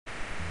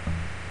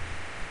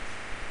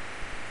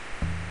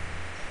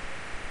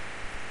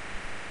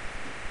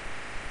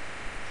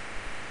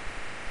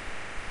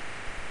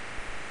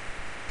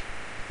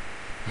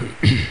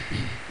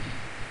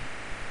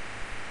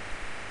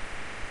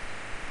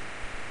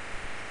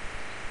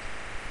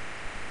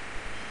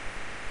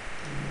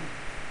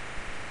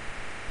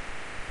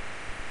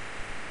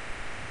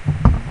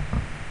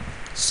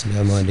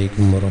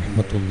Assalamualaikum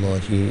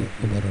warahmatullahi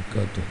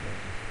wabarakatuh.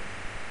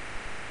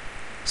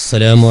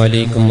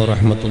 Assalamualaikum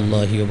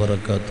warahmatullahi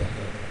wabarakatuh.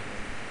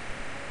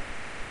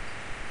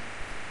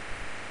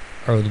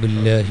 A'udzu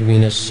billahi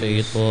minasy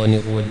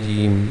syaithanir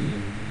rajim.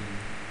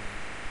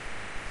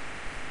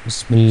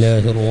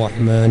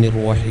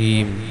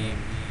 Bismillahirrahmanirrahim.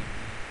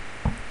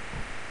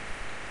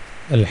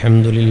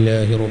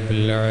 Alhamdulillahi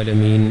rabbil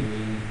alamin.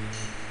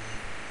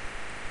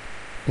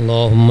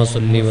 اللهم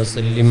صل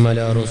وسلم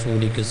على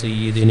رسولك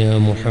سيدنا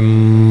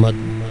محمد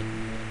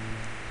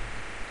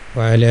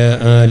وعلى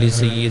آل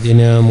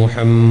سيدنا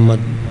محمد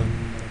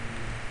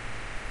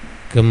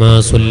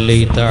كما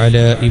صليت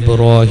على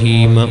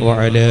إبراهيم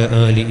وعلى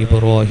آل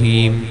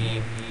إبراهيم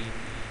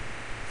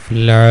في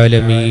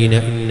العالمين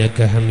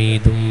إنك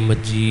حميد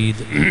مجيد.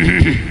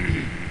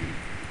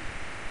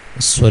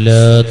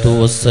 الصلاة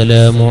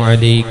والسلام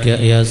عليك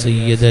يا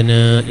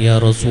سيدنا يا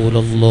رسول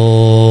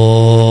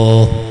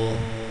الله.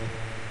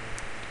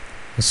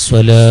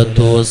 الصلاة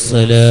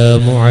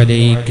والسلام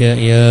عليك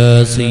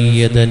يا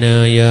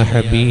سيدنا يا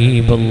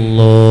حبيب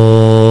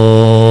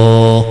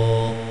الله.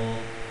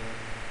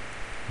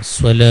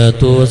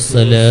 الصلاة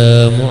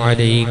والسلام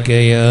عليك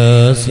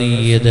يا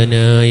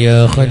سيدنا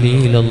يا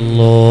خليل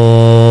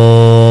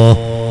الله.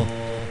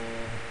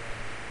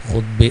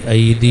 خذ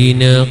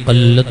بأيدينا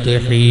قلت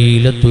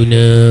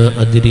حيلتنا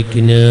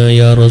أدركنا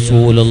يا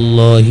رسول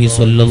الله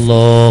صلى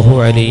الله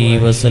عليه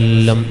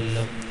وسلم.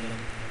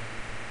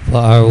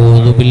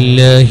 فأعوذ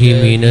بالله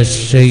من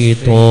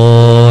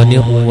الشيطان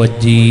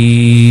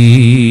الرجيم.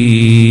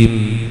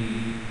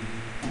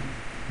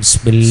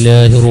 بسم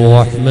الله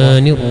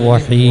الرحمن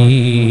الرحيم.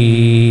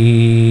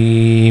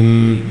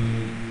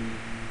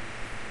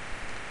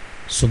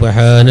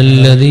 سبحان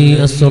الذي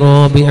أسرى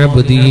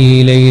بعبده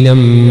ليلا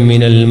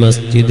من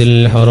المسجد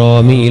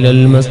الحرام إلى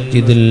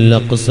المسجد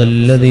الأقصى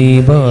الذي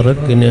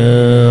باركنا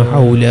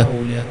حوله.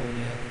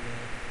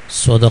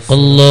 صدق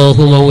الله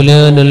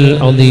مولانا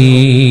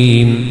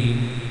العظيم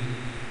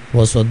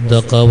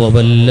وصدق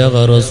وبلغ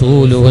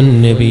رسوله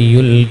النبي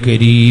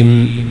الكريم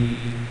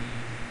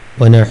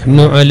ونحن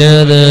على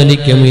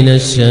ذلك من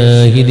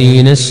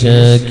الشاهدين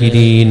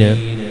الشاكرين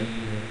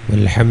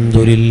والحمد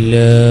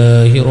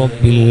لله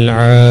رب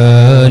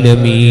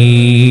العالمين.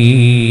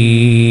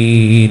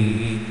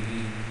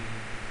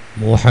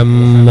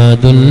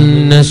 محمد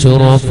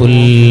أشرف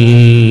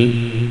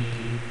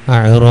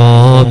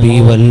الأعراب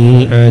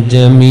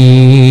والأعجم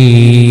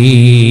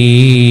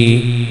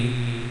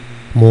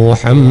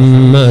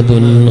محمد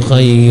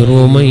خير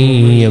من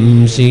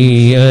يمشي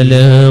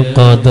على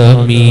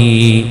قدمي.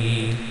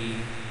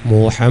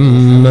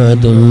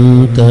 محمد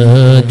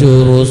تاج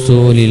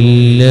رسول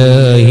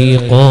الله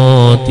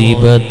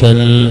قاطبة.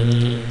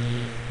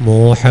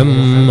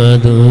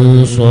 محمد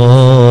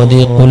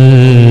صادق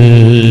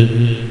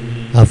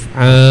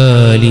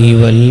الأفعال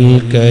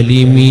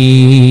والكلم.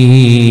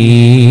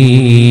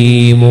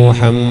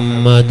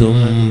 محمد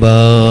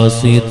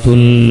باسط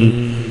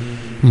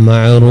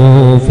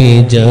المعروف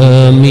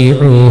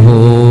جامعه.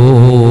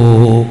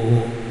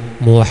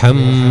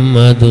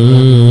 محمد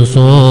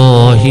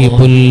صاحب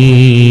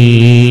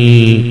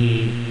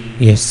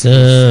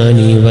الإحسان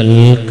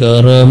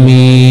والكرم.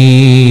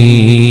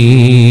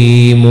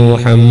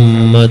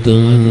 محمد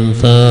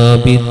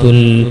ثابت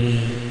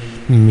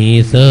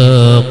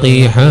الميثاق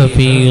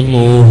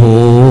حفيظه.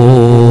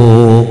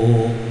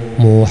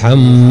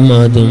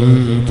 محمد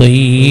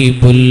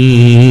طيب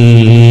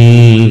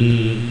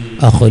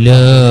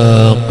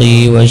الأخلاق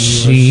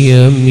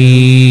والشيم.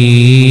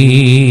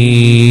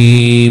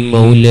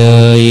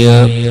 مولاي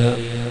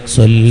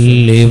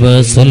صل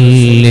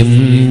وسلم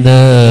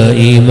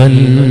دائما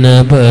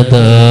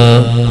أبدا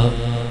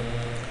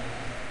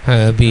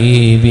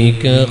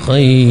حبيبك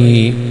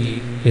خير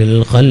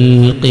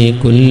الخلق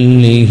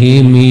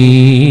كلهم.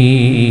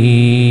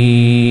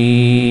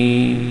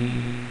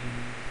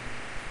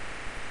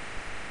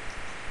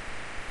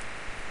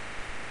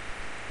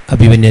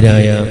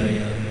 അഭിമന്യരായ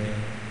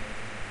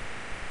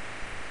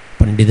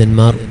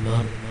പണ്ഡിതന്മാർ,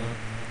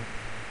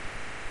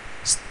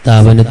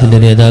 സ്ഥാപനത്തിൻ്റെ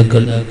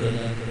നേതാക്കൾ,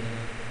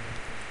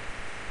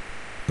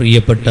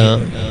 പ്രിയപ്പെട്ട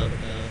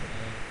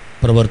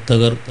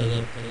പ്രവർത്തകർ,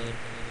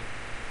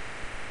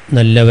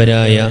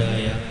 നല്ലവരായ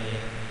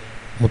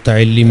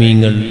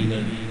മുത്തഅല്ലിമീങ്ങൾ,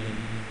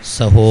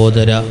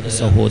 സഹോദര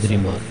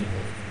സഹോദരിമാർ,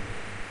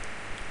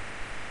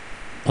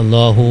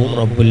 അല്ലാഹു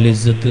റബ്ബുൽ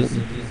ഇസ്സത്ത്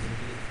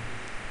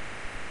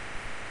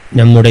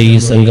നമ്മുടെ ഈ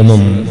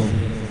സംഗമം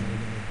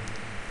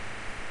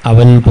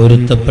അവൻ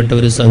പൊരുത്തപ്പെട്ട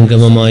ഒരു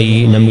സംഗമമായി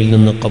നമ്മിൽ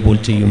നിന്ന് കബൂൽ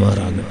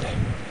ചെയ്യുമാറാകട്ടെ.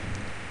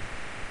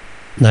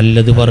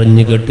 നല്ലത്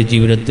പറഞ്ഞു കേട്ട്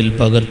ജീവിതത്തിൽ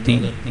പകർത്തി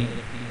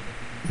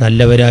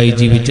നല്ലവരായി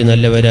ജീവിച്ച്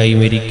നല്ലവരായി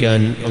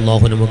മരിക്കാൻ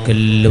അല്ലാഹു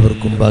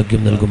നമുക്കെല്ലാവർക്കും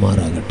ഭാഗ്യം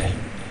നൽകുമാറാകട്ടെ.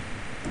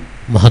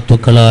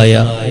 മഹത്തുക്കളായ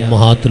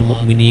ഉമ്മഹാത്തുൽ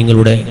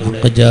മുഅ്മിനീങ്ങളുടെ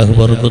ഹഖ്ജാഹ്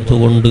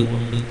ബർക്കത്തുകൊണ്ട്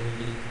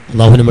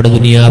അല്ലാഹു നമ്മുടെ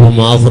ദുനിയാവും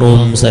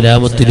ആഖിറവും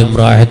സലാമത്തിലും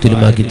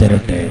റാഹത്തിലുമാക്കി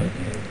തരട്ടെ.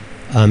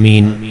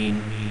 ആമീൻ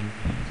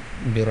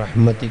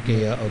ബിറഹ്മതിക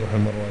യാ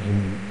അർഹമർ റഹീം.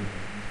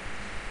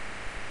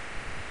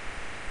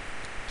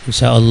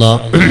 ഇൻഷാ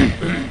അല്ലാഹ്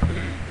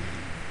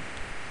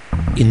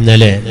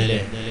ഇന്നലെ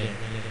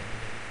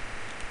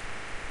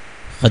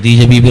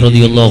ഖദീജ ബീബി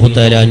റളിയല്ലാഹു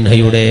തആല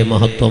അൻഹയുടെ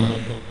മഹത്വം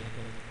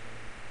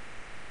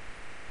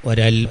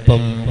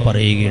ഒരൽപ്പം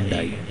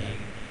പറയുകയുണ്ടായി.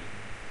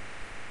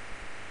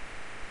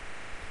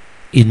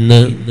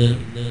 ഇന്ന്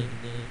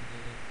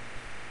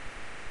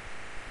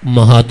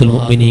മഹാത്തുൽ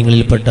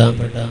മുഅ്മിനീങ്ങളിൽപ്പെട്ട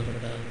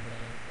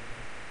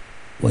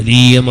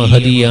വലിയ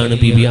മഹദിയാണ്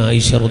ബീബി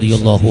ആയിഷ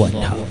റളിയല്ലാഹു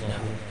അൻഹ.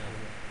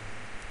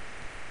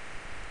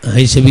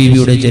 ആയിഷ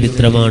ബീവിയുടെ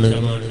ചരിത്രമാണ്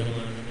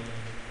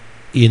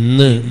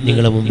ഇന്ന്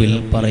നിങ്ങളുടെ മുമ്പിൽ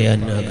പറയാൻ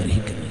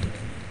ആഗ്രഹിക്കുന്നത്.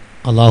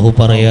 അള്ളാഹു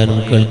പറയാനും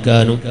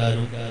കേൾക്കാനും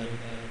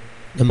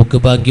നമുക്ക്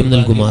ഭാഗ്യം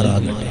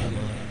നൽകുമാറാകട്ടെ.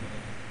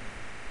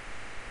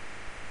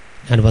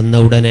 ഞാൻ വന്ന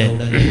ഉടനെ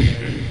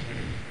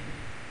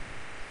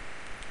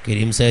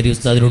കരീം സാരി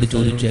ഉസ്താദിനോട്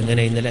ചോദിച്ചു,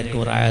 എങ്ങനെ ഇന്നലെ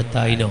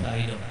റായത്തായിനോ,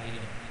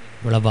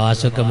 നമ്മളെ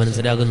ഭാഷയൊക്കെ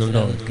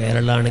മനസ്സിലാകുന്നുണ്ടോ?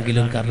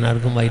 കേരളാണെങ്കിലും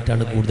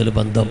കർണാടകവുമായിട്ടാണ് കൂടുതൽ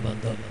ബന്ധം.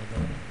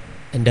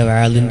 എൻ്റെ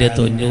വാലിൻ്റെ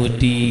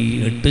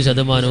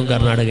 98%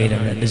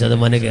 കർണാടകയിലാണ്,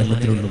 2%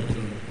 കേരളത്തിലുള്ളൂ.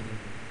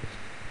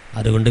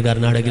 അതുകൊണ്ട്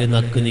കർണാടകയിൽ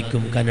നക്ക്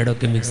നിൽക്കും,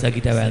 കന്നഡമൊക്കെ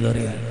മിക്സാക്കിയിട്ടാണ് വേദം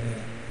അറിയാം.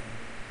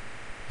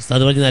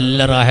 ഉസ്താദ് പറഞ്ഞ് നല്ല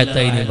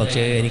റാഹത്തായിരുന്നു.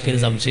 പക്ഷേ എനിക്കൊരു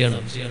സംശയമാണ്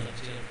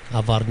ആ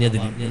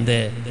പറഞ്ഞതിൽ. എന്തേ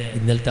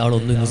ഇന്നലത്തെ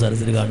ആളൊന്നും ഇന്ന്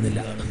സരസിൽ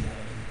കാണുന്നില്ല.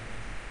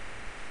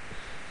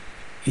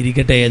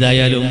 ഇരിക്കട്ടെ,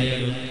 ഏതായാലും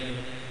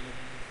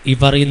ഈ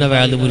പറയുന്ന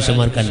വേദ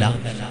പുരുഷന്മാർക്കല്ല,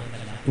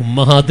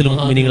 ഉമ്മഹാത്തുൽ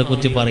മുഅ്മിനീങ്ങളെ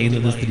കുറിച്ച്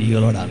പറയുന്നത്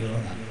സ്ത്രീകളോടാണ്.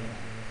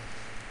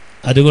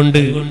 അതുകൊണ്ട്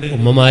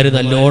ഉമ്മമാര്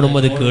നല്ലോണം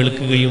അത്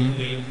കേൾക്കുകയും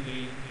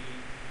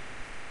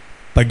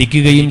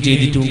പഠിക്കുകയും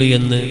ചെയ്തിട്ടുണ്ട്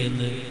എന്ന്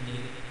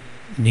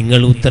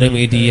നിങ്ങൾ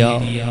ഉത്തരമേതിയ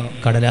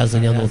കടലാസ്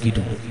ഞാൻ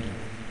നോക്കിയിട്ടുണ്ട്.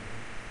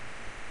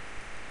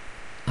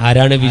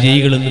 ആരാണ്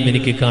വിജയികളെന്നും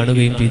എനിക്ക്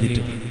കാണുകയും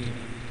ചെയ്തിട്ടുണ്ട്.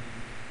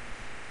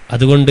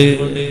 അതുകൊണ്ട്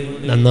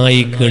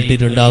നന്നായി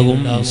കേട്ടിട്ടുണ്ടാകും.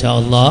 ഇൻഷാ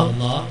അല്ലാഹ്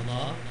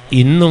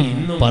ഇന്നും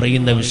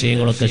പറയുന്ന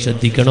വിഷയങ്ങളൊക്കെ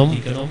ശ്രദ്ധിക്കണം.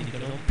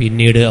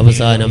 പിന്നീട്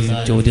അവസാനം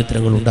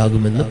ചോദ്യോത്തരങ്ങൾ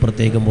ഉണ്ടാകുമെന്ന്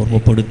പ്രത്യേകം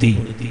ഓർമ്മപ്പെടുത്തി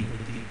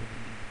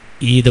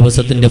ഈ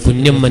ദിവസത്തിന്റെ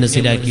പുണ്യം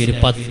മനസ്സിലാക്കി ഒരു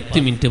 10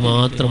 മിനിറ്റ്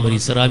മാത്രം ഒരു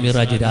ഇസ്രാ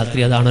മിറാജ് രാത്രി,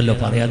 അതാണല്ലോ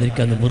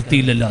പറയാതിരിക്കാൻ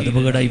നിവൃത്തിയില്ലല്ലോ, അത്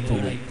അപകടമായി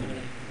പോകും.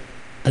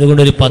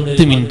 അതുകൊണ്ട് ഒരു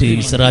 10 മിനിറ്റ്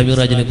ഇസ്രാ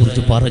മിറാജിനെ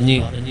കുറിച്ച് പറഞ്ഞ്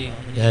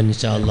ഞാൻ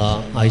ഇൻഷാ അല്ലാഹ്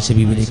ആയിഷ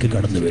ബീവിയിലേക്ക്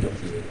കടന്നു വരും.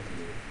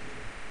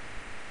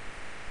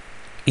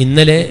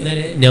 ഇന്നലെ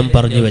ഞാൻ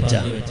പറഞ്ഞു വെച്ച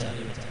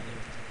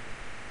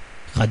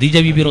ഖദീജ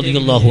ബീബി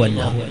റളിയല്ലാഹു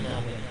അൻഹ,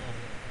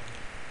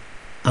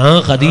 ആ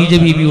ഖദീജ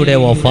ബീബിയുടെ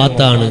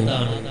വഫാത്താണ്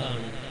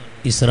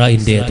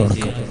ഇസ്രാഇന്റെ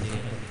തുടക്കം.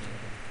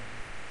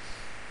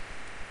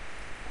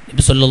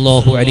 നബി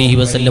സല്ലല്ലാഹു അലൈഹി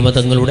വസല്ലമ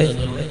തങ്ങളുടെ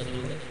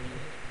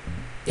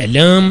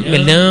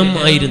എല്ലാം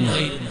ആയിരുന്ന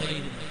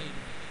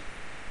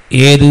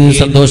ഏത്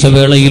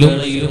സന്തോഷവേളയിലും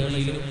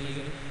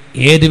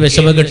ഏത്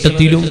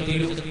വിഷമഘട്ടത്തിലും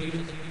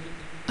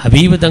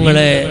ഹബീബ്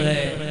തങ്ങളെ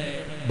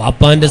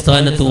ബാപ്പാന്റെ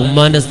സ്ഥാനത്ത്,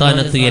 ഉമ്മാന്റെ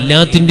സ്ഥാനത്ത്,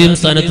 എല്ലാത്തിന്റെയും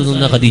സ്ഥാനത്ത്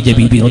നിന്ന ഖദീജ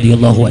ബീബി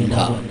റളിയല്ലാഹു അൻഹ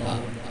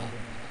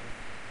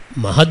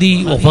മഹദി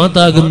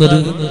വഫാത്താകുന്നത്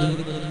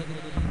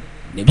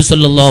നബി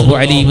സല്ലല്ലാഹു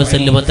അലൈഹി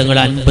വസല്ലമ തങ്ങൾ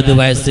 50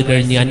 വയസ്സ്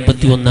കഴിഞ്ഞ്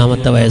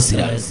 51ാമത്തെ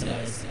വയസ്സിലാണ്.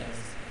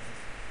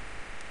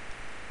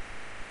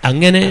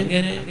 അങ്ങനെ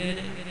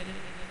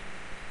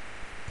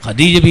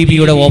ഖദീജ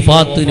ബീബിയുടെ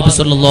വഫാത്ത് നബി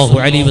സല്ലല്ലാഹു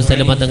അലൈഹി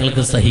വസല്ലമ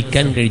തങ്ങൾക്ക്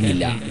സഹിക്കാൻ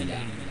കഴിഞ്ഞില്ല.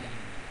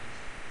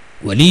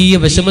 വലിയ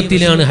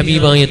വിഷമത്തിലാണ്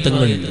ഹബീബായ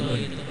തങ്ങൾ.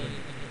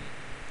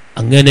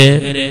 അങ്ങനെ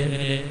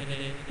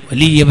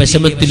വലിയ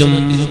വിഷമത്തിലും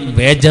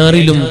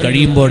ബേജാറിലും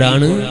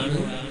കഴിയുമ്പോഴാണ്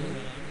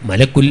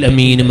മലക്കുൽ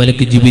അമീൻ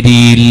മലക്ക്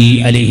ജിബ്രീൽ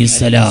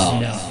അലൈഹിസ്സലാം,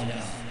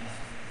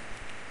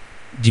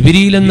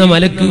 ജിബ്രീൽ എന്ന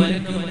മലക്ക്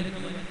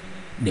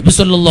നബി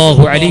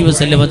സല്ലല്ലാഹു അലൈഹി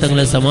വസല്ലമ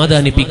തങ്ങളെ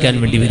സമാധാനിപ്പിക്കാൻ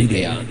വേണ്ടി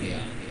വരികയാണ്.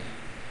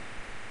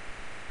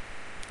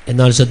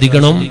 എന്നാൽ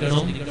ശ്രദ്ധിക്കണം,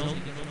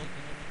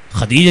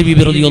 ഖദീജ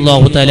ബീബി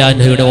റളിയല്ലാഹു തആല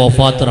അൻഹയുടെ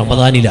വഫാത്ത്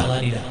റമദാനിലാണ്.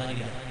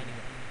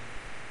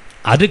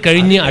 അത്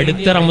കഴിഞ്ഞ്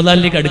അടുത്ത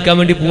റമദാനിലേക്ക് അടുക്കാൻ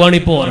വേണ്ടി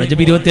പോവാണിപ്പോ.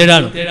 റജബ്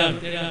 27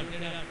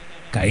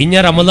 കഴിഞ്ഞ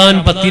റമദാൻ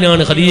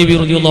 10 ഖദീജ ബീബി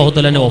റളിയല്ലാഹു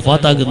തആല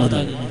വഫാത്താകുന്നത്.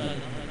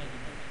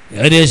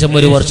 ഏകദേശം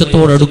ഒരു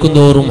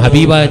വർഷത്തോടടുക്കുന്നതോറും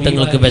ഹബീബായ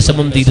തങ്ങൾക്ക്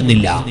വിഷമം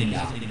തീരുന്നില്ല.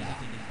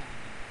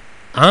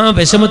 ആ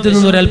വിഷമത്തിൽ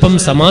നിന്നൊരൽപ്പം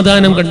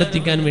സമാധാനം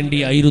കണ്ടെത്തിക്കാൻ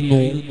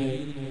വേണ്ടിയായിരുന്നു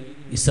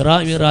ഇസ്രാ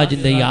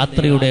മിറാജിന്റെ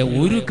യാത്രയുടെ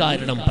ഒരു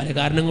കാരണം. പല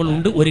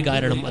കാരണങ്ങളുണ്ട്, ഒരു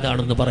കാരണം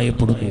അതാണെന്ന്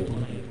പറയപ്പെടുന്നു.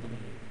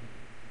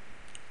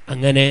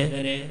 അങ്ങനെ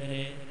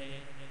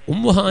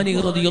ഉമ്മു ഹാനി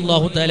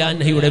റളിയല്ലാഹു തആല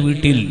അൻഹയുടെ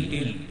വീട്ടിൽ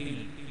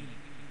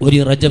ഒരു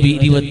റജബ്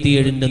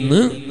 27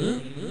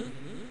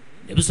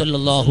 നബി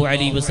സല്ലല്ലാഹു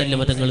അലൈഹി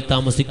വസല്ലമ തങ്ങൾ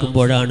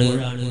താമസിക്കുമ്പോഴാണ്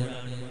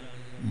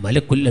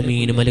മലക്കുൽ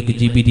അമീൻ മലക്ക്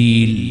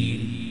ജിബ്രീൽ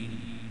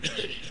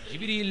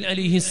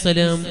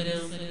അലൈഹിസ്സലാം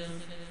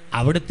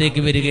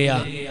അവിടത്തേക്ക്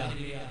വരികയാണ്.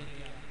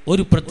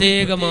 ഒരു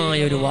പ്രത്യേകമായ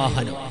ഒരു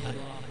വാഹനം,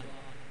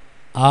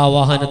 ആ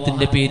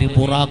വാഹനത്തിന്റെ പേര്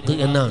ബുറാഖ്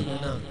എന്നാണ്.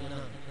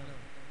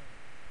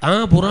 ആ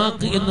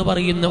ബുറാഖ് എന്ന്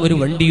പറയുന്ന ഒരു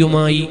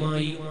വണ്ടിയുമായി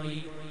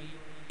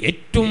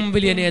ഏറ്റവും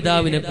വലിയ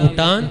നേതാവിനെ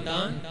കൂട്ടാൻ,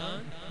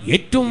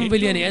 ഏറ്റവും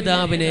വലിയ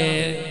നേതാവിനെ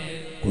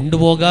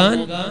കൊണ്ടുപോകാൻ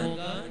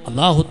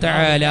അല്ലാഹു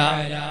തആല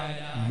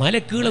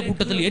മലക്കുകളുടെ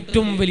കൂട്ടത്തിൽ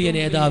ഏറ്റവും വലിയ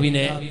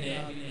നേതാവിനെ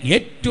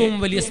ഏറ്റവും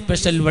വലിയ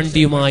സ്പെഷ്യൽ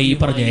വണ്ടിയുമായി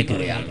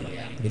പറഞ്ഞേക്കുകയാണ്.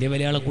 വലിയ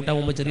വലിയ ആളെ കൂട്ടാൻ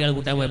പോകുമ്പോൾ ചെറിയ ആളെ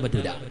കൂട്ടാൻ പോകാൻ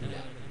പറ്റൂല.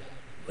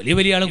 വലിയ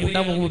വലിയ ആളെ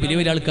കൂട്ടാൻ പോകുമ്പോൾ വലിയ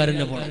വലിയ ആൾക്കാർ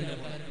തന്നെ പോകണം.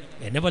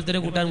 എന്നെ പോലെ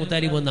തന്നെ കൂട്ടാൻ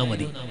മുത്താരി പോന്നാൽ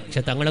മതി.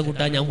 പക്ഷെ തങ്ങളെ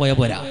കൂട്ടാൻ ഞാൻ പോയാൽ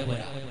പോരാ.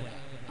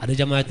 അത്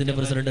ജമാഅത്തിന്റെ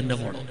പ്രസിഡന്റ് തന്നെ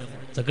പോകണം,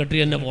 സെക്രട്ടറി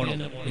തന്നെ പോകണം,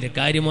 വലിയ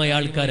കാര്യമായ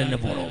ആൾക്കാർ തന്നെ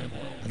പോകണം.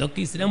 അതൊക്കെ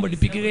ഇസ്ലാം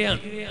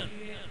പഠിപ്പിക്കുകയാണ്.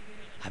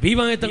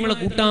 ഹബീബായ തങ്ങളെ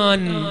കൂട്ടാൻ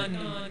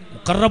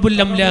മുഖറബുൽ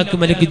അംലാക്ക്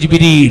മലക്ക്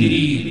ജിബ്രീൽ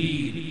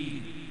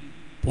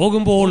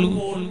പോകുമ്പോൾ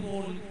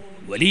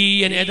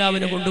വലിയ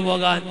നേതാവിനെ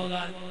കൊണ്ടുപോകാൻ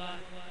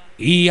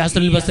ഈ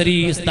ഹസനുൽ ബസരി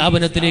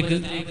സ്ഥാപനത്തിലേക്ക്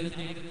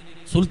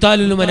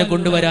സുൽത്താനുൽ ഉലമനെ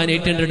കൊണ്ടുവരാൻ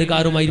 800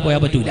 കാറുമായി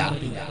പോയാൽ പറ്റൂല,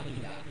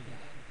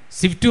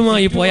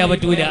 സ്വിഫ്റ്റുമായി പോയാൽ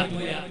പറ്റൂല.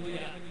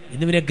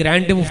 ഇന്ന് പിന്നെ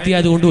ഗ്രാൻഡ് മുഫ്തി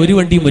ആയതുകൊണ്ട് ഒരു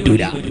വണ്ടിയും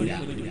പറ്റൂല.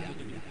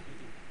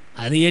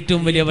 അത്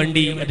ഏറ്റവും വലിയ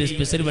വണ്ടി, അത്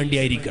സ്പെഷ്യൽ വണ്ടി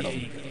ആയിരിക്കണം.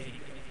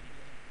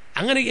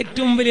 അങ്ങനെ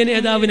ഏറ്റവും വലിയ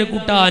നേതാവിനെ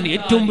കൂട്ടാൻ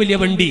ഏറ്റവും വലിയ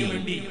വണ്ടി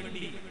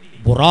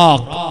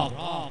ബുറാഖ്.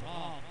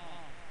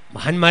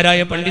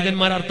 മഹാന്മാരായ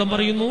പണ്ഡിതന്മാർ അർത്ഥം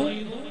പറയുന്നു.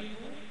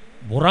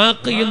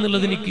 ബുറാഖ്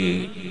എന്നുള്ളതിനിക്ക്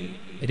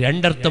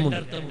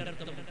രണ്ടർത്ഥമുണ്ട്.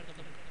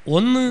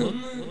 ഒന്ന്,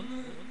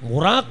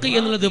 ബുറാഖ്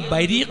എന്നുള്ളത്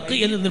ബരീഖ്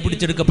എന്നതിന്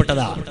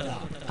പിടിച്ചെടുക്കപ്പെട്ടതാണ്.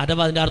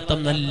 അഥവാ അതിന്റെ അർത്ഥം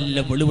നല്ല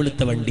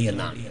വെളുവെളുത്ത വണ്ടി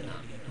എന്നാണ്.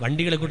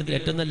 വണ്ടികളെ കൂട്ടത്തിൽ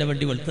ഏറ്റവും നല്ല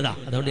വണ്ടി വെളുത്തതാ.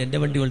 അതുകൊണ്ട് എന്റെ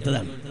വണ്ടി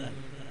വെളുത്തതാണ്,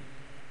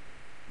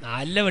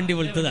 നല്ല വണ്ടി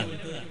വെളുത്തതാണ്.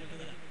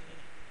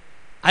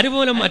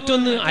 അതുപോലെ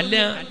മറ്റൊന്ന് അല്ല,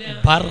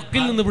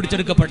 ബർക്കിൽ നിന്ന്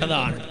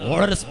പിടിച്ചെടുക്കപ്പെട്ടതാണ്.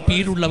 വളരെ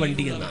സ്പീഡുള്ള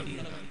വണ്ടി എന്നാണ്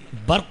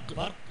ബർക്ക്,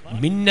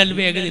 മിന്നൽ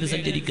വേഗതയിൽ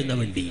സഞ്ചരിക്കുന്ന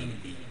വണ്ടി.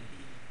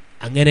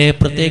 അങ്ങനെ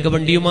പ്രത്യേക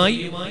വണ്ടിയുമായി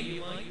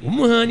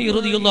ഉമ്മുഹാനി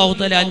റളിയല്ലാഹു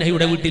തആല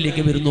അൻഹയുടെ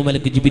വീട്ടിലേക്ക് വരുന്നു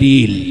മലക്ക്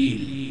ജിബ്രീൽ.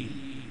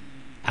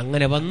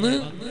 അങ്ങനെ വന്ന്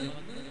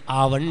ആ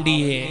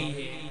വണ്ടിയെ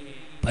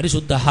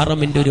പരിശുദ്ധ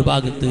ഹറമിന്റെ ഒരു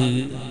ഭാഗത്ത്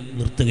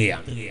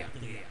നിർത്തുകയാണ്.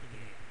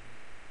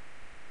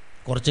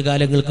 കുറച്ചു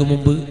കാലങ്ങൾക്ക്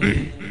മുമ്പ്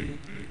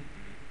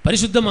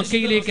പരിശുദ്ധ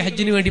മക്കയിലേക്ക്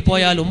ഹജ്ജിന് വേണ്ടി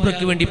പോയാൽ,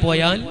 ഉംറയ്ക്ക് വേണ്ടി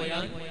പോയാൽ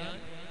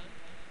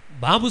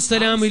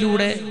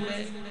ബാബുസലാമിലൂടെ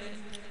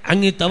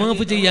അങ്ങ്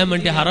തവാഫ് ചെയ്യാൻ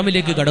വേണ്ടി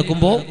ഹറമിലേക്ക്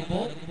കടക്കുമ്പോൾ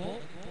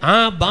ആ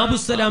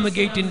ബാബുസലാം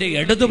ഗേറ്റിന്റെ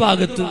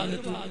ഇടതുഭാഗത്ത്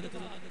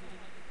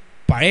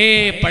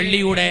പഴയ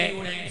പള്ളിയുടെ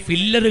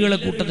ഫില്ലറുകളെ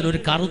കൂട്ടത്തിൽ ഒരു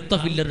കറുത്ത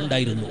ഫില്ലർ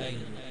ഉണ്ടായിരുന്നു.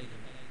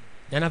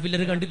 ഞാൻ ആ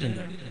ഫില്ലർ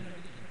കണ്ടിട്ടുണ്ട്.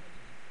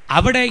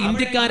 അവിടെ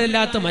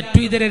ഇന്ത്യക്കാരല്ലാത്ത മറ്റു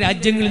ഇതര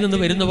രാജ്യങ്ങളിൽ നിന്ന്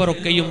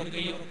വരുന്നവരൊക്കെയും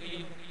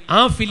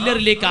ആ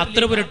ഫില്ലറിലേക്ക്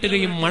അത്ര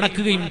പുരട്ടുകയും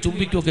മണക്കുകയും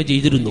ചുംബിക്കുകയൊക്കെ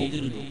ചെയ്തിരുന്നു.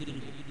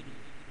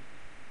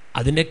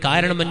 അതിന്റെ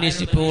കാരണം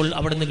അന്വേഷിച്ചപ്പോൾ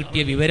അവിടെ നിന്ന്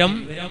കിട്ടിയ വിവരം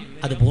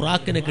അത്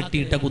ബുറാക്കിനെ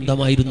കിട്ടിയിട്ട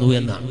കുന്തമായിരുന്നു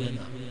എന്നാണ്.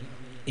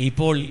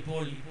 ഇപ്പോൾ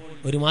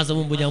ഒരു മാസം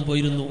മുമ്പ് ഞാൻ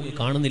പോയിരുന്നു,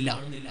 കാണുന്നില്ല,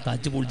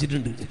 കാച്ചു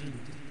പൊളിച്ചിട്ടുണ്ട്.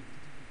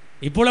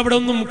 ഇപ്പോൾ അവിടെ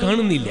ഒന്നും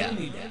കാണുന്നില്ല.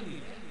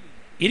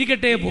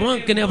 ഇരിക്കട്ടെ,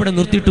 ബുറാക്കിനെ അവിടെ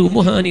നിർത്തിയിട്ട്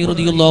ഉമ്മുഹാനി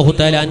റളിയല്ലാഹു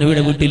തആല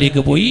അൻഹയുടെ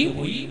വീട്ടിലേക്ക് പോയി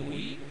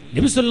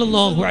നബി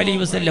സല്ലല്ലാഹു അലൈഹി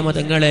വസല്ലം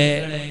തങ്ങളെ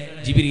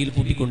ജിബ്രീൽ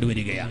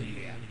കൂട്ടിക്കൊണ്ടുവരികയാണ്.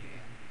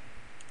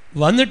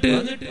 വന്നിട്ട്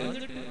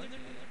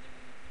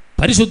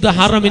പരിശുദ്ധ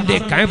ഹറമിന്റെ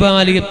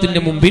കഅബാലയത്തിന്റെ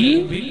മുമ്പിൽ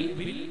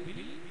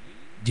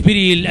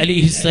ജിബ്രീൽ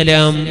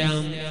അലൈഹിസ്സലാം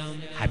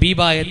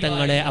ഹബീബായ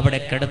തങ്ങളെ അവിടെ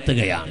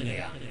കിടത്തുകയാണ്.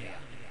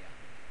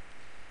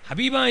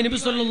 ഹബീബായ നബി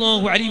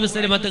സല്ലല്ലാഹു അലൈഹി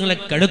വസല്ലം തങ്ങളെ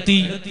കിടത്തി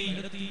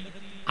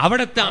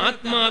അവിടുത്തെ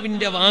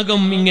ആത്മാവിന്റെ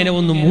ഭാഗം ഇങ്ങനെ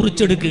ഒന്ന്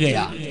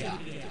മുറിച്ചെടുക്കുകയാണ്.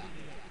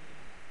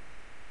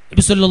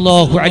 നബി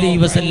സല്ലല്ലാഹു അലൈഹി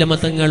വസല്ലം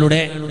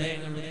തങ്ങളുടെ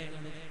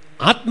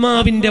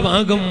ആത്മാവിന്റെ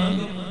ഭാഗം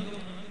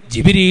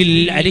ജിബ്രീൽ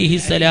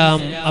അലൈഹിസ്സലാം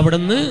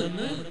അവിടുന്ന്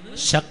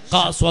ശഖ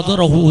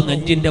സ്വദറഹു,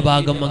 നെഞ്ചിന്റെ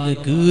ഭാഗം അങ്ങ്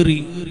കീറി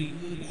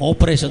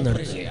ഓപ്പറേഷൻ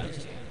നടത്തുകയാണ്.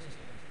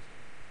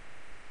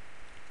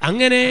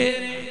 അങ്ങനെ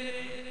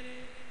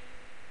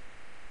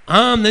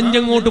ആ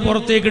നെഞ്ചങ്ങോട്ട്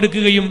പുറത്തേക്ക്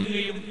എടുക്കുകയും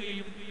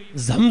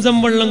സംസം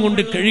വെള്ളം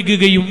കൊണ്ട്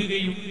കഴുകുകയും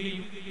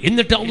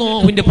എന്നിട്ട്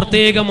അല്ലാഹുവിന്റെ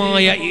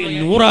പ്രത്യേകമായ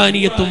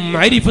നൂറാനിയത്തും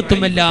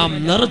മാരിഫത്തും എല്ലാം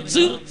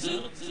നിറച്ച്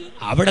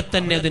അവിടെ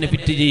തന്നെ അതിനെ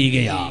ഫിറ്റ്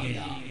ചെയ്യുകയാണ്.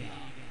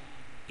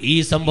 ഈ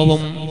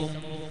സംഭവം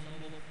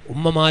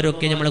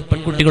ഉമ്മമാരൊക്കെ, നമ്മളെ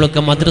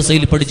പെൺകുട്ടികളൊക്കെ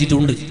മദ്രസയിൽ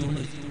പഠിച്ചിട്ടുണ്ട്.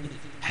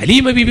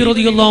 ഹലീമ ബീബി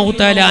റളിയല്ലാഹു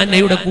തആല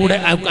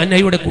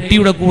അൻഹയുടെ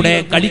കുട്ടിയുടെ കൂടെ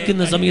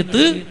കളിക്കുന്ന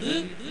സമയത്ത്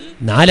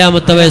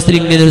 4-ാമത്തെ വയസ്സിൽ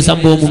ഇങ്ങനെ ഒരു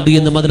സംഭവം ഉണ്ട്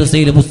എന്ന്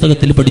മദ്രസയിലെ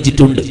പുസ്തകത്തിൽ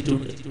പഠിച്ചിട്ടുണ്ട്.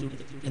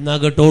 എന്നാ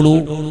കേട്ടോളൂ,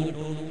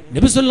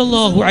 നബി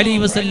സല്ലല്ലാഹു അലൈഹി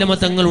വസല്ലമ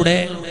തങ്ങളുടെ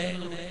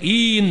ഈ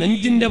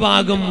നെഞ്ചിന്റെ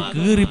ഭാഗം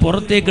കീറി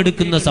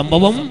പുറത്തേക്കെടുക്കുന്ന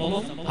സംഭവം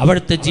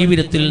അവിടുത്തെ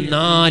ജീവിതത്തിൽ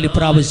 4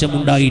 പ്രാവശ്യം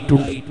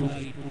ഉണ്ടായിട്ടുണ്ട്.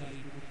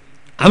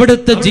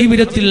 അവിടുത്തെ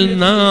ജീവിതത്തിൽ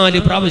 4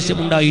 പ്രാവശ്യം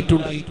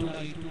ഉണ്ടായിട്ടുണ്ട്.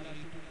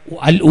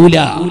 അൽ ഊല,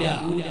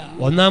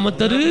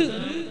 ഒന്നാമത്തേത്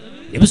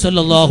നബി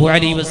സല്ലല്ലാഹു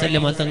അലൈഹി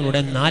വസല്ലമ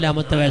തങ്ങളുടെ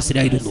 4-ാമത്തെ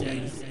വയസ്സിലായിരുന്നു.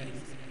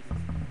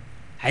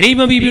 ഹലീമ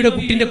ബീബിയുടെ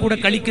കുട്ടിന്റെ കൂടെ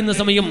കളിക്കുന്ന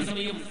സമയം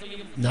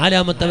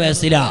 4-ാമത്തെ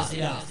വയസ്സിലാ.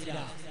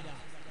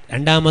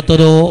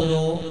 രണ്ടാമത്തതോ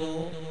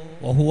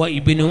വഹുവ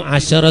ഇബ്നു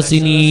 10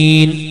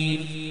 സിനീൻ,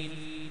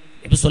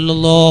 നബി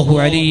സല്ലല്ലാഹു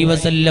അലൈഹി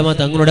വസല്ലമ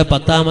തങ്ങളുടെ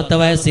 10-ാമത്തെ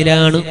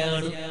വയസ്സിലാണ്.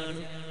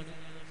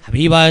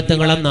 ഹബീബായ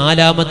തങ്ങളെ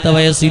 4-ാമത്തെ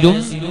വയസ്സിലും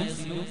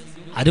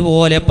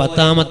അതുപോലെ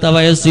 10-ാമത്തെ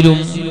വയസ്സിലും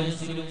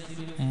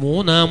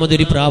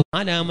മൂന്നാമതൊരു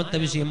 4-ാമത്തെ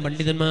വിഷയം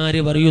പണ്ഡിതന്മാര്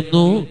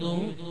പറയുന്നു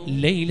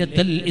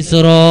ലൈലത്തുൽ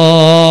ഇസ്റാ,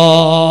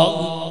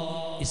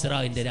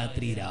 ഇസ്രാഇന്റെ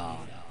രാത്രിയിലാണ്.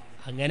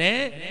 അങ്ങനെ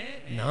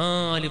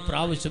 4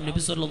 പ്രാവശ്യം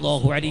നബി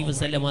സല്ലല്ലാഹു അലൈഹി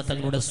വസല്ലമ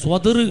തങ്ങളുടെ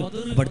സ്വദർ,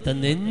 അവിടുത്തെ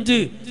നെഞ്ച്,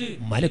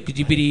 മലക്ക്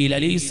ജിബ്രീൽ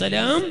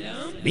അലൈഹിസ്സലാം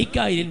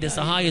മീകായിലിന്റെ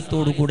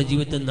സഹായത്തോടു കൂടെ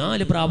ജീവിതത്തിൽ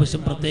 4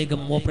 പ്രാവശ്യം പ്രത്യേകം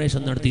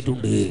ഓപ്പറേഷൻ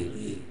നടത്തിയിട്ടുണ്ട്.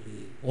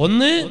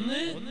 1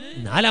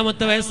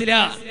 4-ാമത്തെ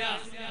വയസ്സിലാ,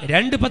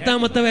 2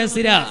 10-ാമത്തെ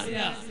വയസ്സിലാ,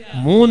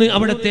 3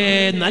 അവിടുത്തെ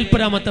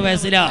 40-ാമത്തെ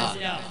വയസ്സിലാ,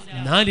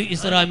 4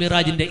 ഇസ്രാ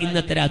മിറാജിന്റെ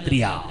ഇന്നത്തെ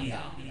രാത്രിയാ.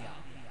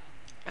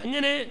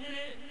 അങ്ങനെ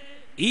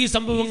ഈ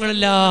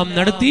സംഭവങ്ങളെല്ലാം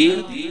നടത്തി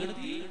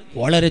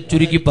വളരെ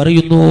ചുരുക്കി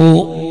പറയുന്നു,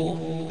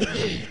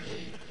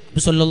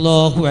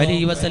 സല്ലല്ലാഹു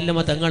അലൈഹി വസല്ലമ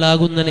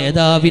തങ്ങളാകുന്ന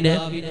നേതാവിനെ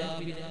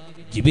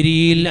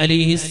ജിബ്രീൽ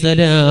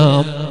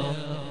അലൈഹിസ്സലാം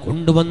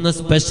കൊണ്ടുവന്ന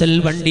സ്പെഷ്യൽ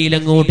വണ്ടിയിൽ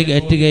അങ്ങോട്ട്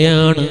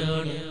കയറ്റുകയാണ്.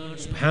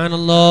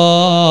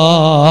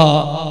 സുബ്ഹാനല്ലാഹ്.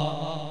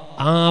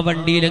 ആ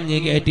വണ്ടിയിൽ അങ്ങ്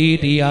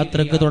കയറ്റിയിട്ട്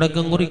യാത്രക്ക്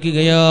തുടക്കം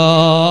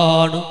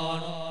കുറിക്കുകയാണ്.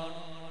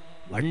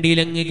 വണ്ടിയിൽ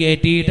അങ്ങ്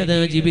കയറ്റിയിട്ടത്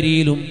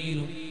ജിബ്രീലും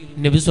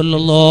നബി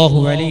സല്ലല്ലാഹു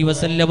അലൈഹി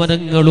വസല്ലമ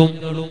തങ്ങളും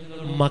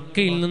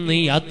മക്കയിൽ നിന്ന്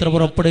യാത്ര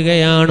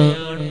പുറപ്പെടുകയാണ്.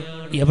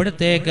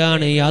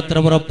 എവിടത്തേക്കാണ് യാത്ര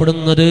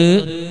പുറപ്പെടുന്നത്?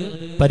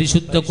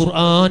 പരിശുദ്ധ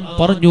ഖുർആൻ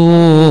പറഞ്ഞു,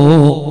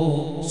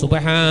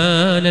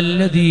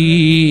 സുബ്ഹാനല്ലദീ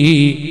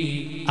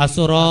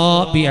അസ്റാ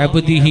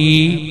ബിഅബ്ദിഹി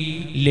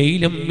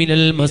ലൈലൻ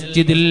മിനൽ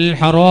മസ്ജിദിൽ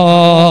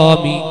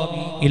ഹറാമി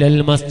ഇലൽ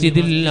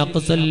മസ്ജിദിൽ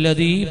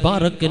അഖ്സല്ലദീ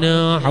ബാറക്നാ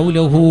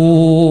ഹൗലഹു.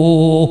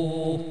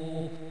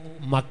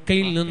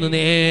 മക്കയിൽ നിന്ന്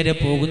നേരെ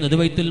പോകുന്നത്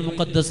ബൈത്തുൽ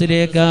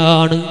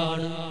മുഖദ്ദസിലേക്കാണ്.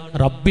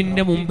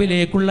 റബ്ബിന്റെ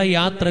മുമ്പിലേക്കുള്ള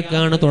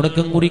യാത്രക്കാണ്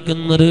തുടക്കം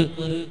കുറിക്കുന്നത്.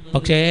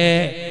 പക്ഷേ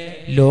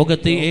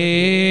ലോകത്ത്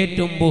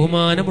ഏറ്റവും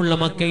ബഹുമാനമുള്ള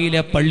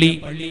മക്കയിലെ പള്ളി,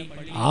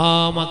 ആ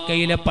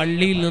മക്കയിലെ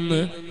പള്ളിയിൽ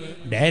നിന്ന്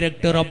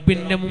ഡയറക്റ്റ്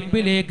റബ്ബിന്റെ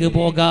മുമ്പിലേക്ക്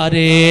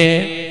പോകാതെ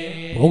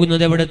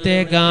പോകുന്നത്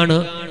എവിടത്തേക്കാണ്?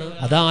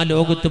 അതാ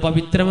ലോകത്ത്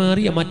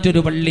പവിത്രമേറിയ മറ്റൊരു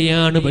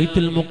പള്ളിയാണ്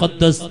ബൈത്തുൽ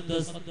മുഖദ്ദസ്.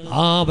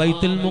 ആ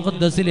ബൈത്തുൽ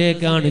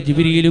മുഖദ്ദസിലേക്കാണ്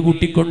ജിബ്രീൽ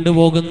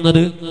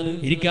കൂട്ടിക്കൊണ്ടുപോകുന്നത്.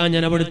 ഇരിക്കാൻ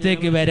ഞാൻ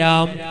അവിടത്തേക്ക്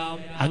വരാം.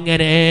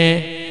 അങ്ങനെ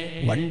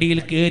വണ്ടിയിൽ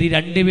കയറി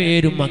 2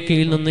 പേരും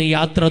മക്കയിൽ നിന്ന്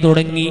യാത്ര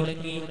തുടങ്ങി.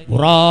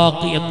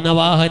 ബുറാഖ് എന്ന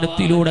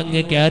വാഹനത്തിലൂടെ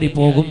അങ്ങ് കയറി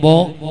പോകുമ്പോ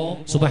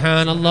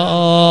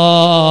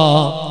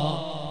സുബ്ഹാനല്ലാഹ്,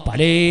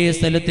 പല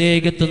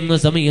സ്ഥലത്തേക്ക് എത്തുന്ന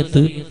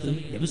സമയത്ത്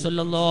നബി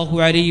സല്ലല്ലാഹു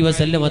അലൈഹി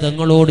വസല്ലമ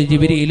തങ്ങളോട്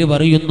ജിബ്രീൽ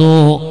പറയുന്നു,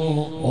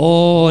 ഓ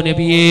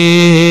നബിയേ,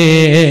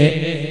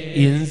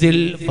 ഇൻസിൽ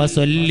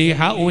ഫസല്ലി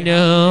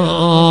ഹൗനാ.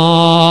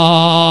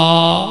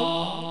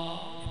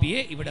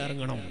 നബിയേ, ഇവിടെ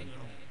ഇറങ്ങണം,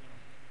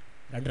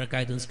 2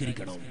 റക്അത്ത്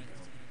നിസ്കരിക്കണം.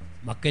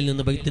 മക്കയിൽ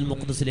നിന്ന് ബൈത്തുൽ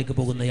മുഖദ്ദസിലേക്ക്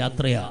പോകുന്ന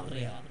യാത്രയാ.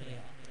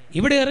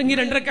 ഇവിടെ ഇറങ്ങി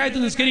 2 റക്അത്ത്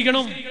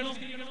നിസ്കരിക്കണം.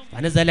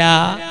 ഫനസല,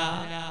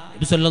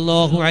 നബി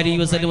സല്ലല്ലാഹു അലൈഹി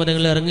വസല്ലമ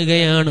തങ്ങൾ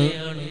ഇറങ്ങുകയാണ്.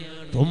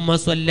 തുമ്മ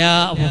സ്വല്ലാ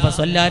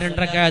ഫസല്ലാ, 2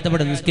 റക്അത്ത്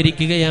അവിടെ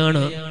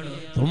നിസ്കരിക്കുകയാണ്.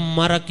 തുമ്മ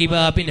റകിബ,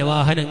 പിന്നെ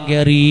വാഹനം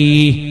കയറി.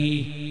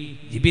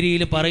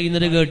 ജിബ്രീൽ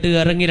പറയുന്നത് കേട്ട്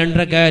ഇറങ്ങി 2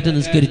 റക്അത്ത്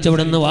നിസ്കരിച്ച്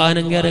അവിടെ നിന്ന്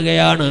വാഹനം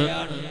കയറുകയാണ്.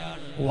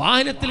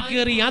 വാഹനത്തിൽ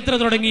കയറി യാത്ര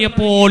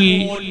തുടങ്ങിയപ്പോൾ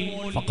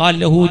ഫഖാല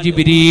ലഹു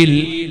ജിബ്രീൽ,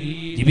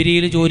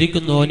 ജിബ്രീൽ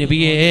ചോദിക്കുന്നു,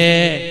 നബിയേ,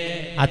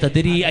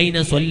 അതദ്രി ഐന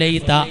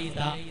സ്വല്ലൈത,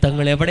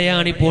 തങ്ങൾ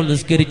എവിടെയാണ് ഇപ്പോൾ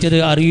നിസ്കരിച്ചത്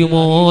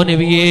അറിയുമോ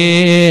നബിയേ?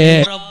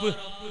 റബ്ബ്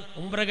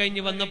ഉംറ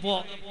കഴിഞ്ഞ് വന്നപ്പോ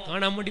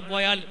കാണാൻ വേണ്ടി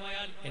പോയാൽ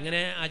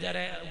എങ്ങനെ ആചാര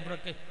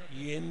ഉംറക്ക്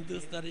എന്ത്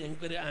സ്ഥലം,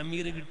 ഞങ്ങൾക്കൊരു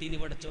അമീർ കിട്ടീനി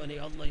പഠിച്ചോനെ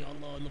അല്ലാഹ്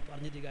അല്ലാഹ് എന്ന്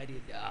പറഞ്ഞിട്ട്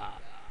കാര്യമില്ല.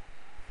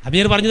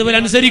 അമീർ പറഞ്ഞതുപോലെ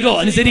അനുസരിക്കോ?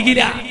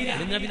 അനുസരിക്കില്ല.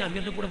 പിന്നെ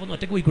അമീറിന്റെ കൂടെ വന്ന്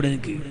ഒറ്റക്ക് പോയിക്കൂടെ?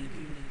 എനിക്ക്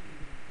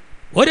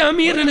ഒരു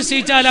അമീറിനെ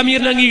നിശ്ചയിച്ചാൽ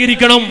അമീറിനെ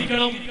അംഗീകരിക്കണം.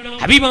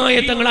 ഹബീബായ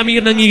തങ്ങൾ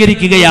അമീറിനെ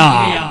അംഗീകരിക്കുകയാ.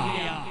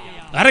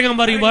 ഇറങ്ങാൻ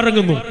പറയുമ്പോ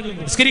ഇറങ്ങുന്നു,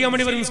 നിസ്കരിക്കാൻ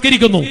വേണ്ടി പറയും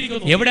നിസ്കരിക്കുന്നു.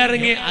 എവിടെ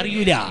ഇറങ്ങി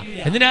അറിയൂല.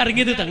 എന്തിനാ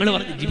ഇറങ്ങിയത്? തങ്ങൾ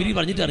ജിബ്രീൽ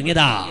പറഞ്ഞിട്ട്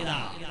ഇറങ്ങിയതാ.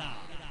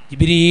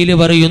 ജിബ്രീൽ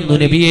പറയുന്നു,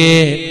 നബിയേ,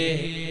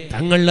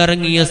 തങ്ങൾ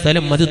ഇറങ്ങിയ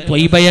സ്ഥലം അത്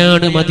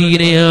ത്വയ്ബയാണ്,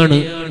 മദീനയാണ്.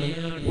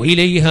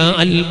 വൈലൈഹ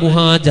അൽ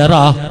മുഹാജറ,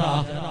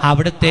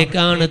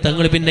 അവിടത്തേക്കാണ്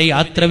തങ്ങൾ പിന്നെ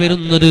യാത്ര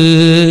വരുന്നത്.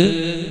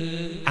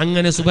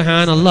 അങ്ങനെ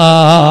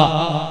സുബ്ഹാനല്ലാഹ്,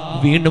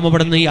 വീണ്ടും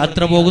അവിടെ നിന്ന്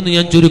യാത്ര പോകുന്നു.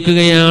 ഞാൻ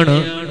ചുരുക്കുകയാണ്.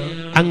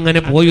 അങ്ങനെ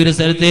പോയൊരു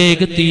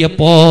സ്ഥലത്തേക്ക്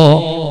എത്തിയപ്പോ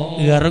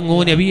ഇറങ്ങൂ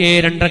നബിയെ,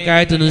 2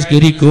 റക്അത്ത്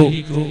നിസ്കരിക്കൂ.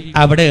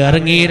 അവിടെ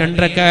ഇറങ്ങി 2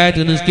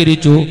 റക്അത്ത്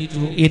നിസ്കരിച്ചു.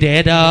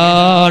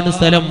 ഇതേതാണ്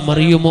സ്ഥലം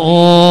അറിയുമോ?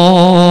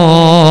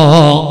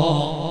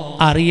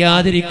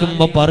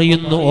 അറിയാതിരിക്കുമ്പോ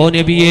പറയുന്നു, ഓ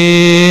നബിയേ,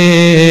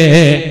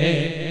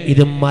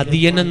 ഇത്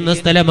മദിയൻ എന്ന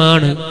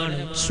സ്ഥലമാണ്.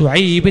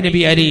 ശുഐബ്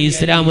നബി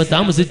അലൈഹിസ്സലാം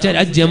താമസിച്ച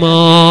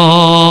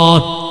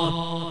രാജ്യമാണ്.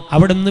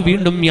 അവിടെ നിന്ന്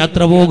വീണ്ടും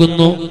യാത്ര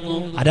പോകുന്നു.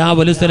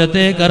 അരാവലു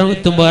സ്ഥലത്തേക്ക്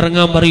എത്തുമ്പോ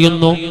ഇറങ്ങാൻ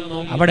പറയുന്നു.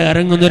 അവിടെ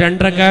ഇറങ്ങുന്നു,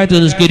 2 റക്അത്ത്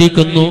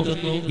നിസ്കരിക്കുന്നു.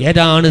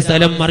 ഏതാണ്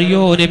സ്ഥലം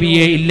അറിയോ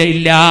നബിയെ? ഇല്ല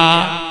ഇല്ല,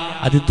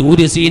 അത്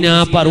തൂര് സീനാ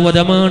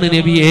പർവ്വതമാണ്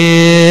നബിയേ.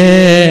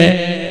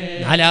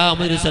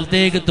 4ാമതൊരു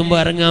സ്ഥലത്തേക്ക് എത്തുമ്പോ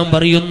ഇറങ്ങാൻ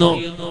പറയുന്നു.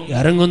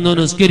 ഇറങ്ങുന്നു,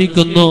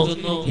 നിസ്കരിക്കുന്നു.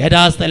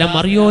 ഏതാ സ്ഥലം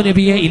അറിയോ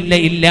നബിയെ? ഇല്ല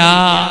ഇല്ല,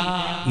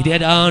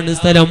 ഇതേതാണ്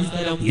സ്ഥലം?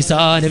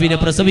 ഈസാ നബിനെ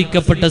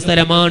പ്രസവിക്കപ്പെട്ട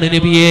സ്ഥലമാണ്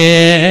നബിയേ.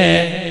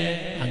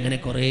 അങ്ങനെ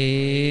കുറേ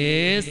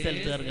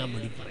സ്ഥലത്ത് ഇറങ്ങാൻ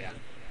വേണ്ടി പറയാം.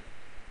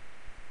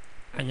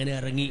 അങ്ങനെ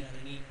ഇറങ്ങി.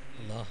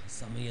 അല്ലാഹ്,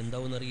 സമയം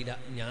എന്താവും അറിയില്ല.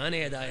 ഞാൻ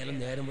ഏതായാലും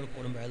നേരം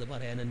വെളുക്കോളം അത്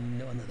പറയാൻ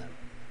തന്നെ വന്നതാണ്.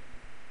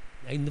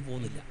 ഞാൻ ഇന്ന്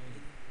പോകുന്നില്ല.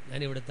 ഞാൻ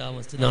ഇവിടെ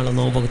താമസിച്ച് നാളെ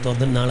നോമ്പൊക്കെ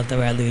തുറന്ന് നാളത്തെ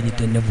വേല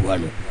കഴിഞ്ഞിട്ട് തന്നെ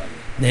പോവാണ്.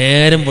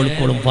 നേരം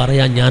വെളുക്കോളും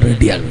പറയാൻ ഞാൻ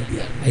റെഡിയാണ്.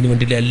 അതിന്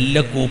വേണ്ടിയിട്ട്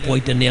എല്ലാ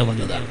കോപ്പായിട്ട് തന്നെ ഞാൻ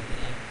വന്നതാണ്.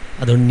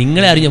 അതുകൊണ്ട്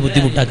നിങ്ങളെ അറിഞ്ഞ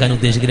ബുദ്ധിമുട്ടാക്കാൻ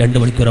ഉദ്ദേശിക്കുന്ന 2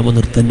 മണിക്കൂറാകുമ്പോൾ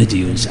നിർത്തന്നെ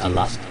ചെയ്യും ഇൻഷാ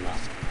അല്ലാഹ്.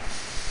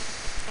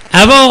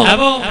 അപ്പോ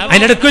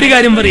അതിനിടയ്ക്കൊരു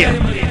കാര്യം പറയാം.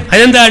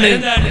 അതെന്താണ്?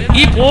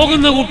 ഈ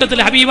പോകുന്ന കൂട്ടത്തിൽ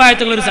ഹബീബായ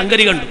തങ്ങൾ ഒരു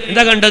സംഗതി കണ്ടു.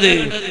 എന്താ കണ്ടത്?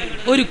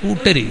 ഒരു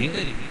കൂട്ടര്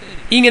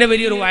ഇങ്ങനെ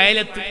വലിയൊരു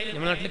വയലത്ത്,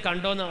 നമ്മുടെ നാട്ടിൽ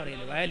കണ്ടോന്നാ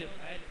പറയുന്നത്,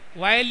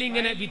 വയലിൽ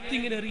ഇങ്ങനെ വിത്ത്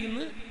ഇങ്ങനെ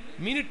എറിയുന്നു,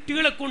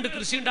 മിനിറ്റുകളെ കൊണ്ട്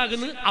കൃഷി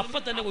ഉണ്ടാക്കുന്നു, അപ്പൊ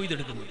തന്നെ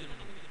കൊയ്തെടുക്കുന്നു.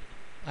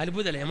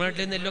 അത്ഭുതമല്ലേ? നമ്മുടെ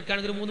നാട്ടിൽ നെല്ലൊക്കെ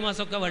ആണെങ്കിൽ 3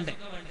 മാസമൊക്കെ വേണ്ടേ?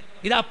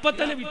 ഇത് അപ്പൊ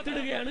തന്നെ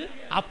വിത്തിടുകയാണ്,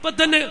 അപ്പൊ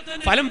തന്നെ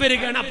ഫലം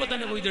പെരുകയാണ്, അപ്പൊ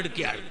തന്നെ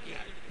കൊയ്തെടുക്കുകയാണ്.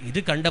 ഇത്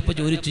കണ്ടപ്പോ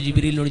ചോദിച്ചു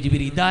ജിബ്രീലിനോട്,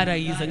 ജിബ്രീൽ ഇതാരാ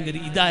ഈ സംഗതി?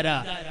 ഇതാരാ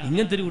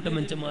ഇങ്ങനത്തെ ഒരു കൂട്ടം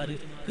മനുഷ്യന്മാര്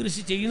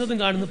കൃഷി ചെയ്യുന്നതും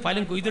കാണുന്നു,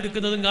 ഫലം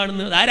കൊയ്തെടുക്കുന്നതും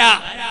കാണുന്നത് ആരാ?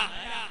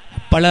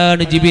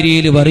 അപ്പോഴാണ്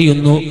ജിബ്രീൽ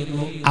പറയുന്നു,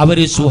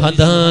 അവര്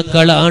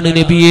ശുഹദാക്കളാണ്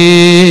നബിയേ.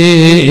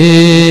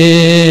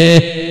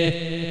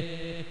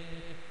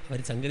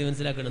 അവര് സംഗതി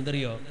മനസ്സിലാക്കണം.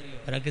 എന്തറിയോ?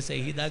 ഒരാൾക്ക്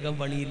ഷഹീദാകാൻ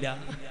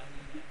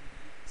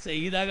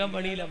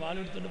പണിയില്ല,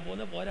 വാളെടുത്തോണ്ട്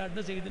പോകുന്ന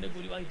പോരാടുന്ന ഷഹീദിന്റെ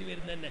കൂലി വാങ്ങിട്ട്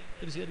വരുന്ന തന്നെ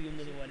കൃഷി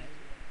അറിയുന്നത് പോലെ.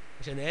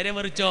 പക്ഷെ നേരെ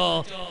മറിച്ചോ,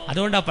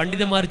 അതുകൊണ്ടാ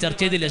പണ്ഡിതന്മാർ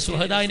ചർച്ച ചെയ്തില്ല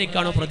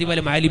ശുഹദായിനേക്കാണോ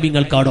പ്രതിഫലം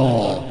ആലിമീങ്ങൾക്കാണോ?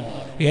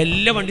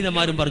 എല്ലാ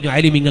പണ്ഡിതന്മാരും പറഞ്ഞു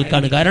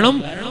ആലിമീങ്ങൾക്കാണ്. കാരണം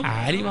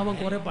ആലിമാവാൻ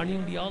കുറെ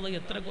പണിയുണ്ട്.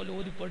 എത്ര കൊല്ലം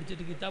ഓതി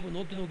പഠിച്ചിട്ട് കിതാബ്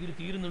നോക്കിയിട്ട്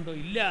തീരുന്നുണ്ടോ?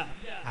 ഇല്ല.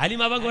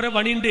 ആലിമാവാൻ കുറെ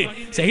പണിയുണ്ട്.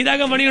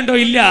 ഷഹീദാകാൻ പണിയുണ്ടോ?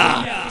 ഇല്ല.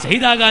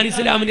 ഷഹീദാകാൻ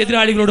ഇസ്ലാമിന്റെ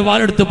എതിരാളികളോട്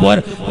വാളെടുത്ത്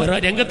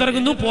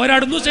രംഗത്തിറങ്ങുന്നു,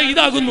 പോരാടുന്നു,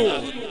 ഷഹീദാകുന്നു.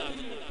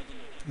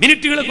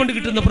 മിനിറ്റുകളെ കൊണ്ട്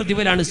കിട്ടുന്ന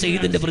പ്രതിഫലമാണ്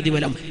ഷഹീദിന്റെ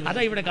പ്രതിഫലം.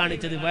 അതാ ഇവിടെ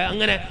കാണിച്ചത്.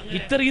 അങ്ങനെ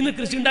ഇത്രയും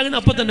കൃഷി ഉണ്ടാകുന്ന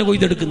അപ്പൊ തന്നെ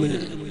കൊയ്തെടുക്കുന്നത്.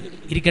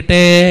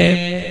 ഇരിക്കട്ടെ,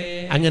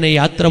 അങ്ങനെ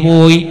യാത്ര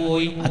പോയി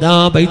അതാ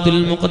ബൈത്തുൽ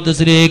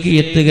മുഖദ്ദസിലേക്ക്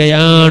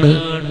എത്തുകയാണ്.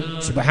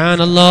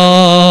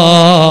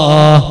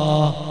 സുബ്ഹാനല്ലാഹ്.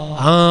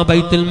 ആ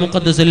ബൈത്തുൽ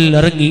മുഖദ്ദസിൽ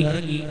ഇറങ്ങി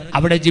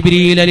അവിടെ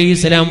ജിബ്രീൽ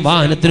അലൈഹിസ്സലാം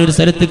വാഹനത്തിനൊരു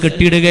സ്ഥലത്ത്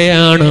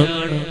കെട്ടിയിടുകയാണ്.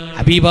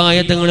 ഹബീബായ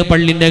തങ്ങൾ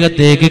പള്ളിന്റെ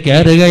അകത്തേക്ക്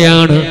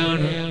കയറുകയാണ്.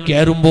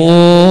 കയറുമ്പോ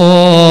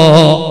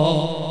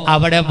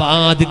അവിടെ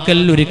വാതിക്കൽ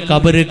ഒരു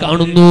ഖബറ്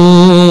കാണുന്നു.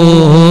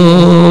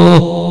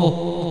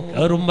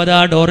 കയറുമ്പതാ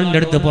ഡോറിന്റെ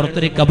അടുത്ത്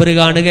പുറത്തൊരു ഖബറ്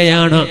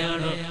കാണുകയാണ്.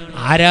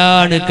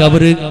 ആരാണ്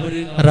ഖബറ്?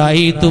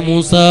 റഅയ്തു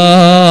മൂസാ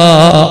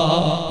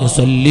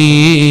യുസല്ലി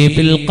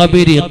ഫിൽ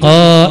ഖബരി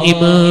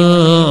ഖായിമാ.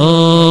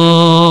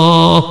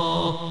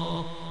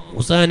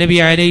 മൂസാ നബി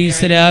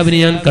അലൈഹിസ്സലാമിനെ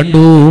ഞാൻ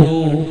കണ്ടു.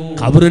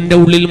 ഖബറിന്റെ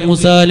ഉള്ളിൽ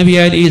മൂസാ നബി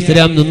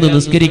അലൈഹിസ്സലാം നിന്ന്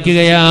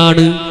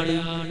നിസ്കരിക്കുകയാണ്.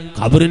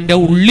 ഖബറിന്റെ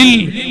ഉള്ളിൽ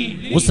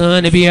മൂസാ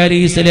നബി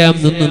അലൈഹിസ്സലാം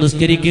നിന്ന്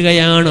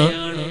നിസ്കരിക്കുകയാണ്.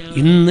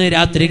 ഇന്ന്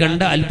രാത്രി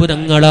കണ്ട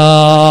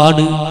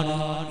അത്ഭുതങ്ങളാണ്.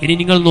 ഇനി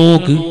നിങ്ങൾ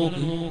നോക്ക്,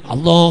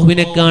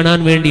 അല്ലാഹുവിനെ കാണാൻ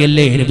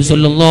വേണ്ടിയല്ലേ നബി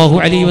സല്ലല്ലാഹു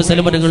അലൈഹി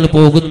വസല്ലം തങ്ങൾ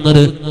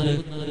പോകുന്നത്.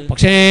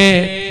 പക്ഷേ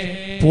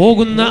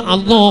പോകുന്ന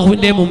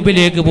അല്ലാഹുവിന്റെ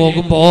മുമ്പിലേക്ക്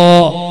പോകുമ്പോ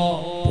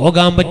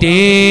പോകാൻ പറ്റിയ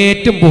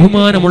ഏറ്റവും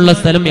ബഹുമാനമുള്ള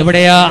സ്ഥലം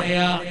എവിടെയാ?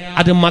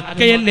 അത്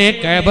മക്കയല്ലേ?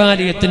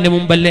 കഅബാലയത്തിന്റെ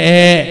മുമ്പല്ലേ?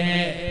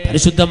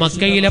 പരിശുദ്ധ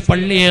മക്കയിലെ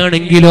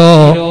പള്ളിയാണെങ്കിലോ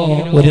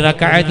ഒരു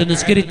റക്അത്ത്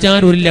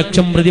നിസ്കരിച്ചാൽ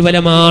 1,00,000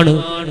 പ്രതിഫലമാണ്.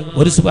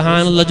 ഒരു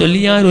സുബ്ഹാനല്ലാഹ്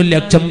ചൊല്ലിയാൽ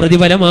 1,00,000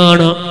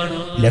 പ്രതിഫലമാണ്.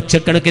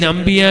 ലക്ഷക്കണക്കിന്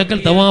അമ്പിയാക്കൾ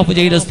തവാഫ്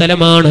ചെയ്ത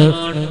സ്ഥലമാണ്.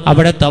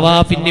 അവിടെ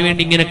തവാഫിന്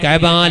വേണ്ടി ഇങ്ങനെ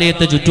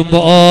കഅബാലയത്തെ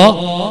ചുറ്റുമ്പോ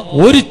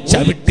ഒരു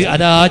ചവിട്ട്,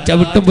 അതാ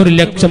ചവിട്ടുമ്പോൾ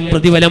 1,00,000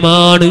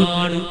 പ്രതിഫലമാണ്.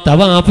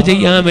 തവാഫ്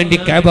ചെയ്യാൻ വേണ്ടി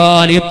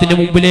കഅബാലയത്തിന്റെ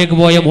മുമ്പിലേക്ക്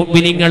പോയ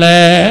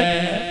മുഅ്മിനീങ്ങളെ,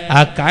 ആ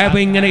കഅബ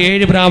ഇങ്ങനെ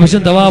 7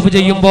 പ്രാവശ്യം തവാഫ്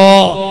ചെയ്യുമ്പോ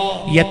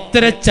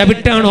എത്ര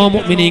ചവിട്ടാണോ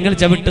മുഅ്മിനീങ്ങൾ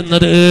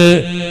ചവിട്ടുന്നത്?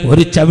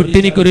 ഒരു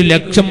ചവിട്ടിനിക്ക്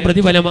 1,00,000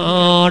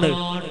 പ്രതിഫലമാണ്.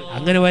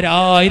 അങ്ങനെ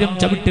 1000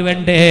 ചവിട്ട്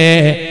വേണ്ടേ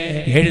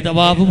 7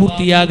 തവാഫ്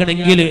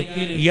പൂർത്തിയാകണമെങ്കിൽ?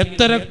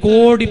 എത്ര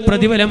കോടി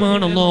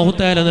പ്രതിഫലമാണ് അല്ലാഹു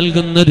തആല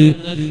നൽകുന്നത്.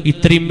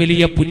 ഇത്രയും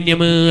വലിയ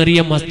പുണ്യമേറിയ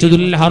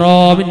മസ്ജിദുൽ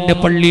ഹറാമിന്റെ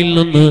പള്ളിയിൽ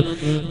നിന്ന്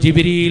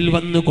ജിബ്രീൽ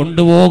വന്ന്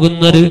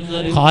കൊണ്ടുപോകുന്നത്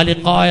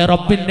ഖാലിഖായ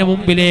റബ്ബിന്റെ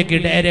മുമ്പിലേക്ക്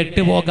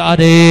ഡയറക്റ്റ്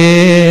പോകാതെ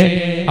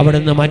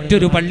അവിടുന്ന്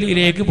മറ്റൊരു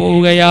പള്ളിയിലേക്ക്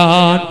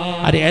പോവുകയാണ്.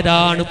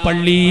 അതേതാണ്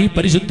പള്ളി?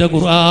 പരിശുദ്ധ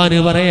ഖുർആൻ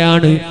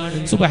പറയാണ്,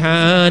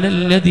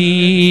 സുബ്ഹാനല്ലദീ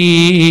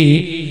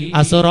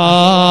അസ്റാ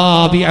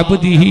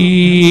ബിഅബ്ദിഹി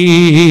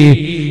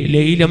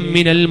ലൈലൻ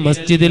മിനൽ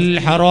മസ്ജിദിൽ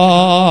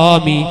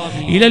ഹറാമി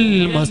ഇലൽ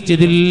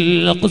മസ്ജിദിൽ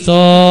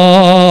അഖ്സാ.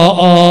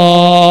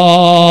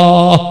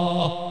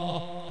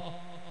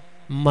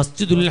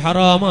 മസ്ജിദുൽ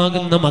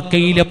ഹറാമാകുന്ന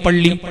മക്കയിലെ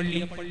പള്ളി,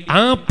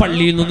 ആ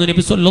പള്ളിയിൽ നിന്ന്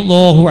നബി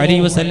സല്ലല്ലാഹു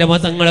അലൈഹി വസല്ലമ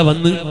തങ്ങളെ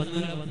വന്ന്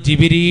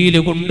ജിബ്രീൽ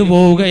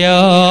കൊണ്ടുപോവുകയാണ്.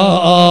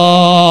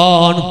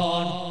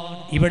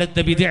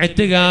 ഇവിടുത്തെ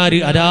ബിദ്അത്തുകാർ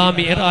അതാ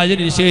മിഅ്റാജ്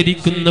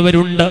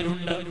നിഷേധിക്കുന്നവരുണ്ട്.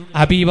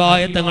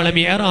 ഹബീബായ തങ്ങളെ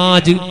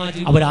മിഅ്റാജ്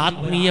അവർ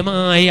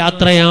ആത്മീയമായ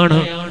യാത്രയാണ്,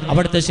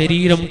 അവിടുത്തെ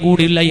ശരീരം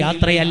കൂടിയുള്ള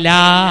യാത്രയല്ല.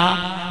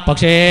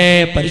 പക്ഷേ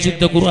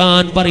പരിശുദ്ധ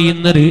ഖുർആൻ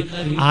പറയുന്നത്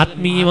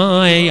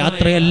ആത്മീയമായ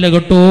യാത്രയല്ല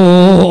കേട്ടോ.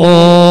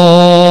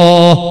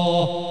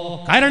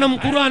 കാരണം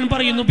ഖുർആൻ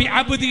പറയുന്നു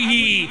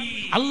ബിഅബ്ദിഹി,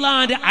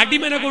 അല്ലാഹുവിന്റെ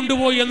അടിമനെ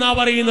കൊണ്ടുപോയി എന്നാ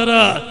പറയുന്നത്.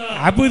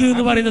 അബ്ദ്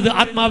എന്ന് പറയുന്നത്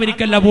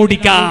ആത്മാവിനിക്കല്ല,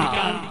 ബോഡിക്കാ.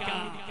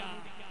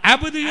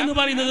 അബ്ദ് എന്ന്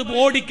പറയുന്നത്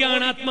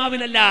ബോഡിക്കാണ്,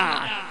 ആത്മാവിനല്ല.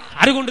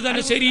 അതുകൊണ്ട്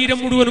തന്നെ ശരീരം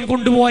മുഴുവനും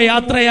കൊണ്ടുപോയ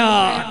യാത്രയാ.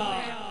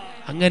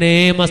 അങ്ങനെ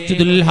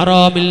മസ്ജിദുൽ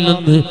ഹറാമിൽ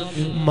നിന്ന്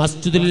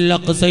മസ്ജിദുൽ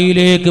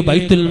അഖ്സയിലേക്ക്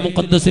ബൈത്തുൽ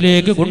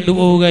മുഖദ്ദസിലേക്ക്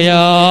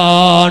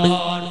കൊണ്ടുപോവുകയാണ്.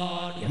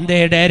 എന്തേ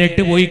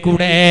ഡയറക്റ്റ്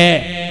പോയിക്കൂടെ?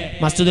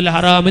 മസ്ജിദുൽ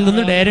ഹറാമിൽ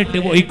നിന്ന് ഡയറക്റ്റ്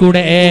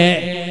പോയിക്കൂടെ?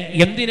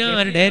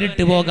 എന്തിനാണ്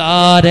ഡയറക്റ്റ്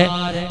പോകാതെ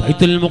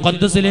ബൈത്തുൽ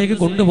മുഖദ്ദസിലേക്ക്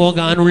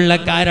കൊണ്ടുപോകാനുള്ള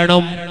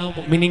കാരണം?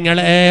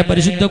 മുഅ്മിനീങ്ങളെ,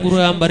 പരിശുദ്ധ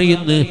ഖുർആൻ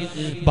പറയുന്നു,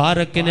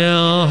 ബാറക്നാ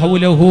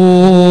ഹൗലഹു,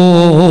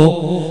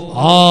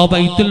 ആ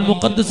ബൈത്തുൽ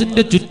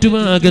മുഖദ്ദസിന്റെ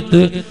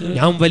ചുറ്റുഭാഗത്ത്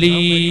ഞാൻ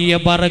വലിയ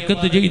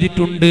ബറക്കത്ത്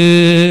ചെയ്തിട്ടുണ്ട്.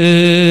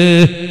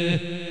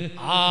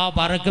 ആ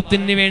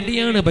ബറക്കത്തിന്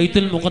വേണ്ടിയാണ്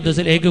ബൈത്തുൽ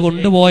മുഖദ്ദസിലേക്ക്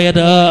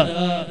കൊണ്ടുപോയത്.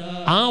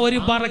 ആ ഒരു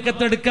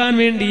ബറക്കത്ത് എടുക്കാൻ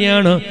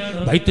വേണ്ടിയാണ്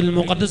ബൈത്തുൽ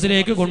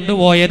മുഖദ്ദസിലേക്ക്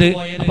കൊണ്ടുപോയത്.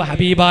 അപ്പൊ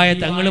ഹബീബായ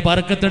തങ്ങൾ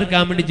ബറക്കത്ത്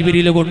എടുക്കാൻ വേണ്ടി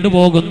ജിബ്രീൽ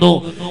കൊണ്ടുപോകുന്നു.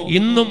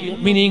 ഇന്നും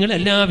മുഅ്മിനീങ്ങൾ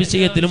എല്ലാ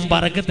വിഷയത്തിലും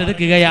ബറക്കത്ത്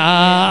എടുക്കുകയാ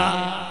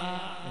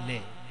അല്ലേ?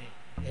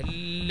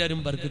 എല്ലാരും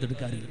ബറക്കത്ത്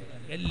എടുക്കാറില്ല,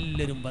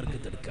 എല്ലാരും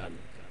ബറക്കത്ത് എടുക്കാൻ.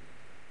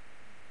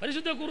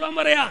 പരിശുദ്ധ ഖുർആൻ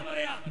പറയാ,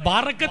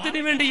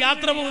 ബറക്കത്തിന് വേണ്ടി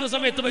യാത്ര പോകുന്ന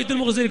സമയത്ത് ബൈത്തുൽ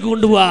മുഖദ്ദസിലേക്ക്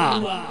കൊണ്ടുപോവാ.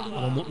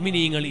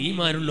 മുഅ്മിനീങ്ങൾ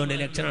ഈമാനുള്ളവന്റെ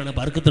ലക്ഷണമാണ്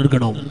ബറക്കത്ത്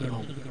എടുക്കണം.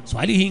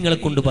 സ്വാലിഹീങ്ങളെ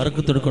കൊണ്ട്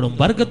ബറക്കത്ത് എടുക്കണം.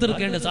 ബറക്കത്ത്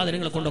എടുക്കേണ്ട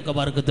സാധനങ്ങളെ കൊണ്ടൊക്കെ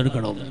ബറക്കത്ത്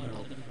എടുക്കണം.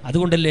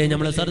 അതുകൊണ്ടല്ലേ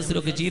നമ്മളെ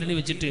സദസ്സിലൊക്കെ ചീരണി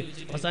വെച്ചിട്ട്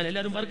അവസാനം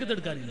എല്ലാവരും ബറക്കത്ത്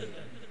എടുക്കാറില്ല.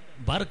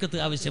 ബറക്കത്ത്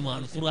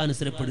ആവശ്യമാണ്, ഖുർആൻ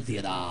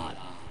സ്ഥിരപ്പെടുത്തിയതാ.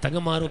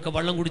 തങ്ങന്മാരൊക്കെ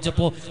വെള്ളം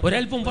കുടിച്ചപ്പോ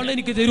ഒരൽപ്പം വെള്ളം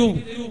എനിക്ക് തരൂ,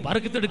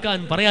 ബറക്കത്ത് എടുക്കാൻ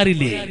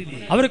പറയാറില്ലേ?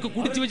 അവരൊക്കെ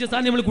കുടിച്ചു വെച്ച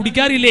സാധനം നമ്മൾ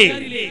കുടിക്കാറില്ലേ?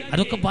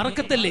 അതൊക്കെ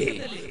ബറക്കത്തല്ലേ?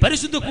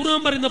 പരിശുദ്ധ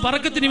ഖുർആൻ പറയുന്ന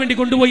ബറക്കത്തിന് വേണ്ടി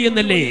കൊണ്ടുപോയി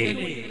എന്നല്ലേ?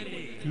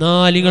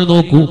 എന്നാൽ നിങ്ങൾ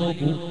നോക്കൂ,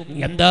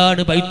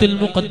 എന്താണ് ബൈത്തുൽ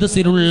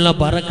മുഖദ്ദസിലുള്ള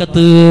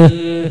ബറക്കത്ത്?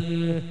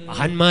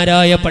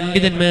 മഹാന്മാരായ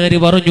പണ്ഡിതന്മാര്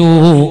പറഞ്ഞു,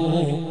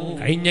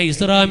 കഴിഞ്ഞ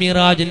ഇസ്രാ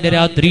മിറാജിന്റെ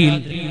രാത്രിയിൽ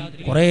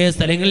കുറെ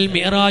സ്ഥലങ്ങളിൽ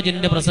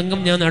മിറാജിന്റെ പ്രസംഗം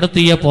ഞാൻ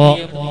നടത്തിയപ്പോ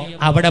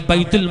അവിടെ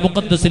ബൈത്തുൽ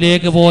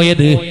മുഖദ്ദസിലേക്ക്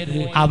പോയത്,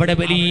 അവിടെ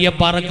വലിയ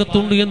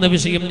ബറക്കത്തുണ്ട് എന്ന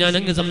വിഷയം ഞാൻ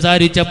അങ്ങ്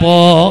സംസാരിച്ചപ്പോ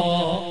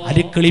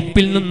അത്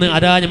ക്ലിപ്പിൽ നിന്ന്,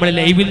 അതാ നമ്മളെ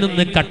ലൈവിൽ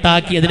നിന്ന്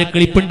കട്ടാക്കി അതിനെ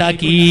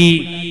ക്ലിപ്പുണ്ടാക്കി.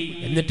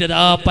 എന്നിട്ട്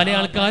അതാ പല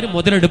ആൾക്കാരും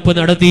മുതലെടുപ്പ്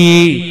നടത്തി.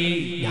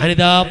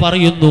 ഞാനിതാ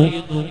പറയുന്നു,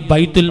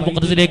 ബൈത്തുൽ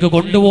മുഖദ്ദസിലേക്ക്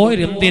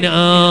കൊണ്ടുപോയത് എന്തിനാ?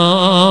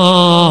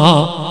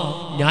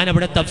 ഞാൻ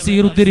അവിടെ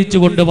തഫ്സീർ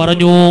ഉദ്ധരിച്ചുകൊണ്ട്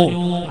പറഞ്ഞു,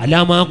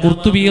 അല്ലാമ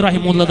ഖുർത്തുബി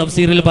റഹിമഹുല്ലാഹ്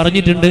തഫ്സീറിൽ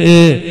പറഞ്ഞിട്ടുണ്ട്,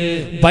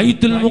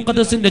 ബൈത്തുൽ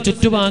മുഖദ്ദസിന്റെ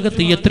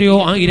ചുറ്റുഭാഗത്ത് എത്രയോ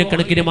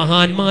ആയിരക്കണക്കിന്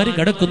മഹാന്മാര്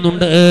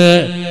കിടക്കുന്നുണ്ട്,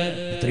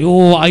 എത്രയോ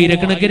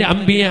ആയിരക്കണക്കിന്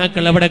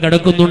അമ്പിയാക്കൾ അവിടെ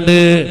കിടക്കുന്നുണ്ട്.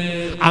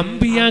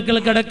 അമ്പിയാക്കൾ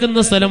കിടക്കുന്ന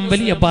സ്ഥലം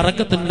വലിയ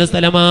ബറക്കത്തിന്റെ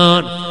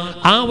സ്ഥലമാണ്.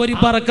 ആ ഒരു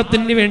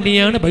ബറക്കത്തിന്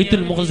വേണ്ടിയാണ്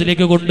ബൈത്തുൽ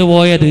മുഖദ്ദസിലേക്ക്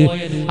കൊണ്ടുപോയത്.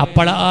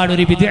 അപ്പോഴാണ്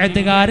ഒരു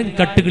വിദ്യാർത്ഥികാരൻ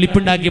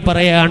കട്ടുകിളിപ്പുണ്ടാക്കി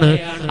പറയാണ്,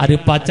 അത്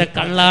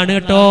പച്ചക്കള്ളാണ്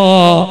കേട്ടോ.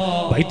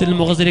 ബൈത്തുൽ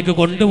മുഖദ്ദസിലേക്ക്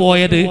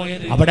കൊണ്ടുപോയത്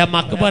അവിടെ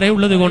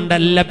മഖ്ബറയുള്ളത്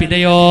കൊണ്ടല്ല.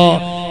 പിന്നെയോ,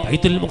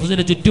 ബൈത്തുൽ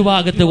മുഖദ്ദസിന്റെ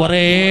ചുറ്റുഭാഗത്ത്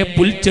കുറെ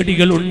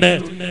പുൽച്ചെടികളുണ്ട്,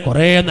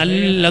 കുറെ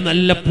നല്ല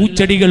നല്ല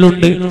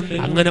പൂച്ചെടികളുണ്ട്.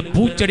 അങ്ങനെ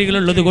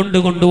പൂച്ചെടികളുള്ളത് കൊണ്ട്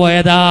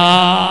കൊണ്ടുപോയതാ.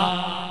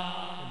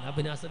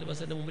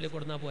 മുമ്പിലേക്ക്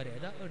കൊടുന്നാ പോരെ?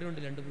 എവിടെയുണ്ട്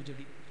രണ്ട്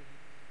പൂച്ചെടി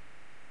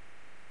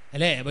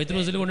അല്ലേ? ബൈത്തുൽ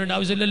മുഖദ്ദസിൽ കൊണ്ടുപോകേണ്ട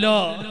ആവശ്യമില്ലല്ലോ.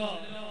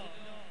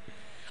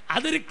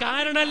 അതൊരു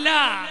കാരണമല്ല.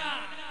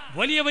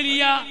 വലിയ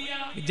വലിയ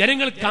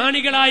ജനങ്ങൾ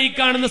കാണികളായി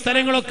കാണുന്ന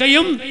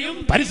സ്ഥലങ്ങളൊക്കെയും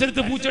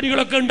പരിസരത്ത്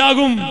പൂച്ചെടികളൊക്കെ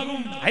ഉണ്ടാകും.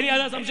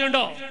 അതിന്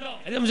സംശയമുണ്ടോ?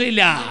 അത്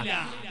സംശയമില്ല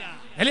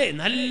അല്ലേ?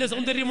 നല്ല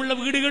സൗന്ദര്യമുള്ള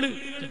വീടുകൾ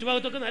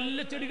ചുറ്റുഭാഗത്തൊക്കെ നല്ല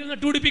ചെടികൾ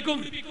നട്ടുപിടിപ്പിക്കും.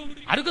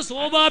 അതൊക്കെ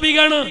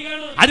സ്വാഭാവികമാണ്.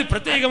 അത്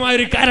പ്രത്യേകമായ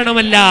ഒരു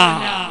കാരണമല്ല.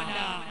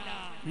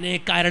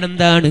 കാരണം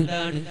എന്താണ്?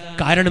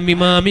 കാരണം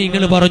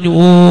ഇമാമിങ്ങൾ പറഞ്ഞു,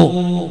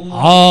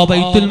 ആ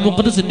ബൈത്തുൽ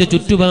മുഖദ്ദസിന്റെ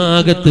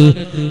ചുറ്റുഭാഗത്ത്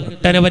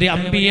ഒട്ടനവധി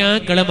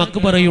അമ്പിയാക്കളെ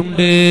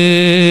മഖ്ബറയുണ്ട്.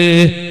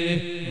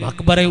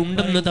 മഖ്ബറ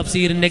ഉണ്ടെന്ന്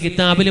തഫ്സീറിന്റെ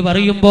കിതാബിൽ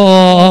പറയുമ്പോ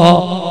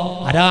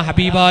അരാ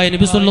ഹബീബായ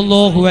നബി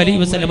സല്ലല്ലാഹു അലൈഹി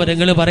വസല്ലം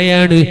തങ്ങൾ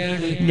പറയാണ്,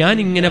 ഞാൻ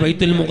ഇങ്ങനെ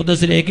ബൈത്തുൽ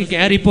മുഖദ്ദസിലേക്ക്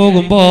കയറി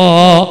പോകുമ്പോ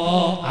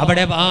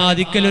അവിടെ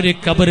വാതിക്കൽ ഒരു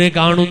ഖബർ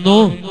കാണുന്നു.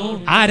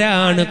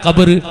 ആരാണ്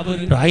ഖബർ?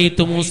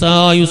 റഅയ്തു മൂസാ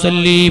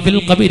യുസല്ലി ഫിൽ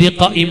ഖബരി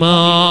ഖായിമാ.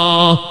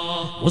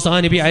 മൂസാ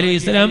നബി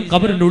അലൈഹിസ്സലാം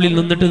ഖബറിന്റെ ഉള്ളിൽ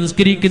നിന്നിട്ട്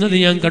നിസ്കരിക്കുന്നത്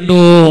ഞാൻ കണ്ടു.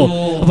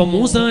 അപ്പൊ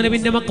മൂസാ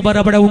നബിന്റെ മഖ്ബറ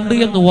അവിടെ ഉണ്ട്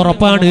എന്ന്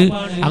ഉറപ്പാണ്.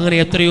 അങ്ങനെ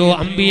എത്രയോ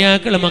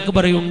അമ്പിയാക്കളെ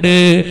മഖ്ബറയുണ്ട്.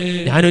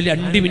 ഞാനൊരു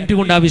 2 മിനിറ്റ്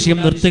കൊണ്ട് ആ വിഷയം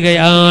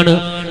നിർത്തുകയാണ്.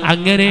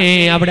 അങ്ങനെ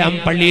അവിടെ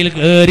പള്ളിയിൽ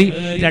കയറി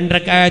 2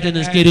 റക്അത്ത്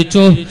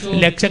നിസ്കരിച്ചു.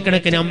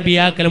 ലക്ഷക്കണക്കിന്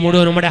അമ്പിയാക്കളെ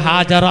മുഴുവൻ നമ്മുടെ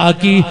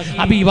ഹാജറാക്കി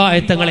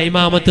ഹബീബായത്തങ്ങളെ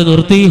ഇമാമത്ത്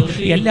നിർത്തി.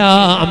 എല്ലാ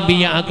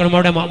അമ്പിയാക്കളും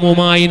അവിടെ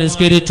മഅ്മൂമായി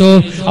നിസ്കരിച്ചു.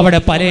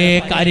 അവിടെ പല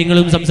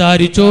കാര്യങ്ങളും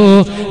സംസാരിച്ചു.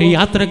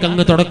 യാത്രക്ക്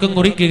അങ്ങ് തുടക്കം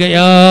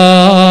കുറിക്കുകയാ.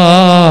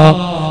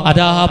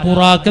 അതാ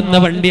പുറാക്കുന്ന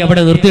വണ്ടി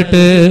അവിടെ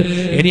നിർത്തിയിട്ട്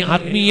ഇനി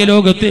ആത്മീയ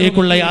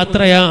ലോകത്തേക്കുള്ള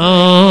യാത്രയാ.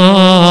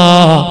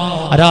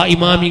 അതാ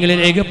ഇമാമികളെ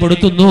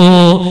രേഖപ്പെടുത്തുന്നു,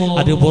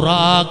 അത്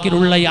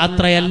ബുറാക്കിലുള്ള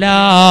യാത്രയല്ല.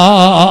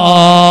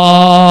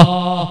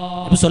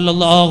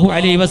 സല്ലല്ലാഹു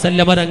അലൈഹി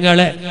വസല്ലം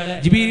തങ്ങളെ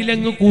ജിബ്രീൽ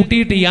അങ്ങ്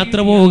കൂട്ടിയിട്ട് യാത്ര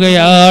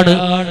പോവുകയാണ്.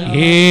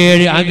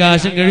 7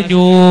 ആകാശം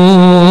കഴിഞ്ഞു.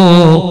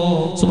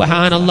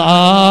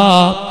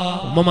 സുബ്ഹാനല്ലാഹ്.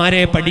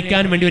 ഉമ്മമാരെ,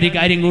 പഠിക്കാൻ വേണ്ടി ഒരു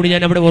കാര്യം കൂടി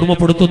ഞാൻ അവിടെ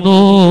ഓർമ്മപ്പെടുത്തുന്നു.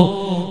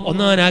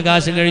 1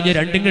 ആകാശം കഴിഞ്ഞ്,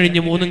 2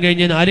 കഴിഞ്ഞ്, 3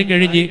 കഴിഞ്ഞ്, 4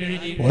 കഴിഞ്ഞ്,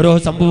 ഓരോ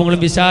സംഭവങ്ങളും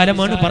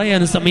വിശാലമാണ്,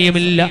 പറയാൻ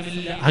സമയമില്ല.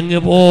 അങ്ങ്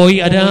പോയി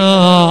അതാ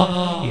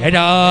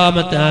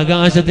 7ാമത്തെ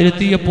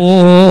ആകാശത്തിലെത്തിയപ്പോ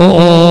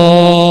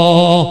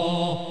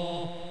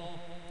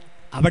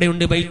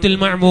അവിടെയുണ്ട് ബൈത്തുൽ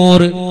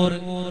മഅ്മൂർ.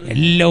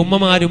 എല്ലാ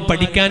ഉമ്മമാരും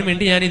പഠിക്കാൻ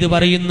വേണ്ടി ഞാൻ ഇത്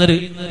പറയുന്നത്.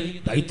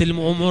 ബൈത്തുൽ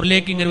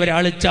മഅ്മൂറിലേക്ക് ഇങ്ങനെ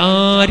ഒരാൾ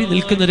ചാരി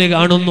നിൽക്കുന്നത്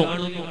കാണുന്നു.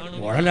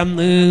 വളരെ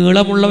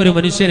നീളമുള്ള ഒരു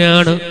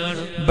മനുഷ്യനാണ്.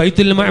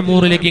 ബൈത്തുൽ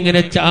മഅമൂറിലേക്ക്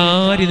ഇങ്ങനെ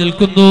ചാരി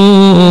നിൽക്കുന്നു.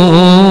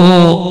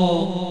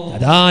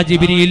 അതാ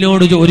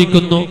ജിബ്രീലിനോട്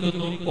ചോദിക്കുന്നു,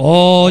 ഓ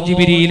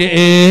ജിബ്രീലേ,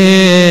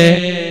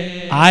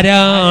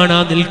 ആരാണ്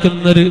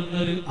നിൽക്കുന്നത്?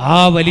 ആ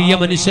വലിയ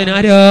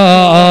മനുഷ്യനാരാണ്?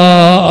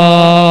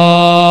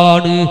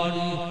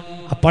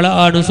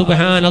 അപ്പോഴാണ്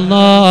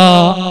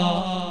സുബ്ഹാനല്ലാഹ്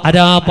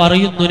അതാ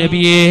പറയുന്നു,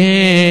 നബിയേ,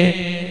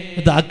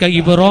 ദാക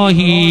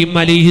ഇബ്രാഹിം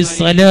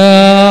അലൈഹിസ്സലാം,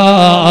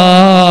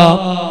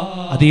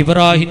 അത്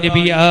ഇബ്രാഹിം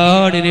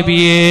നബിയാണ്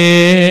നബിയേ.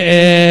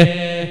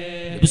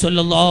 നബി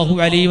സല്ലല്ലാഹു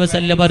അലൈഹി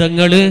വസല്ലം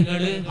തങ്ങൾ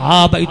ആ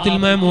ബൈത്തുൽ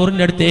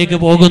മഅമൂറിന്റെ അടുത്തേക്ക്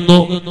പോകുന്നു.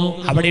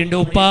 അവിടെയുണ്ട്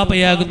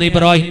ഉപ്പാപ്പയാകുന്ന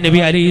ഇബ്രാഹിം നബി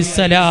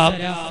അലൈഹിസ്സലാം.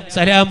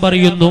 സലാം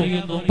പറയുന്നു,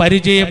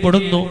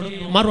 പരിചയപ്പെടുന്നു.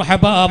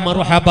 മർഹബ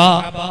മർഹബ,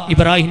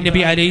 ഇബ്രാഹിം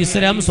നബി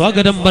അലൈഹിസ്സലാം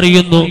സ്വാഗതം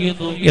പറയുന്നു.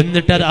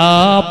 എന്നിട്ട് ആ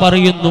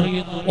പറയുന്നു,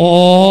 ഓ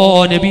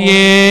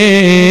നബിയേ,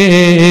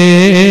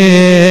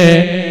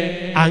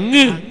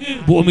 അങ്ങ്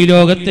ഭൂമി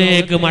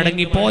ലോകത്തേക്ക്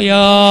മടങ്ങിപ്പോയാൽ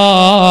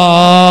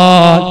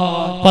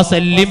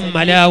ഫസല്ലിം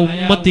അലാ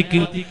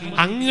ഉമ്മത്തിക്ക്,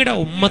 അങ്ങയുടെ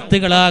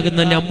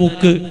ഉമ്മത്തുകളാകുന്ന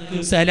നമുക്ക്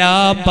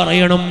സലാം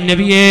പറയണം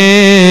നബിയേ.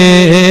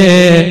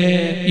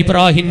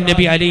 ഇബ്രാഹിം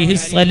നബി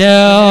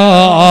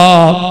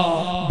അലൈഹിസ്സലാം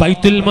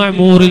ബൈത്തുൽ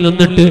മഅമൂറിൽ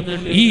നിന്നിട്ട്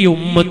ഈ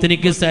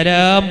ഉമ്മത്തിനിക്ക്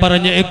സലാം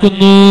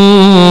പറഞ്ഞേക്കുന്നു.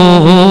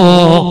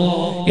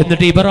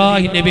 എന്നിട്ട്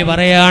ഇബ്രാഹിം നബി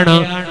പറയാണ്,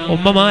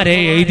 ഉമ്മമാരെ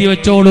എഴുതി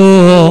വെച്ചോളൂ,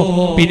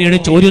 പിന്നീട്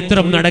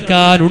ചോദ്യോത്തരം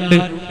നടക്കാനുണ്ട്.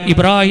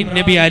 ഇബ്രാഹിം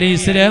നബി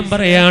അലൈഹിസ്സലാം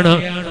പറയാണ്,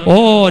 ഓ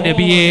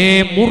നബിയേ,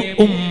 മുർ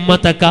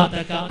ഉമ്മതക,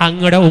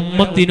 അങ്ങടെ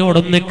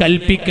ഉമ്മത്തിനോടൊന്ന്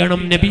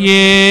കൽപ്പിക്കണം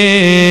നബിയേ.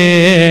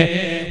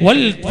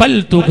 വൽ ഫൽ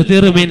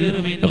തുഗ്തിർ മിൻ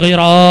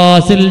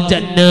ഗിറാസിൽ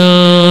ജന്ന,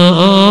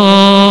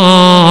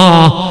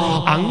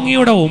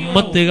 അങ്ങയുടെ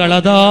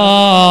ഉമ്മത്തുകളതാ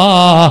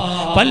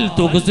ഫൽ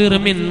തുഗ്തിർ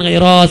മിൻ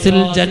ഗിറാസിൽ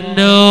ജന്ന,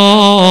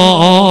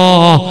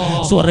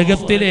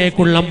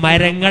 സ്വർഗത്തിലേക്കുള്ള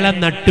മരങ്ങളെ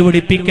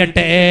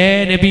നട്ടുപിടിപ്പിക്കട്ടെ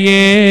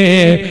നബിയേ.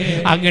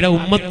 അങ്ങയുടെ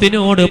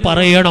ഉമ്മത്തിനോട്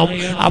പറയണം,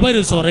 അവർ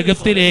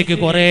സ്വർഗത്തിലേക്ക്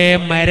കുറെ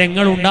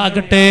മരങ്ങൾ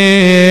ഉണ്ടാകട്ടെ,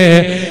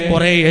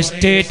 കുറെ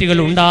എസ്റ്റേറ്റുകൾ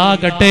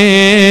ഉണ്ടാകട്ടെ,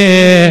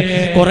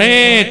 കുറെ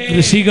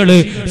കൃഷികൾ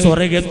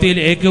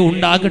സ്വർഗത്തിലേക്ക്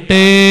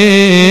ഉണ്ടാകട്ടെ.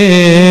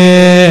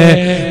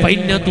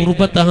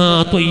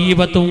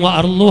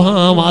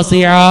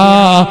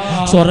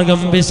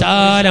 സ്വർഗം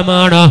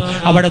വിശാലമാണ്,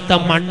 അവിടുത്തെ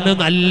മണ്ണ്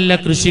നല്ല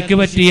കൃഷിക്ക്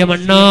പറ്റിയ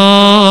മണ്ണാ.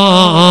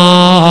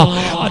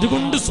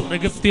 അതുകൊണ്ട്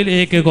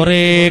സ്വർഗത്തിലേക്ക്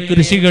കുറെ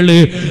കൃഷികൾ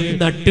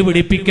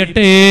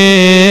നട്ടുപിടിപ്പിക്കട്ടെ.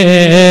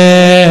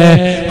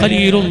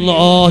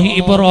 ഖലീലുല്ലാഹി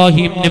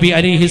ഇബ്രാഹിം നബി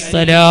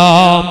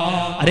അലൈഹിസ്സലാം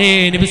അരേ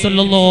നബി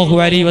സല്ലല്ലാഹു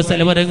അലൈഹി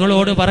വസല്ലം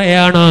തങ്ങളോട്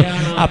പറയാണ്.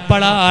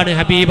 അപ്പോഴാണ്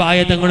ഹബീബായ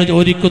തങ്ങൾ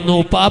ചോദിക്കുന്നു,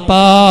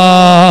 പാപ്പാ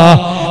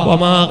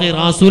വമാ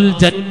ഖിറാസുൽ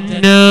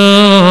ജന്ന,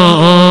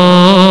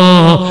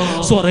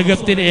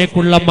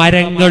 സ്വർഗത്തിലേക്കുള്ള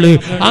മരങ്ങള്,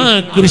 ആ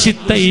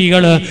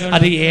കൃഷിത്തൈകള്,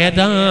 അത്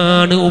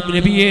ഏതാണ്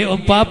നബിയെ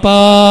പാപ്പാ?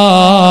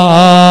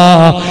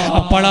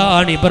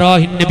 അപ്പോഴാണ്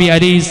ഇബ്രാഹിം നബി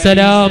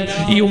അലൈഹിസ്സലാം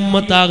ഈ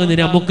ഉമ്മത്താകുന്ന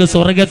നമുക്ക്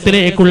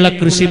സ്വർഗത്തിലേക്കുള്ള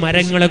കൃഷി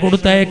മരങ്ങളെ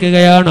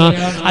കൊടുത്തയക്കുകയാണ്.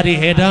 അത്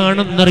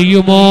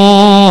ഏതാണെന്നറിയുമോ?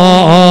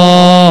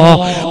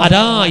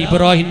 അതാ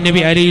ഇബ്രാഹിം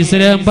നബി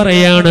അലൈഹിസ്സലാം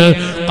പറയാണ്,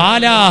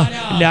 ഖാല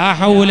ലാ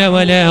ഹൗല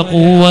വലാ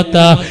ഖുവത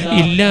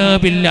ഇല്ലാ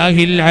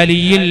ബില്ലാഹിൽ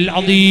അലിയിൽ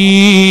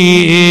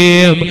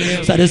അദീം.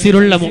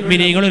 സദസ്സിലുള്ള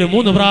മുഅ്മിനീങ്ങൾ ഒരു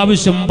 3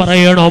 പ്രാവശ്യം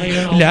പറയണം,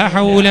 ലാ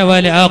ഹൗല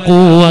വലാ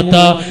ഖുവത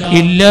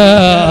ഇല്ലാ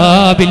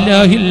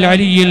ബില്ലാഹിൽ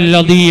അലിയിൽ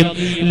അദീം,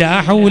 ലാ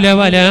ഹൗല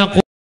വലാ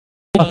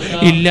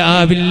إلا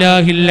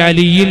بالله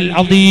العلي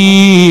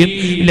العظيم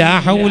لا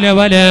حول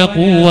ولا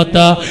قوة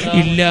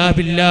إلا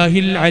بالله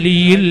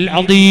العلي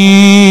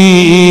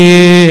العظيم.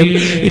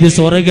 ഇത്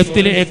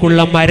സ്വർഗത്തിലേക്കുള്ള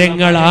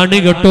മരങ്ങളാണ്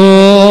കേട്ടോ.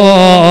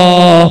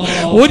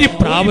 ഒരു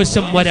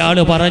പ്രാവശ്യം ഒരാൾ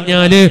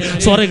പറഞ്ഞാല്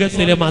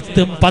സ്വർഗത്തിലെ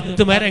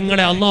 10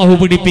 മരങ്ങളെ അള്ളാഹു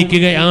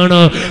പിടിപ്പിക്കുകയാണ്.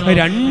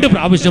 2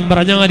 പ്രാവശ്യം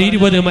പറഞ്ഞാൽ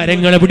 20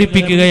 മരങ്ങളെ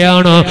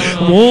പിടിപ്പിക്കുകയാണ്.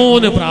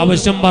 3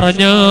 പ്രാവശ്യം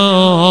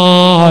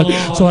പറഞ്ഞാൽ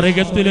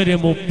സ്വർഗത്തിലൊരു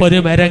 30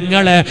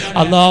 മരങ്ങളെ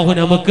അള്ളാഹു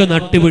നമുക്ക്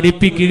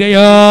നട്ടുപിടിപ്പിക്കുകയാണ്.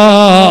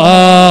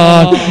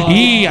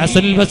 ഈ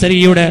അസൽ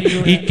ബസരിയുടെ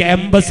ഈ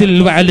ക്യാമ്പസിൽ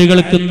വാല്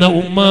കേൾക്കുന്ന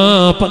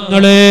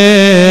ഉമ്മാപ്പങ്ങളെ,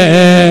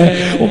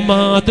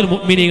 ഉമ്മാത്തുൽ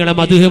മുഅ്മിനീങ്ങളെ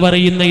മദ്ഹ്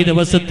പറയുന്ന ഈ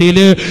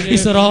ദിവസത്തില്,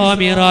 ഇസ്റാ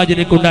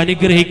മിഅ്റാജിനെ കൊണ്ട്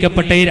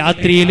അനുഗ്രഹിക്കപ്പെട്ട ഈ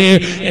രാത്രിയില്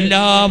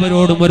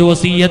എല്ലാവരോടും ഒരു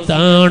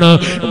വസിയത്താണ്,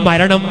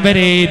 മരണം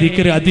വരെ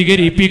ദിക്ർ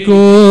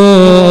അധികരിപ്പിക്കൂ.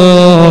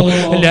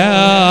 ലാ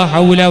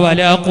ഹൗല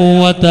വലാ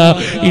ഖുവത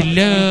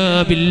ഇല്ലാ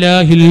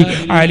ബില്ലാഹിൽ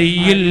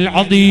അലിയിൽ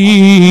അദീം.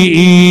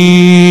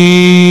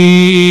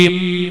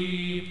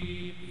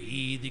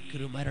 ഈ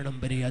ദിക്ർ മരണം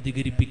വരെ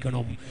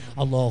അധികരിപ്പിക്കണം.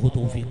 അല്ലാഹു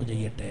തൗഫീഖ്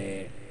ചെയ്യട്ടെ,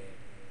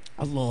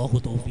 അല്ലാഹു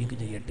തൗഫീഖ്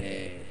ചെയ്യട്ടെ,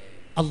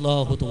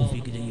 അല്ലാഹു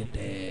തൗഫീഖ്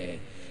ചെയ്യട്ടെ.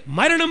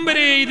 മരണം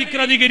വരെ ഈ ദിക്ർ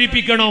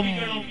അധികരിപ്പിക്കണം.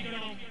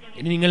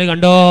 ഇനി നിങ്ങൾ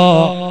കണ്ടോ,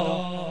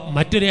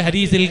 മറ്റൊരു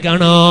ഹദീസിൽ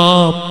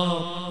കാണാം,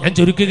 ഞാൻ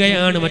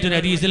ചുരുക്കുകയാണ്, മറ്റൊരു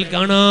ഹദീസിൽ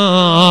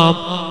കാണാം,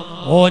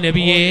 ഓ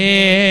നബിയേ,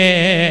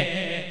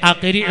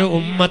 അഖ്രിഉ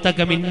ഉമ്മതക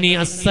മിന്നി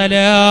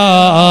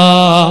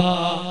അസ്സലാം,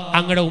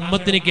 അങ്ങടെ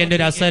ഉമ്മത്തിനേക്ക് എൻ്റെ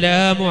ഒരു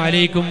അസ്സലാമു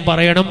അലൈക്കും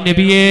പറയണം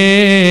നബിയേ.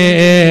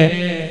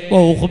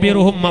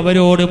 വഉഖ്ബിറുഹും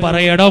അവരോട്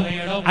പറയണം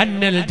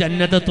അന്നൽ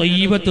ജന്നത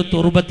ത്വയ്യിബത്തു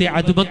തുർബത്തി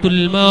അദ്മത്തുൽ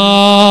മാ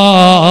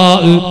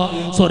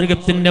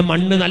സ്വർഗ്ഗത്തിന്റെ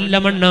മണ്ണ് നല്ല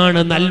മണ്ണാണ്,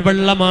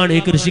 നൽവെള്ളമാണ്,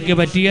 കൃഷിക്ക്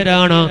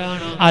പറ്റിയതാണ്.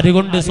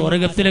 അതുകൊണ്ട്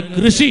സ്വർഗ്ഗത്തിലെ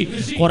കൃഷി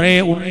കുറെ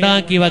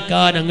ഉണ്ടാക്കി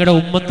വെക്കാൻ ഞങ്ങളുടെ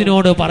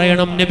ഉമ്മത്തിനോട്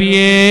പറയണം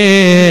നബിയേ.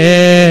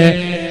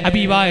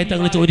 ഹബീബായ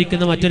തങ്ങൾ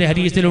ചോദിക്കുന്ന മറ്റൊരു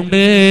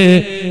ഹദീസിലുണ്ട്,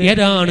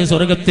 ഏതാണ്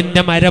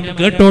സ്വർഗത്തിന്റെ മരം?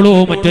 കേട്ടോളൂ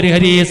മറ്റൊരു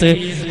ഹദീസ്.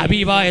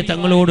 ഹബീബായ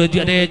തങ്ങളോട്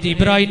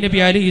ഇബ്രാഹിം നബി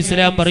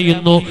അലൈഹിസ്സലാം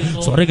പറയുന്നു,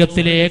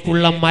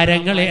 സ്വർഗത്തിലേക്കുള്ള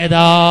മരങ്ങൾ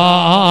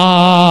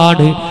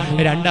ഏതാണ്?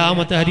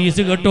 രണ്ടാമത്തെ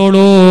ഹദീസ്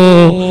കേട്ടോളൂ,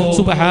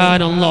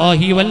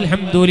 സുബ്ഹാനല്ലാഹി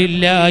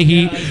വൽഹംദുലില്ലാഹി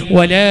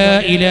വലാ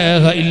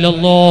ഇലാഹ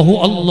ഇല്ലല്ലാഹു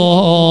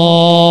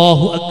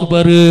അല്ലാഹു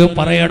അക്ബർ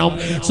പറയണം.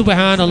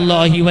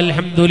 സുബ്ഹാനല്ലാഹി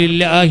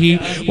വൽഹംദുലില്ലാഹി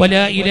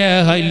വലാ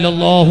ഇലാഹ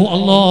ഇല്ലല്ലാഹു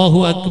അല്ലാഹു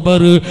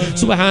അക്ബർ,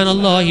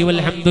 സുബ്ഹാനല്ലാഹി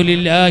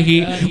വൽഹംദുലില്ലാഹി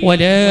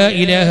വലാ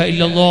ഇലാഹ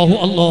ഇല്ലല്ലാഹു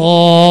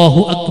അല്ലാഹു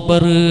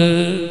അക്ബർ.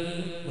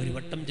 ഒരു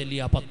വട്ടം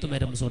ചൊല്ലിയാൽ 10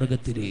 മരം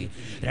സ്വർഗ്ഗത്തില്,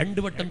 2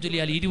 വട്ടം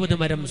ചൊല്ലിയാൽ 20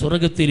 മരം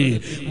സ്വർഗ്ഗത്തില്,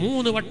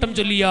 3 വട്ടം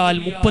ചൊല്ലിയാൽ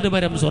 30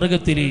 മരം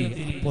സ്വർഗ്ഗത്തില്.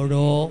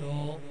 അപ്പോഴോ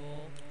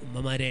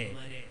ഉമ്മമാരെ,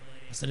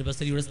 ഹസൻ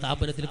ബസരിയുടെ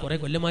സ്ഥാപനത്തിൽ കുറെ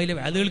കൊല്ലമായില്ലേ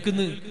വാത്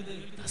കേൾക്കുന്നു.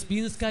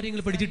 തസ്ബീഹ് നിസ്കാരങ്ങൾ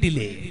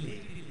പഠിച്ചിട്ടില്ലേ?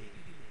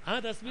 ആ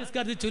തസ്ബീഹ്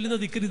നിസ്കാരത്തിൽ ചൊല്ലുന്ന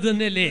ദിക്ർ ഇത്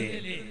തന്നെയല്ലേ?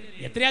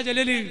 എത്രയാ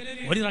ചൊല്ലല്?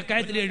 ഒരു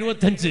റക്അത്തിൽ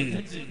 75,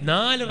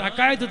 4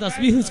 റക്അത്ത്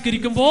തസ്ബീഹ്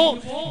നിസ്കരിക്കുമ്പോ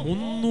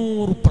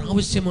 300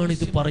 പ്രാവശ്യമാണ്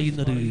ഇത്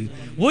പറയുന്നത്.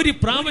 ഒരു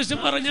പ്രാവശ്യം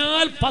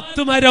പറഞ്ഞാൽ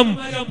 10 മരം,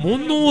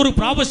 300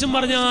 പ്രാവശ്യം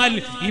പറഞ്ഞാൽ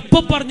ഇപ്പൊ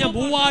പറഞ്ഞ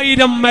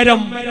 3000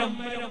 മരം.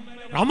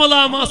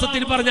 റമദാൻ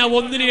മാസത്തിൽ പറഞ്ഞ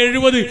ഒന്നിന്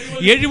 70,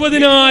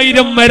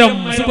 70,000 മരം.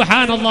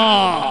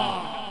 സുബ്ഹാനല്ലാഹ്.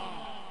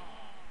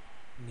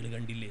 നിങ്ങൾ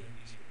കണ്ടില്ലേ?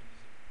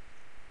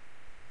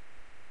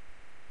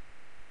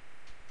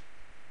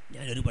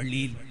 ഞാനൊരു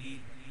പള്ളിയിൽ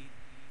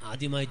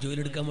ആദ്യമായി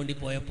ജോലിയെടുക്കാൻ വേണ്ടി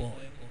പോയപ്പോൾ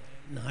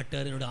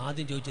നാട്ടുകാരനോട്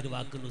ആദ്യം ചോദിച്ചൊരു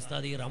വാക്കുണ്ട്,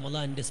 ഉസ്താദ് ഈ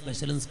റമദാന്റെ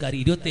സ്പെഷ്യൽ നിസ്കാരം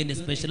 25ന്റെ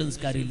സ്പെഷ്യൽ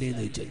നിസ്കാരം ഇല്ലേ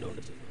എന്ന് ചോദിച്ചു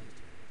എന്നോട്.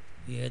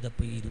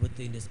 ഏതപ്പോൾ ഈ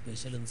 25ന്റെ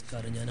സ്പെഷ്യൽ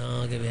നിസ്കാരം?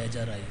 ഞാനാകെ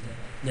ബേജാറായി.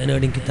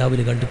 ഞാനെവിടെയും കിതാബിൽ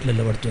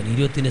കണ്ടിട്ടില്ലല്ലോ പഠിച്ചോ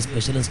 25ന്റെ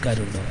സ്പെഷ്യൽ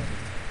നിസ്കാരം ഉണ്ടോ?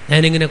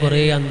 ഞാനിങ്ങനെ കുറേ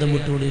അന്തം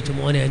വിട്ടുകൊണ്ട് ചോദിച്ചു,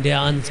 മോനെ എൻ്റെ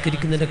ആ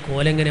നിസ്കരിക്കുന്നതിൻ്റെ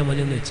കോലെങ്ങനെ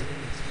മോനെന്ന് വെച്ച്.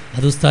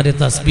 അത് ഉസ്താദെ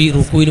തസ്ബീഹ്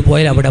റുക്കൂവിന്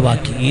പോയാൽ അവിടെ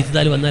ബാക്കി,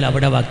 ഈദ്ദാൽ വന്നാൽ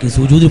അവിടെ ബാക്കി,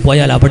 സുജൂദിൽ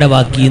പോയാൽ അവിടെ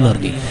ബാക്കി എന്ന്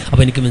പറഞ്ഞു.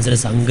 അപ്പോൾ എനിക്ക്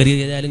മനസ്സിലായി സംഗതി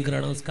ഏതായാലും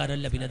കിരണ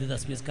നിസ്കാരമല്ല, പിന്നെ അത്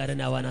തസ്ബീഹ്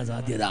നിസ്കാരനാവാനാ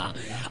സാധ്യത.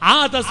 ആ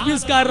തസ്ബീഹ്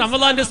നിസ്കാരം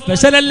റമദാന്റെ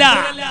സ്പെഷ്യൽ അല്ല,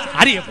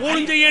 അത്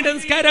എപ്പോഴും ചെയ്യേണ്ട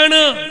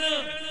നിസ്കാരമാണ്.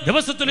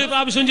 ദിവസത്തിൽ 1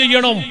 പ്രാവശ്യം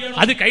ചെയ്യണം,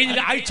 അത് കഴിഞ്ഞ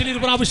ആഴ്ചയിൽ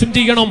 1 പ്രാവശ്യം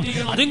ചെയ്യണം,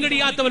 അതും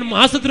കഴിയാത്തവൻ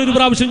മാസത്തിൽ 1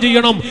 പ്രാവശ്യം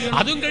ചെയ്യണം,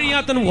 അതും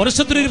കഴിയാത്തവൻ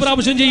വർഷത്തിൽ 1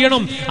 പ്രാവശ്യം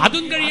ചെയ്യണം,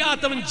 അതും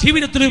കഴിയാത്തവൻ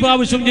ജീവിതത്തിൽ 1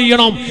 പ്രാവശ്യം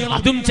ചെയ്യണം.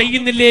 അതും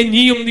ചെയ്യുന്നില്ലേ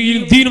നീയും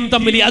ദീനും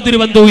തമ്മിൽ യാതൊരു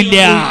ബന്ധവുമില്ല.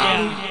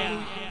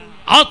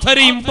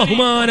 അത്രയും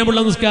ബഹുമാനമുള്ള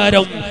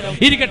നിസ്കാരം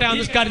ഇരിക്കട്ടെ. ആ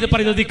നിസ്കാരത്തിൽ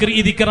പറയുന്നത്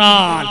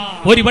ദിക്റാൻ.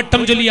 ഒരു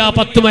വട്ടം ചൊല്ലിയ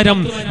 10 മരം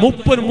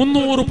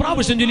 300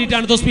 പ്രാവശ്യം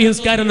ചൊല്ലിയിട്ടാണ് തസ്ബീഹ്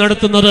നിസ്കാരം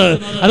നടത്തുന്നത്.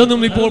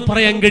 അതൊന്നും ഇപ്പോൾ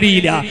പറയാൻ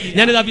കഴിയില്ല.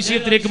 ഞാനിത് ആ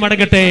വിഷയത്തിലേക്ക്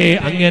മടങ്ങട്ടെ.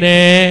 അങ്ങനെ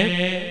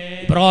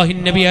ഇബ്രാഹിം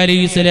നബി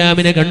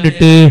അലൈഹിസ്സലാമിനെ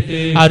കണ്ടിട്ട്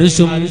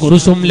അർശും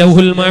കുർസും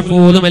ലൗഹുൽ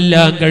മഹ്ഫൂദും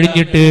എല്ലാം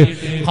കഴിഞ്ഞിട്ട്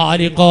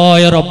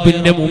ഖാലിഖായ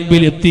റബ്ബിന്റെ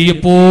മുമ്പിൽ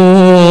എത്തിയപ്പോ,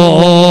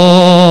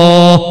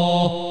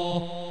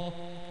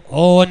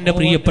 ഓ എന്റെ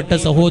പ്രിയപ്പെട്ട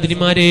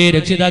സഹോദരിമാരെ,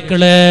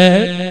 രക്ഷിതാക്കളെ,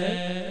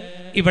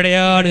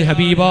 ഇവിടെയാണ്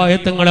ഹബീബായ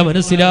തങ്ങളെ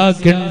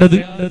മനസ്സിലാക്കേണ്ടത്.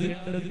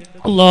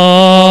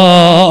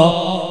 അല്ലാഹ്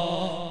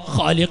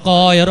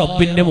ഖാലിഖായ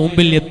റബ്ബിന്റെ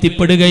മുമ്പിൽ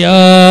എത്തിപ്പെടുകയാ.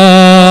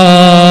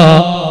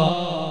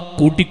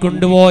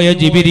 കൂട്ടിക്കൊണ്ടുപോയ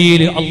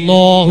ജിബ്രീൽ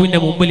അല്ലാഹുവിന്റെ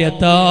മുമ്പിൽ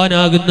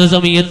എത്താനാകുന്ന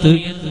സമയത്ത്,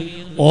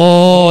 ഓ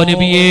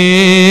നബിയേ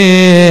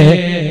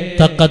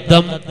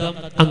തഖദ്ദം,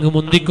 അങ്ങ്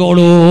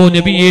മുന്തിക്കോളൂ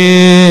നബിയേ,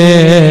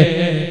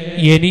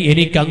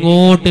 എനിക്ക്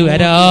അങ്ങോട്ട്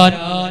വരാൻ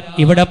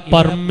ഇവിടെ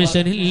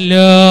പെർമിഷൻ ഇല്ല.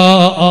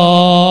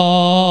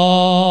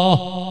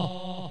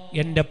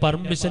 എന്റെ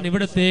പെർമിഷൻ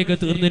ഇവിടത്തേക്ക്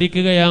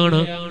തീർന്നിരിക്കുകയാണ്.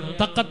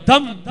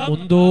 തഖദ്ദം,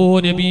 മുന്തോ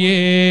നബിയേ.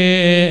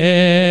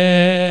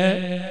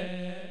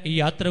 ഈ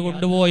യാത്ര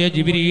കൊണ്ടുപോയ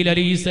ജിബ്രീൽ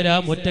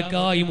അലൈഹിസ്സലാം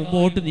ഒറ്റക്കായി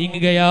മുമ്പോട്ട്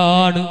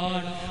നീങ്ങുകയാണ്.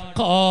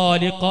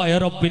 ഖാലിഖായ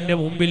റബ്ബിന്റെ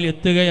മുമ്പിൽ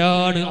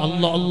എത്തുകയാണ്.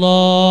 അല്ലാഹ്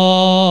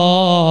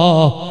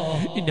അല്ലാഹ്,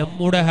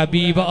 നമ്മുടെ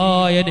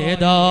ഹബീബായ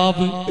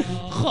നേതാവ്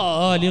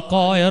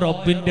ഖാലിഖായ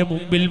റബ്ബിന്റെ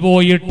മുമ്പിൽ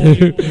പോയിട്ട്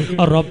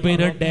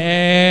റബ്ബിനെ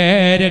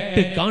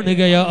ഡയറക്റ്റ്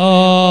കാണുകയാണ്.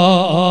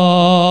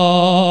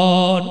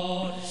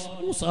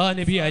 മൂസാ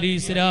നബി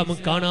അലൈഹിസ്സലാം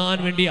കാണാൻ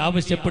വേണ്ടി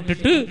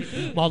ആവശ്യപ്പെട്ടിട്ട്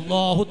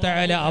അല്ലാഹു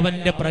തആല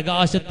അവന്റെ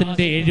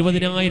പ്രകാശത്തിന്റെ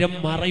 70,000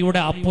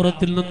 മറയുടെ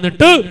അപ്പുറത്തിൽ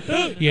നിന്നിട്ട്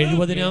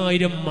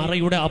 70,000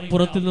 മറയുടെ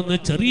അപ്പുറത്തിൽ നിന്ന്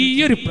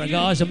ചെറിയൊരു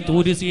പ്രകാശം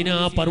തൂര് സീനാ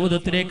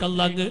പർവ്വതത്തിലേക്ക്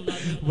അല്ലാഹ്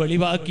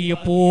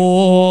വെളിവാക്കിയപ്പോ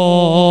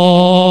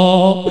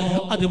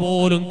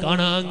അതുപോലും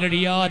കാണാൻ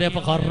കഴിയാതെ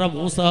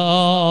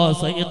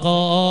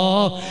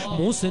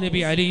മൂസ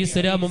നബി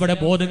അലൈഹിസ്സലാം അവിടെ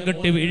ബോധം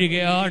കെട്ട്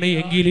വീഴുകയാണ്.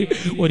 എങ്കിൽ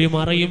ഒരു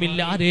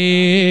മറയുമില്ലാതെ,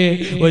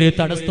 ഒരു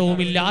തടസ്സവും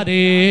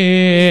ഇല്ലാതെ,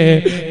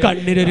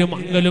 കണ്ണിനൊരു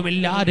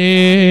മങ്ങലുമില്ലാതെ,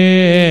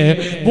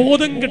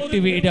 ബോധം കെട്ടി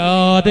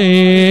വീഴാതെ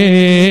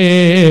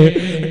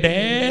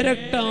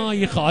ഡയറക്റ്റായി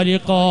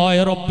ഖാലിഖായ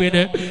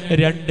റബ്ബിനെ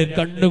രണ്ട്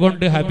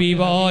കണ്ണുകൊണ്ട്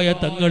ഹബീബായ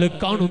തങ്ങൾ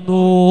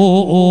കാണുന്നു.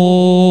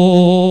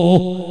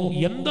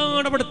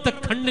 എന്താണ് അവിടുത്തെ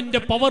കണ്ണിന്റെ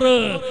പവർ?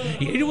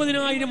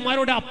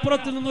 70,000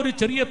 അപ്പുറത്ത് നിന്നൊരു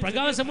ചെറിയ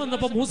പ്രകാശം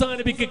വന്നപ്പോ മൂസാ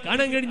നബിക്ക്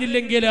കാണാൻ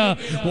കഴിഞ്ഞില്ലെങ്കിൽ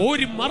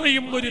ഒരു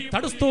മറയും ഒരു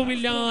തടസ്സവും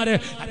ഇല്ലാതെ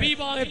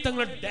ഹബീബായ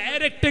തങ്ങൾ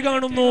ഡയറക്റ്റ്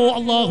കാണുന്നു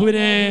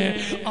അല്ലാഹുവിനെ.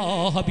 ആ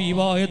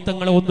ഹബീബായ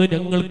തങ്ങളെ ഒന്ന്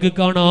ഞങ്ങൾക്ക്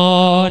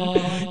കാണാൻ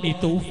നീ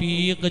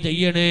തൗഫീഖ്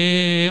ചെയ്യണേ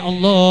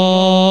അല്ലാഹ്.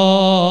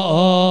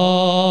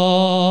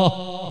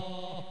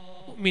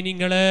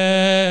 മുഅ്മിനീങ്ങളെ,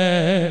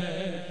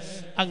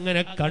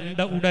 അങ്ങനെ കണ്ട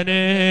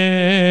ഉടനെ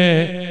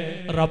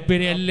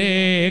റബ്ബിനെ അല്ലേ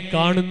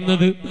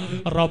കാണുന്നത്?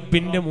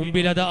 റബ്ബിന്റെ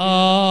മുമ്പിൽ അതാ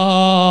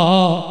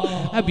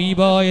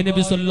ഹബീബായ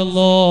നബി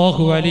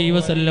സല്ലല്ലാഹു അലൈഹി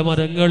വസല്ലം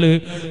തങ്ങൾ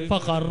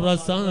ഫഖറ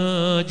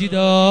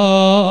സാജിദാ.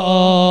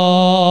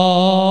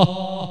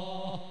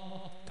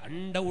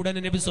 കണ്ട ഉടനെ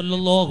നബി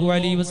സല്ലല്ലാഹു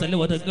അലൈഹി വസല്ലം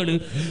തങ്ങൾ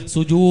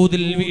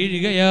സുജൂദിൽ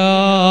വീഴുകയാണ്.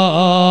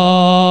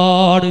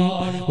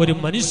 ഒരു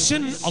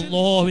മനുഷ്യൻ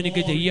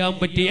അല്ലാഹുവിനിക്ക് ചെയ്യാൻ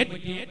പറ്റിയ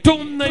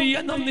ഏറ്റവും നല്ല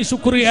നന്ദി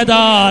ശുക്ർ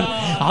ഏതാണ്?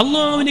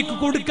 അല്ലാഹുവിനിക്ക്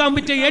കൊടുക്കാൻ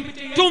പറ്റിയ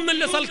ഏറ്റവും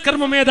നല്ല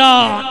സൽക്കർമ്മം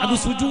ഏതാണ്? അത്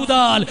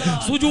സുജൂദാൽ.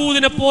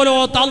 സുജൂദിനെ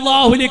പോലോത്ത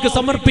അല്ലാഹുവിനിക്ക്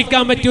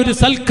സമർപ്പിക്കാൻ പറ്റിയ ഒരു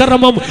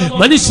സൽക്കർമ്മം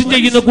മനുഷ്യൻ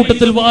ചെയ്യുന്ന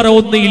കൂട്ടത്തിൽ വേറെ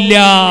ഒന്നുമില്ല.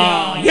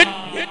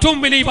 ഏറ്റവും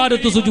വലിയ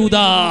ഇബാദത്ത്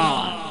സുജൂദാ.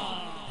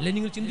 അല്ലെ,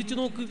 നിങ്ങൾ ചിന്തിച്ചു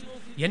നോക്ക്.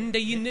 എന്റെ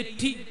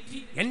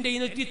ഈ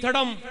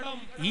നെറ്റിത്തടം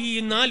ഈ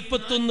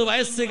 41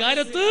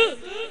 വയസ്സുകാലത്ത്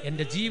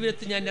എന്റെ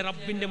ജീവിതത്തിൽ ഞാൻ എന്റെ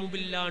റബ്ബിന്റെ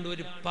മുമ്പിലാണ്ട്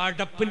ഒരു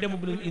പടപ്പിന്റെ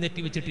മുമ്പിൽ ഈ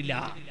നെറ്റി വെച്ചിട്ടില്ല.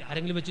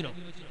 ആരെങ്കിലും വെച്ചിനോ?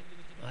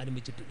 ആരും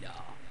വെച്ചിട്ടില്ല.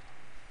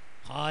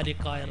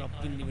 ഖാലിഖായ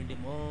റബ്ബിന് വേണ്ടി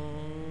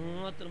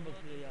മാത്രം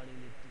വെക്കുകയാണ് ഈ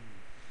നെറ്റി.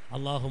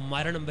 അല്ലാഹു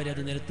മരണം വരെ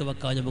അത് നിലത്ത്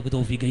വെക്കാൻ നമുക്ക്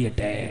തൗഫീഖ്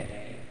ചെയ്യട്ടെ.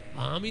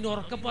 ആമീൻ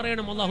ഉറക്കെ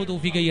പറയണം. അല്ലാഹു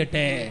തൗഫീഖ്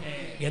ചെയ്യട്ടെ.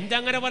 എന്താ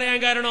അങ്ങനെ പറയാൻ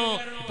കാരണോ?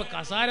 ഇപ്പൊ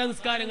കസാര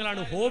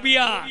നിസ്കാരങ്ങളാണ്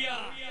ഹോബിയാ.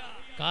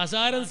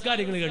 കാസാര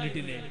നിസ്കാരങ്ങൾ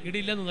കണ്ടിട്ടില്ലേ?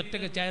 ഇടില്ലെന്ന് ഒറ്റ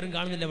ചായറും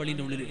കാണുന്നില്ല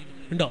വെളിന്റെ ഉള്ളിൽ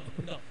ഉണ്ടോ?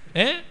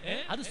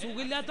 അത്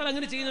സുഖമില്ലാത്തവർ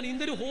അങ്ങനെ ചെയ്യുന്നുണ്ട്.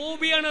 ഇതൊരു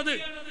ഹോബിയാണത്.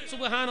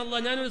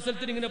 സുബ്ഹാനല്ലാഹ്. ഞാനൊരു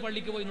സ്ഥലത്തിന് ഇങ്ങനെ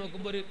പള്ളിക്ക് പോയി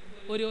നോക്കുമ്പോൾ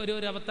ഒരു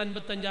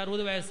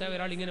 55-60 വയസ്സായ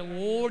ഒരാൾ ഇങ്ങനെ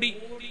ഓടി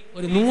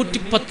ഒരു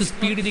 110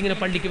 സ്പീഡിൽ ഇങ്ങനെ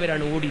പള്ളിക്ക്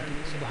വരാണ് ഓടിയിട്ട്.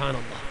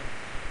 സുബ്ഹാനല്ലാഹ്.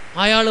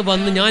 അയാൾ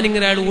വന്ന്,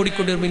 ഞാനിങ്ങനെ അയാൾ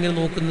ഓടിക്കൊണ്ടിരുമ്പോൾ ഇങ്ങനെ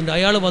നോക്കുന്നുണ്ട്.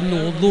 അയാൾ വന്ന്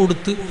ഒന്നു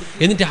കൊടുത്ത്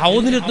എന്നിട്ട്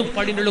ഹൗദിലെത്തും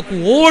പള്ളിൻ്റെ ഉള്ളിൽ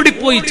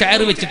ഓടിപ്പോയി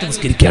ചയർ വെച്ചിട്ട്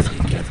നിസ്കരിക്കുകയാണ്.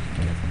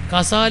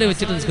 കസാല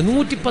വെച്ചിട്ട്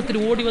 110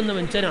 ഓടി വന്ന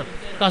മനുഷ്യനാ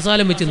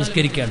കസാലം വെച്ച്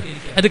നിസ്കരിക്കുകയാണ്.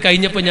 അത്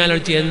കഴിഞ്ഞപ്പോൾ ഞാൻ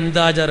അടിച്ച്,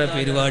 എന്താ ചാറ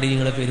പരിപാടി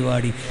നിങ്ങളെ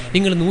പരിപാടി?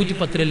 നിങ്ങൾ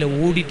 110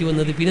 ഓടിയിട്ട്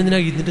വന്നത്, പിന്നെ എന്തിനാ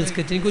ഇരുന്നിട്ട്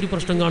നിസ്കരിച്ച്? എനിക്കൊരു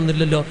പ്രശ്നം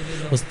കാണുന്നില്ലല്ലോ.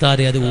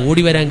 ഉസ്താദെ, അത്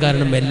ഓടി വരാൻ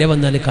കാരണം മെല്ലെ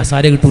വന്നാൽ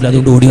കസാല കിട്ടൂല,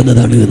 അതുകൊണ്ട് ഓടി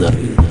വന്നതാണ് എന്ന്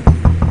പറഞ്ഞു.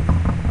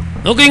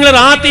 നോക്ക്, നിങ്ങൾ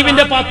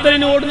റാത്തീബിന്റെ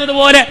 10 ഓടുന്നത്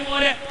പോലെ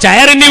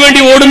ചയറിന് വേണ്ടി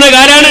ഓടുന്ന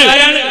കാരാണ്.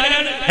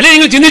 അല്ലെ,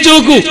 നിങ്ങൾ ചിന്തിച്ചു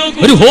നോക്കൂ.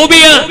 ഒരു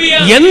ഹോബിയാ.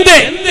 എന്ത്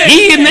ഈ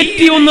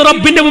നെറ്റി ഒന്ന്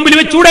റബ്ബിന്റെ മുമ്പിൽ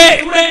വെച്ചൂടെ?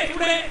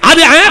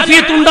 അത്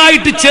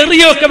ആഫിയത്തുണ്ടായിട്ട്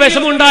ചെറിയൊക്കെ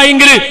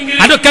വിഷമുണ്ടായെങ്കിൽ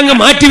അതൊക്കെ അങ്ങ്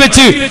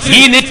മാറ്റിവെച്ച് ഈ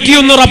നെറ്റി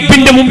ഒന്ന്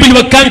റബ്ബിന്റെ മുമ്പിൽ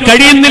വെക്കാൻ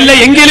കഴിയുന്നില്ല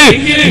എങ്കിൽ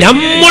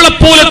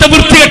നമ്മളെപ്പോലത്തെ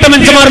വൃത്തികെട്ട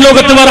മനുഷ്യന്മാർ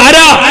ലോകത്ത് വേറെ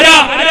ആരാ?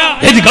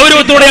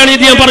 ഗൗരവത്തോടെയാണ്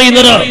ഇത് ഞാൻ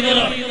പറയുന്നത്.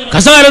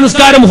 ഖസാര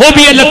നിസ്കാരം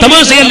ഹോബിയല്ല,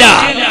 തമാശയല്ല.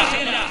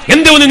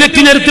 എന്തോ ഒന്ന്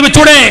നെറ്റി നിരത്തി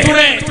വെച്ചൂടെ?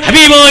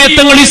 ഹബീബായ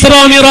തങ്ങൾ ഇസ്രാ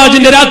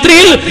മിറാജിന്റെ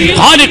രാത്രിയിൽ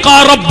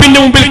ഖാലിഖായ റബ്ബിന്റെ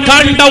മുമ്പിൽ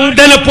കണ്ട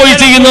ഉടനെ പോയി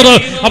ചെയ്യുന്നത്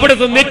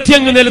അവിടുത്തെ നെറ്റി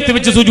അങ്ങ് നിലത്ത്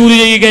വെച്ച് സുജൂദ്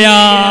ചെയ്യുകയാ.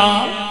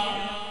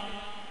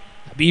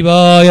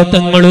 ഹബീബായ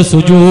തങ്ങൾ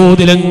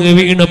സുജൂദിലങ്ങ്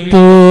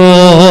വീണപ്പോ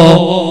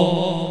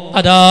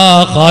അതാ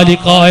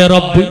ഖാലിഖായ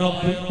റബ്ബ്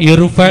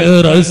ഇർഫഅ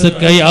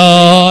റഅസക യാ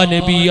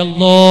നബി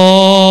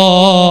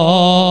അല്ലാഹ്,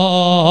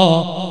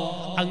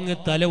 അങ്ങ്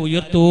തല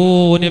ഉയർത്തൂ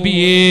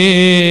നബിയേ,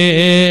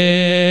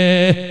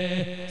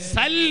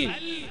 സൽ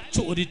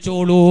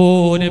ചോദിച്ചോളൂ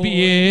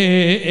നബിയേ.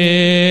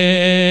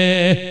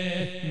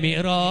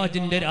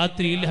 മിറാജിന്റെ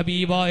രാത്രിയിൽ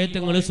ഹബീബായ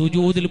തങ്ങൾ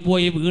സുജൂദിൽ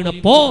പോയി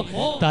വീണപ്പോ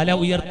തല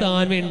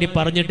ഉയർത്താൻ വേണ്ടി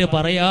പറഞ്ഞിട്ട്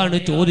പറയാണ്,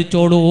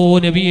 ചോദിച്ചോളൂ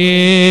നബിയേ.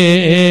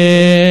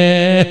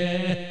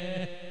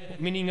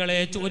 മുഅ്മിനീങ്ങളെ,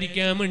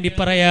 ചോദിക്കാൻ വേണ്ടി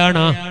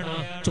പറയാണ്.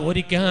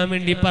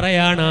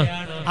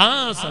 ആ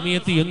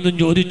സമയത്ത് എന്തും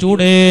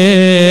ചോദിച്ചൂടെ?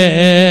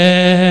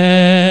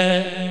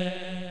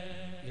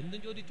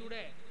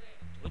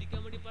 ചോദിക്കാൻ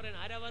വേണ്ടി പറയണം.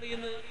 ആരാ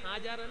പറയുന്നത്?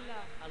 ആചാരല്ല,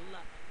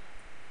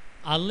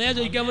 അള്ളയാ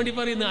ചോദിക്കാൻ വേണ്ടി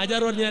പറയുന്നത്.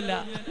 ആചാർ പറഞ്ഞല്ല,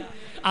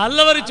 അല്ല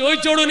പറയും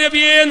ചോദിച്ചോളൂ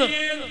നബിയേന്ന്.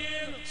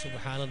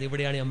 സുബ്ഹാനല്ലാഹ്.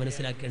 ഇവിടെയാണ് ഞാൻ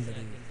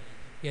മനസ്സിലാക്കേണ്ടത്.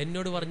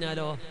 എന്നോട്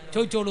പറഞ്ഞാലോ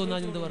ചോദിച്ചോളൂ എന്നാ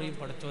എന്ത് പറയും?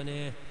 പടച്ചോനെ,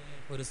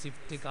 ഒരു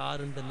സ്വിഫ്റ്റ്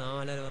കാറുണ്ട്,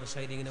 4.5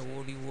 വർഷമായിട്ട് ഇങ്ങനെ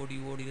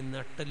ഓടി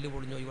നട്ടല്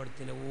പൊളിഞ്ഞോ,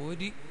 ഇവിടത്തിന്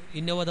ഒരു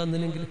ഇന്നോവ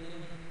തന്നില്ലെങ്കിൽ,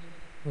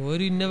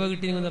 ഒരു ഇന്നോവ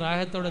കിട്ടിയെങ്കിൽ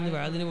റാഹത്തോടെ ഒന്ന്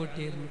വേദന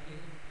പൊട്ടിയായിരുന്നു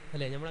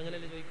അല്ലേ?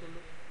 നമ്മളങ്ങനെയല്ലേ ചോദിക്കുള്ളൂ?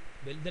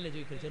 വലുതല്ലേ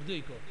ചോദിക്കുള്ളൂ, ചെറുത്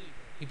ചോദിക്കോ?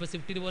 ഇപ്പൊ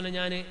സ്വിഫ്റ്റിന് പോലെ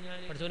ഞാൻ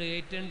പഠിച്ചോനെ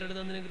 800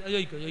 തന്നില്ലെങ്കിൽ അത്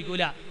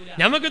ചോദിക്കൂല.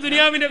 നമുക്ക്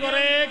ദുനിയാവിന്റെ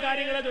കുറെ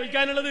കാര്യങ്ങളെ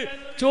ചോദിക്കാനുള്ളത്.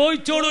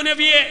 ചോദിച്ചോളൂ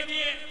നബിയെ.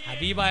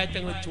 ഹബീബായ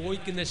തങ്ങൾ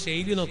ചോദിക്കുന്ന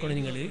ശൈലി നോക്കണം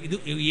നിങ്ങൾ. ഇത്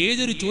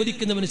ഏതൊരു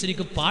ചോദിക്കുന്ന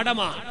മനുഷ്യർക്ക്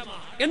പാഠമാണ്.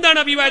 എന്താണ്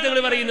ഹബീബായ തങ്ങൾ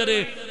പറയുന്നത്?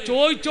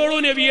 ചോദിച്ചോളൂ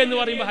നബിയെ എന്ന്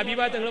പറയുമ്പോൾ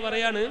ഹബീബായ തങ്ങൾ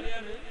പറയാണ്,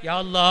 യാ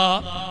അല്ലാഹ്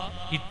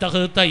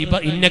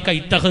ഇന്നക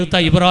ഇത്തഖദത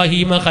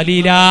ഇബ്രാഹീമ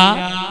ഖലീലാ,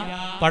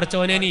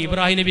 പടച്ചോനെ നീ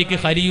ഇബ്രാഹിം നബിക്ക്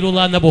ഖലീലുള്ള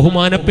എന്ന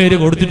ബഹുമാന പേര്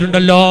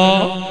കൊടുത്തിട്ടുണ്ടല്ലോ.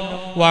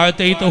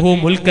 വഅതൈതഹു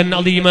മുൽക്കൻ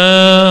അദീമാ,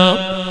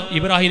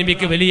 ഇബ്രാഹിം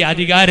നബിക്ക് വലിയ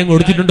അധികാരം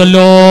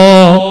കൊടുത്തിട്ടുണ്ടല്ലോ.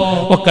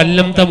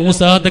 വകല്ലംത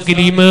മൂസാ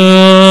തക്ലീമാ,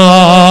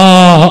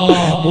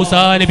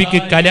 മൂസാ നബിക്ക്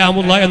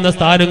കലാമുല്ലാ എന്ന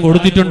സ്ഥാനം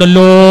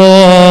കൊടുത്തിട്ടുണ്ടല്ലോ.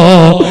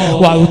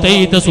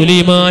 വഅതൈത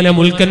സുലൈമാന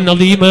മുൽക്കൻ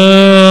അദീമാ,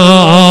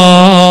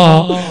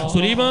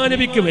 സുലൈമാൻ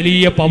നബിക്ക്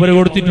വലിയ പവർ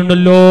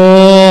കൊടുത്തിട്ടുണ്ടല്ലോ.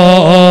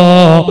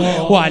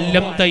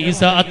 വഅല്ലംത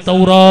ഈസാ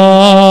അത്തൗറാ,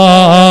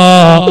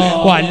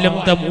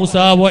 വഅല്ലംത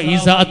മൂസാ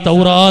വഈസാ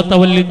അത്തൗറാത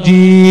വൽ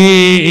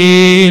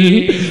ഇൻജീൽ,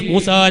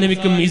 മൂസാ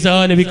നബിക്കും ഈസാ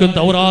നബിക്കും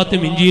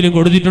തൗറാത്തും ഇൻജീലും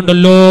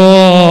കൊടുത്തിട്ടുണ്ടല്ലോ.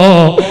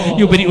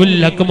 യുബ്രിഉൽ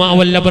അക്മാ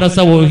വൽ അബ്റസ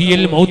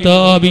വഹിയൽ മൗതാ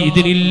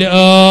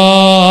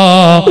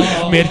ബിഇദ്നില്ലാഹ്,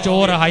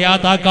 മേർച്ചോറ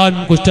ഹയാത്താക്കാൻ,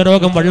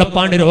 കുഷ്ഠരോഗം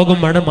വെള്ളപ്പാണ്ട് രോഗം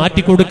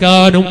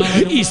മാറ്റിക്കൊടുക്കാനും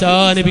ഈസാ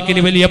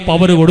നബിക്ക് വലിയ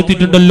പവർ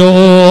കൊടുത്തിട്ടുണ്ടല്ലോ.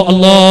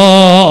 അല്ലാഹ്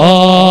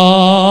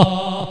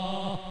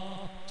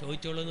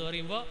ചോദിച്ചോളൂ എന്ന്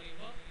പറയുമ്പോ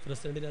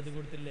പ്രസിഡന്റിന് അത്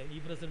കൊടുത്തില്ലേ, ഈ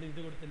പ്രസിഡന്റ് ഇത്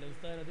കൊടുത്തില്ല,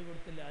 ഉസ്താദിന് അത്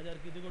കൊടുത്തില്ല,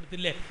 ആചാർക്ക് ഇത്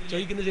കൊടുത്തില്ലേ,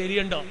 ചോദിക്കുന്നത്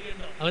ശരിയുണ്ടോ?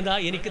 അവന്താ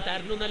എനിക്ക്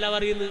തരണം എന്നല്ല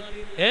പറയുന്നത്.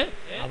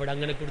 അവിടെ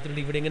അങ്ങനെ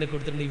കൊടുത്തിട്ടുണ്ട്, ഇവിടെ ഇങ്ങനെ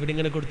കൊടുത്തിട്ടുണ്ട്, ഇവിടെ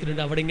ഇങ്ങനെ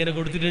കൊടുത്തിട്ടുണ്ട്, അവിടെ ഇങ്ങനെ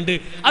കൊടുത്തിട്ടുണ്ട്.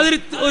 അതൊരു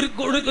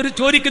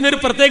ചോദിക്കുന്ന ഒരു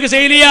പ്രത്യേക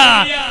ശൈലിയാ.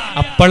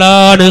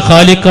 അപ്പോഴാണ്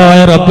ഖാലിഖായ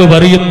റബ്ബ്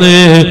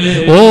പറയുന്നത്,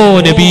 ഓ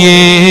നബിയേ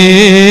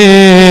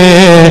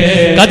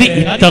ഖദ്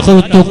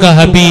ഇത്തഖതുക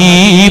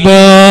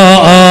ഹബീബാ,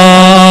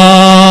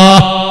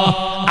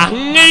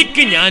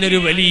 അങ്ങയ്ക്ക് ഞാനൊരു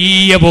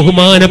വലിയ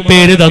ബഹുമാന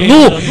പേര്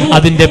തന്നു,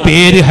 അതിന്റെ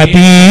പേര്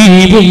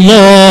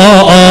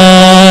ഹബീബുല്ലാഹ്.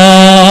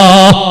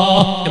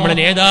 നമ്മുടെ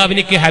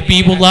നേതാവിനിക്ക്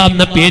ഹബീബുല്ലാഹ്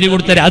എന്ന പേര്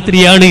കൊടുത്ത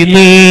രാത്രിയാണ്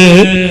ഇന്ന്.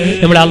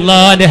 നമ്മുടെ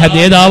അള്ളാന്റെ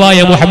നേതാവായ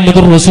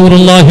മുഹമ്മദുർ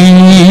റസൂലുള്ളാഹി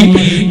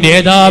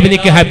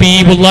നേതാവിനിക്ക്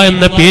ഹബീബുല്ലാഹ്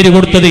എന്ന പേര്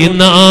കൊടുത്തത്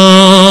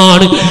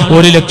ഇന്നാണ്.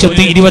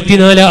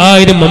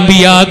 1,24,000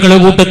 അമ്പിയാക്കളുടെ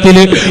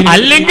കൂട്ടത്തില്,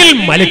 അല്ലെങ്കിൽ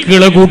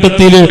മലക്കുകളുടെ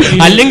കൂട്ടത്തില്,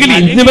 അല്ലെങ്കിൽ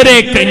ഇന്നുവരെ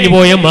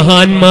കഴിഞ്ഞുപോയ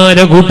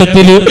മഹാന്മാരുടെ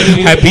കൂട്ടത്തില്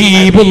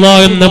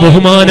ഹബീബുല്ലാഹ് എന്ന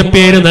ബഹുമാന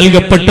പേര്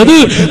നൽകപ്പെട്ടത്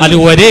അത്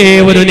ഒരേ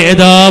ഒരു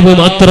നേതാവ്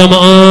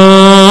മാത്രമാണ്.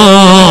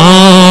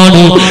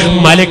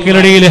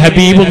 മലക്കുകളുടെ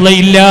ഹബീബുല്ലാഹ്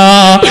ഇല്ല,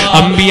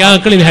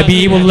 അമ്പിയാക്കളിൽ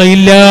ഹബീബുല്ലാഹ്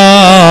ഇല്ല,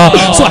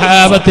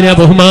 സ്വഹാബത്തിന്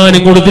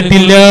ബഹുമാനം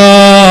കൊടുത്തിട്ടില്ല,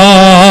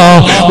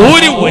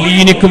 ഒരു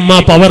വലിയനിക്കും ആ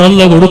പവർ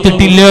അല്ല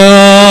കൊടുത്തിട്ടില്ല.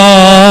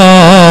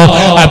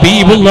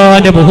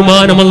 ഹബീബുല്ലാഹിന്റെ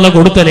ബഹുമാനമല്ല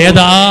കൊടുത്ത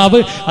നേതാവ്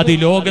അത്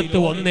ലോകത്ത്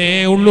ഒന്നേ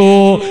ഉള്ളൂ,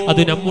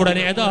 അത് നമ്മുടെ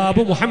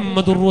നേതാവ്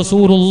മുഹമ്മദുർ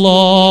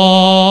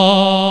റസൂലുള്ളാഹ്.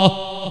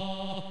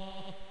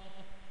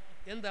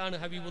 എന്താണ്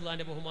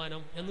ഹബീബുല്ലാഹിന്റെ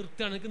ബഹുമാനം? ഞാൻ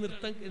നിർത്താണ്, എനിക്ക്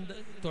നിർത്താൻ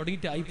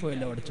തുടങ്ങിയിട്ട്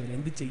ആയിപ്പോയല്ലോ അവിടെ ചോദിച്ചു,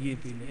 എന്ത് ചെയ്യേ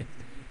പിന്നെ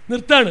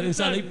നിർത്താണ്.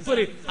 ഇപ്പൊ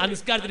ആ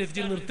നിസ്കാരത്തിൽ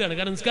എത്തിച്ച് നിർത്താണ്,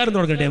 കാരണം നിസ്കാരം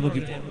തുടങ്ങട്ടെ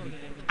നമുക്ക്.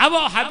 അപ്പൊ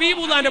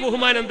ഹബീബുല്ലാഹിന്റെ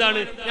ബഹുമാനം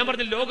എന്താണ്? ഞാൻ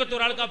പറഞ്ഞ ലോകത്ത്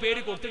ഒരാൾക്ക് ആ പേര്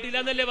കൊടുത്തിട്ടില്ല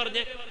എന്നല്ലേ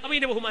പറഞ്ഞേ. അപ്പൊ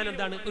ഇതിന്റെ ബഹുമാനം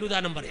എന്താണ്? ഒരു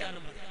ഉദാഹരണം പറയാം.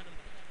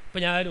 ഇപ്പൊ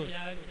ഞാനും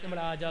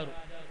നമ്മുടെ ആചാറും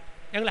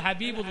ഞങ്ങൾ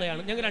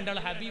ഹബീബുള്ളയാണ്, ഞങ്ങൾ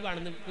രണ്ടാളും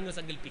ഹബീബാണെന്ന് നിങ്ങൾ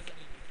സങ്കല്പിക്കാം.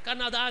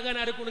 കാരണം അതാകാൻ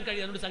ആരെക്കൊണ്ടും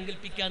കഴിയും, അതുകൊണ്ട്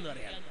സങ്കല്പിക്കാന്ന്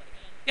പറയാം.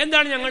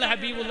 എന്താണ് ഞങ്ങൾ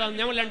ഹബീബുള്ള?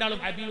 ഞങ്ങൾ രണ്ടാളും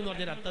ഹബീബ് എന്ന്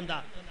പറഞ്ഞതിന്റെ അർത്ഥം എന്താ?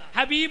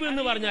 ഹബീബ്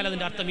എന്ന് പറഞ്ഞാൽ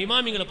അതിന്റെ അർത്ഥം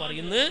ഇമാമിങ്ങൾ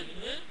പറയുന്നത്,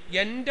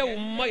 എന്റെ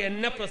ഉമ്മ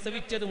എന്നെ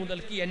പ്രസവിച്ചത്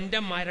മുതൽക്ക് എന്റെ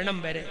മരണം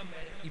വരെ,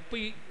 ഇപ്പൊ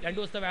ഈ 2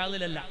 ദിവസത്തെ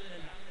വേളയിലല്ല,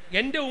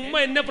 എന്റെ ഉമ്മ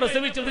എന്നെ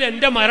പ്രസവിച്ചത്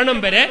എന്റെ മരണം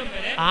വരെ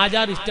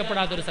ആചാർ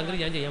ഇഷ്ടപ്പെടാത്തൊരു സംഗതി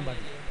ഞാൻ ചെയ്യാൻ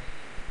പാടില്ല.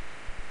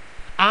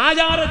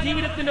 ആചാര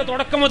ജീവിതത്തിന്റെ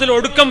തുടക്കം മുതൽ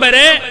ഒടുക്കം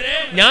വരെ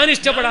ഞാൻ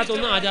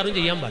ഇഷ്ടപ്പെടാത്തൊന്നും ആചാരം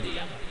ചെയ്യാൻ പാടില്ല.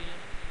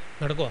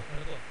 നടക്കോ?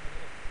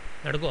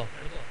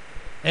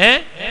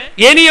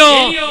 ഇനിയോ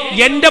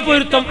എന്റെ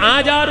പൊരുത്തം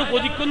ആചാറ്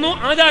കൊതിക്കുന്നു,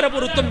 ആചാര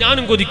പൊരുത്തം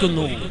ഞാനും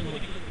കൊതിക്കുന്നു.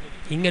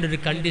 ഇങ്ങനൊരു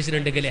കണ്ടീഷൻ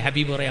ഉണ്ടെങ്കിലേ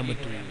ഹബീബ് പറയാൻ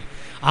പറ്റൂ.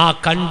 ആ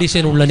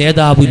കണ്ടീഷനുള്ള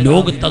നേതാവ്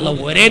ലോകത്തുള്ള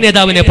ഒരേ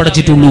നേതാവിനെ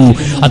പഠിച്ചിട്ടുള്ളൂ,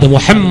 അത്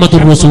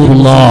മുഹമ്മദുർ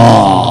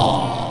റസൂലുള്ളാഹ്.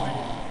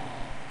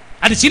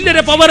 അത് ചില്ലര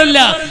പവറല്ല.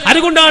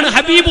 അതുകൊണ്ടാണ്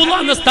ഹബീബുല്ലാ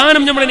എന്ന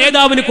സ്ഥാനം നമ്മുടെ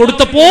നേതാവിന്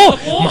കൊടുത്തപ്പോ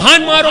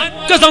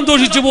മഹാന്മാരൊക്കെ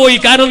സന്തോഷിച്ചു പോയി.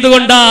 കാരണം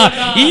എന്തുകൊണ്ടാ?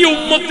 ഈ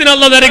ഉമ്മത്തിന്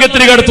അല്ലാഹു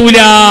നരകത്തിൽ കടത്തൂല,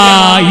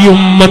 ഈ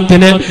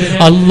ഉമ്മത്തിന്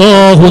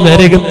അല്ലാഹു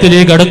നരകത്തിൽ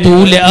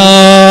കടത്തൂല.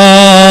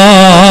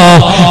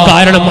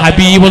 കാരണം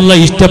ഹബീബുല്ലാ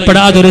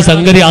ഇഷ്ടപ്പെടാതൊരു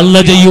സംഗതി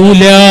അല്ലാഹു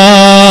ചെയ്യൂല.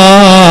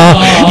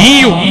 ഈ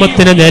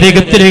ഉമ്മത്തിന്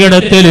നരകത്തിൽ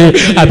കടത്തല്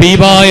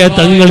ഹബീബായ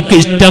തങ്ങൾക്ക്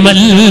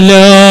ഇഷ്ടമല്ല.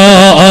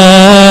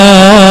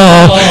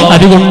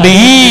 അതുകൊണ്ട്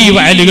ഈ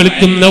വയല്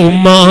കേൾക്കുന്ന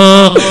ഉമ്മ,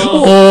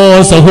 ഓ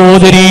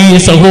സഹോദരി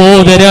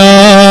സഹോദരാ,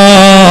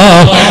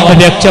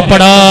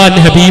 രക്ഷപ്പെടാൻ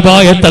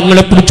ഹബീബായ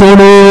തങ്ങളെ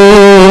പിടിച്ചോളൂ.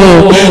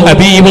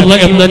 ഹബീബുള്ള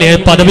എന്ന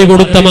പദവി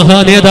കൊടുത്ത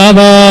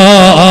മഹാനേതാവാണ്.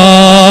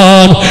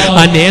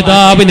 ആ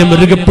നേതാവിനെ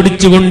മുറുകെ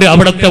പിടിച്ചുകൊണ്ട്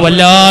അവിടത്തെ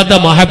വല്ലാത്ത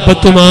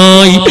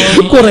മഹബത്തുമായി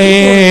കുറെ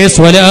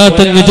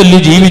സ്വലാത്തങ്ങ് ചൊല്ലി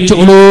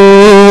ജീവിച്ചോളൂ.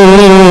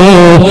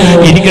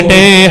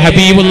 ഇരിക്കട്ടെ,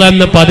 ഹബീബുള്ള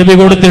എന്ന പദവി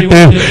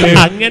കൊടുത്തിട്ട്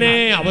അങ്ങനെ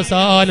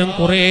അവസാനം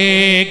കുറെ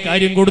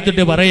കാര്യം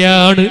കൊടുത്തിട്ട്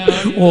പറയാണ്,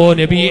 ഓ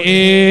നബിയേ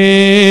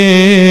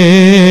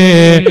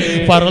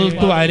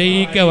ഫറൽതു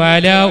അലൈക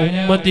വഅലാ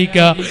ഉമ്മതിക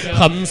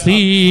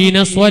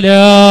 50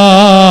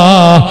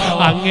 സ്വലാത്ത്,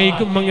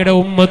 അങ്ങേക്കും അങ്ങയുടെ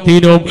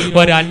ഉമ്മത്തിനും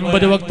ഒരു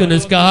 50 വക്ത്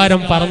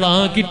നിസ്കാരം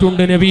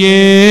ഫർളാക്കിയിട്ടുണ്ട് നബിയേ.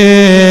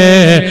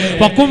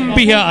 വഖും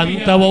ബിഹ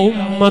അൻത വ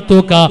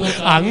ഉമ്മതുക,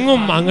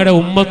 അങ്ങും അങ്ങയുടെ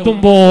ഉമ്മത്തും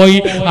പോയി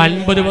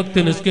 50 വക്ത്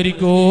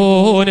നിസ്കരിക്കൂ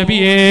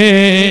നബിയേ.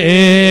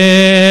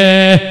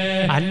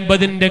 50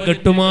 50ന്റെ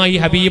കെട്ടുമായി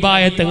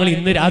ഹബീബായ തങ്ങൾ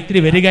ഇന്ന് രാത്രി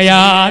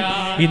വരികയാണ്.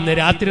 ഇന്ന്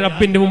രാത്രി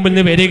റബ്ബിന്റെ മുമ്പിൽ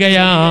നിന്ന്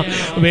വരികയാ.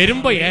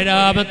 വരുമ്പോ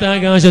 7ാമത്തെ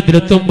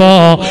ആകാശത്തിലെത്തുമ്പോ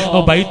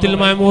ബൈത്തുൽ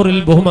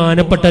മഅമൂറിൽ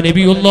ബഹുമാനപ്പെട്ട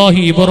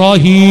നബിയുല്ലാഹി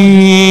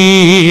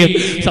ഇബ്രാഹിം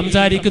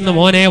സംസാരിക്കുന്ന,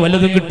 മോനെ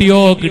വല്ലതും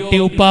കിട്ടിയോ? കിട്ടി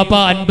ഉപ്പാപ്പ,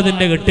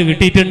 50ന്റെ കെട്ട്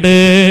കിട്ടിയിട്ടുണ്ട്.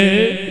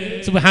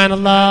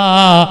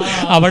 സുബ്ഹാനല്ലാഹ്.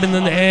 അവിടുന്ന്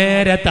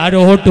നേരെ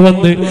താഴോട്ട്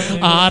വന്ന്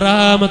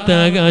 6ാമത്തെ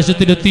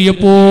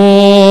ആകാശത്തിലെത്തിയപ്പോ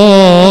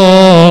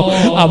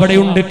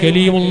അവിടെയുണ്ട്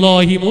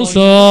കലീമുല്ലാഹി മൂസ.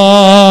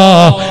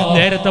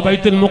 നേരത്തെ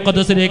ബൈത്തുൽ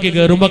മുഖദ്ദസിലേക്ക്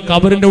കയറുമ്പോ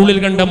ഖബറിന്റെ ഉള്ളിൽ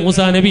കണ്ട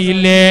മൂസാ നബി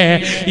ഇല്ലേ,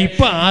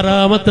 ഇപ്പൊ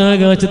 6ാമത്തെ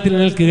ആകാശത്തിൽ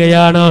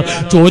നിൽക്കുകയാണ്.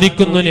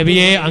 ചോദിക്കുന്നു,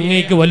 നബിയെ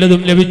അങ്ങേക്ക്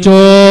വല്ലതും ലഭിച്ചോ?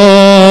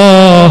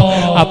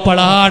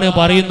 അപ്പോഴാണ്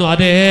പറയുന്നു,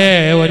 അതേ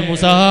ഒരു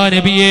മൂസാ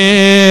നബിയെ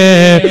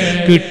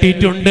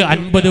കിട്ടിയിട്ടുണ്ട്.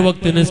 50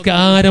 വക്ത്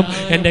നിസ്കാരം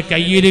എന്റെ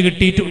കയ്യിൽ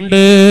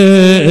കിട്ടിയിട്ടുണ്ട്.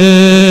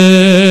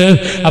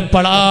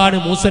 അപ്പോഴാണ്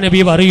മൂസ നബി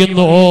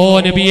പറയുന്നു, ഓ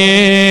നബിയേ,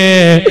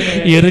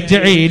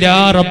 ഇർജിഇ ഇലാ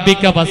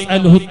റബ്ബിക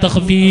ഫസ്അൽഹു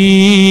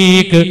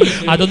തഖ്ഫീക്.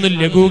 അതൊന്ന്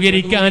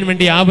ലഘൂകരിക്കാൻ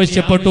വേണ്ടി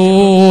ആവശ്യപ്പെട്ടു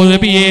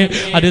നബിയെ.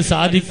 അത്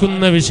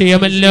സാധിക്കുന്ന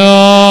വിഷയമല്ല.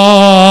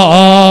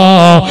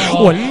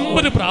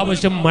 9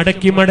 പ്രാവശ്യം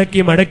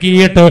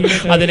മടക്കിയിട്ട്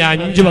അതിനെ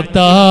 5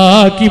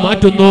 വക്താക്കി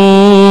മാറ്റുന്നു.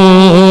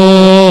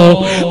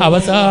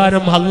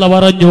 അവസാനം അല്ലാഹ്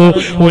പറഞ്ഞു,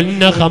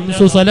 ഉന്ന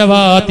 5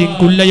 സലവാത്തിൻ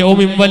കുല്ല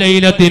യൗമിൻ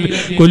വലൈലത്തിൻ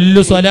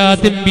കുല്ലു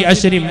സ്വലാത്തിൻ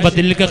ബിഅശ്രിൻ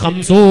വതിൽക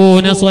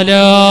 50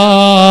 സ്വലാ.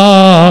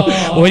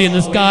 ഒരു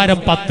നിസ്കാരം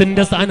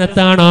 10ന്റെ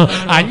സ്ഥാനത്താണ്,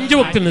 5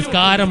 വക്ത്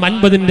നിസ്കാരം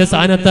 50ന്റെ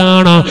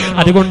സ്ഥാനത്താണ്.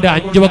 അതുകൊണ്ട്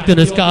 5 വക്ത്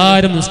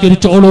നിസ്കാരം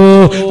നിസ്കരിച്ചോളൂ.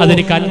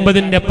 അതിന്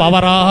 50ന്റെ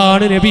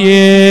പവറാണ്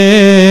നബിയേ.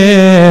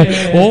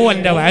 ഓ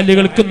എന്റെ വാല്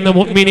കേൾക്കുന്ന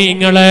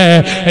മുഅ്മിനീങ്ങളെ,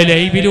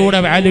 ലൈവിലൂടെ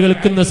വാല്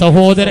കേൾക്കുന്ന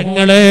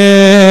സഹോദരങ്ങളെ,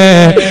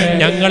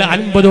 ഞങ്ങൾ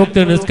 50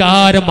 വക്ത്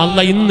നിസ്കാരം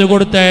അല്ലാഹ് ഇന്ന്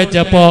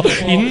കൊടുത്തയച്ചപ്പോ,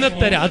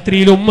 ഇന്നത്തെ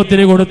രാത്രിയിൽ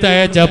ഉമ്മത്തിന്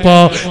കൊടുത്തയച്ചപ്പോ,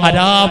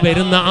 അതാ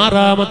വരുന്ന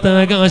 6ാമത്തെ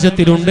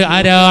ആകാശത്തിലുണ്ട്.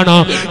 ആരാണ്?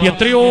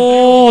 എത്രയോ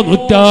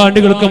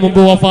നൂറ്റാണ്ടുകൾക്ക്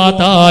മുമ്പ്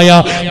വഫാത്തായ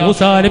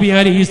മൂസാ നബി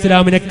അലൈഹി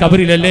ഇസ്ലാമിനെ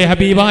ഖബറിലല്ലേ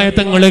ഹബീബായ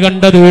തങ്ങൾ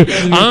കണ്ടത്.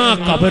 ആ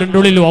ഖബറിന്റെ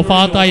ഉള്ളിൽ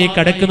വഫാത്തായി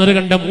കിടക്കുന്നത്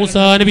കണ്ട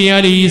മൂസാ നബി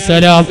അലൈഹി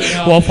ഇസ്ലാം,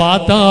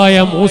 വഫാത്തായ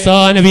മൂസാ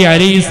നബി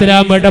അലൈഹി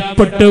ഇസ്ലാം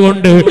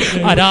ഇടപെട്ടുകൊണ്ട്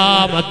അതാ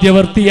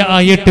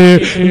മധ്യവർത്തിയായിട്ട്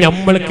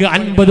നമ്മൾക്ക്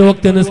 50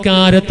 വക്ത്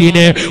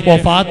നിസ്കാരത്തിന്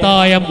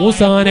വഫാത്തായ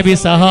മൂസാ നബി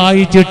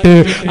സഹായിച്ചിട്ട്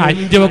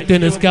 5 വക്ത്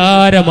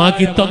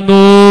നിസ്കാരമാക്കി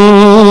തന്നു.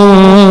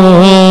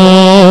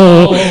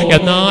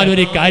 എന്നാൽ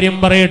ഒരു കാര്യം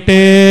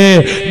പറയട്ടെ,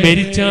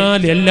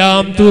 മരിച്ചാൽ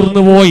എല്ലാം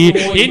തീർന്നുപോയി,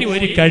 ഇനി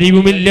ഒരു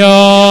കഴിവുമില്ല,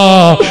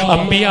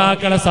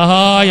 അമ്പിയാക്കളെ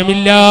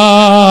സഹായമില്ല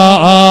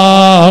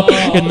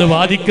എന്ന്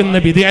വാദിക്കുന്ന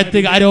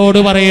ബിദ്അത്തുകാരോട്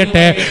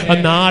പറയട്ടെ,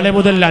 നാളെ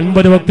മുതൽ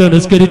 50 വക്ത്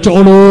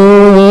നിസ്കരിച്ചോളൂ.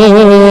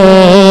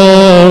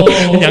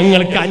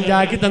 ഞങ്ങൾക്ക്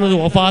 5 തന്നത്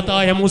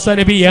വഫാത്തായ മൂസാ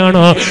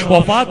നബിയാണ്.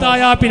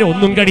 വഫാത്തായ പിന്നെ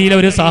ഒന്നും കഴിയില്ല,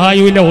 ഒരു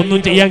സഹായമില്ല, ഒന്നും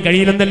ചെയ്യാൻ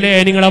കഴിയില്ലെന്നല്ലേ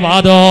നിങ്ങളെ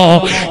വാദം.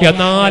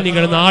 എന്നാൽ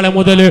നിങ്ങൾ നാളെ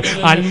മുതൽ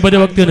 50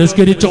 വക്ത്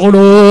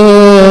നിസ്കരിച്ചോളൂ.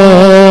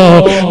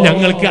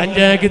 ഞങ്ങൾക്ക്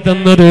 5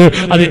 തന്നത്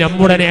അത്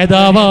നമ്മുടെ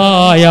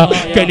നേതാവായ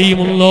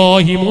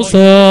കലീമുല്ലാഹി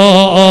മൂസാ.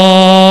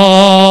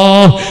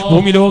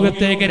 ഭൂമി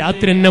ലോകത്തേക്ക്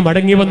രാത്രി തന്നെ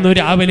മടങ്ങി വന്നു.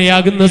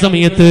 രാവിലെയാകുന്ന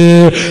സമയത്ത്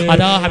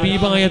അതാ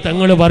ഹബീബായ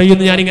തങ്ങൾ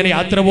പറയുന്നു, ഞാനിങ്ങനെ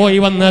യാത്ര പോയി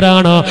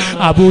വന്നതാണ്.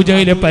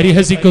 അബൂജഹൽ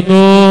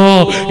പരിഹസിക്കുന്നു,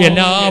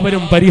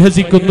 എല്ലാവരും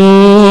പരിഹസിക്കുന്നു.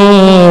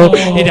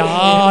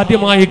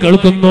 ഇതാദ്യമായി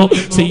കേൾക്കുന്നു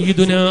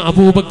സയ്യിദുന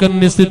അബൂബക്കർ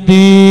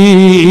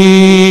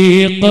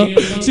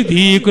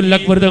സിദ്ദീഖുൽ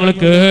അക്ബർ തങ്ങൾ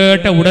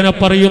കേട്ട ഉടനെ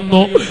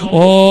പറയുന്നു,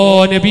 ഓ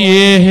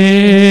നബിയേ,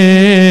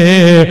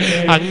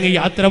 അങ്ങ്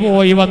യാത്ര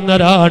പോയി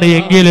വന്നതാണ്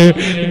എങ്കിൽ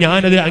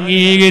ഞാനത്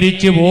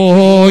അംഗീകരിച്ചു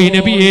പോയി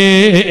നബിയേ.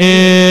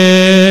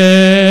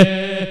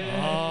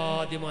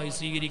 ആദ്യമായി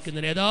സ്വീകരിക്കുന്ന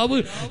നേതാവ്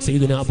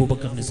സയ്യിദുന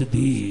അബൂബക്കർ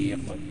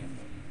സിദ്ദീഖ്.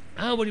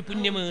 ആ വഴി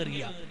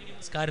പുണ്യമേറിയ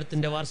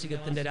നിസ്കാരത്തിന്റെ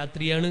വാർഷികത്തിന്റെ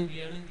രാത്രിയാണ്.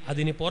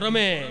 അതിന്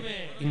പുറമെ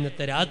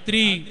ഇന്നത്തെ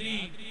രാത്രി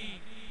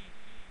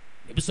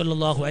നബി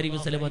സല്ലല്ലാഹു അലൈഹി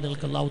വസല്ലം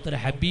തങ്ങൾക്ക് അല്ലാഹു തആല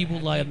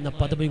ഹബീബുല്ലാഹ് എന്ന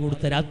പദവി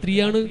കൊടുത്ത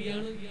രാത്രിയാണ്.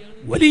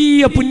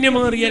 വലിയ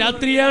പുണ്യമേറിയ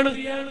രാത്രിയാണ്.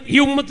 ഈ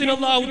ഉമ്മത്തിന്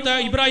അല്ലാഹു തആല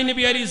ഇബ്രാഹിം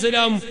നബി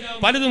അലൈഹിസ്സലാം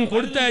പലതും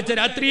കൊടുത്തയച്ച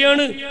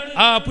രാത്രിയാണ്.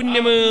 ആ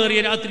പുണ്യമേറിയ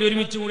രാത്രി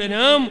ഒരുമിച്ച് കൂടെ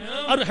നാം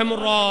അർഹമുർ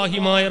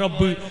റഹീമായ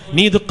റബ്ബ്,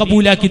 നീ ഇത്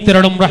കബൂലാക്കി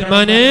തരണം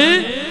റഹ്മാനേ,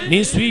 നീ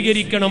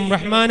സ്വീകരിക്കണം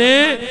റഹ്മാനേ.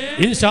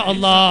 ഇൻഷാ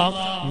അല്ലാഹ്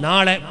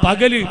നാളെ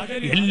പകല്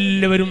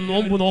എല്ലാവരും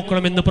നോമ്പ്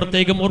നോക്കണമെന്ന്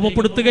പ്രത്യേകം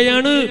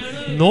ഓർമ്മപ്പെടുത്തുകയാണ്.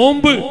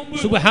 നോമ്പ്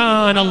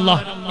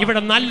സുബ്ഹാനല്ലാഹ്,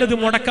 ഇവിടെ നല്ലത്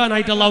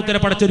മുടക്കാനായിട്ട് അല്ലാഹു തആല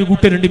പടച്ചൊരു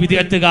കൂട്ടരുണ്ട്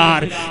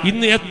വിദ്യാർത്ഥികാർ.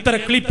 ഇന്ന് എത്ര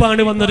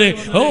ക്ലിപ്പാണ് വന്നത്.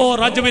 ഓ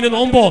റജബിന്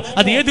നോമ്പോ,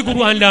 അത് ഏത്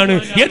ഖുർആനിലാണ്,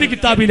 ഏത്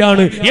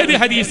കിതാബിലാണ്, ഏത്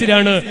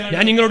ഹദീസിലാണ്?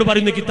 ഞാൻ നിങ്ങളോട്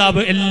പറയുന്ന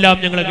കിതാബ് എല്ലാം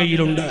ഞങ്ങളുടെ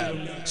കയ്യിലുണ്ട്.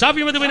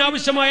 ഷാഫി മദ്ഹബിന്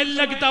ആവശ്യമായ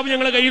എല്ലാ കിതാബും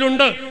ഞങ്ങളുടെ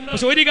കയ്യിലുണ്ട്.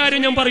 പക്ഷെ ഒരു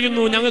കാര്യം ഞാൻ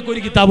പറയുന്നു, ഞങ്ങൾക്ക്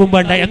ഒരു കിതാബും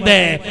വേണ്ട. എന്തേ?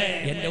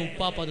 എന്റെ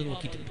ഉപ്പാപ്പ അത്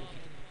നോക്കിയിട്ടുണ്ട്,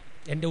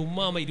 എന്റെ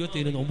ഉമ്മാമ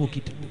 27 നോമ്പ്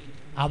നോക്കിയിട്ടുണ്ട്,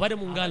 അവരെ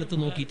മുൻകാലത്ത്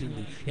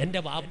നോക്കിയിട്ടുണ്ട്, എന്റെ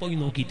വാപ്പയും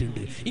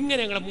നോക്കിയിട്ടുണ്ട്. ഇങ്ങനെ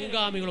ഞങ്ങളെ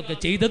മുൻഗാമികളൊക്കെ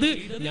ചെയ്തത്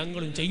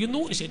ഞങ്ങളും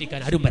ചെയ്യുന്നു. ശരിക്കാൻ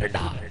ആരും വരണ്ട.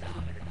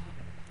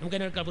 നമുക്ക്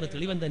അതിനൊക്കെ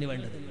തെളിവൻ തന്നെ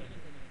വേണ്ടത്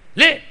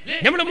അല്ലേ?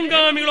 നമ്മുടെ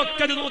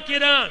മുൻഗാമികളൊക്കെ അത്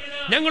നോക്കിയതാ,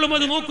 ഞങ്ങളും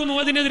അത് നോക്കുന്നു.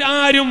 അതിനെതിരെ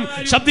ആരും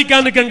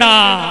ശബ്ദിക്കാൻ നിൽക്കണ്ട.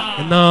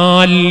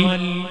 എന്നാൽ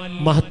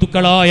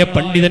മഹത്തുക്കളായ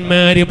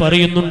പണ്ഡിതന്മാര്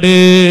പറയുന്നുണ്ട്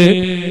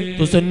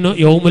തുസന്നു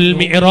യൗമുൽ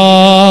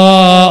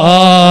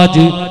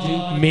മിഅ്റാജ്,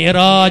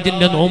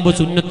 മിഅ്റാജിന്റെ നോമ്പ്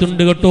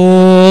സുന്നത്തുണ്ട് കേട്ടോ.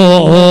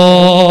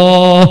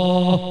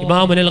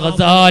 ഇമാം അൽ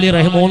ഗസാലി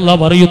റഹിമഹുല്ലാഹ്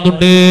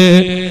പറയുന്നുണ്ട്.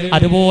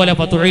 അതുപോലെ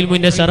ഫത്ഹുൽ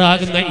ഇൽമിന്റെ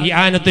ശറഹാകുന്ന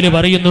ഇആനത്തിൽ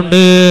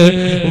പറയുന്നുണ്ട്.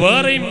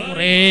 വേറെയും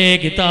കുറേ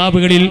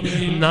കിതാബുകളിൽ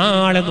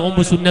നാളെ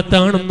നോമ്പ്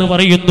സുന്നത്താണെന്ന്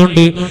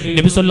പറയുന്നുണ്ട്.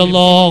 നബി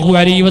സല്ലല്ലാഹു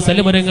അലൈഹി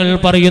വസല്ലം തങ്ങൾ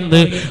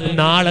പറയുന്നു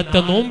നാളത്തെ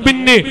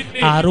നോമ്പിന്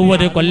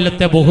 60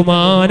 കൊല്ലത്തെ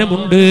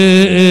ബഹുമാനമുണ്ട്.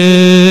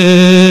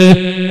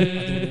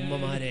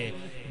 ഉമ്മമാരെ,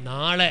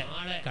 നാളെ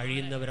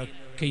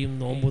കഴിയുന്നവരൊക്കെയും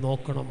നോമ്പ്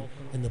നോക്കണം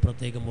എന്ന്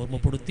പ്രത്യേകം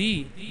ഓർമ്മപ്പെടുത്തി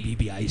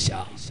ബീബി ആയിഷ.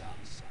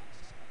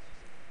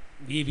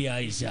 ബീബി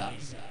ആയിഷ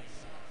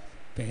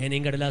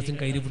പേനയും കടലാസും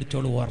കയ്യിൽ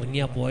പിടിച്ചോളൂ,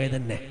 ഉറങ്ങിയാ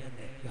പോയതന്നെ.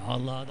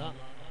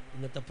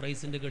 ഇന്നത്തെ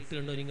പ്രൈസിന്റെ കെട്ട്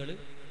കണ്ടോ നിങ്ങൾ?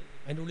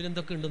 അതിൻ്റെ ഉള്ളിൽ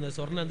എന്തൊക്കെ ഉണ്ടെന്ന്?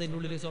 സ്വർണ്ണം എന്താ അതിൻ്റെ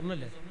ഉള്ളിൽ?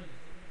 സ്വർണ്ണല്ലേ?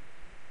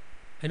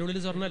 അതിൻ്റെ ഉള്ളിൽ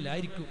സ്വർണ്ണല്ലേ?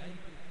 ആയിരിക്കും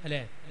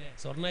അല്ലേ?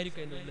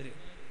 സ്വർണ്ണായിരിക്കും അതിൻ്റെ ഉള്ളിൽ.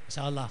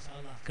 മാഷാ അല്ലാഹ്,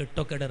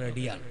 കെട്ടൊക്കെ ഇവിടെ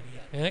റെഡിയാണ്.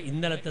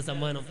 ഇന്നലത്തെ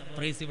സമ്മാനം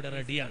പ്രൈസ് ഇവിടെ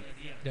റെഡിയാണ്.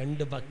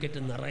 2 ബക്കറ്റ്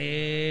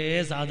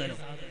നിറയെ സാധനം.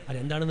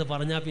 അതെന്താണെന്ന്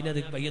പറഞ്ഞാൽ പിന്നെ അത്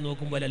പയ്യെ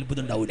നോക്കുമ്പോൾ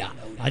അത്ഭുതം ഉണ്ടാവില്ല.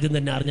 ആദ്യം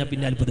തന്നെ അറിഞ്ഞാൽ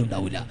പിന്നെ അത്ഭുതം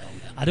ഉണ്ടാവില്ല.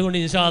 അതുകൊണ്ട്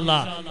ഇൻഷാ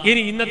അല്ലാഹ്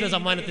ഇനി ഇന്നത്തെ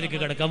സമ്മാനത്തിലേക്ക്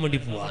കിടക്കാൻ വേണ്ടി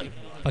പോവാൻ.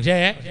 പക്ഷേ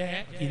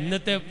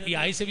ഇന്നത്തെ ഈ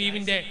ആയിഷ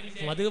ബീവിന്റെ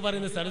മധു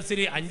പറയുന്ന സദസ്സിൽ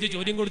 5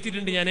 ചോദ്യം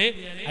കൊടുത്തിട്ടുണ്ട് ഞാൻ.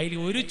 അതിൽ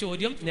ഒരു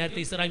ചോദ്യം നേരത്തെ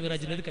ഇസ്രാ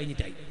മിറാജിൻ്റെ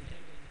കഴിഞ്ഞിട്ടായി.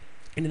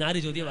 ഇനി 4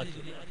 ചോദ്യം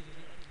ബാക്കി.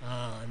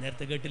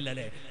 നേരത്തെ കേട്ടില്ല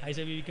അല്ലേ? ആയിഷ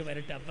ബീവിക്ക്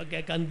വരട്ടെ, അപ്പം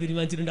കേൾക്കാൻ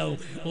തീരുമാനിച്ചിട്ടുണ്ടാവും.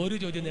 ഒരു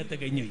ചോദ്യം നേരത്തെ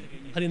കഴിഞ്ഞു പോയി.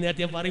 അത്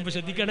നേരത്തെ ഞാൻ പറയുമ്പോൾ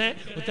ശ്രദ്ധിക്കണേ,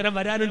 ഉത്തരം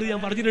വരാനുണ്ട് ഞാൻ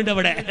പറഞ്ഞിട്ടുണ്ട്,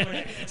 അവിടെ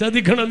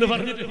ശ്രദ്ധിക്കണം എന്ന്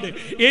പറഞ്ഞിട്ടുണ്ട്.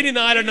 ഇനി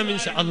 4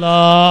 ഇൻഷാ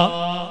അല്ലാഹ്.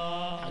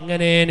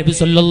 അങ്ങനെ നബി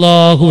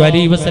സല്ലല്ലാഹു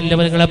അലൈഹി വസല്ലം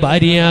തങ്ങളുടെ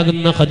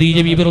ഭാര്യയാകുന്ന ഖദീജ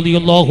ബീബി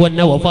റളിയല്ലാഹു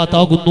അൻഹ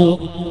വഫാത്താകുന്നു.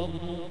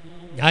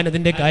 ഞാൻ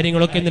അതിന്റെ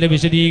കാര്യങ്ങളൊക്കെ ഇന്നലെ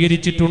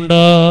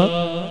വിശദീകരിച്ചിട്ടുണ്ട്.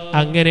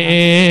 അങ്ങനെ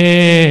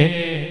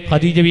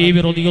ഖദീജ ബീബി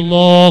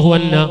റളിയല്ലാഹു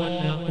അൻഹ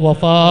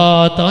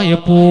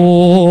വഫാത്തായപ്പോ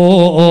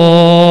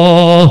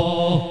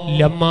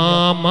ലമ്മാ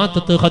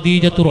മാതത്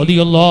ഖദീജ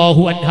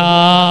റളിയല്ലാഹു അൻഹാ,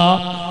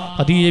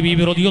 ഖദീജ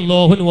ബീബി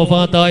റളിയല്ലാഹു അൻഹ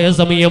വഫാത്തായ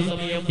സമയം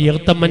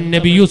യഗ്തമൻ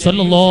നബിയു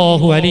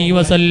സല്ലല്ലാഹു അലൈഹി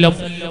വസല്ലം,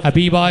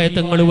 ഹബീബായ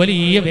തങ്ങൾ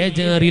വലിയ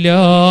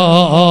ബേജാറിലാണ്,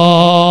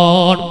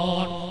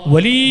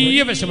 വലിയ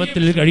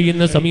വിഷമത്തിൽ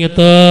കഴിയുന്ന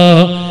സമയത്ത്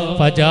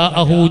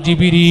ഫജാഅഹു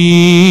ജിബ്രീൽ,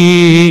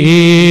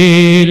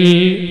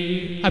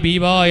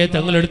 ഹബീബായ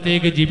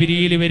തങ്ങളടുത്തേക്ക്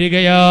ജിബ്രീൽ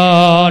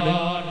വരികയാണ്.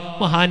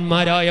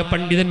 മഹാന്മാരായ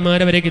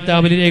പണ്ഡിതന്മാരവരെ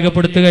കിതാബിൽ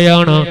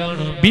രേഖപ്പെടുത്തുകയാണ്.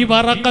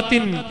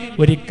 ബിവറഖത്തിൻ,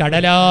 ഒരു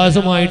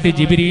കടലാസുമായിട്ട്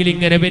ജിബ്രീൽ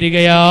ഇങ്ങനെ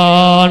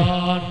വരികയാണ്.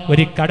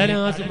 ഒരു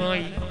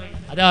കടലാസുമായി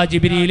അതാ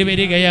ജിബ്രീൽ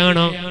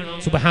വരികയാണ്.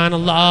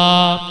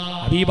 സുബ്ഹാനല്ലാഹ്,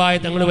 ഹബീബായ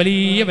തങ്ങൾ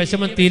വലിയ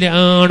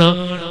വിഷമത്തിലാണ്.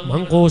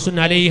 മൻഖൂസുൻ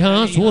അലൈഹാ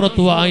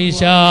സൂറത്തു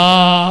ആയിഷ,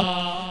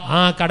 ആ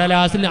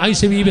കടലാസിൽ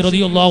ആയിഷ ബീബി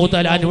റളിയല്ലാഹു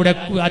തആല അൻഹയുടെ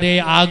അതേ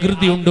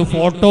ആകൃതിയുണ്ട്,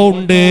 ഫോട്ടോ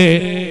ഉണ്ട്.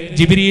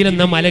 ജിബ്രീൽ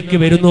എന്ന മലക്ക്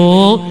വരുന്നു,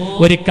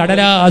 ഒരു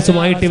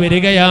കടലാസുമായിട്ട്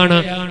വരികയാണ്.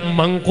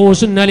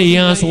 മൻഖൂസുൻ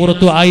അലൈഹാ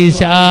സൂറത്തു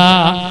ആയിഷ,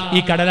 ഈ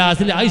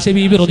കടലാസിൽ ആയിഷ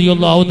ബീബി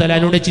റളിയല്ലാഹു തആല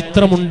അൻഹയുടെ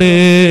ചിത്രമുണ്ട്.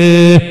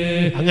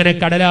 അങ്ങനെ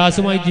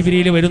കടലാസുമായി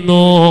ജിബ്രീൽ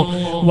വരുന്നു.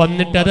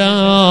 വന്നിട്ടതാ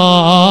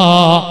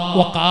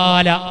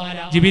വഖാല,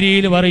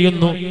 ജിബ്രീൽ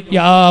പറയുന്നു,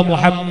 യാ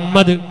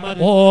മുഹമ്മദ്,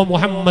 ഓ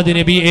മുഹമ്മദ്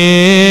നബിയേ.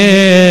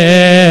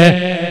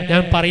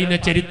 ഞാൻ പറയുന്ന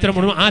ചരിത്രം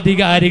മുഴുവൻ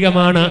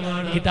ആധികാരികമാണ്.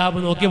 കിതാബ്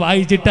നോക്കി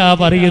വായിച്ചിട്ടാ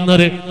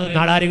പറയുന്നത്.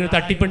 നാളെ ആരെങ്കിലും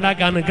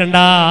തട്ടിപ്പുണ്ടാക്കാൻ നിൽക്കണ്ട.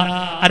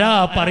 ആരാ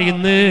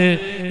പറയുന്നു?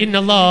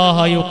 ഇന്നല്ലാഹ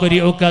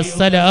യുഖ്രിഉക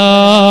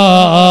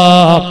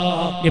സലാം,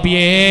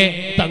 നബിയേ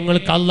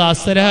തങ്ങൾക്ക് അല്ലാഹ്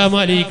അസ്സലാമു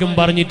അലൈക്കും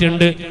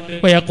പറഞ്ഞിട്ടുണ്ട്.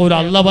 വയഖൂൽ,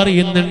 അല്ലാഹ്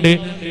പറയുന്നുണ്ട്,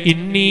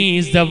 ഇന്നി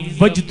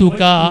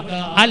സവ്വജ്തുക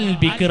അൽ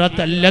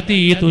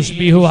ബിക്റത്തല്ലതി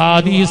തുശ്ബിഹു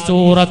ഹാദിഹി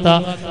സൂറത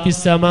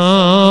ഫിസ്സമാ.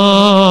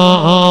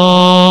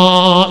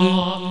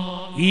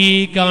 ഈ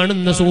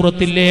കാണുന്ന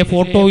സൂറത്തില്ലേ,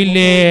 ഫോട്ടോ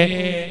ഇല്ലേ,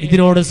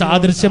 ഇതിനോട്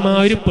സാദൃശ്യമായ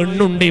ഒരു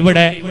പെണ്ണുണ്ട്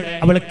ഇവിടെ.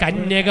 അവൾ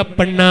കന്യക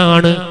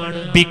പെണ്ണാണ്,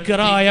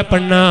 ബിക്റായ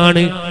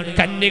പെണ്ണാണ്,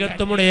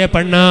 കന്യകത്വമുடைய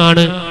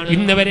പെണ്ണാണ്.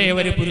 ഇന്നുവരെ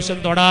ഒരു പുരുഷൻ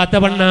തൊടാത്ത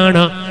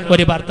പെണ്ണാണ്,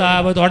 ഒരു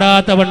ഭർത്താവ്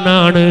തൊടാത്ത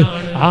പെണ്ണാണ്.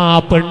 ആ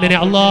പെണ്ണിനെ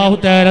അല്ലാഹു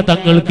തആല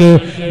തങ്ങൾക്ക്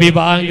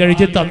വിവാഹം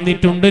കഴിച്ച്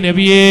തന്നിട്ടുണ്ട്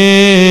നബിയേ.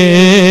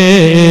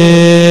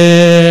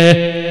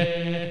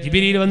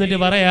 ജിബ്രീൽ വന്നിട്ട്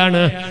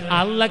പറയാണ്,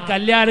 അല്ലാഹ്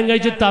കല്യാണം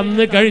കഴിച്ച്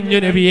തന്നു കഴിഞ്ഞു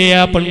നബിയെ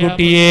ആ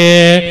പെൺകുട്ടിയെ.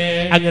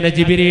 അങ്ങനെ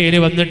ജിബ്രീൽ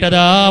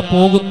വന്നിട്ടതാ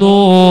പോകുന്നു.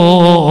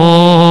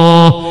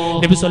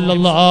 നബി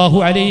സല്ലല്ലാഹു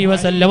അലൈഹി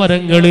വസല്ലം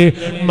തങ്ങള്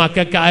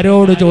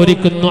മക്കക്കാരോട്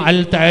ചോദിക്കുന്നു, അൽ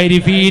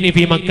തഅരിഫീനി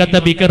ഫി മക്കത്ത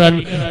ബിക്റൻ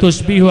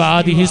തുശ്ബിഹു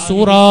ഹാദിഹി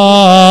സൂറ,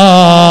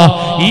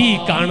 ഈ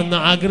കാണുന്ന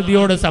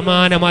ആകൃതിയോട്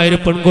സമാനമായ ഒരു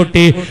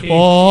പെൺകുട്ടി,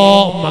 ഓ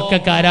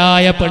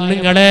മക്കക്കാരായ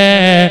പെണ്ണുങ്ങളെ,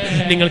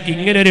 നിങ്ങൾക്ക്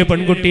ഇങ്ങനെ ഒരു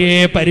പെൺകുട്ടിയെ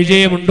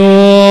പരിചയമുണ്ടോ?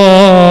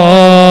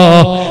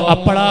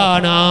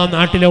 അപ്പോഴാണ് ആ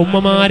നാട്ടിലെ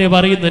ഉമ്മമാര്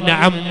പറയുന്നത്,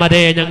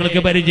 അമ്മദേ ഞങ്ങൾക്ക്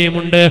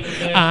പരിചയമുണ്ട്.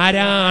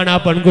 ആരാണ് ആ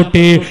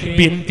പെൺകുട്ടി?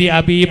 ബിൻതി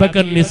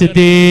അബൂബക്കർ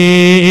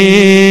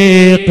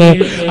സിദ്ദീഖ്,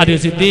 അത്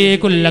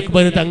സിദ്ദീഖുൽ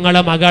അക്ബർ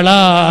തങ്ങളെ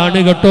മകളാണ്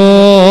കേട്ടോ.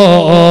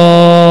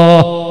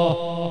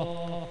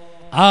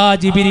 ആ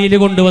ജിബ്രീൽ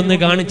കൊണ്ടുവന്ന്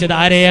കാണിച്ചത്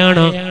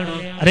ആരെയാണ്?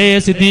 അരേ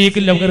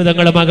സിദ്ദീഖുൽ അക്ബർ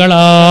തങ്ങളെ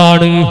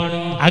മകളാണ്.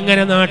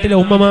 അങ്ങനെ നാട്ടിലെ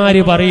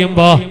ഉമ്മമാര്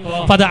പറയുമ്പോ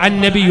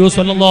നബിയു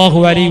സല്ലല്ലാഹു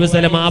അലൈഹി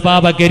വസല്ലം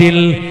അബൂബക്കറിൽ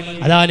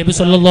അതാ നബി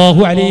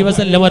സല്ലല്ലാഹു അലൈഹി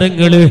വസല്ലം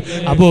അവர்கள்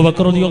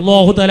അബൂബക്കർ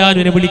റളിയല്ലാഹു തആല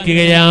അൻഹുവിനെ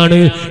വിളിക്കുകയാണ്.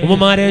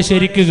 ഉമ്മമാരെ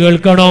ശരിക്ക്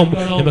കേൾക്കണം,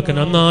 നമുക്ക്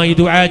നന്നായി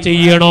ദുആ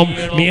ചെയ്യണം.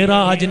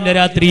 മിറാജിന്റെ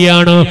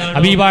രാത്രിയാണ്,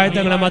 ഹബീബായ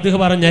തങ്ങളെ മദ്ഹ്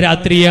പറഞ്ഞ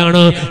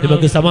രാത്രിയാണ്.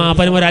 നമുക്ക്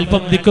സമാപനം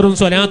ഒരൽപ്പം ദിക്റും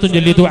സ്വലാത്തും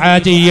ചൊല്ലി ദുആ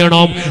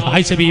ചെയ്യണം.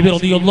 ആയിഷ ബീബി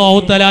റളിയല്ലാഹു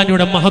തആല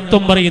അൻഹയുടെ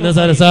മഹത്വം പറയുന്ന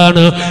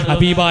സരസാണ്.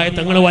 ഹബീബായ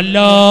തങ്ങൾ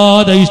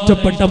വല്ലാതെ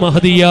ഇഷ്ടപ്പെട്ട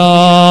മഹദിയാണ്.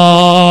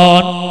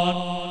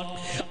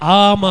 ആ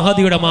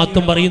മഹദിയുടെ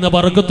മഹത്വം പറയുന്ന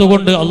ബർക്കത്ത്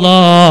കൊണ്ട്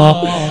അല്ലാഹ്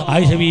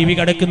ആയിഷ ബീവി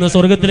കിടക്കുന്ന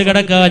സ്വർഗ്ഗത്തിൽ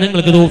കിടക്കാൻ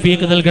ഞങ്ങൾക്ക്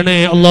തൗഫീഖ് നൽകണേ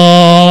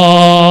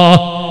അല്ലാഹ്.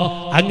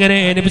 അങ്ങനെ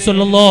നബി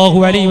സല്ലല്ലാഹു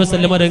അലൈഹി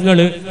വസല്ലം തങ്ങൾ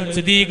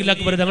സിദ്ദീഖുൽ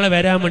അക്ബർ തങ്ങളെ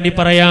വരാൻ വേണ്ടി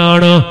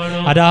പറയാണ്.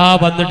 അതാ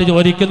വന്നിട്ട്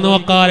ചോദിക്കുന്നു,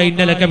 വഖാല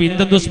ഇന്നലക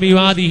ബിന്തു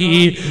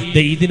തുസ്ബിവാദിഹി,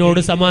 ഇതിനോട്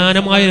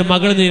സമാനമായ ഒരു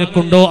മകൾ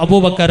നിനക്കുണ്ടോ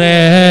അബൂബക്കറേ?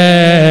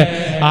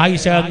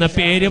 ആയിഷ എന്ന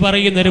പേര്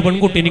പറയുന്ന ഒരു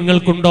പെൺകുട്ടി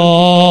നിങ്ങൾക്കുണ്ടോ?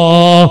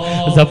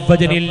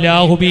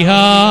 സവ്വജനില്ലാഹു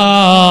ബിഹാ,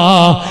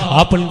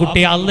 ആ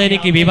പെൺകുട്ടി അല്ലാഹു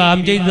എനിക്ക് വിവാഹം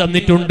ചെയ്തു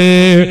തന്നിട്ടുണ്ട്.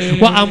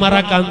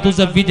 വഅമറക അൻ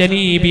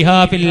തുസവ്വിജനി ബിഹാ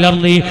ഫിൽ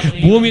അർളി,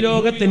 ഭൂമി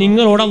ലോകത്ത്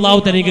നിങ്ങളോട് അല്ലാഹു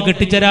തനിക്ക്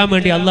കെട്ടിച്ചേരാൻ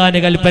വേണ്ടി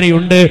അല്ലാഹുവിന്റെ കൽപ്പനയുണ്ട്.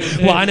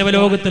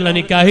 വാനവലോകത്തുള്ള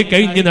നിക്കാഹ്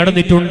കഴിഞ്ഞ്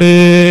നടന്നിട്ടുണ്ട്.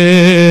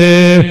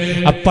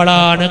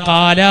 അപ്പോഴാണ്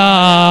കാല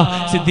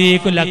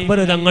സിദ്ദീഖുൽ അക്ബർ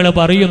തങ്ങൾ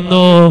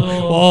പറയുന്നു,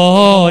 ഓ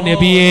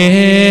നബിയേ,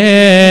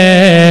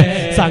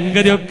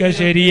 സംഗതിയൊക്കെ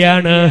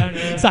ശരിയാണ്,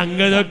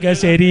 സംഗതിയൊക്കെ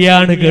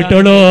ശരിയാണ്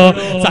കേട്ടോളൂ,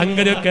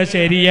 സംഗതിയൊക്കെ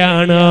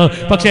ശരിയാണ്.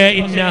 പക്ഷേ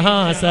ഇന്നഹാ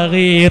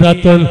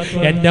സഗീറത്തുൻ,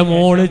 എന്റെ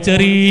മോള്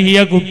ചെറിയ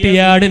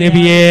കുട്ടിയാണ്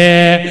നബിയേ.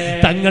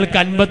 തങ്ങൾക്ക്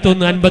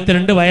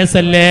 51-52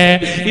 വയസ്സല്ലേ,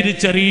 ഇത്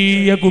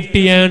ചെറിയ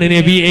കുട്ടിയാണ്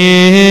നബിയേ.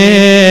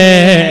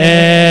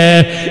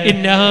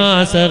 ഇന്നഹാ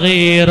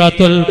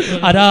സഗീറത്തുൽ,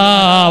 അതാ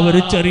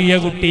ഒരു ചെറിയ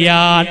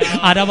കുട്ടിയാൻ,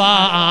 അഥവാ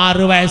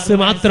 6 വയസ്സ്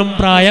മാത്രം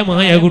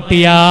പ്രായമായ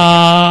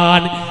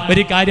കുട്ടിയാൻ.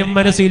 ഒരു കാര്യം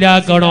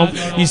മനസ്സിലാക്കണം,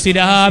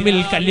 ഇസ്ലാമിൽ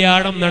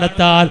കല്യാണം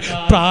നടത്താൻ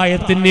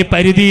പ്രായത്തിന്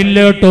പരിധിയില്ല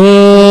കേട്ടോ.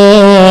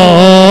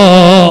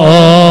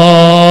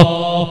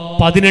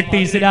 18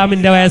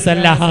 ഇസ്ലാമിന്റെ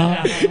വയസ്സല്ല,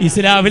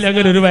 ഇസ്ലാമിൽ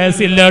അങ്ങനെ ഒരു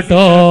വയസ്സില്ല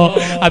കേട്ടോ.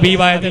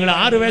 ഹബീബായ തങ്ങൾ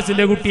 6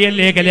 വയസ്സിന്റെ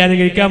കുട്ടിയല്ലേ കല്യാണം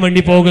കഴിക്കാൻ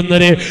വേണ്ടി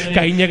പോകുന്നത്,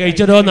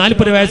 കഴിച്ചതോ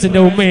 40 വയസ്സിന്റെ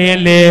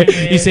ഉമ്മയല്ലേ.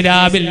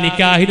 ഇസ്ലാമിൽ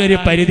നിക്കാഹിനൊരു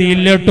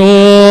പരിധിയില്ല കേട്ടോ.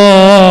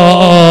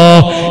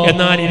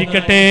 എന്നാൽ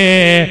ഇരിക്കട്ടെ,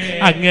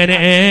 അങ്ങനെ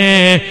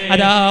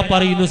അതാ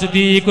പറയുന്നു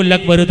സിദ്ദീഖുൽ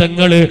അക്ബർ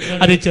തങ്ങൾ,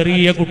 അത്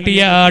ചെറിയ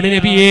കുട്ടിയാണ്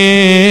നബിയേ.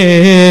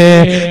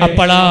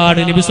 അപ്പോഴാണ്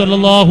നബി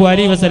സല്ലല്ലാഹു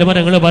അലൈഹി വസല്ലം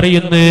തങ്ങൾ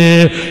പറയുന്നത്,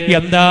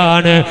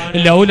 എന്താണ്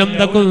ലൗലം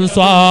തകുൻ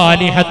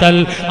സ്വാലിഹത്തൽ,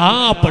 ആ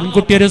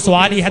പെൺകുട്ടി ഒരു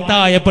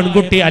സ്വാലിഹത്തായ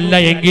പെൺകുട്ടി അല്ല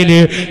എങ്കിൽ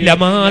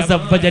ലമാ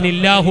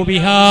സവ്വജനില്ലാഹു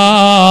ബിഹാ,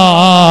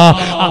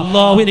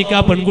 അല്ലാഹു എനിക്ക്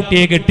ആ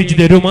പെൺകുട്ടിയെ കെട്ടിച്ചു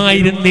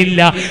തരുമായിരുന്നില്ല.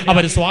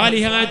 അവർ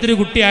സ്വാലിഹായൊരു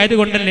കുട്ടി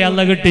ആയതുകൊണ്ടല്ലേ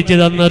അല്ലാഹു കെട്ടിച്ചു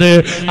തന്നത്.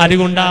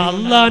 അതുകൊണ്ട്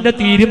അള്ളാന്റെ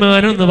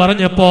തീരുമാനം എന്ന്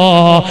പറഞ്ഞപ്പോ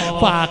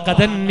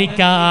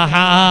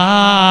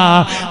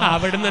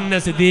അവിടെ തന്നെ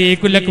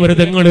സിദ്ദീഖുൽ അക്ബർ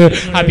തങ്ങൾ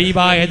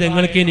ഹബീബായ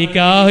തങ്ങൾക്ക്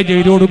നിക്കാഹ്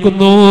ചെയ്തു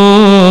കൊടുക്കുന്നു.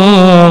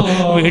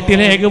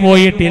 വീട്ടിലേക്ക്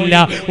പോയിട്ടില്ല,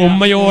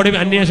 ഉമ്മയോട്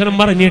അന്വേഷണം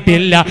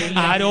പറഞ്ഞിട്ടില്ല,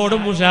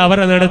 ആരോടും മുഷാവറ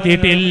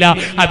നടത്തിയിട്ടില്ല.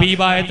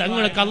 ഹബീബായ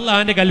തങ്ങൾക്ക്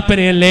അള്ളാന്റെ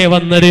കൽപ്പനയല്ലേ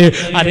വന്നത്.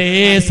 അതേ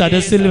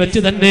സദസ്സിൽ വെച്ച്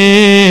തന്നെ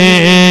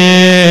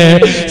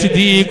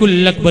സിദ്ദീഖുൽ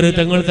അക്ബർ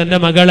തങ്ങൾ തന്റെ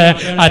മകളെ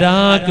അതാ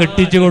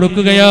കെട്ടിച്ചു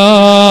കൊടുക്കുകയാണ്.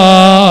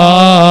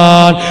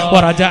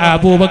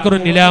 അബൂബക്കർ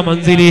ഇലാ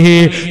മൻസിലിഹി,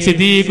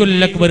 സിദ്ദീഖുൽ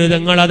അക്ബർ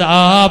തങ്ങൾ അതാ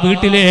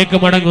വീട്ടിലേക്ക്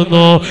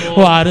മടങ്ങുന്നു.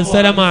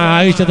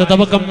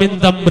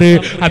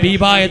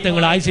 ഹബീബായ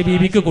തങ്ങൾ ആയിഷ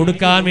ബീവിക്ക്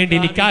കൊടുക്കാൻ വേണ്ടി,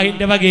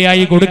 നിക്കാഹിന്റെ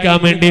വകയായി കൊടുക്കാൻ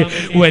വേണ്ടി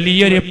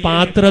വലിയൊരു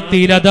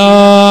പാത്രത്തിലതാ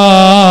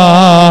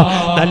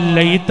നല്ല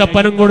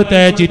ഈത്തപ്പഴം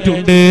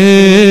കൊടുത്തയച്ചിട്ടുണ്ട്.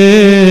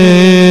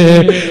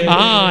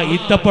 ആ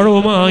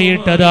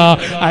ഈത്തപ്പഴവുമായിട്ടതാ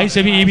ആയിഷ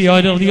ബീവി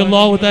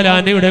റളിയല്ലാഹു തആല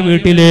അൻഹയുടെ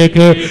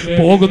വീട്ടിലേക്ക്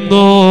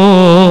പോകുന്നു.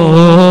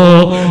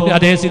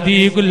 അതേ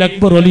സിദ്ദീഖുൽ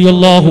അക്ബർ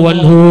റളിയല്ലാഹു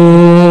അൻഹു.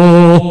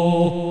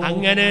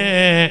 അങ്ങനെ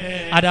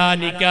അതാ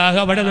നിക്കാഹ്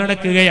അവിടെ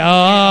നടക്കുകയാണ്.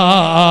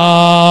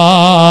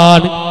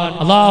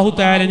 അല്ലാഹു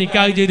തആല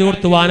നിക്കാഹ് ചെയ്തു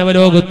കൊടുത്തു.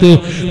 വാനവലോകത്ത്,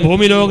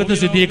 ഭൂമി ലോകത്ത്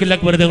സിദ്ദീഖുൽ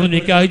അക്ബർ തങ്ങൾ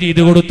നിക്കാഹ്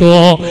ചെയ്തു കൊടുത്തു.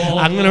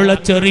 അങ്ങനെയുള്ള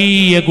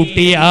ചെറിയ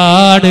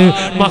കുട്ടിയാണ്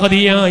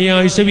മഹദിയായ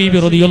ആയിഷ ബീബി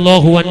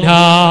റളിയല്ലാഹു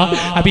അൻഹാ.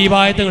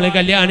 ഹബീബായ തങ്ങൾ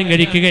കല്യാണം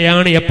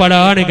കഴിക്കുകയാണ്.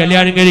 എപ്പോഴാണ്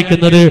കല്യാണം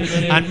കഴിക്കുന്നത്?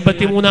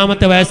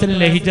 53-ാമത്തെ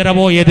വയസ്സിലല്ലേ ഹിജ്റ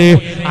പോയത്.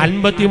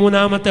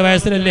 53-ാമത്തെ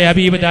വയസ്സിലല്ലേ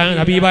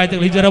ഹബീബായ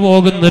തങ്ങൾ ഹിജ്റ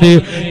പോകുന്നത്.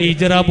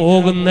 ഹിജ്റ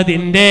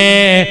പോകുന്നതിന്റെ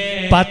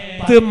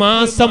 10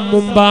 മാസം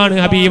മുമ്പാണ്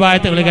ഹബീബായ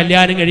തങ്ങൾ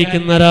കല്യാണം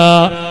കഴിക്കുന്നത്.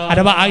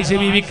 അഥവാ ആയിഷ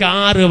ബീവിക്ക്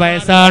 6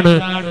 വയസ്സാണ്.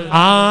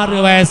 6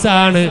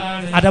 വയസ്സാണ്.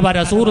 അഥവാ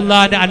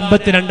റസൂലുള്ളാഹിന്റെ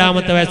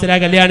 52-ാമത്തെ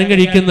വയസ്സിലാണ് കല്യാണം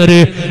കഴിക്കുന്നത്.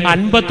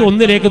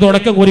 51-ലേക്ക്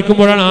തുടക്കം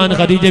കുറിക്കുമ്പോഴാണ്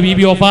ഖദീജ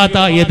ബീബി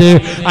വഫാത്തായത്.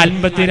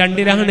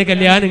 52-ലാണ്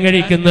കല്യാണം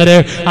കഴിക്കുന്നത്.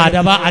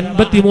 അഥവാ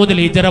 53-ൽ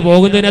ഹിജ്റ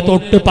പോകുന്നതിന്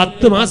തൊട്ട്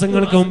 10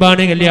 മാസങ്ങൾക്ക്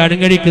മുമ്പാണ് കല്യാണം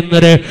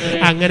കഴിക്കുന്നത്.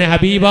 അങ്ങനെ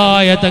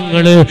ഹബീബായ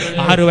തങ്ങള്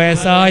 6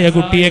 വയസ്സായ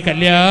കുട്ടിയെ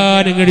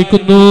കല്യാണം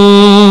കഴിക്കുന്നു.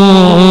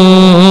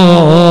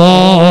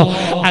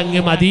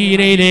 അങ്ങ്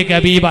മദീനയിലേക്ക്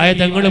ഹബീബായ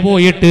തങ്ങൾ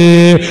പോയിട്ട്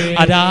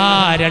അതാ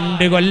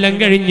 2 കൊല്ലം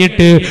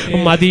കഴിഞ്ഞിട്ട്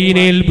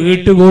മദീനയിൽ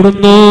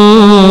വീട്ടുകൂടുന്നു.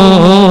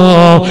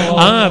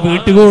 ആ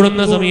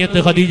വീട്ടുകൂടുന്ന സമയത്ത്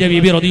ഖദീജ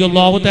ബീബി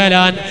റളിയല്ലാഹു തആല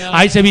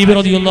ആയിഷ ബീബി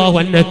റളിയല്ലാഹു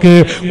അൻഹക്ക്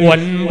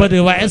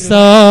 9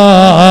 വയസ്സാണ്.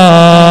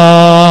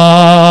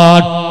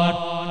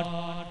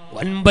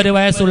 9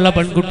 വയസ്സുള്ള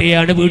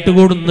പെൺകുട്ടിയാണ്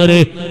വീട്ടുകൂടുന്നത്.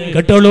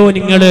 കേട്ടോളൂ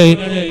നിങ്ങള്,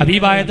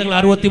 ഹബീബായ തങ്ങൾ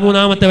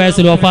 63-ാമത്തെ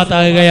വയസ്സിൽ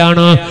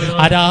വഫാത്താകുകയാണ്.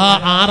 അതാ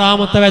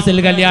 6-ാമത്തെ വയസ്സിൽ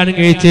കല്യാണം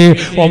കഴിച്ച്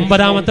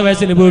 9-ാമത്തെ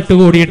വയസ്സിൽ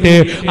വീട്ടുകൂടിയിട്ട്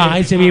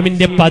ആയിഷ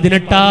ബീബിന്റെ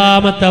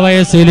 18-ാമത്തെ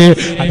വയസ്സിൽ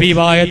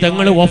ഹബീബായ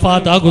തങ്ങൾ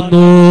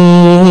വഫാത്താകുന്നു.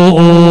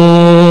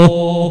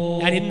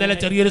 ഞാൻ ഇന്നലെ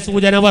ചെറിയൊരു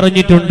സൂചന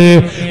പറഞ്ഞിട്ടുണ്ട്.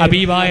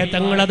 ഹബീബായ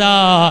തങ്ങളതാ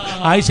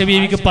ആയിഷ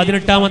ബീവിക്ക്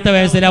 18-ാമത്തെ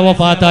വയസ്സിലാണ്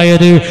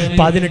വഫാത്തായത്.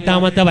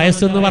 18-ാമത്തെ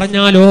വയസ്സെന്ന്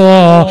പറഞ്ഞാലോ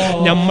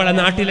നമ്മളെ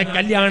നാട്ടിലെ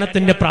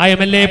കല്യാണത്തിന്റെ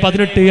പ്രായമല്ലേ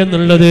 18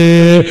 എന്നുള്ളത്.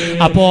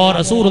 അപ്പോ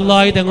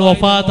റസൂലുള്ളാഹി തങ്ങൾ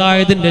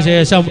വഫാത്തായതിന്റെ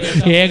ശേഷം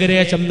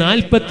ഏകദേശം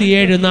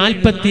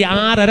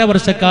 47-46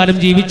 വർഷക്കാലം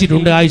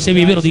ജീവിച്ചിട്ടുണ്ട് ആയിഷ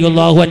ബീവി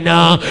റളിയല്ലാഹു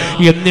അൻഹാ.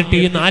 എന്നിട്ട്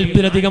ഈ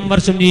 40-ലധികം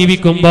വർഷം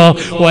ജീവിക്കുമ്പോ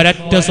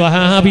ഒരൊറ്റ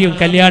സ്വഹാബിയും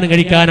കല്യാണം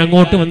കഴിക്കാൻ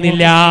അങ്ങോട്ട്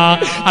വന്നില്ല.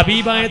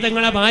 ഹബീബായ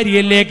തങ്ങളെ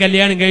ഭാര്യയല്ലേ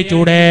കല്യാണം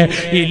കഴിച്ചൂടെ?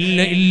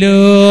 ഇല്ല,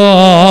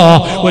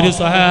 ഒരു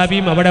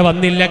സ്വഹാബിയും അവിടെ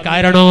വന്നില്ല.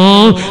 കാരണം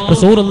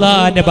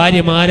റസൂലുള്ളാഹിന്റെ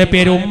ഭാര്യമാരെ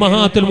പേര്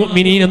ഉമ്മഹാത്തുൽ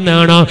മുഅ്മിനീൻ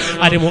എന്നാണ്.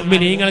 അത്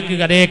മുഅ്മിനീങ്ങൾക്ക്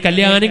അതേ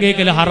കല്യാണം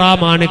കഴിക്കൽ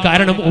ഹറാമാണ്.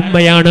 കാരണം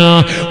ഉമ്മയാണ്.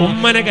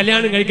 ഉമ്മനെ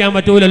കല്യാണം കഴിക്കാൻ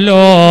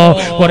പറ്റൂലല്ലോ.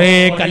 കുറെ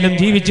കൊല്ലം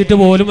ജീവിച്ചിട്ട്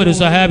പോലും ഒരു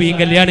സ്വഹാബിയും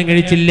കല്യാണം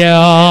കഴിച്ചില്ല.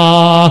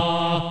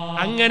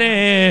 അങ്ങനെ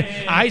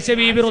ആയിഷ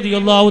ബീബി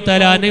റളിയല്ലാഹു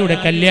തആല അൻഹയുടെ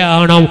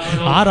കല്യാണം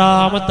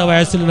 6-ാമത്തെ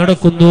വയസ്സിൽ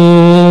നടക്കുന്നു.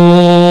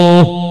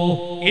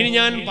 ഇനി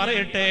ഞാൻ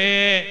പറയട്ടെ,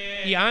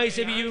 ഈ ആയിഷ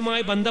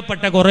ബീവിയുമായി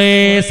ബന്ധപ്പെട്ട കുറെ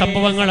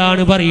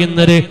സംഭവങ്ങളാണ്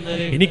പറയുന്നത്.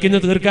 എനിക്കിന്ന്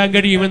തീർക്കാൻ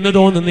കഴിയുമെന്ന്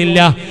തോന്നുന്നില്ല.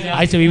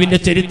 ആയിഷ ബീവിന്റെ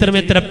ചരിത്രം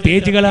എത്ര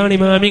പേജുകളാണ്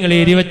ഇമാമികൾ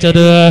എഴുതി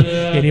വെച്ചത്.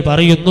 ഇനി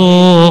പറയുന്നു,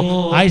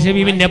 ആയിഷ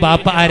ബീവിന്റെ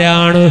ബാപ്പ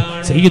ആരാണ്?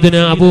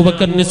 സയ്യിദുനാ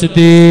അബൂബക്കർ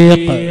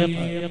സിദ്ദീഖ്.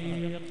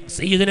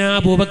 സയ്യിദുനാ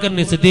അബൂബക്കർ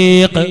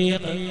സിദ്ദീഖ്,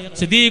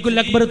 സിദ്ദീഖുൽ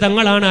അക്ബർ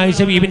തങ്ങളാണ് ആയിഷ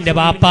ബീവിന്റെ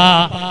ബാപ്പ.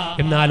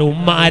 എന്നാൽ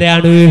ഉമ്മ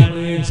ആരാണ്?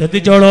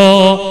 ശ്രദ്ധിച്ചോളൂ,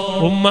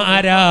 ഉമ്മ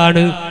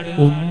ആരാണ്?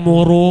 ഉമ്മു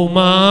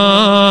റൂമാൻ.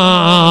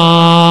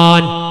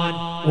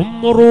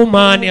 ഉമ്മു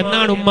റൂമാൻ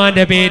എന്നാണ്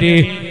ഉമ്മാന്റെ പേര്.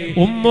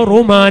 ഉമ്മു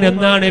റൂമാൻ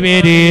എന്നാണ്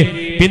പേര്.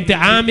 ബിൻത്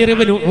ആമിർ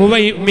ഇബ്നു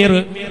ഉമൈർ,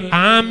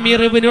 ആമിർ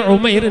ഇബ്നു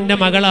ഉമൈറിന്റെ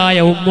മകളായ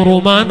ഉമ്മു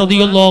റൂമാൻ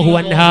റളിയല്ലാഹു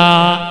അൻഹാ.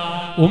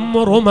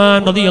 ഉമ്മു റൂമാൻ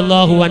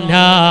റളിയല്ലാഹു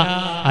അൻഹാ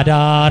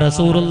അതാ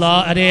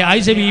റസൂലുള്ളാഹി അതെ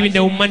ആയിഷ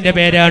ബീവിന്റെ ഉമ്മന്റെ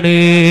പേരാണ്.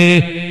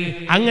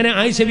 അങ്ങനെ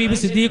ആയിഷ ബീബി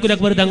സിദ്ദീഖുൽ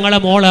അക്ബർ തങ്ങളെ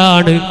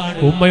മോളാണ്.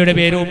 ഉമ്മയുടെ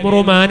പേര് ഉമ്മു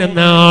റൂമാൻ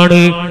എന്നാണ്.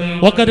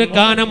 വഖദ്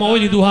കാന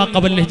മൗലിദുഹാ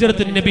ഖബൽ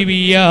ഹിജ്റത്തിൻ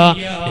നബിയ്യ,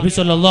 നബി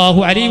സല്ലല്ലാഹു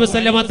അലൈഹി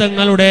വസല്ലമ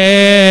തങ്ങളുടെ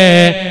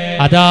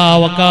അതാ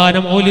വകാന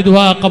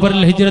മൗലിദുഹാ ഖബൽ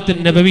ഹിജ്റത്തിൻ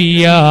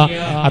നബിയ്യ,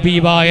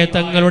 ഹബീബായ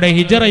തങ്ങളുടെ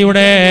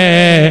ഹിജ്റയുടെ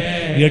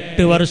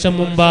 8 വർഷം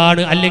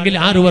മുമ്പാണ്, അല്ലെങ്കിൽ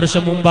 6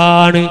 വർഷം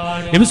മുമ്പാണ്.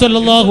 നബി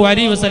സല്ലല്ലാഹു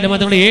അലൈഹി വസല്ലമ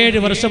തങ്ങൾ 7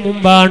 വർഷം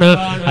മുമ്പാണ്.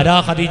 അതാ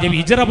ഖദീജ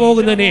ഹിജ്റ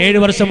പോകുന്നതിന് 7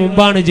 വർഷം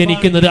മുമ്പാണ്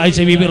ജനിക്കുന്നത് ആയിഷ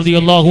ബീബി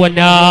റളിയല്ലാഹു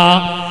അൻഹാ.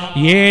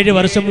 7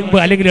 വർഷം മുമ്പ്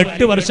അല്ലെങ്കിൽ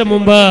 8 വർഷം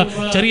മുമ്പ്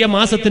ചെറിയ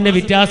മാസത്തിന്റെ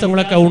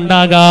വ്യത്യാസങ്ങളൊക്കെ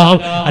ഉണ്ടാകാം.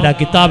 അതാ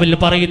കിതാബിൽ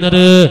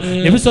പറയുന്നത്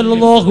നബി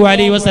സല്ലല്ലാഹു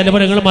അലൈഹി വസല്ലം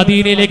തങ്ങൾ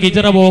മദീനയിലേക്ക്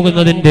ഹിജ്റ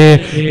പോകുന്നതിന്റെ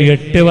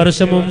 8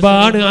 വർഷം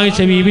മുമ്പാണ് ആയിഷ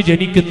ബീവി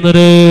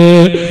ജനിക്കുന്നത്.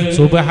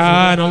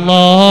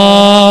 സുബ്ഹാനല്ലാഹ്.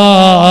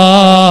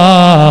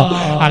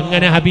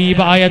 അങ്ങനെ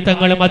ഹബീബായ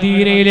തങ്ങൾ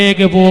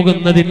മദീനയിലേക്ക്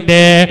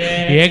പോകുന്നതിന്റെ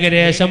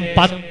ഏകദേശം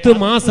 10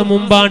 മാസം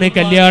മുമ്പാണ്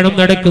കല്യാണം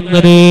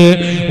നടക്കുന്നത്.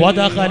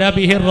 വദഖല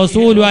ബിഹി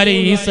റസൂൽ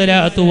അലൈഹി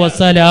സ്വലാത്തു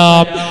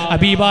വസ്സലാം.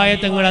 ഹബീബായ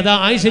തങ്ങൾ അതാ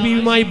ആയിഷ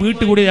ബീവിയുമായി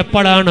വീട്ടുകൂടി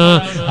എപ്പോഴാണ്?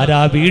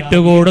 അതാ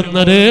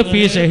വീട്ടുകൂടുന്നത്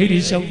ഫീ ശഹരി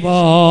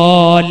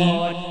ശവ്വാൽ,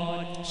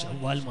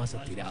 ശവ്വാൽ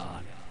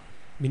മാസത്തിലാണ്.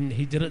 മിൻ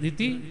ഹിജ്റതി,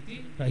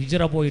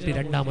 ഹിജ്റ പോയിട്ട്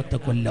 2-ാമത്തെ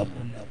കൊല്ലം,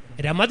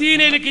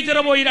 മദീനയിലേക്ക് ഹിജ്റ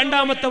പോയി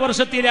 2-ാമത്തെ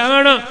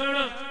വർഷത്തിലാണ്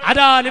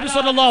അതാ നബി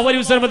സല്ലല്ലാഹു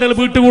അലൈഹി വസല്ലം തങ്ങൾ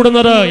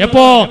വീട്ടുകൂടുന്നത്.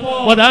 എപ്പോ?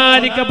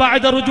 വദാലിക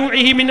ബഅദ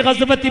റുജൂഇഹി മിൻ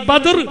ഗസ്വതി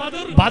ബദർ,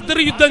 ബദർ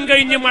യുദ്ധം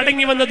കഴിഞ്ഞ്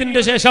മടങ്ങി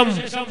വന്നതിന്റെ ശേഷം,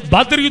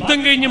 ബദർ യുദ്ധം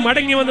കഴിഞ്ഞ്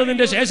മടങ്ങി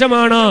വന്നതിന്റെ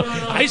ശേഷമാണ്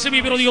ആയിഷ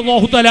ബീബി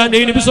റളിയല്ലാഹു തആല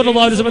നബി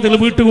സല്ലല്ലാഹു അലൈഹി വസല്ലം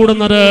തങ്ങൾ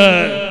വീട്ടുകൂടുന്നത്.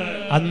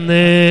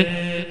 അന്ന്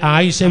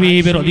ആയിഷ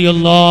ബീബി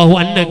റളിയല്ലാഹു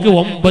അൻഹക്ക്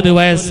 9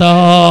 വയസ്സാണ്.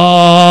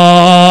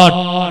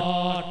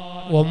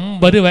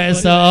 9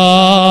 വയസ്സാ.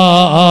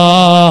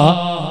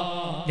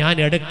 ഞാൻ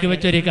ഇടയ്ക്ക്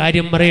വെച്ചൊരു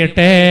കാര്യം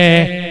പറയട്ടെ.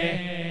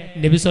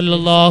 നബി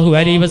സല്ലല്ലാഹു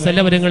അലൈഹി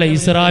വസല്ലം തങ്ങളെ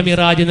ഇസ്രാ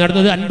മിറാജ്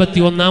നടന്നത്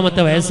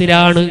 51-ാമത്തെ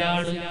വയസ്സിലാണ്.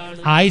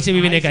 ആയിഷ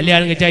ബീവിനെ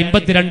കല്യാണം കഴിച്ച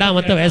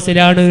 52-ാമത്തെ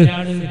വയസ്സിലാണ്.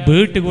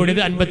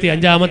 വീട്ടുകൂടിയത്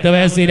 55-ാമത്തെ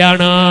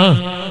വയസ്സിലാണ്.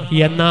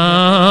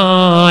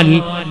 എന്നാൽ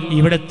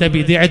ഇവിടുത്തെ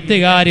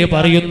ബിദ്അത്തുകാര്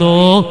പറയുന്നു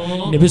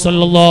നബി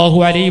സല്ലല്ലാഹു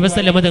അലൈഹി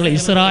വസല്ലം തങ്ങൾ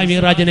ഇസ്രാ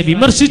മിറാജിനെ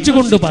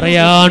വിമർശിച്ചുകൊണ്ട്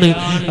പറയാണ്,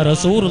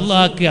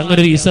 റസൂലുള്ളാഹിക്ക് അങ്ങനെ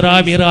ഒരു ഇസ്രാ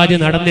മിറാജ്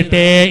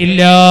നടന്നിട്ടേ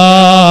ഇല്ല.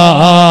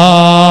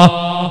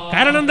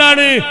 കാരണം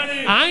എന്താണ്?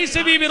 ആയിഷ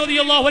ബീബി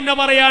റളിയല്ലാഹു അൻഹ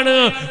പറയാണ്,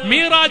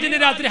 മിറാജിന്റെ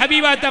രാത്രി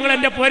ഹബീബായ തങ്ങൾ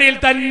എന്റെ പുരയിൽ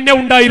തന്നെ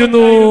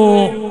ഉണ്ടായിരുന്നു.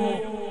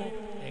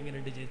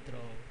 എങ്ങനെയുണ്ട്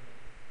ചരിത്രം?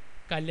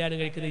 കല്യാണം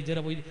കഴിക്കുന്നത് ഹിജ്റ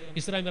പോയി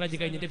ഇസ്രാ മിറാജ്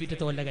കഴിഞ്ഞിട്ട്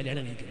പിറ്റത്തെ കൊല്ലം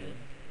കല്യാണം കഴിക്കുന്നത്.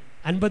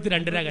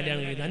 52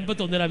 കല്യാണം കഴിക്കുന്നത്,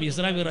 51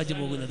 ഇസ്രാ മിറാജ്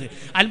പോകുന്നത്,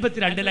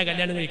 52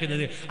 കല്യാണം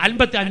കഴിക്കുന്നത്,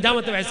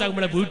 55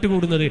 വയസ്സാകുമ്പോഴേ വീട്ടു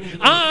കൂടുന്നത്.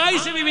 ആ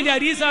ആയിഷ ബീവിന്റെ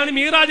ഹദീസാണ്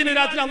മിറാജിന്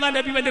രാത്രി അള്ളാഹ്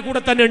നബി എന്റെ കൂടെ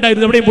തന്നെ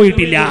ഉണ്ടായിരുന്നു, എവിടെയും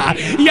പോയിട്ടില്ല.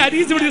 ഈ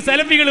ഹദീസ് ഇവിടെ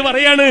സലഫികൾ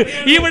പറയാണ്,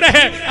 ഇവിടെ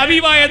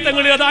ഹബീബായ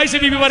തങ്ങൾ അത് ആയിഷ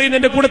ബീവി പറയുന്നത്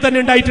എന്റെ കൂടെ തന്നെ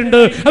ഉണ്ടായിട്ടുണ്ട്,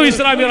 അത്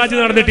ഇസ്രാ മിറാജ്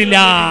നടന്നിട്ടില്ല.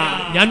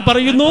 ഞാൻ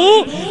പറയുന്നു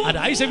അത്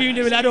ആയിഷ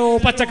ബീവിന്റെ മേൽ ആരോ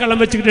പച്ചക്കള്ളം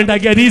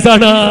വെച്ചിട്ടുണ്ടാക്കിയ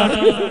ഹദീസാണ്.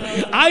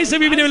 ആയിഷ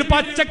ബീവിന്റെ മേൽ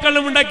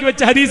പച്ചക്കള്ളം ഉണ്ടാക്കി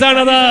വെച്ച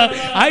ഹദീസാണത്.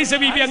 ആയിഷ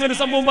ബീവി അങ്ങനെ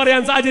സംഭവം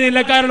പറയാൻ സാധ്യതയില്ല.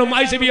 കാരണം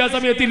ആയിഷ ബീവി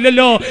സമയത്ത്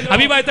ഇല്ലല്ലോ,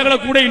 ഹബീബായ തങ്ങളെ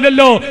കൂടെ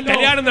ഇല്ലല്ലോ,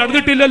 കല്യാണം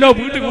നടന്നിട്ടില്ലല്ലോ,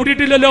 വീട്ടിൽ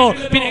കൂടിയിട്ടില്ലല്ലോ,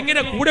 പിന്നെ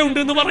എങ്ങനെ കൂടെ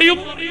ഉണ്ടെന്ന് പറയും?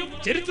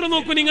 ചരിത്രം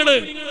നോക്കൂ നിങ്ങള്.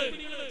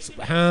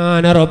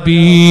 സുബ്ഹാന റബ്ബി,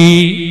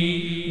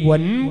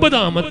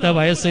 9ാമത്തെ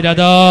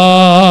വയസ്സിലതാ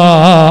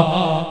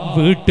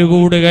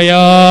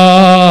വീട്ടുകൂടുകയാണ്.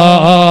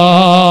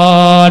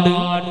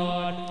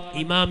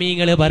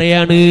 ഇമാമിങ്ങള്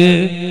പറയാണ്,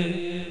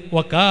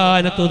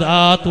 വകാനതു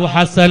ദാതു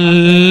ഹസൽ,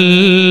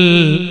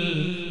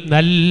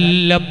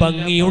 നല്ല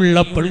ഭംഗിയുള്ള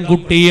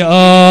പെൺകുട്ടിയാണ്.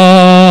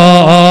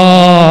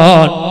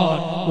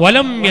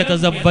 വലം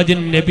യതസവ്വജ്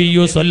നബി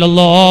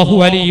സല്ലല്ലാഹു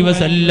അലൈഹി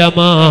വസല്ലമ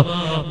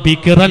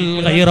ബിക്റൻ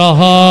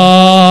ഗൈറഹാ,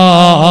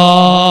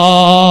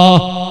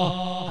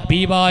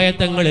 ഹബീബായ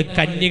തങ്ങൾ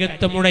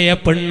കന്യകത്വമുடைய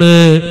പെണ്ണ്,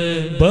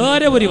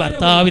 വേറെ ഒരു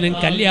ഭർത്താവിനും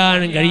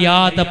കല്യാണം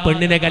കഴിയാത്ത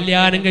പെണ്ണിനെ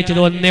കല്യാണം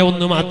കഴിച്ചത്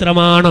ഒന്ന്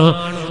മാത്രമാണ്.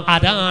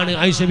 അതാണ്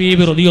ആയിഷ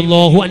ബീബി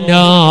റളിയല്ലാഹു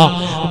അൻഹാ.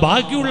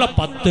 ബാക്കിയുള്ള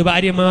 10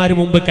 ഭാര്യമാര്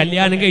മുമ്പ്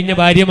കല്യാണം കഴിഞ്ഞ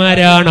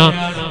ഭാര്യമാരാണ്,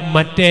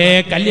 മറ്റേ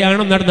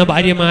കല്യാണം നടന്ന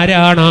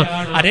ഭാര്യമാരാണ്.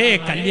 അതേ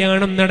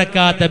കല്യാണം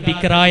നടക്കാത്ത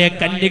ബിക്റായ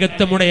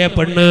കന്യകത്വമുடைய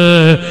പെണ്ണ്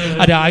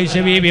അത് ആയിഷ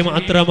ബീബി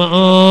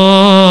മാത്രമാണ്.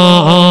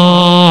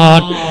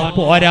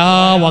 പോരാ,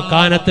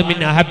 വകാനത്ത് മിൻ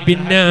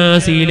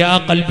അഹബ്ബിന്നാസി ഇലാ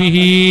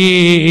ഖൽബിഹി.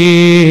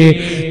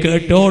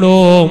 കേട്ടോളൂ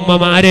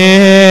ഉമ്മമാരെ,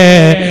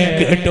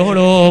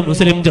 കേട്ടോളൂ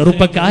മുസ്ലിം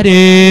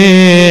ചെറുപ്പക്കാരെ,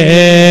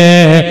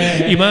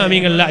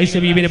 ഇമാമിങ്ങൾ ആയിഷ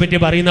ബീബിനെ പറ്റി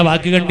പറയുന്ന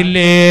വാക്ക്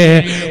കണ്ടില്ലേ?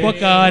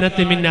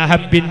 വകാനത്ത് മിൻ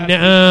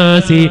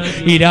അഹബ്ബിന്നാസി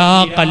ഇലാ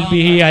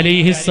ഖൽബിഹി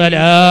അലൈഹി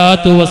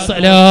സ്വലാത്തു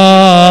വസ്സലാം.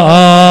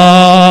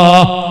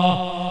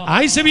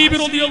 ആയിഷ ബീബി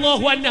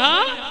റളിയല്ലാഹു അൻഹാ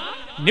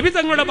നബി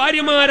തങ്ങളുടെ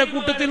ഭാര്യമാരെ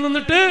കൂട്ടത്തിൽ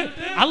നിന്നിട്ട്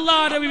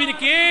അല്ലാഹു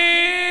നബിക്ക്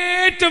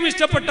ഏറ്റവും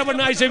ഇഷ്ടപ്പെട്ട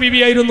പെണ്ണ് ആയിഷ ബീബി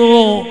ആയിരുന്നു.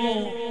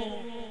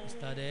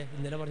 ഉസ്താദേ,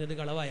 ഇന്നലെ പറഞ്ഞത്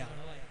കളവായ?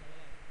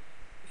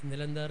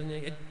 ഇന്നലെ എന്താ പറഞ്ഞ?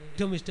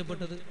 ഏറ്റവും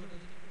ഇഷ്ടപ്പെട്ടത്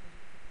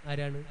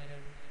ആരാണ്?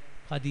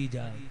 ഖദീജ.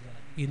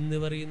 ഇന്ന്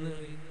പറയുന്ന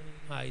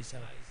ആയിഷ,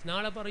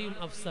 നാളെ പറയും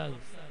ഹഫ്സ.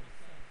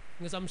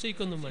 നിങ്ങൾ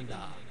സംശയിക്കൊന്നും വേണ്ട.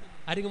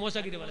 ആരെങ്കിലും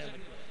മോശമാക്കിയിട്ട് പറയാൻ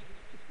പറ്റുമോ?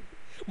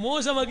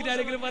 മോശമാക്കിയിട്ട്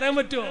ആരെങ്കിലും പറയാൻ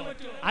പറ്റുമോ?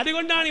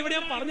 അതുകൊണ്ടാണ് ഇവിടെ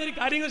ഞാൻ പറഞ്ഞൊരു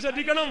കാര്യങ്ങൾ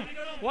ശ്രദ്ധിക്കണം.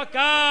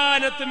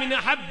 വകാനത്ത് മിൻ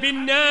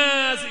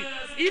അഹബ്ബിന്നാസി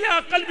ഇലാ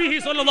ഖൽബിഹി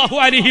സ്വല്ലല്ലാഹു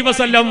അലൈഹി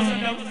വസല്ലം.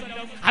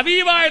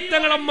 ഹബീബായ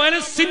തങ്ങളുടെ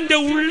മനസ്സിന്റെ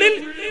ഉള്ളിൽ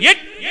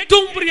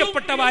ഏറ്റവും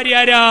പ്രിയപ്പെട്ട ഭാര്യ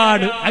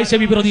ആരാണ്? ആയിഷ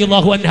ബീബി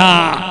റളിയല്ലാഹു അൻഹാ.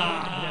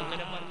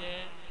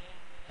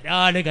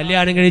 ഒരാള്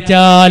കല്യാണം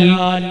കഴിച്ചാൽ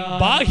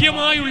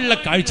ബാഹ്യമായുള്ള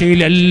കാഴ്ചയിൽ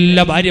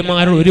എല്ലാ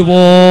ഭാര്യമാരും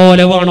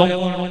ഒരുപോലെ വേണം,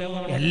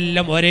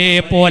 എല്ലാം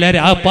ഒരേപോലെ,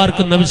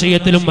 രാപ്പാർക്കുന്ന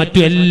വിഷയത്തിലും മറ്റു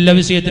എല്ലാ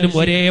വിഷയത്തിലും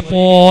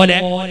ഒരേപോലെ.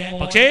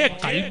 പക്ഷേ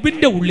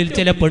കൽബിന്റെ ഉള്ളിൽ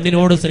ചില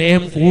പെണ്ണിനോട്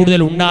സ്നേഹം കൂടുതൽ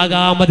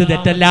ഉണ്ടാകാമത്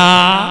തെറ്റല്ല.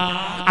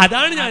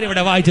 അതാണ് ഞാൻ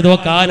ഇവിടെ വായിച്ചത്.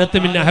 വകാനത്ത്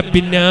മിൻ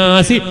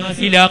അഹബ്ബിന്നാസി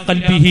ഇലാ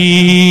ഖൽബിഹി.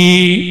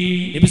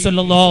 നബി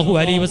സല്ലല്ലാഹു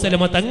അലൈഹി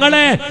വസല്ലമ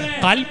തങ്ങളെ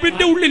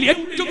കൽബിന്റെ ഉള്ളിൽ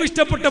ഏറ്റവും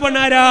ഇഷ്ടപ്പെട്ട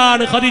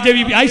പെണ്ണാരാണ്? ഖദീജ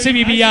ബീബി, ആയിഷ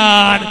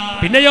ബീബിയാണ്.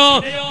 പിന്നെയോ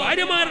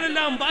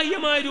ഭാര്യമാരെല്ലാം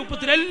ബാഹ്യമായ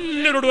രൂപത്തിൽ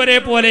എല്ലാവരോടും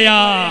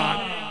ഒരേപോലെയാണ്.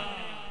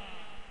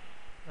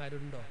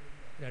 ആരുണ്ടോ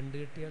 2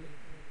 കെട്ടിയാൽ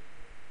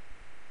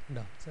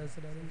ഉണ്ടോ?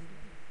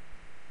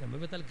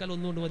 നമ്മളിപ്പോ തൽക്കാലം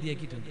ഒന്നുകൊണ്ട്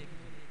മതിയാക്കിയിട്ടുണ്ട്.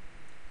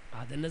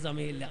 അതന്നെ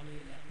സമയമില്ല.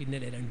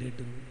 ഇന്നലെ 2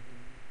 കെട്ടുന്നു.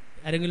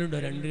 ആരെങ്കിലും ഉണ്ടോ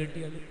 2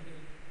 കെട്ടിയാൽ?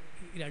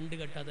 2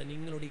 കെട്ടാത്ത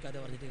നിങ്ങളോട് ഈ കഥ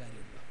പറഞ്ഞിട്ട്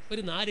കാര്യമില്ല.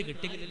 ഒരു 4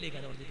 കെട്ടിയാലല്ലേ ഈ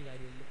കഥ പറഞ്ഞിട്ട്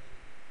കാര്യമില്ല,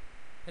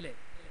 അല്ലേ?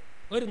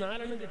 ഒരു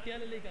 4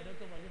 കെട്ടിയാലല്ലേ ഈ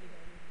കഥയൊക്കെ പറഞ്ഞിട്ട്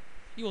കാര്യം.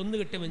 ഈ 1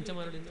 കെട്ടിയ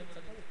മെഞ്ചന്മാരോട് നിങ്ങൾ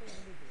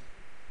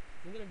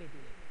 2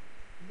 കെട്ടിയില്ലേ?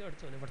 ഇല്ല,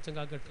 പഠിച്ചോനെ പഠിച്ചൻ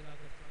കാക്കട്ട്.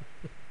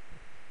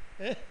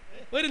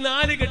 ഒരു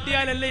 4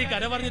 കെട്ടിയാലല്ലേ ഈ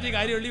കഥ പറഞ്ഞിട്ട്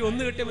കാര്യമുള്ളൂ. ഈ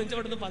 1 കെട്ടിയ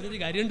മെഞ്ചപ്പെടുന്ന പറഞ്ഞിട്ട്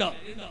കാര്യമുണ്ടോ?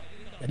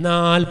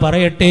 എന്നാൽ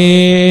പറയട്ടെ,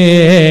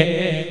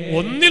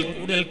 1ൽ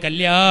കൂടുതൽ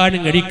കല്യാണം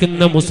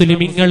കഴിക്കുന്ന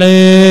മുസ്ലിമീങ്ങള്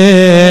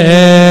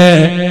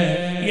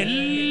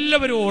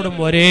എല്ലാവരോടും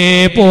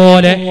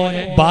ഒരേപോലെ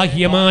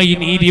ബാഹ്യമായി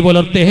നീതി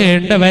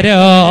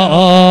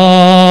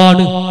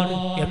പുലർത്തേണ്ടവരാണ്.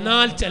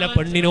 എന്നാൽ ചില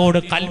പെണ്ണിനോട്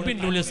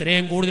കൽബിനുള്ളിൽ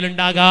സ്നേഹം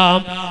കൂടുതലുണ്ടാകാം.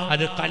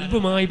 അത്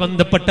കൽബുമായി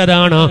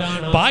ബന്ധപ്പെട്ടതാണ്.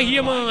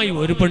 ബാഹ്യമായി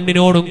ഒരു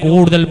പെണ്ണിനോടും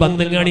കൂടുതൽ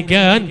ബന്ധം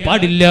കാണിക്കാൻ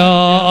പാടില്ല.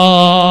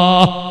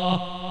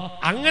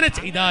 അങ്ങനെ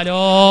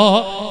ചെയ്താലോ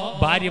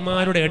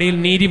ഭാര്യമാരുടെ ഇടയിൽ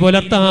നീതി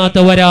പുലർത്താത്ത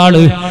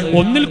ഒരാള്,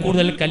 1ൽ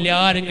കൂടുതൽ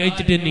കല്യാണം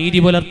കഴിച്ചിട്ട് നീതി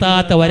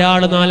പുലർത്താത്ത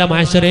ഒരാള് നാളെ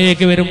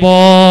മഹ്ശറേക്ക് വരുമ്പോ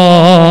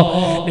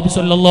നബി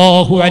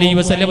സല്ലല്ലാഹു അലൈഹി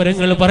വസല്ലം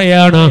തങ്ങൾ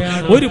പറയാണ്,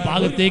 ഒരു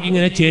ഭാഗത്തേക്ക്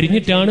ഇങ്ങനെ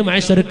ചെരിഞ്ഞിട്ടാണ്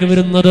മഹ്ശറേക്ക്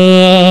വരുന്നത്.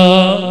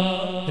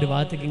 ഒരു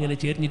ഭാഗത്തേക്ക് ഇങ്ങനെ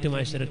ചേർന്നിട്ട്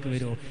മഹ്ശറേക്ക്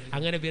വരും.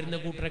 അങ്ങനെ വരുന്ന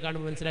കൂട്ടരെ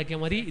കാണുമ്പോൾ മനസ്സിലാക്കിയാൽ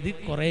മതി, ഇത്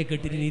കുറെ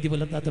കെട്ടിട്ട് നീതി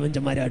പുലർത്താത്ത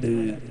മനുഷ്യന്മാരാണ്.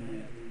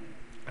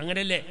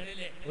 അങ്ങനെയല്ലേ?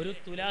 ഒരു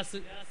തുലാസ്,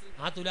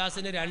 ആ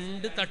തുലാസിന്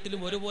 2 തട്ടിലും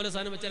ഒരുപോലെ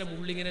സാധനം വെച്ചാൽ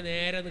മുള്ളിങ്ങനെ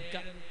നേരെ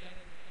നിൽക്കാം,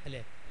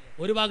 അല്ലേ?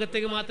 ഒരു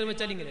ഭാഗത്തേക്ക് മാത്രം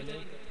വെച്ചാൽ ഇങ്ങനെ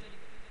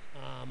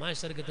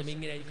മാസ്റ്റർക്കെത്തുമ്പോൾ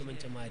ഇങ്ങനെ ആയിരിക്കും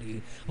മനുഷ്യന്മാര്.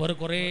 ഓരോ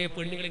കുറേ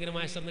പെണ്ണുങ്ങൾ ഇങ്ങനെ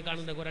മാസ്റ്ററിന്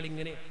കാണുന്ന ഒരാൾ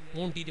ഇങ്ങനെ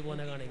മൂണ്ടിയിട്ട്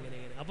പോകുന്ന കാണാൻ ഇങ്ങനെ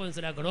അപ്പൊ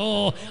മനസ്സിലാക്കണോ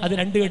അത്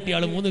 2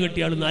 കെട്ടിയാളും 3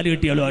 കെട്ടിയാളും 4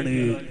 കെട്ടിയാളും ആണ്.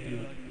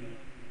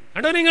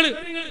 കണ്ടോ നിങ്ങൾ?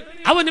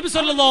 അവൻ നബി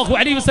സല്ലല്ലാഹു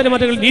അലൈഹി വസല്ലം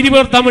തങ്ങൾ നീതി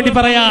പുലർത്താൻ വേണ്ടി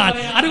പറയാൻ.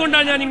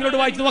 അതുകൊണ്ടാണ് ഞാൻ നിങ്ങളോട്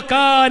വായിച്ചത്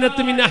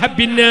വകാനത്ത് മിൻ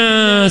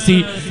അഹബ്ബിന്നാസി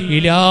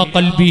ഇലാ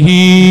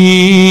ഖൽബിഹി.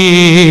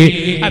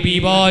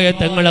 ഹബീബായ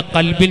തങ്ങളെ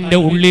ഖൽബിന്റെ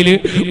ഉള്ളിൽ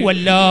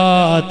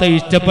വല്ലാത്ത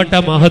ഇഷ്ടപ്പെട്ട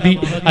മഹദി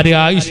അത്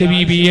ആയിഷ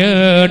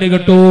ബീബിയാണ്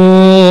കേട്ടോ.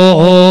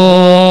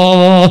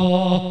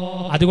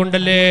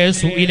 അതുകൊണ്ടല്ലേ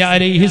സുഇല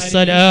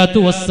അലൈഹിസ്സലാത്തു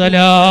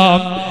വസ്സലാം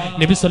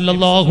നബി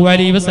സല്ലല്ലാഹു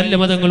അലൈഹി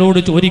വസല്ലം തങ്ങളോട്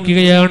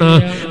ചോദിക്കുകയാണ്,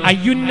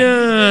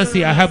 അയ്യുന്നാസി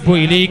അഹബ്ബു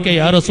ഇലൈക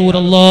യാ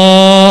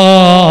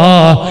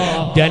റസൂലല്ലാഹ്,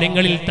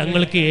 ജനങ്ങളിൽ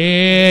തങ്ങൾക്ക്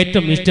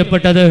ഏറ്റവും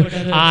ഇഷ്ടപ്പെട്ടത്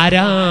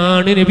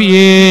ആരാണ്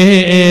നബിയേ?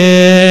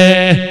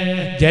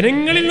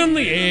 ജനങ്ങളിൽ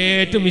നിന്ന്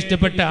ഏറ്റവും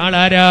ഇഷ്ടപ്പെട്ട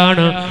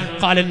ആളാരാണ്?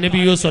 ഖാലൻ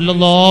നബിയു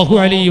സല്ലല്ലാഹു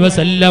അലൈഹി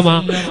വസല്ലമ.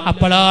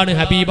 അപ്പോഴാണ്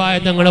ഹബീബായ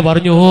തങ്ങൾ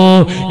പറഞ്ഞു,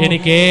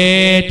 എനിക്ക്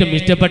ഏറ്റവും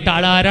ഇഷ്ടപ്പെട്ട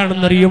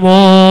ആളാരാണെന്നറിയുമോ?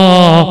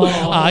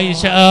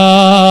 ആയിഷ.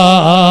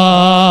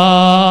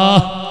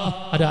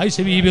 അത് ആയിഷ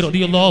ബീബി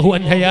റളിയല്ലാഹു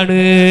അൻഹയാണ്.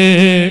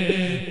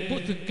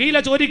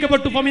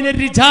 ചോദിക്കപ്പെട്ടു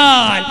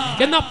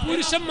എന്ന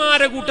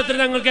പുരുഷന്മാരെ കൂട്ടത്തിൽ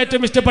ഞങ്ങൾക്ക്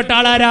ഏറ്റവും ഇഷ്ടപ്പെട്ട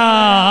ആളാരാ?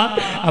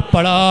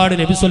 അപ്പോഴാണ്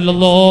നബി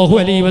സല്ലല്ലാഹു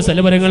അലൈഹി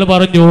വസല്ലം തങ്ങൾ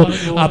പറഞ്ഞു,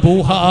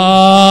 അബൂഹാ,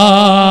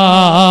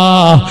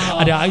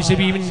 അത് ആയിഷ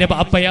ബീവിന്റെ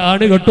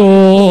ബാപ്പയാണ് കേട്ടോ.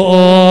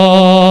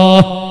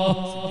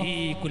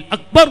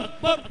 അക്ബർ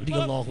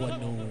റളിയല്ലാഹു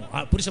അൻഹു.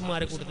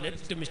 പുരുഷന്മാരെ കൂട്ടത്തിൽ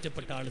ഏറ്റവും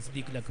ഇഷ്ടപ്പെട്ട ആൾ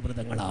സിദ്ദീഖുൽ അക്ബർ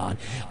തങ്ങളാണ്.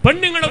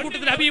 പെണ്ണുങ്ങളുടെ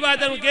കൂട്ടത്തിൽ ഹബീബായ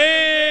തങ്ങൾക്ക്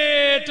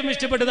ഏറ്റവും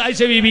ഇഷ്ടപ്പെട്ടത്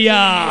ആയിഷ ബീവിയാ.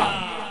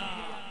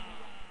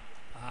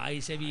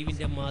 ആയിഷ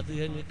ബീവിന്റെ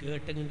മധുഹങ്ങ്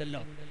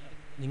കേട്ടുണ്ടല്ലോ,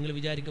 നിങ്ങൾ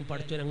വിചാരിക്കും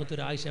പഠിച്ചോൻ അങ്ങനത്തെ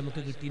ഒരു ആയിഷ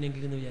നമുക്ക്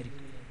കിട്ടിയെങ്കിൽ എന്ന്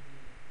വിചാരിക്കും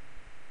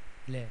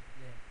അല്ലേ?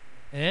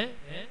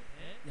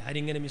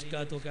 ഞാനിങ്ങനെ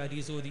മിസ്കാത്തൊക്കെ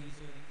ഹദീസ് ഓതി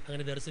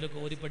അങ്ങനെ ദർസിലൊക്കെ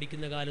ഓതി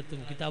പഠിക്കുന്ന കാലത്തും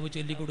കിതാബ്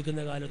ചൊല്ലി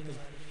കൊടുക്കുന്ന കാലത്തും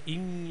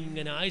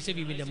ഇങ്ങനെ ആയിഷ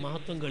ബീവിന്റെ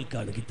മഹത്വം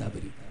കേൾക്കാണ്.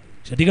 കിതാബിൽ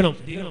ശ്രദ്ധിക്കണം,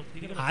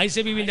 ആയിഷ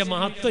ബീവിന്റെ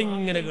മഹത്വം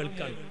ഇങ്ങനെ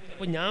കേൾക്കാണ്.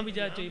 അപ്പൊ ഞാൻ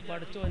വിചാരിച്ചു ഈ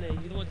പഠിച്ചോനെ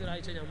ഇതുപോലത്തെ ഒരു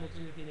ആയിഷ നമുക്ക്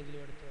കിട്ടിയെങ്കിൽ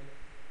പഠിച്ചോനെ.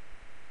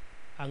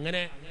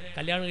 അങ്ങനെ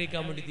കല്യാണം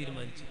കഴിക്കാൻ വേണ്ടി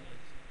തീരുമാനിച്ചു.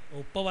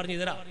 ഉപ്പ പറഞ്ഞു,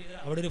 ഇതരാ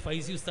അവിടെ ഒരു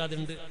ഫൈസി ഉസ്താദ്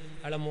ഉണ്ട്,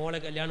 അയാളെ മോളെ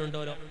കല്യാണം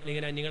ഉണ്ടോലോ,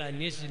 ഇങ്ങനെ നിങ്ങൾ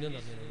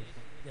അന്വേഷിച്ചിട്ടുണ്ടെന്ന് പറഞ്ഞു.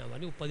 ഞാൻ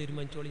പറഞ്ഞു ഉപ്പ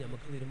തീരുമാനിച്ചോളി,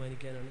 നമുക്ക്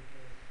തീരുമാനിക്കാനാണ്.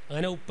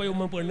 അങ്ങനെ ഉപ്പയും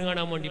ഉമ്മ പെണ്ണ്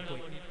കാണാൻ വേണ്ടി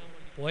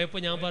പോയപ്പോൾ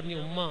ഞാൻ പറഞ്ഞു,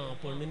 ഉമ്മ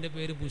പെണ്ണിൻ്റെ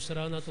പേര് ബുഷറ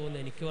എന്നാ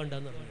തോന്നുന്നത്, എനിക്ക്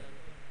വേണ്ടെന്ന് പറഞ്ഞു.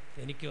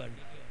 എനിക്ക് വേണ്ട.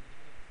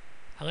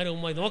 അങ്ങനെ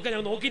ഉമ്മ നോക്കാൻ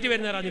ഞാൻ നോക്കിയിട്ട്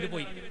വരുന്ന പറഞ്ഞിട്ട്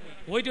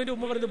പോയിട്ട് എൻ്റെ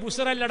ഉമ്മ പറയുന്നത്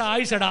ബുഷറ അല്ലടാ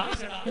ആയിഷടാ.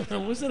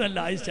 ബുഷറല്ല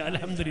ആയിഷ.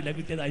 അൽഹംദുലില്ലാ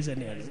കിട്ടിയത് ആയിഷ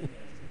തന്നെയാണ്.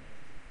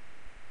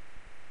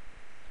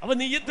 അപ്പൊ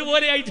നീയത്ത്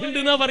പോലെ ആയിട്ടുണ്ട്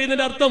എന്നാ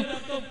പറയുന്നതിന്റെ അർത്ഥം.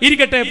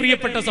 ഇരിക്കട്ടെ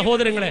പ്രിയപ്പെട്ട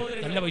സഹോദരങ്ങളെ,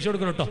 നല്ല പൈസ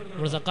കൊടുക്കണം കേട്ടോ.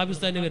 നമ്മൾ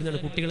സക്കാഫിസ്ഥാനിൽ വരുന്നതാണ്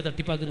കുട്ടികളെ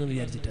തട്ടിപ്പാക്കുന്നത്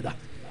വിചാരിച്ചിട്ടതാ.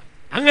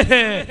 അങ്ങനെ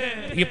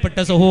പ്രിയപ്പെട്ട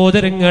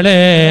സഹോദരങ്ങളെ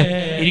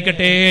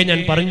ഇരിക്കട്ടെ, ഞാൻ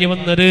പറഞ്ഞു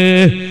വന്നത്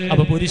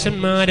അപ്പൊ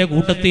പുരുഷന്മാരെ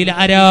കൂട്ടത്തിൽ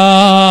ആരാ?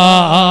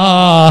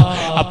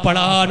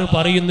 അപ്പോഴാണ്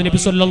പറയുന്നു നബി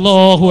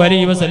സല്ലല്ലാഹു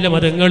അലൈഹി വസല്ലം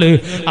തങ്ങൾ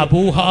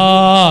അബൂഹാ,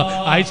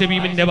 ആയിഷ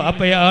ബീവിന്റെ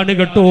ബാപ്പയാണ്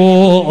കേട്ടോ.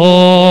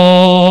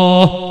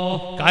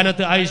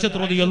 കാനത്ത് ആയിഷ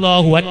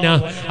റളിയല്ലാഹു അൻഹ,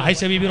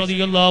 ആയിഷ ബീബി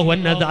റളിയല്ലാഹു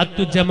അൻഹ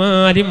ദഅത്തു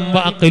ജമാലിൻ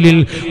വഅഖലിൽ,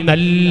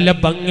 നല്ല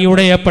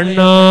ഭംഗിയുടെ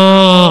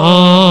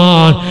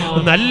പെണ്ണാണ്,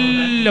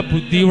 നല്ല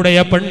ബുദ്ധിയുടെ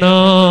പെണ്ണാണ്.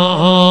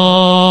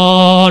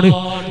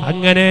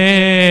 അങ്ങനെ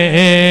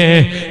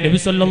നബി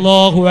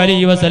സല്ലല്ലാഹു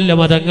അലൈഹി വസല്ലം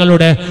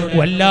തങ്ങളുടെ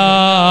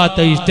വല്ലാത്ത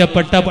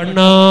ഇഷ്ടപ്പെട്ട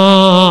പെണ്ണാണ്.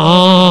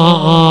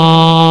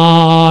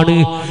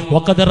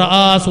 വഖദ്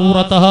റആ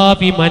സൂറതഹാ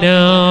ഫി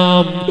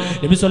മനാം.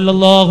 നബി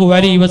സല്ലല്ലാഹു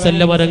അലൈഹി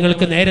വസല്ലം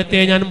തങ്ങൾക്ക് നേരത്തെ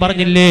ഞാൻ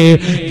പറഞ്ഞില്ലേ,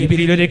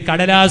 ജിബ്രീൽ ഒരു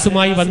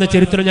കടലാസുമായി വന്ന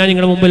ചരിത്രം ഞാൻ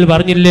നിങ്ങളുടെ മുമ്പിൽ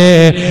പറഞ്ഞില്ലേ.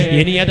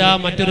 ഇനി അതാ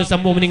മറ്റൊരു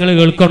സംഭവം നിങ്ങൾ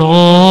കേൾക്കണോ?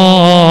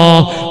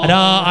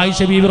 അതാ ആയിഷ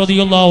ബീബി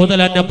റളിയല്ലാഹു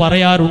തആല അൻഹ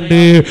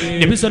പറയാറുണ്ട്,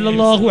 നബി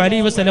സല്ലല്ലാഹു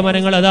അലൈഹി വസല്ലം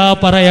തങ്ങൾ അതാ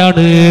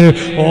പറയാണ്,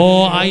 ഓ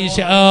ആയിഷ,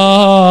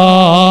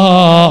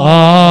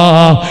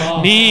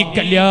 നീ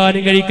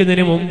കല്യാണം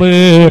കഴിക്കുന്നതിന് മുമ്പ്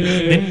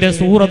നിന്റെ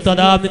സൂറത്ത്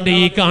അതാ നിന്റെ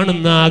ഈ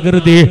കാണുന്ന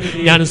ആകൃതി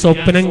ഞാൻ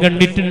സ്വപ്നം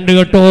കണ്ടിട്ടുണ്ട്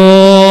കേട്ടോ.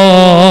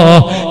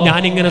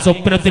 ഞാനിങ്ങനെ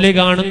സ്വപ്നത്തിൽ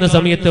കാണുന്ന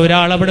സമയത്ത്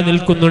ഒരാൾ അവിടെ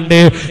നിൽക്കുന്നുണ്ട്.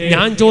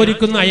 ഞാൻ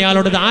ചോദിക്കുന്ന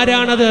അയാളോട്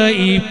ആരാണത്,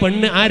 ഈ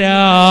പെണ്ണ് ആരാ?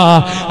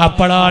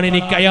 അപ്പോഴാണ്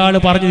എനിക്ക് അയാൾ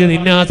പറഞ്ഞത്,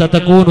 നിന്നാ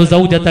സതകൂനു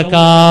സൗജതക,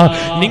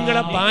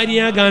 നിങ്ങളെ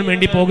ഭാര്യയാകാൻ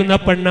വേണ്ടി പോകുന്ന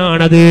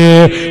പെണ്ണാണത്.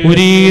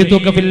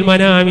 ഉരീതുക ഫിൽ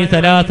മനാമി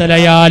സലാസ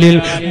ലയാലിൽ,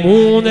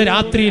 3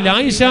 രാത്രിയിൽ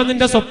ആയിഷ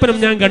നിന്റെ സ്വപ്നം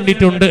ഞാൻ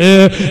കണ്ടിട്ടുണ്ട്.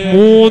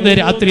 3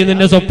 രാത്രി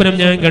നിന്റെ സ്വപ്നം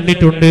ഞാൻ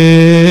കണ്ടിട്ടുണ്ട്.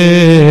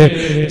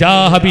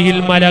 ജാഹബിൽ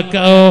മലക,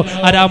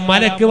 അരാ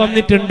മലക്ക്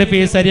വന്നിട്ടുണ്ട്. ഫീ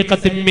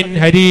സരിഖത്തിൻ മിൻ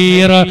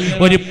ഹരീർ,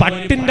 ഒരു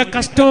പട്ടിന്റെ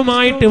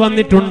കഷ്ടവുമായിട്ട്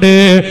വന്നിട്ടുണ്ട്.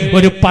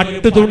 ഒരു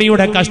പട്ടു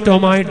തുണിയുടെ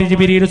കഷ്ടവുമായിട്ട്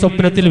ജിബ്രീൽ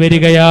സ്വപ്നത്തിൽ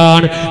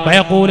വരികയാണ്.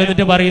 വയഖൂൽ,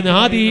 എന്നിട്ട് പറയുന്നു,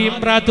 ഹാദി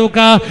ഇംറാതുക,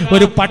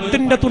 ഒരു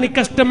പട്ടിന്റെ തുണി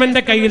കഷ്ടം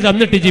എന്റെ കയ്യിൽ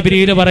തന്നിട്ട്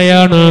ജിബ്രീൽ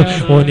പറയാണ്,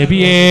 ഓ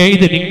നബിയേ,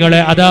 ഇത്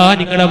നിങ്ങളെ അതാ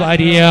നിങ്ങളെ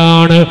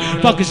ഭാര്യയാണ്.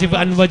 ഫക്ഷിഫ്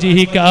അൻ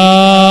വജ്ഹിക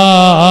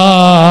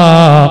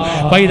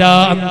ഫൈദാ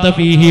അൻത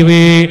ഫീഹി.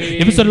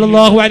 നബി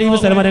സല്ലല്ലാഹു അലൈഹി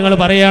വസല്ലം തങ്ങൾ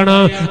പറയാണ്,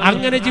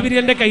 അങ്ങനെ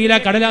ജിബ്രീലിന്റെ കയ്യിൽ ആ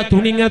കടല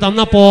തുണി ഇങ്ങനെ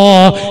തന്നപ്പോ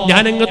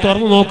ഞാനങ്ങ്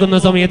തുറന്നു നോക്കുന്ന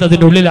സമയത്ത്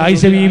വരുന്നതിന്റെ ഉള്ളിൽ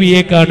ആയിഷ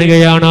ബീവിയെ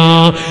കാണുകയാണ്.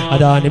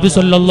 അതാ നബി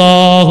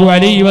സല്ലല്ലാഹു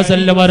അലൈഹി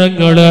വസല്ലം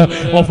അരങ്ങള്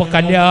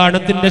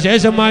കല്യാണത്തിന്റെ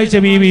ശേഷം ആയിഷ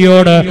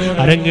ബീവിയോട്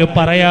അരങ്ങ്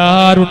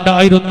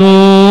പറയാറുണ്ടായിരുന്നു.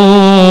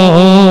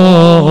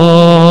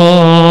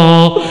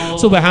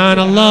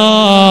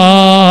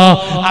 സുബ്ഹാനല്ലാഹ്.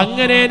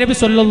 അങ്ങനെ നബി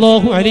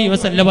സല്ലല്ലാഹു അലൈഹി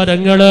വസല്ലം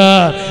തങ്ങള്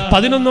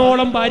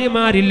 11ഓളം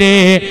ഭാര്യമാരില്ലേ,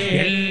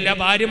 എല്ലാ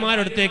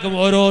ഭാര്യമാരടുത്തേക്കും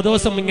ഓരോ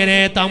ദിവസം ഇങ്ങനെ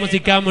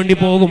താമസിക്കാൻ വേണ്ടി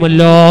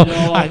പോകുമല്ലോ.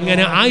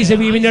 അങ്ങനെ ആയിഷ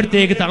ബീവിന്റെ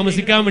അടുത്തേക്ക്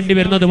താമസിക്കാൻ വേണ്ടി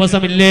വരുന്ന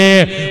ദിവസമില്ലേ,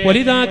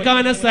 വലിദാ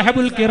കാന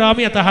സഹബുൽ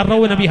കിറാമി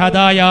യതഹറൗന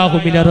ബിഹദായാഹു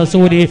മിന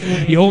റസൂലി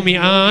യൗമി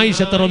ആയിഷ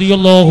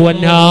റളിയല്ലാഹു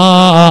അൻഹാ.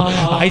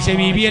 ആയിഷ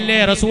ബീവിയല്ലേ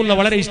റസൂലിനെ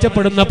വളരെ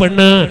ഇഷ്ടപ്പെടുന്ന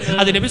പെണ്ണ്.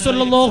 അത് നബി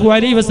സല്ലല്ലാഹു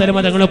അലൈഹി വസല്ലം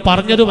തങ്ങൾ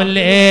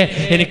പറഞ്ഞതുമല്ലേ,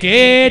 എനിക്ക്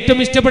ഏറ്റവും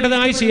ഇഷ്ടപ്പെട്ടത്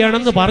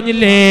ആയിഷയാണെന്ന്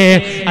പറഞ്ഞില്ലേ.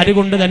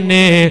 അതുകൊണ്ട്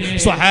തന്നെ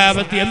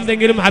സ്വഹാബത്ത്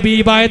എന്തെങ്കിലും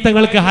ഹബീബായ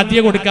തങ്ങൾക്ക് ഹദിയ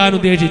കൊടുക്കാൻ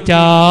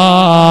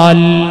ഉദ്ദേശിച്ചാൽ,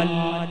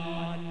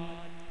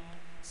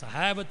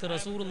 സ്വഹാബത്ത്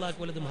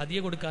റസൂലുള്ളാഹിക്ക് വല്ലതും ഹദിയ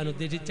കൊടുക്കാൻ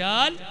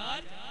ഉദ്ദേശിച്ചാൽ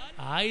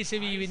ആയിഷ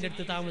ബീവിന്റെ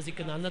അടുത്ത്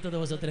താമസിക്കുന്ന അന്നത്തെ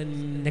ദിവസത്തിൽ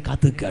എന്നെ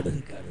കാത്തുക്കാണ്.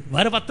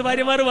 വേറെ 10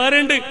 ഭാര്യമാർ വേറെ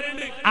ഉണ്ട്.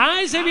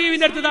 ആയിഷ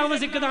ബീവിന്റെ അടുത്ത്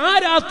താമസിക്കുന്ന ആ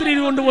രാത്രിയിൽ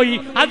കൊണ്ടുപോയി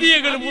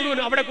ഹദിയകൾ മുഴുവൻ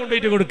അവിടെ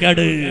കൊണ്ടുപോയിട്ട്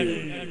കൊടുക്കാട്.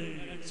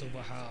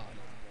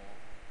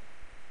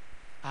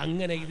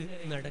 അങ്ങനെ ഇത്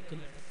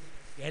നടക്കുന്നു.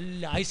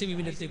 എല്ലാ ആയിഷ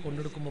ബീവിന്റെ അടുത്തേക്ക്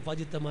കൊണ്ടെടുക്കുമ്പോൾ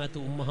ഫജിത്തമാത്ത്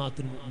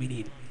ഉമ്മഹാത്തുൽ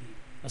മുഅ്മിനീൻ,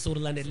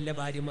 റസൂലുള്ളാഹിന്റെ എല്ലാ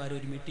ഭാര്യമാരും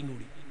ഒരു മീറ്റിംഗ്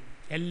കൂടി,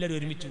 എല്ലാവരും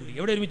ഒരുമിച്ച് കൂടി.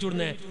 എവിടെ ഒരുമിച്ച്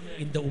കൂടുന്നത്?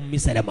 ഇന്ത ഉമ്മി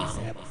സലമ.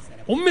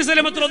 ഉമ്മി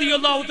സലമത്ത്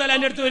റളിയല്ലാഹു തആല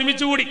അടുത്ത്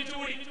ഒരുമിച്ച് കൂടി.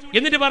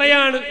 എന്നിട്ട്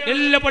പറയാണ്,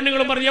 എല്ലാ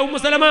പെണ്ണുങ്ങളും പറഞ്ഞു, ഉമ്മു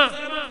സലമ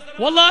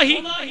വല്ലാഹി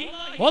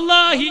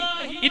വല്ലാഹി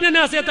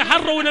ഇന്നനാ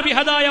സയതഹറൗന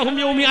ബിഹദായഹും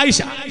യൗമി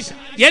ആയിഷ.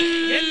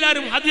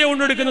 എല്ലാവരും ഹദിയ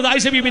കൊണ്ടെടുക്കുന്നത്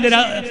ആയിഷ ബീവിന്റെ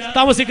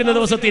താമസിക്കുന്ന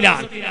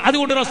ദിവസത്തിലാണ്.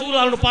 അതുകൊണ്ട്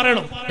റസൂലുള്ളാഹിനോട്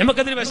പറയണം,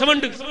 നമുക്കതിന്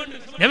വിഷമുണ്ട്,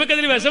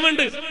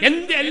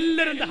 എന്റെ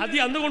എല്ലാവരും ഹദിയ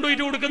അന്ന്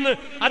കൊണ്ടുപോയിട്ട് കൊടുക്കുന്നത്.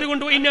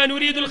 അതുകൊണ്ട് ഇന്നാ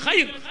നുരീദുൽ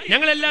ഖൈർ,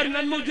 ഞങ്ങളെല്ലാവരും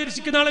നന്മ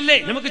ഉദ്ദേശിക്കുന്ന ആളല്ലേ,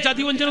 നമുക്ക്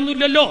ചതി വഞ്ചനൊന്നും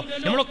ഇല്ലല്ലോ,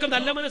 നമ്മളൊക്കെ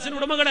നല്ല മനസ്സിന്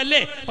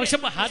ഉടമകളല്ലേ. പക്ഷെ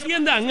ഹദിയ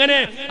എന്താ അങ്ങനെ?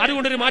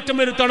 അതുകൊണ്ടൊരു മാറ്റം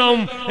വരുത്തണം.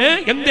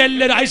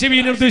 എന്തെല്ലാവരും ആയിഷ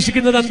ബീവിനെ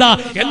ഉദ്ദേശിക്കുന്നത് എന്താ,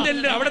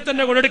 എന്തെല്ലാവരും അവിടെ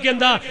തന്നെ കൊണ്ടെടുക്കുക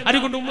എന്താ?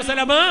 അതുകൊണ്ട് ഉമ്മു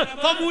സലമ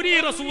ഫമുരി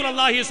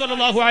റസൂലുള്ളാഹി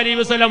സ്വല്ലല്ലാഹു അലൈഹി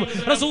വസല്ലം,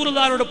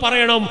 റസൂലുള്ളാഹിനോട്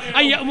പറയണം,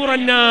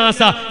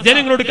 അയ്യമുറന്നാസ,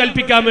 ജനങ്ങളോട്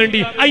കൽപ്പിക്കാൻ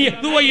വേണ്ടി,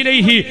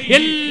 അയ്യദുവൈലൈഹി,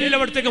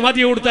 എല്ലായിടത്തേക്കും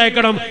ഹദിയ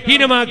കൊടുത്തയക്കണം.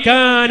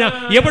 ഹീനമാക്കാന,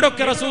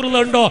 എവിടൊക്കെ റസൂലുള്ള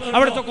ഉണ്ടോ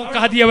അവിടത്തൊക്കെ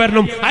ഹദിയ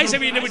വരണം. ആയിഷ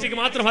ബീവിന്റെ വീട്ടിലേക്ക്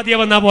മാത്രം ഹദിയ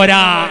വന്നാ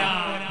പോരാ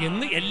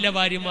എന്ന് എല്ലാ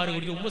ഭാര്യമാരും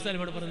കൂടി ഉമ്മു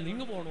സലമയോട് പറഞ്ഞു,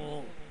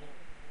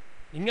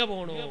 നിങ്ങ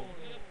പോണോ?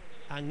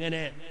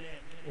 അങ്ങനെ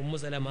ഉമ്മു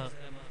സലമ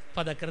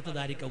ഫദക്കറത്ത്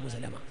ദാരിക ഉമ്മു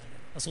സലമ,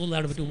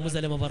 റസൂലുള്ളാഹിനെ പറ്റി ഉമ്മു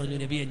സലമ പറഞ്ഞു,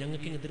 നബിയെ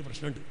ഞങ്ങൾക്ക് ഇങ്ങനത്തെ ഒരു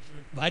പ്രശ്നമുണ്ട്,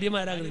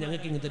 ഭാര്യമാരാകുന്നത്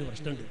ഞങ്ങൾക്ക് ഇങ്ങനത്തെ ഒരു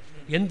പ്രശ്നമുണ്ട്.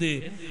 എന്ത്?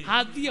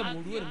 ഹദിയ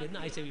മുഴുവൻ വരുന്ന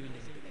ആയിഷ ബീവിന്റെ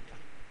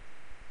വീട്ടിലേക്കാണ്.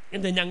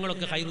 എന്താ,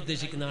 ഞങ്ങളൊക്കെ ഖൈർ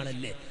ഉദ്ദേശിക്കുന്ന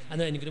ആളല്ലേ,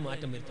 അതാ എനിക്കൊരു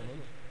മാറ്റം വരുത്തണം.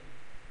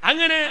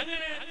 അങ്ങനെ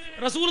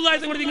റസൂലുള്ളാഹി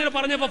തങ്ങളോട് ഇങ്ങനെ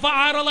പറഞ്ഞപ്പോ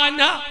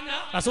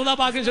റസൂലുള്ളാഹി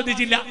ഭാഗ്യം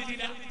ശ്രദ്ധിച്ചില്ല.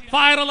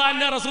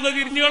 റസൂലുള്ളാഹി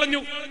തിരിഞ്ഞു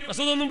കളഞ്ഞു.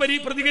 റസൂലൊന്നും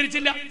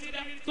പ്രതികരിച്ചില്ല.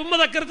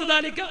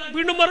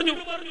 വീണ്ടും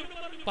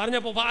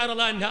പറഞ്ഞപ്പോ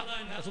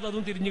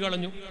അതും തിരിഞ്ഞു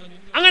കളഞ്ഞു.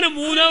 അങ്ങനെ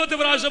 3ാമത്തെ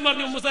പ്രാവശ്യം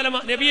പറഞ്ഞു, ഉമ്മു സലമ,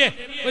 നബിയെ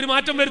ഒരു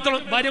മാറ്റം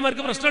വരുത്തണം,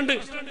 ഭാര്യമാർക്ക് പ്രശ്നമുണ്ട്,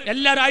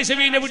 എല്ലാവരും ആയിഷ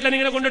ബീവിന്റെ വീട്ടിൽ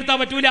ഇങ്ങനെ കൊണ്ടെടുത്താൽ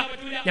പറ്റൂല,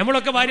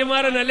 നമ്മളൊക്കെ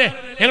ഭാര്യമാരനല്ലേ,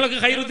 ഞങ്ങളൊക്കെ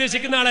ഖൈർ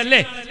ഉദ്ദേശിക്കുന്ന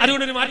ആളല്ലേ,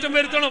 അതുകൊണ്ട് ഒരു മാറ്റം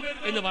വരുത്തണം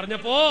എന്ന്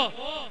പറഞ്ഞപ്പോ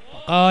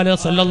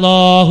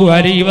സല്ലല്ലാഹു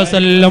അലൈഹി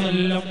വസല്ലം,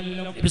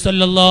 നബി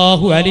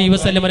സല്ലല്ലാഹു അലൈഹി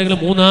വസല്ലം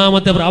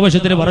 3ാമത്തെ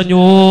പ്രാവശ്യത്തിന്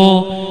പറഞ്ഞു,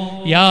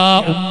 യാ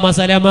ഉമ്മ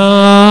സലമ,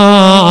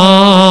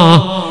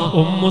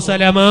 ഉമ്മു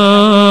സലമ,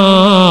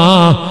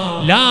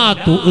 ലാ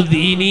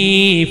തുഅ്ദീനി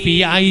ഫി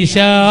ആയിഷ,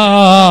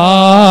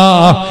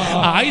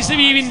 ആയിഷ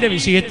ബീവിന്റെ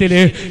വിഷയത്തിൽ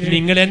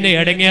നിങ്ങൾ എന്നെ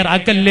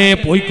ഇടങ്ങേറാക്കല്ലേ,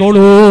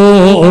 പോയിക്കോളൂ.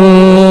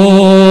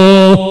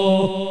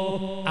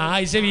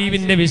 ആയിഷ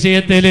ബീവിന്റെ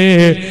വിഷയത്തില്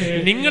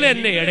നിങ്ങൾ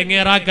എന്നെ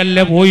ഇടങ്ങേറാക്കല്ല,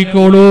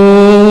 പോയിക്കോളൂ.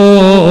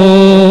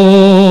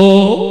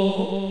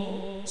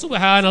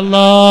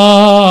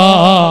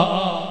 സുബ്ഹാനല്ലാഹ്.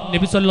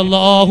 നബി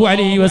സല്ലല്ലാഹു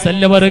അലൈഹി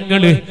വസല്ലം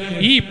വർങ്ങൾ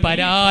ഈ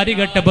പരാതി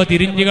കേട്ടപ്പോൾ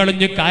തിരിഞ്ഞു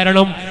കളഞ്ഞു.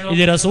 കാരണം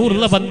ഇത്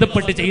റസൂലുള്ള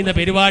ബന്ധപ്പെട്ട് ചെയ്യുന്ന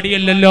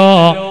പരിപാടിയല്ലല്ലോ,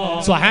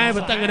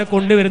 സ്വഹാബത്ത് അങ്ങനെ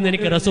കൊണ്ടുവരുന്ന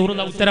എനിക്ക്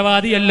റസൂലുള്ള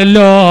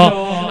ഉത്തരവാദിയല്ലല്ലോ.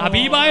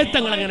 ഹബീബായ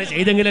തങ്ങൾ അങ്ങനെ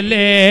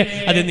ചെയ്തെങ്കിലല്ലേ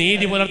അത്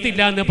നീതി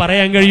പുലർത്തില്ല എന്ന്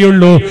പറയാൻ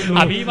കഴിയുള്ളൂ.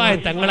 ഹബീബായ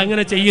തങ്ങൾ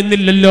അങ്ങനെ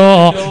ചെയ്യുന്നില്ലല്ലോ,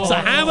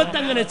 സ്വഹാബത്ത്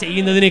അങ്ങനെ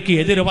ചെയ്യുന്നതിനേക്ക്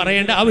എതിര്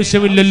പറയേണ്ട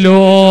ആവശ്യമില്ലല്ലോ.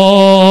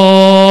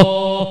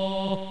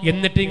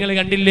 എന്നിട്ട് നിങ്ങൾ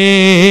കണ്ടില്ലേ,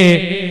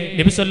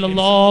 നബി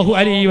സല്ലല്ലാഹു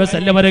അലൈഹി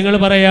വസല്ലം തങ്ങൾ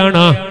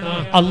പറയാണ്,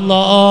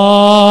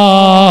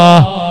 അല്ലാഹ്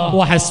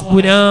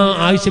വഹസ്ബുനാ,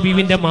 ആയിഷ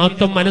ബീവിന്റെ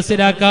മാത്രം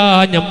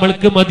മനസ്സിലാക്കാൻ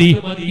നമ്മൾക്ക് മതി.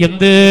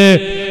 എന്ത്?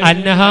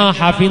 അന്നഹാ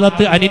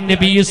ഹഫിളത്ത് അനിൻ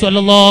നബി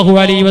സല്ലല്ലാഹു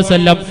അലൈഹി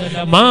വസല്ലം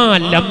മാ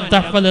ലം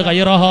തഹ്ഫദ്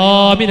ഗൈറഹാ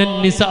മിനൻ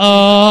നിസാ,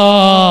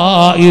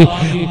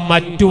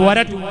 മറ്റു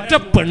ഒരൊറ്റ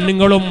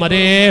പെണ്ണുങ്ങളും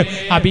അതേ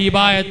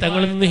ഹബീബായ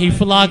തങ്ങളിൽ നിന്ന്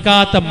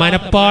ഹിഫ്ളാക്കാത്ത,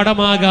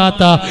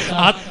 മനപ്പാടമാകാത്ത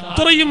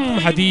അത്രയും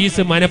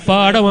ഹദീസ്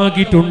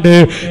മനപ്പാടമാക്കിയിട്ടുണ്ട്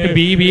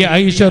ബീബി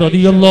ആയിഷ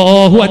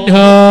റളിയല്ലാഹു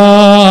അൻഹാ.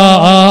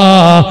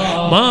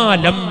 മാ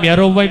ലം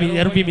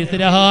യർവി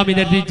മിസ്ലഹാ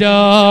മിനർ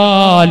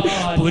റിജാൽ,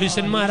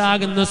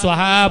 പുരുഷന്മാരാകുന്ന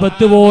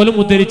സ്വഹാബത്ത് പോലും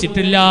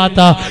ഉദ്ധരിച്ചിട്ടില്ലാത്ത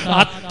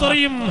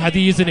അത്രയും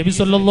ഹദീസ് നബി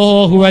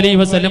സല്ലല്ലാഹു അലൈഹി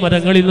വസല്ലം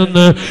തങ്ങളിൽ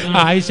നിന്ന്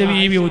ആയിഷ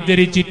ബീവി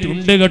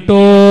ഉദ്ധരിച്ചിട്ടുണ്ട്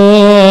കേട്ടോ.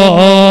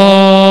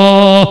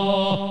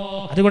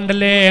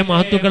 അതുകൊണ്ടല്ലേ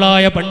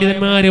മഹത്തുക്കളായ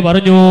പണ്ഡിതന്മാര്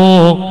പറഞ്ഞു,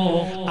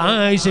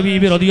 ആയിഷ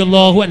ബീബി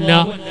റളിയല്ലാഹു അൻഹ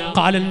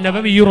ഖാല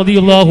നബവി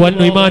റളിയല്ലാഹു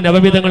അൻഹു, ഇമാം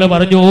നബവി തങ്ങൾ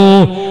പറഞ്ഞു,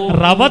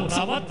 റവത്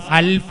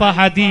അൽഫ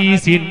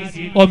ഹദീസിൻ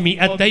വ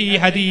മിഅതൈ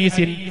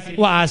ഹദീസിൻ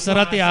വ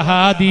അസ്റതി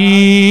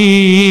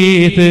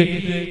അഹാദീസ്,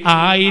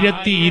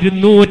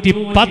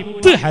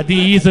 1210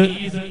 ഹദീസ്,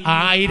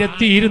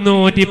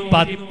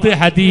 1210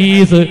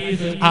 ഹദീസ്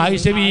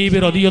ആയിഷ ബീബി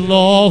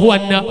റളിയല്ലാഹു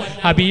അൻഹ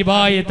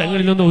ഹബീബായ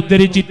തങ്ങളിൽ നിന്ന്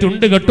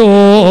ഉദ്ധരിച്ചിട്ടുണ്ട് കേട്ടോ.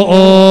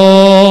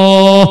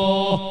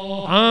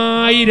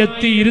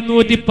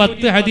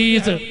 1210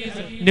 ഹദീസ്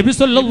നബി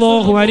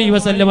സല്ലല്ലാഹു അലൈഹി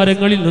വസല്ലം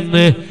തങ്ങളിൽ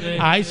നിന്ന്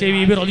ആയിഷ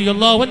ബീബി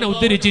റളിയല്ലാഹു അൻഹ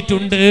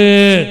ഉദ്ധരിച്ചിട്ടുണ്ട്.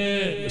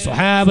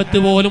 സ്വഹാബത്ത്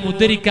പോലും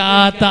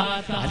ഉദ്ധരിക്കാത്ത,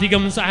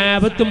 അധികം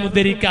സ്വഹാബത്തും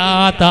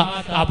ഉദ്ധരിക്കാത്ത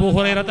അബൂ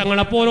ഹുറൈറ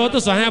തങ്ങളെ പോലത്തെ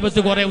സ്വഹാബത്ത്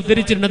കുറെ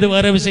ഉദ്ധരിച്ചിട്ടുണ്ട്,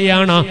 വേറെ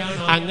വിഷയമാണ്.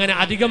 അങ്ങനെ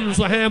അധികം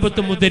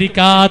സ്വഹാബത്തും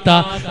ഉദ്ധരിക്കാത്ത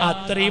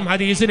അത്രയും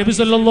ഹദീസ് നബി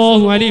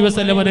സല്ലല്ലാഹു അലൈഹി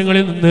വസല്ലം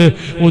തങ്ങളിൽ നിന്ന്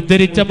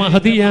ഉദ്ധരിച്ച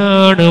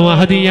മഹദിയാണ്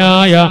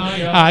മഹദിയായ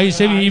ആയിഷ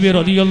ബീബി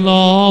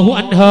റളിയല്ലാഹു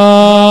അൻഹാ.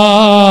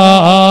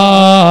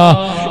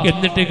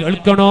 എന്നിട്ട്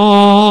കേൾക്കണോ,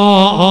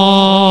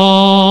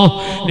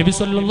 നബി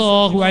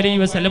സല്ലല്ലാഹു അലൈഹി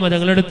വസല്ലം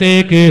തങ്ങളുടെ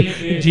അടുത്തേക്ക്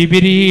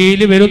ജിബ്രീൽ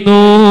വരുന്നു.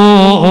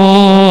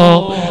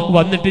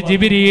 വന്നിട്ട്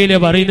ജിബ്രീൽ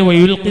പറയുന്നു,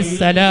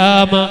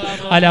 വയുൽഖിസ്സലാമ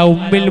അലാ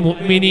ഉമ്മിൽ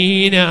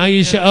മുഅ്മിനീന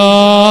ആയിഷ,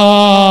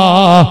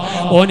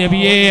 ഓ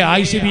നബിയേ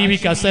ആയിഷ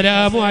ബീവിക്ക്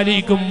അസ്സലാമു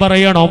അലൈക്കും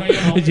പറയണം.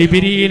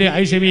 ജിബ്രീൽ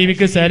ആയിഷ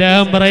ബീവിക്ക്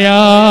സലാം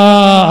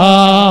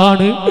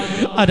പറയാണ്.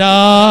 അതാ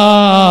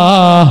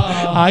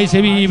ആയിഷ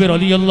ബീബി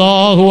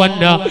റളിയല്ലാഹു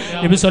അൻഹ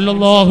നബി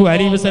സല്ലല്ലാഹു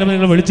അലൈഹി വസല്ലം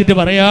നിങ്ങൾ വിളിച്ചിട്ട്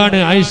പറയാണ്,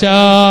 ആയിഷ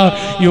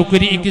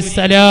യുക്രിക്ക്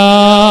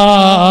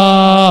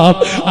സലാം,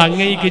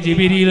 അങ്ങേക്ക്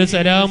ജിബ്രീൽ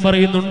സലാം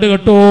പറയുന്നുണ്ട്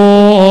കേട്ടോ.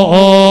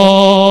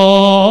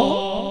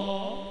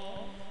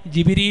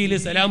 ജിബ്രീൽ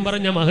സലാം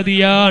പറഞ്ഞ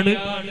മഹദിയാണ്,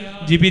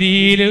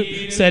 ജിബ്രീൽ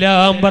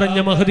സലാം പറഞ്ഞ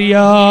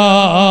മഹദിയാണ്.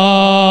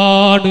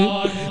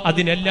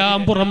 അതിനെല്ലാം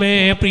പുറമെ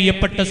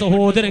പ്രിയപ്പെട്ട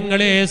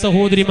സഹോദരങ്ങളെ,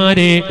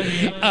 സഹോദരിമാരെ,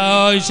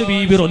 ആയിഷ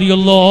ബീബി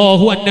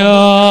റളിയല്ലാഹു അൻഹാ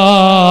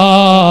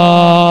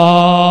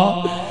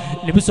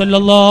നബി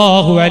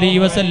സല്ലല്ലാഹു അലൈഹി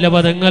വസല്ലം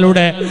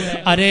തങ്ങളുടെ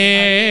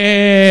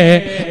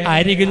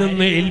അരികിൽ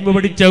നിന്ന് ഇൽമു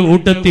പഠിച്ച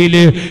കൂട്ടത്തിൽ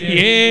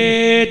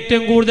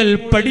ഏറ്റവും കൂടുതൽ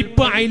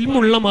പഠിപ്പ്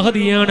ഇൽമുള്ള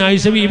മഹദിയാണ്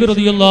ആയിഷ ബീബി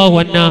റളിയല്ലാഹു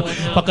അൻഹാ.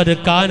 ഫഖദ്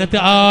കാനത്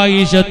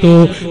ആയിഷതു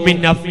മിൻ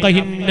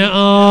അഫ്ഖഹിന്നാസ്,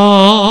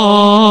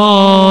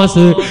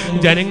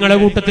 ജനങ്ങളുടെ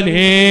കൂട്ടത്തിൽ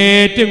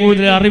ഏറ്റവും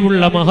കൂടുതൽ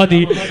അറിവുള്ള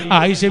മഹദി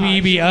ആയിഷ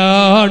ബീബി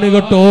ആണ്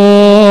കേട്ടോ.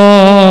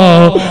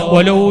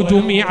 വലൗ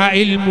ജുമിഅ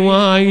ഇൽമു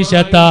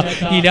ആയിഷത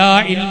ഇലാ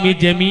ഇൽമി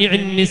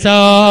ജമീഇൻ നിസാ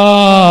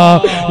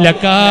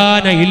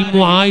ലകാന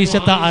ഇൽമു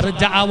ആയിഷത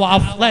അർജഅ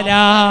വഅഫ്ളല.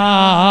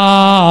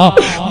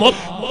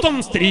 മൊത്തം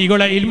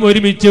സ്ത്രീകളെ ഇൽമു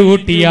ഒരുമിച്ച്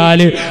കൂട്ടിയാൽ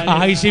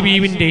ആയിഷ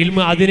ബീവിന്റെ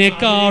ഇൽമു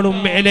അതിനേക്കാളും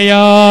മേലെയാണ്.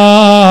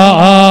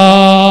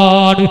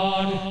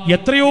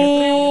 എത്രയോ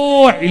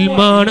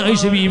ഇൽമാണ്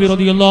ആയിഷ ബീബി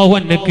റളിയല്ലാഹു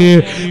അൻഹക്ക്.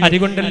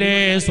 അതുകൊണ്ടല്ലേ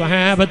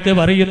സ്വഹാബത്ത്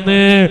പറയുന്നു,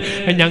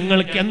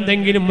 ഞങ്ങൾക്ക്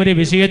എന്തെങ്കിലും ഒരു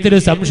വിഷയത്തിൽ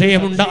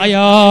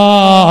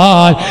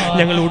സംശയമുണ്ടായാൽ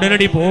ഞങ്ങൾ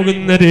ഉടനടി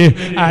പോകുന്നത്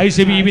ആയിഷ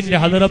ബീബിന്റെ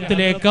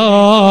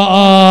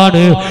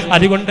ഹദറത്തിലേക്കാണ്.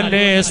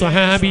 അതുകൊണ്ടല്ലേ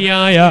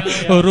സ്വഹാബിയായ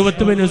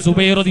ഉർവത്ത് ബിൻ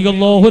സുബൈർ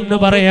റളിയല്ലാഹു അൻഹു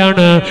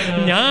പറയാണ്,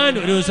 ഞാൻ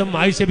ഒരു ദിവസം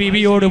ആയിഷ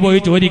ബീബിയോട് പോയി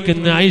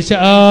ചോദിക്കുന്നു, ആയിഷ,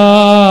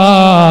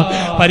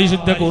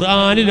 പരിശുദ്ധ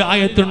ഖുർആനിൽ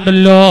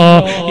ആയത്തുണ്ടല്ലോ,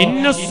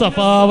 ഇന്ന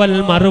സഫാ വൽ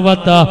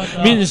മർവത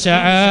മിൻ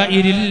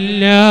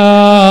ശആഇരില്ലാഹ്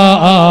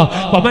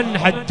വമൻ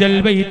ഹജ്ജൽ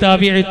ബൈത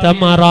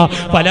വഇതമറ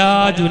ഫലാ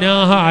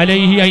ജുനാഹ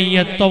അലൈഹി അൻ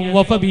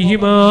യതവഫ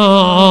ബിഹിമാ.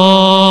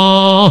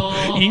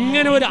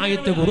 ഇങ്ങനെ ഒരു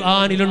ആയത്ത്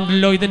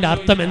ഖുർആനിലുണ്ടല്ലോ, ഇതിന്റെ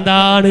അർത്ഥം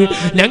എന്താണ്?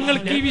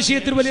 ഞങ്ങൾക്ക് ഈ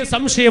വിഷയത്തിൽ വലിയ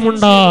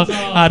സംശയമുണ്ടോ?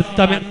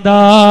 അർത്ഥം എന്താണ്?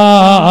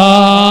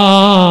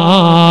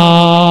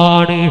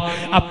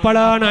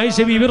 അപ്പോഴാണ് ആയിഷ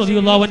ബീബി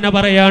റളിയല്ലാഹു അൻഹ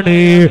പറയാണ്,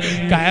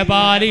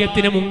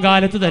 കഅബാലയത്തിന്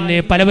മുൻകാലത്ത് തന്നെ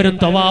പലവരും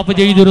തവാഫ്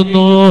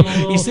ചെയ്തിരുന്നു.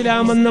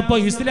 ഇസ്ലാം വന്നപ്പോ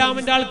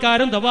ഇസ്ലാമിന്റെ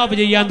ആൾക്കാരും തവാഫ്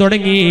ചെയ്യാൻ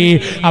തുടങ്ങി.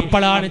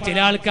 അപ്പോഴാണ് ചില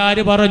ആൾക്കാർ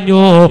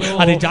പറഞ്ഞു,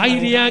 അത്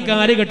ജാഹിലിയ്യ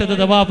കാലഘട്ടത്തിൽ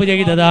തവാഫ്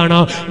ചെയ്തതാണ്,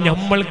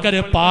 നമ്മൾക്കത്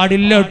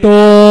പാടില്ല കേട്ടോ,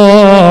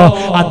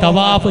 ആ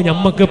തവാഫ്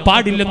നമ്മക്ക്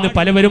പാടില്ലെന്ന്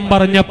പലവരും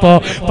പറഞ്ഞപ്പോ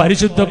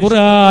പരിശുദ്ധ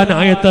ഖുർആൻ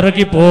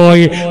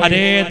ആയത്തിറക്കിപ്പോയി,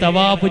 അതേ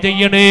തവാഫ്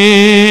ചെയ്യണേ,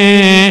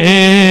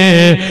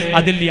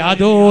 അതിൽ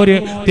യാതൊരു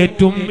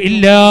തെറ്റും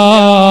ഇല്ല.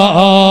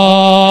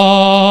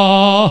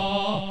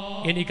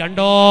 ഇനി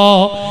കണ്ടോ,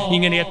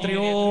 ഇങ്ങനെ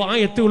എത്രയോ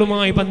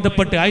ആയത്തുകളുമായി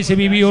ബന്ധപ്പെട്ട് ആയിഷ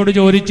ബീവിയോട്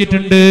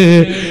ചോദിച്ചിട്ടുണ്ട്.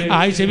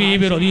 ആയിഷ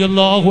ബീബി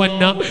റളിയല്ലാഹു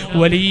അൻഹ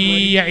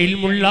വലിയ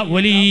ഇൽമുള്ള,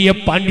 വലിയ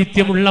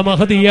പാണ്ഡിത്യമുള്ള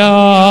മഹദിയാണ്.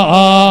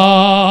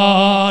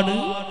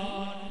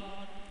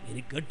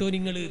 ഇനി കേട്ടോ,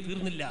 നിങ്ങൾ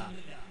തീർന്നില്ല,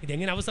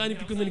 ഇതെങ്ങനെ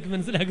അവസാനിപ്പിക്കുമെന്ന് എനിക്ക്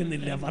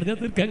മനസ്സിലാകുന്നില്ല, പറഞ്ഞാൽ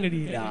തീർക്കാൻ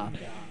കഴിയില്ല.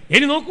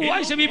 ഇനി നോക്കൂ,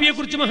 ആയിഷ ബീബിയെ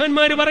കുറിച്ച്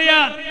മഹാന്മാര് പറയാ,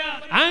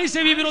 ആയിഷ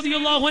ബീബി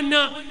റളിയല്ലാഹു അൻഹ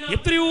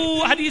എത്രയോ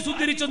ഹദീസ്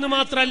ഉദ്ധരിച്ചെന്ന്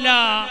മാത്രല്ല,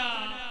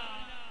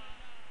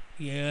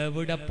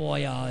 എവിടെ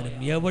പോയാലും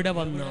എവിടെ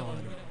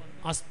വന്നാലും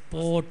ആ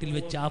സ്പോട്ടിൽ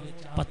വെച്ച്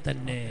അപ്പം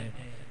തന്നെ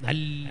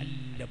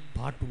നല്ല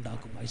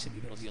പാട്ടുണ്ടാക്കും ആയിഷ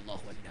ബീബി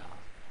റളിയല്ലാഹു അൻഹ.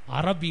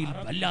 അറബിയിൽ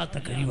വല്ലാത്ത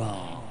കഴിവാ,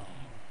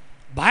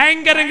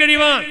 ഭയങ്കരം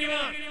കഴിവാൻ.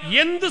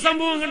 എന്ത്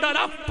സംഭവം കണ്ടാൽ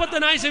അപ്പൊ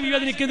തന്നെ ആയിഷ ബീവി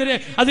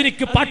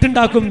അതിനെക്ക്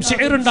പാട്ടുണ്ടാക്കും,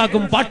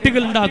 ഷെയറുണ്ടാക്കും,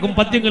 പാട്ടുകൾ ഉണ്ടാക്കും,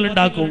 പദ്യങ്ങൾ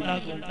ഉണ്ടാക്കും.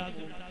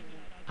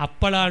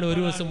 അപ്പോഴാണ്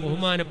ഒരു ദിവസം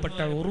ബഹുമാനപ്പെട്ട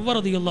ഉർവ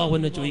റളിയല്ലാഹു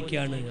അൻഹു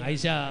ചോദിക്കുകയാണ്,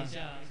 ആയിഷ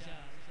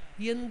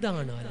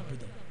എന്താണ്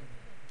അത്ഭുതം?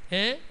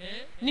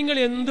 നിങ്ങൾ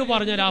എന്തു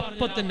പറഞ്ഞാൽ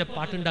അപ്പൊ തന്നെ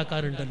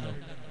പാട്ടുണ്ടാക്കാറുണ്ടല്ലോ.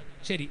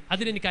 ശരി,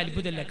 അതിനെനിക്ക്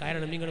അത്ഭുതമല്ല.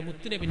 കാരണം നിങ്ങൾ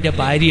മുത്തുനബിന്റെ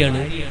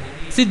ഭാര്യയാണ്,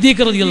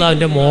 സിദ്ദീഖ്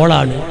റളിയല്ലാഹുവിന്റെ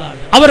മോളാണ്,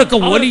 അവരൊക്കെ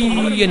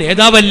വലിയ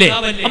നേതാവല്ലേ.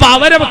 അപ്പൊ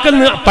അവരൊക്കെ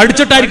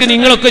പഠിച്ചിട്ടായിരിക്കും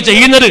നിങ്ങളൊക്കെ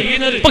ചെയ്യുന്നത്.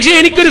 പക്ഷെ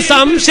എനിക്കൊരു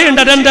സംശയം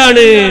ഉണ്ട്.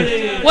 അതെന്താണ്?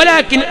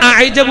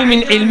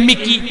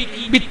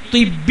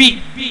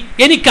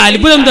 എനിക്ക്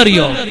അത്ഭുതം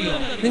എന്തറിയോ?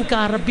 നിങ്ങൾക്ക്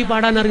അറബി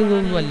പാടാൻ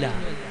അറിയുന്നതൊന്നുമല്ല.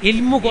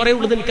 ഇൽമു കുറെ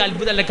ഉള്ളത് എനിക്ക്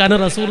അത്ഭുതമല്ല. കാരണം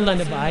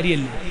റസൂലുള്ളാഹിന്റെ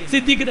ഭാര്യയല്ലേ,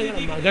 സിദ്ദീഖിന്റെ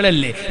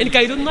മകളല്ലേ. എനിക്ക്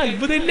അതിലൊന്നും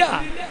അത്ഭുതമില്ല.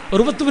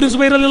 ഉർവത്ത് ബിൻ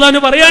സുബൈർ റളിയല്ലാഹു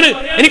അൻഹു പറയാണ്,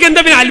 എനിക്ക്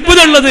എന്താ പിന്നെ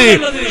അത്ഭുതമുള്ളത്?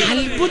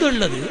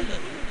 അത്ഭുതമുള്ളത്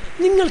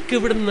നിങ്ങൾക്ക്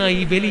ഇവിടുന്ന്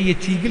ഈ വലിയ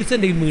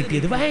ചികിത്സന്റെ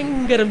കിട്ടിയത്.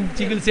 ഭയങ്കര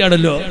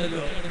ചികിത്സയാണല്ലോ.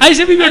 ആയിഷ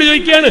ബീവിയോട്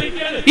ചോദിക്കുകയാണ്,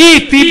 ഈ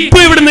തിബ്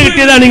ഇവിടുന്ന്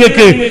കിട്ടിയതാണ്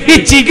നിങ്ങൾക്ക്? ഈ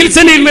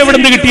ചികിത്സന്റെ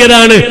ഇവിടുന്ന്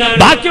കിട്ടിയതാണ്?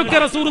 ബാക്കിയൊക്കെ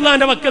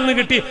റസൂലുള്ളാഹിന്റെ വക്കൽ നിന്ന്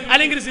കിട്ടി,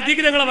 അല്ലെങ്കിൽ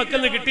സിദ്ദീഖ് തങ്ങളുടെ വക്കൽ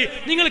നിന്ന് കിട്ടി.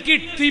 നിങ്ങൾക്ക് ഈ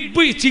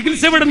തിബ്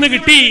ചികിത്സ ഇവിടുന്ന്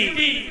കിട്ടി?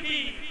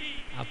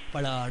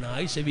 അപ്പോഴാണ്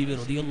ആയിഷ ബീവി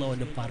റളിയല്ലാഹു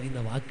അൻഹ പറയുന്ന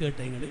വാക്ക് കേട്ട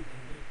നിങ്ങൾ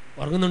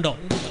ഉറങ്ങുന്നുണ്ടോ?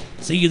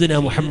 സയ്യിദുനാ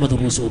മുഹമ്മദ്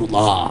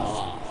റസൂലുള്ളാഹ്.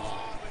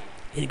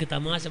 എനിക്ക്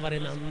തമാശ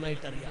പറയാൻ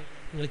നന്നായിട്ട് അറിയാം,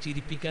 നിങ്ങൾ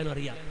ചിരിപ്പിക്കാനും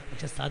അറിയാം.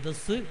 പക്ഷെ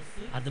സദസ്സ്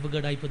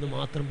അദബുകേടായിപ്പൊന്ന്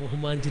മാത്രം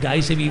ബഹുമാനിച്ചിട്ട്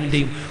ആയിഷ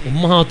ബീവിന്റെയും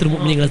ഉമ്മഹാത്തുൽ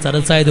മുഅ്മിനീങ്ങളുടെ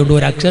സദസ്സായതുകൊണ്ട്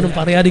ഒരു അക്ഷരം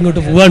പറയാതെ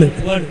ഇങ്ങോട്ട് പോവാണ്.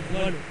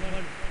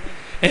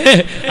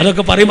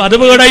 അതൊക്കെ പറയുമ്പോൾ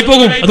അദബുകേടായി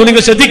പോകും. അതുകൊണ്ട്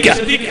നിങ്ങൾ ശ്രദ്ധിക്കുക.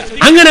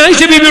 അങ്ങനെ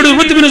ആയിഷ ബീവിയോട്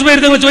ഉർവത്ത് ബിൻ സുബൈർ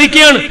തങ്ങൾ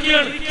ചോദിക്കുകയാണ്,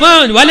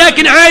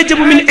 വലാകിൻ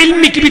ആജബു മിൻ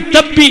ഇൽമികി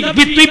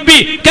ബിത്തിബ്ബി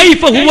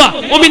കൈഫ ഹുവ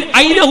വമിൻ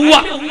ഐന ഹുവ.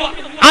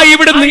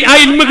 ഇവിടുന്ന് ആ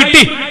ഇൽമ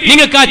കിട്ടി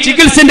നിങ്ങൾക്ക്? ആ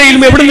ചികിത്സന്റെ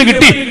ഇൽമ എവിടുന്ന്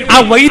കിട്ടി? ആ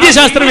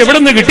വൈദ്യശാസ്ത്രം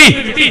എവിടുന്ന് കിട്ടി?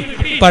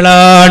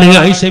 അപ്പോഴാണ്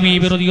ആയിഷ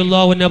ബീവി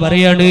റളിയല്ലാഹു അൻഹ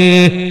പറയാണ്,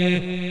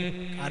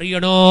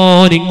 അറിയണോ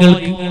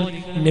നിങ്ങൾക്ക്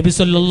നബി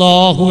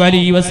സല്ലല്ലാഹു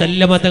അലൈഹി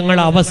വസല്ലമ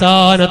തങ്ങളുടെ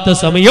അവസാനത്തെ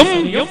സമയം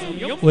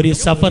ഒരു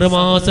സഫർ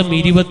മാസം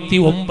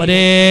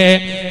 29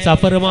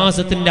 സഫർ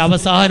മാസത്തിന്റെ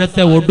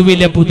അവസാനത്തെ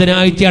ഒടുവിലെ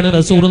ബുധനാഴ്ചയാണ്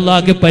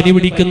റസൂലുള്ളാഹിക്ക് പനി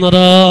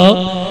പിടിക്കുന്നത്.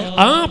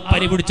 ആ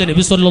പനി പിടിച്ച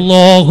നബി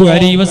സല്ലല്ലാഹു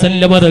അലൈഹി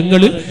വസല്ലമ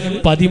തങ്ങൾ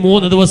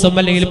 13 ദിവസം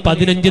അല്ലെങ്കിൽ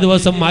 15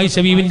 ദിവസം ആയിഷ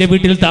ബീവിന്റെ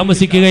വീട്ടിൽ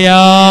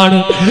താമസിക്കുകയാണ്.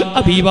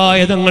 ഹബീബായ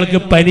തങ്ങൾക്ക്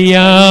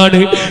പനിയാണ്.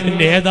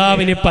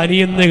 നേതാവിന്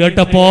പനിയെന്ന്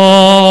കേട്ടപ്പോ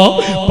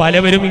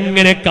പലവരും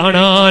ഇങ്ങനെ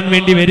കാണാൻ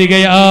വേണ്ടി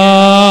വരികയാണ്.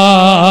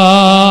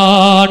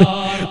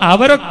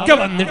 അവരൊക്കെ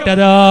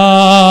വന്നിട്ടതാ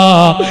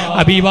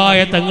ഹബീബായ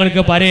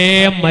തങ്ങൾക്ക് പരേ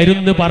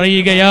മരുന്ന്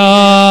പറയുകയാ.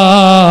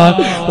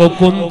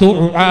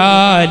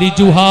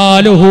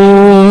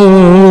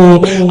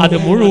 അത്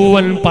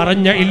മുഴുവൻ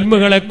പറഞ്ഞ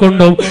ഇൽമുകളെ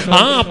കൊണ്ടും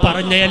ആ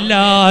പറഞ്ഞ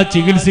എല്ലാ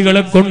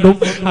ചികിത്സകളെ കൊണ്ടും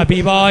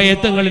ഹബീബായ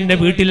തങ്ങളുടെ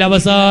വീട്ടിൽ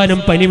അവസാനം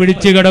പനി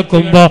പിടിച്ചു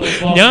കിടക്കുമ്പോ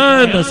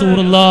ഞാൻ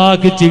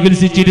റസൂലുള്ളാഹിക്ക്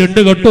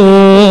ചികിത്സിച്ചിട്ടുണ്ട് കേട്ടോ.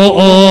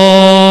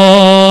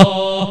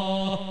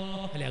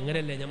 അല്ലെ,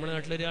 അങ്ങനെയല്ലേ നമ്മുടെ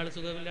നാട്ടിലൊരാൾ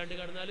സുഖമില്ലാണ്ട്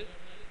കിടന്നാല്,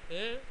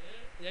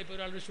 ഇപ്പൊ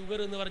ഒരാളുടെ ഷുഗർ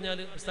എന്ന് പറഞ്ഞാൽ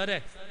ഉസ്താദേ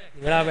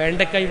നിങ്ങൾ ആ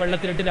വെണ്ടക്കായി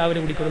വെള്ളത്തിലിട്ട് രാവിലെ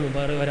കുടിക്കണം.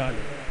 വേറെ ഒരാൾ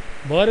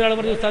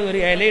പറഞ്ഞു, ഉസ്താദ് ഒരു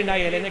ഇലയുണ്ട്, ആ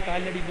ഇലേനെ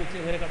കാലിനടി വെച്ച്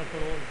ഇങ്ങനെ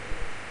കിടക്കണോ?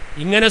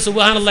 ഇങ്ങനെ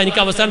സുബ്ഹാനല്ലാഹ്.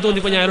 എനിക്ക് അവസാനം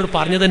തോന്നിയപ്പോൾ ഞാനോട്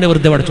പറഞ്ഞത് തന്നെ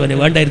വെറുതെ പഠിച്ചോനെ,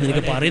 വേണ്ടായിരുന്നു,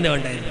 എനിക്ക് പറയുന്നത്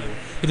വേണ്ടായിരുന്നു.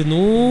 ഒരു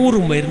 100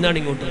 മരുന്നാണ്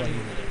ഇങ്ങോട്ട്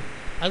പറയുന്നത്.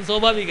 അത്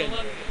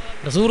സ്വാഭാവികമാണ്.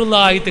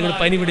 റസൂലുള്ളാഹി തങ്ങൾ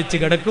പനി പിടിച്ച്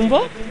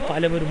കിടക്കുമ്പോൾ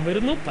പലവരും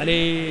വരുന്നു, പല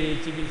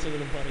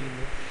ചികിത്സകളും പറയുന്നു.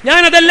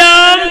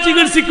 ഞാനതെല്ലാം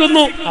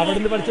ചികിത്സിക്കുന്നു.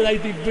 അവിടുന്ന് പഠിച്ചതായി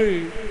തിബ്,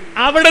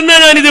 അവിടെ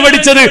നിന്നാണ് ഞാനിത്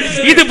പഠിച്ചത്.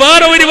 ഇത്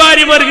വേറെ ഒരു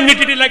ഭാര്യമാർക്കും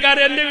കിട്ടിയിട്ടില്ല.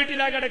 കാരണം എന്റെ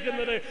വീട്ടിലാണ്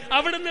കിടക്കുന്നത്.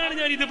 അവിടെ നിന്നാണ്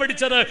ഞാൻ ഇത്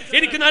പഠിച്ചത്.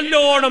 എനിക്ക്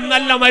നല്ലോണം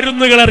നല്ല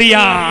മരുന്നുകൾ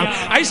അറിയാം.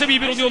 ആയിഷ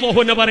ബീബി റളിയല്ലാഹു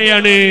അൻഹ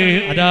പറയാണ്,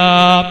 അതാ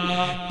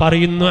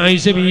പറയുന്നു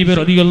ആയിഷ ബീബി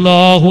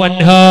റളിയല്ലാഹു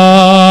അൻഹാ,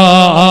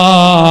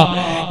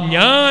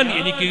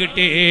 എനിക്ക്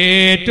കിട്ടിയ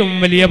ഏറ്റവും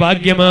വലിയ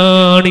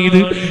ഭാഗ്യമാണ്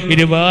ഇത്.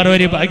 ഇത് വേറെ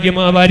ഒരു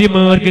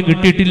ഭാര്യമാർക്ക്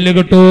കിട്ടിയിട്ടില്ല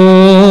കേട്ടോ.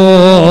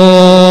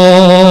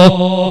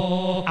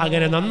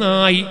 അങ്ങനെ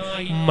നന്നായി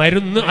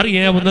മരുന്ന്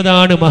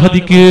അറിയാവുന്നതാണ്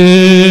മഹദിക്ക്.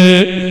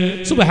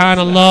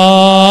 സുബ്ഹാനല്ലാഹ്.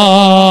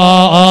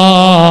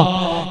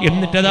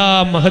 എന്നിട്ടതാ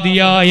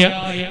മഹദിയായ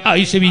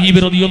ആയിഷ ബീബി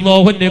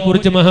റളിയല്ലാഹു അൻഹയെ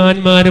കുറിച്ച്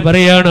മഹാന്മാര്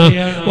പറയാണ്,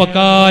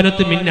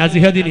 വകാനത്ത് മിൻ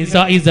അസ്ഹദി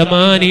നിസാഇ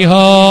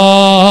സമാനിഹാ.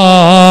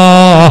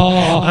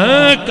 ആ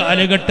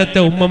കാലഘട്ടത്തെ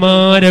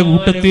ഉമ്മമാരെ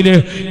കൂട്ടത്തില്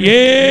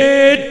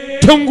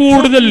ഏറ്റവും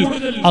കൂടുതൽ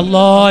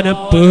അല്ലാഹനെ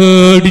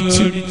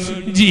പേടിച്ച്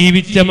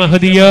ജീവിച്ച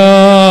മഹദിയാ.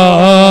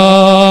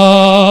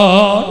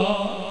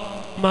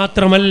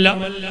 മാത്രമല്ല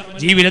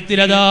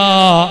ജീവിതത്തിലതാ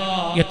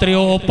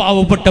എത്രയോ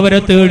പാവപ്പെട്ടവരെ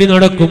തേടി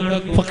നടക്കും,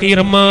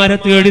 ഫക്കീറന്മാരെ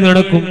തേടി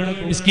നടക്കും,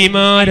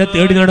 മിസ്കീന്മാരെ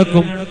തേടി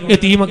നടക്കും,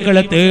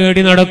 യതീമക്കളെ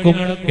തേടി നടക്കും.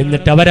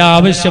 എന്നിട്ട്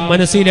അവരാവശ്യം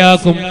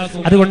മനസ്സിലാക്കും.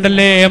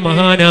 അതുകൊണ്ടല്ലേ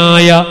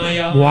മഹാനായ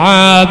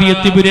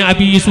മുആവിയത്ത് ഇബ്നു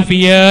അബീ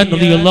സുഫിയാൻ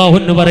റളിയല്ലാഹു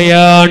അൻഹു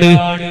പറയാണ്,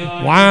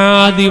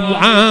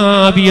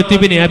 മുആവിയത്ത്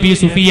ഇബ്നു അബീ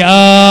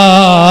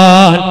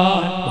സുഫിയാൻ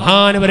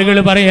മഹാനവറുകൾ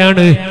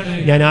പറയാണ്,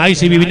 ഞാൻ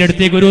ആയിഷ ബീവിന്റെ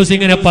അടുത്തേക്ക് ഒരു ദിവസം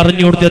ഇങ്ങനെ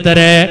പറഞ്ഞു കൊടുത്തു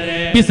തരേ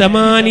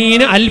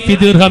 80,000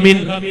 ദിർഹമിൻ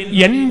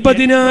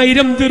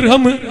 80,000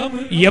 ദിർഹം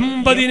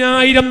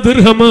 80,000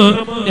 ദിർഹം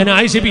ഞാൻ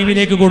ആയിഷ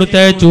ബീവിലേക്ക്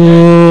കൊടുത്തയച്ചു.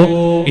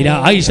 ഇലാ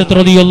ആയിഷ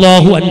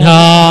റളിയല്ലാഹു അൻഹാ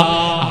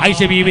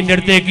ആയിഷ ബീവിന്റെ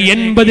അടുത്തേക്ക്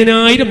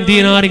 80,000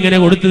 ദീനാർ ഇങ്ങനെ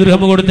കൊടുത്ത്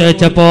ദിർഹം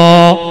കൊടുത്തയച്ചപ്പോ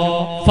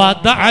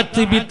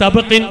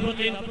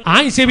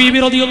ആയിഷ ബീവി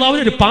റളിയല്ലാഹു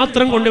അൻഹ ഒരു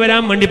പാത്രം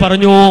കൊണ്ടുവരാൻ വേണ്ടി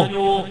പറഞ്ഞു.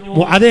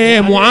 അതേ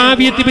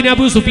മുആവിയത്ത് ഇബ്നു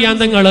അബൂ സുഫിയാൻ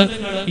തങ്ങൾ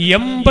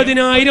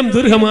 80,000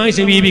 ദിർഹം ആയിഷ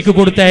ബീവിക്ക്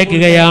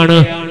കൊടുത്തയക്കുകയാണ്.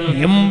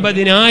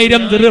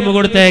 80,000 ദിർഹം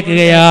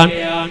കൊടുത്തയക്കുകയാണ്.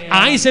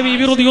 ആയിഷ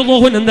ബീവി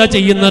റളിയല്ലാഹു അൻഹ എന്താ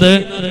ചെയ്യുന്നത്?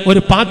 ഒരു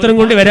പാത്രം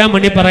കൊണ്ട് വരാൻ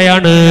വേണ്ടി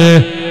പറയാണ്.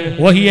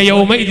 വഹിയ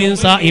യൗമഇദിൻ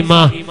സായിമ.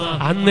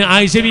 അന്ന്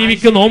ആയിഷ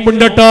ബീവിക്ക്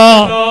നോമ്പുണ്ട് കേട്ടോ.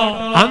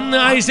 അന്ന്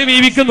ആയിഷ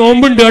ബീവിക്ക്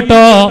നോമ്പുണ്ട്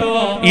കേട്ടോ.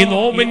 ഈ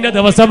നോമ്പിന്റെ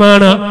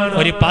ദിവസമാണ്.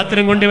 ഒരു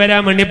പാത്രം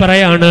കൊണ്ടുവരാൻ വേണ്ടി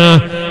പറയാണ്.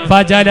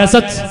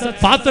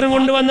 പാത്രം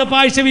കൊണ്ടുവന്നപ്പോൾ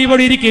ആയിഷ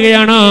ബീവിയോട്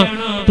ഇരിക്കുകയാണ്.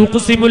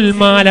 തുഖ്സിമുൽ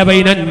മാല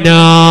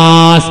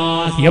ബൈനന്നാസ്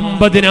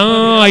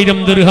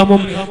 80,000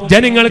 ദിർഹമും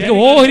ജനങ്ങൾക്ക്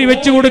ഓഹരി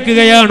വെച്ചു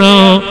കൊടുക്കുകയാണ്.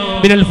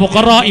 മിനൽ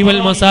ഫുഖറാഇ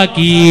വൽ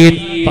മസാകീൻ,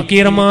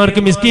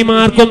 ഫക്കീർമാർക്കും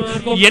മിസ്കീന്മാർക്കും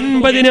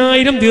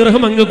 80,000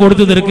 ദിർഹം അങ്ങ്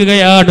കൊടുത്തു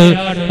തീർക്കുകയാണ്.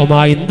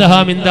 ഒമാ ഇൻദഹാ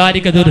മിൻ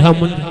ദാലിക ദിർഹം.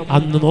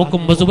 അന്ന്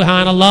നോക്കുമ്പോൾ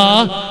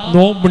സുബ്ഹാനല്ലാഹ്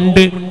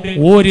നോമ്പുണ്ട്,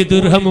 ഒരു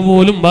ദിർഹം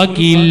പോലും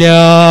ബാക്കിയില്ല.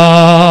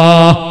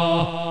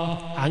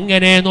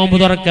 അങ്ങനെ നോമ്പ്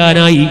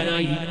തുറക്കാനായി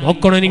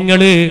നോക്കണം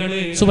നിങ്ങള്.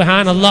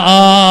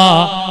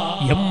 സുബ്ഹാനല്ലാഹ്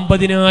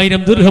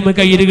 80,000 ദിർഹം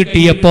കയ്യിൽ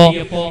കിട്ടിയപ്പോ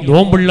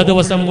നോമ്പുള്ള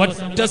ദിവസം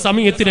ഒറ്റ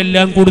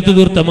സമയത്തിലെല്ലാം കൊടുത്തു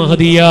തീർത്ത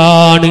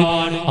മഹദിയാണ്.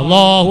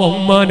 അല്ലാഹു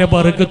ഉമ്മാന്റെ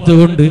ബർക്കത്ത്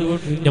കൊണ്ട്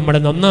നമ്മളെ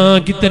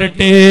നന്നാക്കി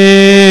തരട്ടെ.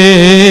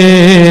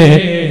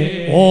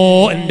 ഓ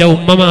എന്റെ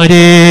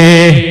ഉമ്മമാരെ,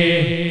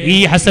 ഈ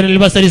ഹസനുൽ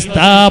ബസരി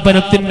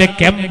സ്ഥാപനത്തിന്റെ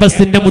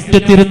ക്യാമ്പസിന്റെ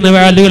മുറ്റത്തിരുന്ന്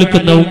വാല്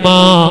കേൾക്കുന്ന ഉമ്മ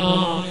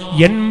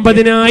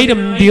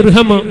 80,000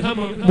 ദിർഹം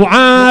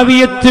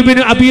മുആവിയത്ത്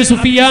ഇബ്നു അബീ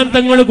സുഫിയാൻ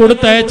തങ്ങൾ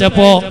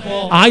കൊടുത്തയച്ചപ്പോ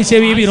ആയിഷ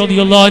ബീബി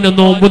റളിയല്ലാഹു അൻഹ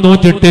നോമ്പ്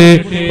നോറ്റിട്ട്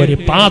ഒരു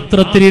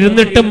പാത്രത്തിൽ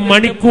ഇരുന്നിട്ട്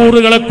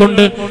മണിക്കൂറുകളെ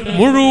കൊണ്ട്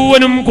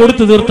മുഴുവനും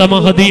കൊടുത്തു തീർത്ത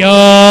മഹദിയാണ്.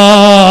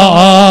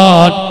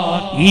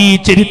 ഈ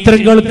ചരിത്രം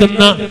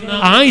കേൾക്കുന്ന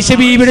ആയിഷ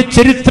ബീവിയുടെ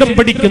ചരിത്രം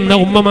പഠിക്കുന്ന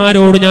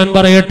ഉമ്മമാരോട് ഞാൻ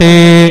പറയട്ടെ,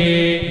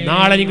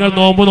 നാളെ നിങ്ങൾ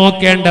നോമ്പ്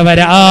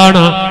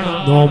നോക്കേണ്ടവരാണ്.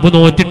 നോമ്പ്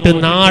നോറ്റിട്ട്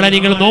നാളെ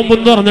നിങ്ങൾ നോമ്പ്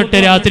തുറന്നിട്ട്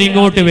രാത്രി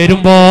ഇങ്ങോട്ട്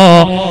വരുമ്പോ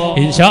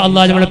ഇൻഷാ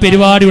അല്ലാഹ് നമ്മുടെ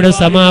പരിപാടിയുടെ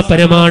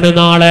സമാപനമാണ്.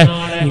 നാളെ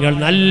നിങ്ങൾ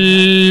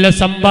നല്ല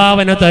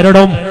സംഭാവന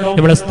തരണം,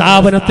 നമ്മുടെ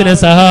സ്ഥാപനത്തിനെ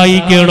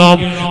സഹായിക്കണം.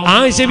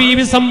 ആയിഷ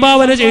ബീവി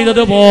സംഭാവന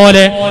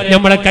ചെയ്തതുപോലെ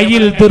നമ്മുടെ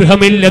കയ്യിൽ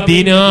ദിർഹമില്ല,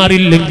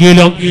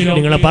 ദീനാറില്ലെങ്കിലും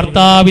നിങ്ങളുടെ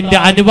ഭർത്താവിന്റെ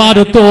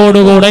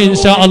അനുവാദത്തോടുകൂടെ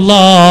ഇൻഷാ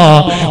അല്ലാഹ്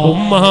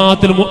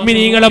ഉമ്മഹാത്തുൽ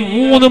മുഅ്മിനീങ്ങളെ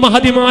 3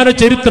 മഹദിമാരെ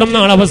ചരിത്രം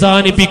നാളെ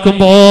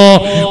അവസാനിപ്പിക്കുമ്പോ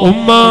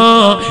ഉമ്മ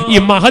ഈ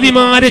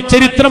മഹദിമാരെ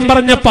ചരിത്രം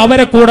പറഞ്ഞപ്പോ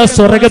അവരെ കൂടെ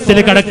സ്വർഗത്തിൽ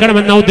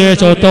കടക്കണമെന്ന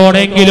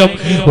ഉദ്ദേശത്തോടെങ്കിലും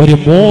ഒരു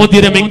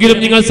മോതിരമെങ്കിലും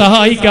നിങ്ങൾ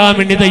സഹായിക്കാൻ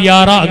വേണ്ടി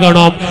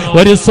തയ്യാറാകണം.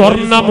 ഒരു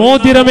സ്വർണ്ണ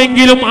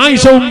മോതിരമെങ്കിലും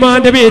ആയിഷ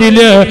ഉമ്മാന്റെ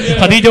പേരില്,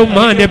 ഖദീജ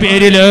ഉമ്മാന്റെ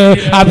പേരില്,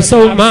 ഹഫ്സ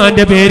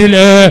ഉമ്മാന്റെ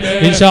പേരില്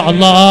ഇൻഷാ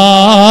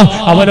അല്ലാഹ്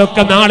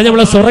അവരൊക്കെ നാളെ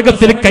നമ്മളെ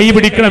സ്വർഗത്തിൽ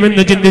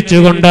കൈപിടിക്കണമെന്ന്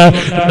ചിന്തിച്ചുകൊണ്ട്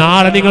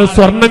നാളെ നിങ്ങൾ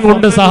സ്വർണം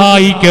കൊണ്ട്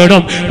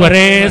സഹായിക്കണം.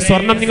 ഒരേ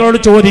സ്വർണം നിങ്ങളോട്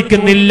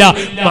ചോദിക്കുന്നില്ല,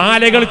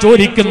 മാലകൾ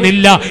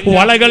ചോദിക്കുന്നില്ല,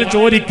 വളകൾ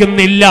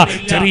ചോദിക്കുന്നില്ല.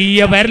 ചെറിയ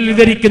വിരൽ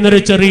ധരിക്കുന്ന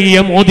ഒരു ചെറിയ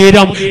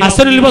മോതിരം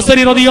ഹസനുൽ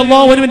ബസരി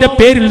റളിയല്ലാഹു അൻഹുവിന്റെ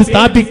പേരിൽ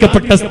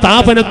സ്ഥാപിക്കപ്പെട്ട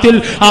സ്ഥാപനത്തിൽ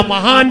ആ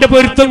മഹാന്റെ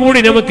പൊരുത്തം കൂടി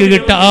നമുക്ക്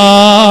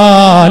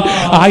കിട്ടാൻ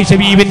ആയിഷ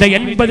ബീവിന്റെ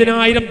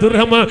 80,000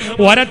 ദിർഹം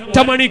ഒരൊറ്റ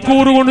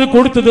മണിക്കൂർ കൊണ്ട്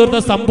കൊടുത്തു തീർത്ത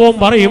സംഭവം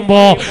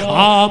പറയുമ്പോ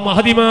ആ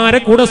മഹദിമാരെ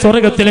കൂടെ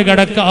സ്വർഗത്തിൽ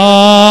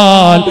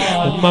കടക്കാൻ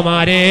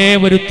ഉമ്മമാരെ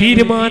ഒരു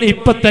തീരുമാനം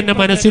ഇപ്പൊ തന്നെ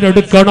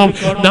മനസ്സിലെടുക്കണം.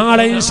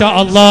 നാളെ ഇൻഷാ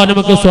അല്ലാഹ്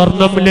നമുക്ക്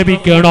സ്വർണം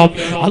ലഭിക്കണം.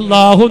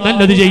 അല്ലാഹു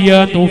നല്ലത്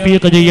ചെയ്യാൻ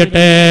തൗഫീഖ്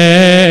ചെയ്യട്ടെ,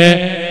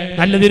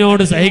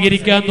 നല്ലതിനോട്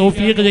സഹകരിക്കാൻ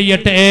തൗഫീഖ്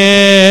ചെയ്യട്ടെ.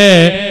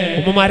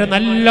 ഉമ്മമാരെ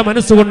നല്ല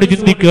മനസ്സുകൊണ്ട്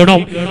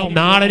ചിന്തിക്കണം.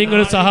 നാളെ നിങ്ങൾ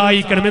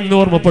സഹായിക്കണമെന്ന്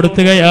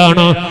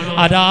ഓർമ്മപ്പെടുത്തുകയാണ്.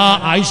 അതാ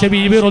ആയിഷ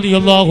ബീബി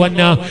റളിയല്ലാഹു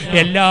അൻഹ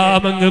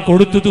എല്ലാം അങ്ങ്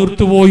കൊടുത്തു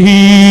തീർത്തുപോയി.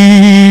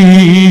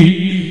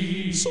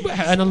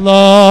 സുബ്ഹാനല്ലാഹ്.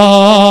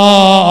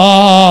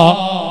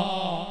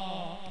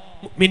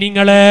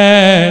 മുഅ്മിനീങ്ങളെ,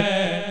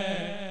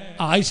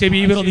 ആയിഷ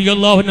ബീബി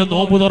റളിയല്ലാഹു അൻഹ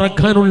നോമ്പ്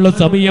തുറക്കാനുള്ള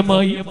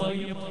സമയമായി.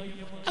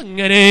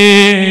 അങ്ങനെ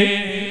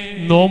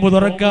നോമ്പ്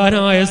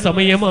തുറക്കാനായ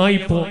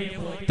സമയമായിപ്പോ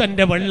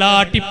തന്റെ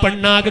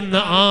വെള്ളാട്ടിപ്പെണ്ണാകുന്ന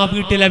ആ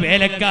വീട്ടിലെ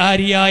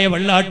വേലക്കാരിയായ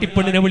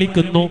വെള്ളാട്ടിപ്പെണ്ണിനെ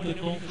വിളിക്കുന്നു.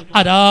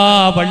 അതാ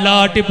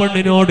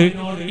വെള്ളാട്ടിപ്പെണ്ണിനോട്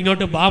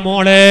ഇങ്ങോട്ട് വാ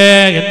മോളെ,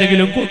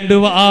 എന്തെങ്കിലും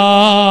കൊണ്ടുവാ.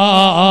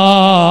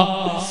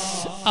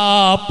 ആ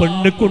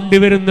പെണ്ണ്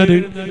കൊണ്ടുവരുന്നത്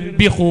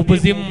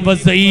ബിഖുബ്സിൻ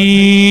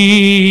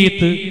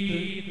വസൈത്ത്,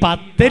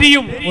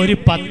 പത്തരിയും ഒരു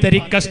പത്തരി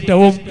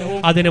കഷ്ടവും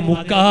അതിനെ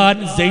മുക്കാൻ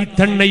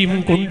സൈത്തെണ്ണയും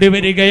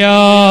കൊണ്ടുവരികയാണ്.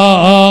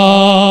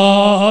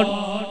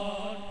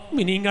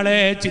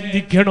 നിങ്ങളെ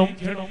ചിന്തിക്കണം,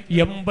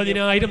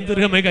 80,000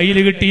 ദിർഹം കയ്യിൽ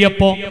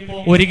കിട്ടിയപ്പോ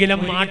 1 കിലോ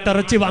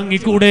മാട്ടിറച്ചി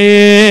വാങ്ങിക്കൂടെ?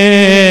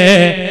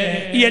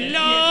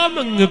 എല്ലാം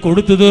അങ്ങ്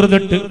കൊടുത്തു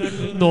തീർന്നിട്ട്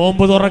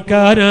നോമ്പ്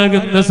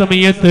തുറക്കാനാകുന്ന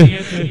സമയത്ത്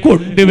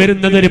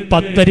കൊണ്ടുവരുന്നത് ഒരു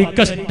 10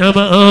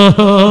 കഷ്ണമാ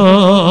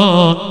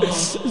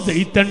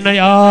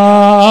സൈത്തണ്ണയാ.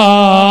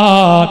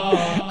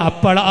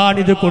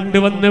 അപ്പോഴാണിത്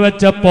കൊണ്ടുവന്ന്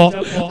വെച്ചപ്പോ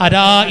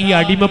അരാ ഈ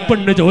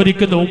അടിമപ്പെണ്ണ്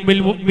ചോദിക്കുന്ന ഉമ്മുൽ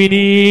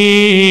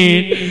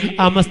മുഅ്മിനീൻ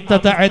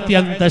അമസ്തതഅതി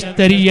അൻ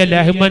തശ്തരിയ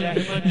ലഹ്മൻ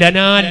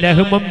ലനാ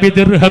ലഹ്മൻ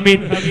ബിദിർഹമിൻ,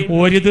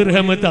 1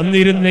 ദിർഹം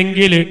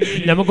തന്നിരുന്നെങ്കിൽ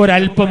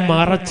നമുക്കൊരൽപ്പം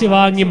മറച്ച്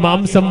വാങ്ങി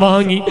മാംസം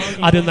വാങ്ങി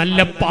അത് നല്ല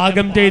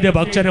പാകം ചെയ്ത്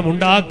ഭക്ഷണം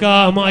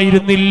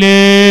ഉണ്ടാക്കാമായിരുന്നില്ലേ?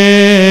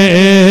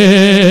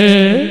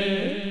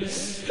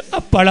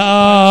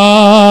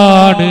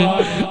 അപ്പോഴാണ്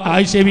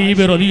ആയിഷ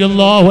ബീബി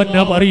റളിയല്ലാഹു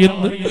അൻഹ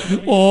പറയുന്നു,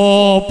 ഓ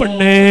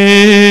പെണ്ണേ,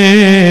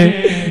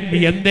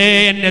 എന്തേ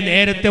എന്നെ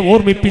നേരത്തെ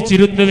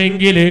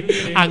ഓർമ്മിപ്പിച്ചിരുന്നുവെങ്കിൽ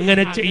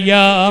അങ്ങനെ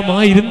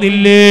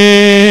ചെയ്യാമായിരുന്നില്ലേ?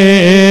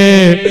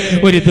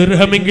 1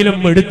 ദിർഹമെങ്കിലും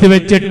എടുത്തു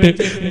വെച്ചിട്ട്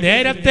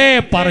നേരത്തെ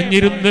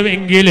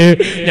പറഞ്ഞിരുന്നുവെങ്കിൽ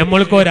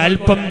നമ്മൾക്ക്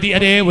ഒരൽപ്പം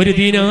 1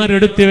 ദീനാർ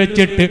എടുത്തു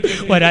വെച്ചിട്ട്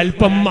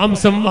ഒരൽപ്പം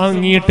മാംസം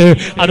വാങ്ങിയിട്ട്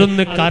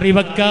അതൊന്ന് കറി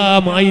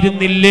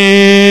വെക്കാമായിരുന്നില്ലേ?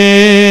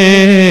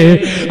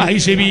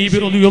 ആയിഷ ബീബി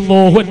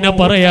റളിയല്ലാഹു അൻഹ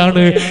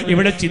പറയാണ്,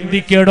 ഇവിടെ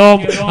ചിന്തിക്കണോ,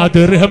 ആ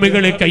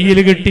ദിർഹമുകൾ കയ്യിൽ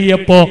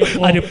കിട്ടിയപ്പോ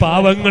അത്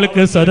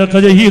പാവങ്ങൾക്ക് സദഖ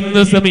ചെയ്യുന്ന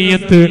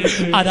സമയത്ത്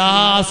അതാ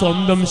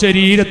സ്വന്തം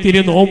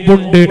ശരീരത്തിന്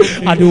നോമ്പുണ്ട്,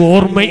 അത്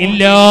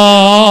ഓർമ്മയില്ല.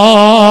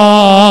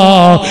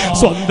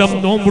 സ്വന്തം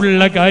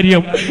നോമ്പുള്ള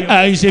കാര്യം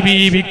ആയിഷ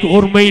ബീവിക്ക്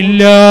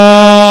ഓർമ്മയില്ല.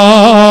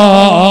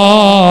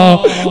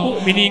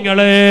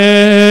 മുഅ്മിനീങ്ങളെ,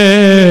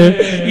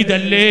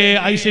 ഇതല്ലേ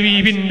ആയിഷ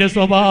ബീവിന്റെ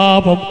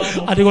സ്വഭാവം.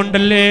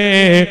 അതുകൊണ്ടല്ലേ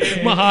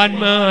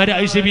മഹാന്മാർ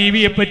ആയിഷ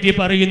ബീവിയെ പറ്റി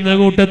പറയുന്ന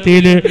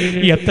കൂട്ടത്തിൽ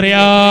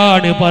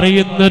എത്രയാണ്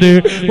പറയുന്നത്,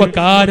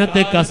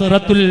 വകാനത്ത്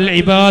കസറത്തുൽ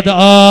ഇബാദ,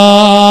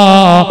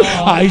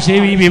 ആയിഷ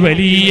ബീവി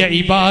വലിയ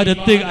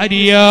ഇബാദത്ത്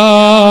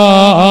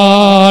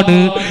അരിയാണ്.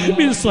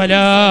 മിൻ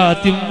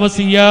സ്വലാത്തിൻ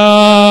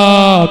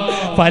വസിയാം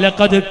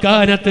ഫലഖദ്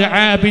കാനത്ത്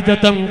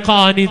ആബിദതൻ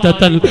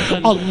ഖാനിതതൻ,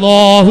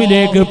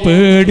 അല്ലാഹുവിലേക്ക്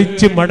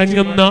പേടിച്ച്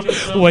മടങ്ങുന്ന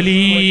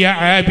വലിയ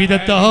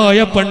ആബിദത്തായ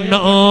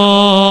പെണ്ണാണ്.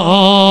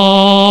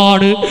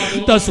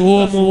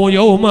 തസൂമു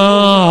യൗമാ,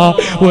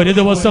 1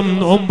 ദിവസം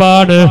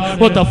നോമ്പാണ്.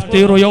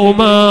 വതഫ്തിറു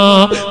യൗമാ,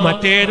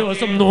 മറ്റേ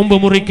ദിവസം നോമ്പ്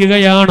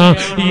മുറിക്കുകയാണ്.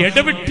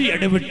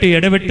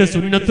 ഇടവിട്ട്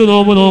സുന്നത്ത്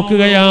നോമ്പ്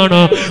നോക്കുകയാണ്.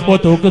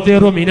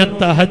 വതുഖ്തിറു മിനത്ത്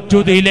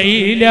തഹജ്ജുദി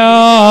ലൈല.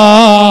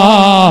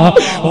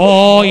 ഓ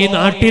ഈ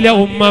നാട്ടിലെ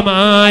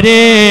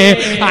ഉമ്മമാരെ,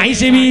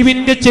 ആയിഷ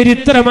ബീവിന്റെ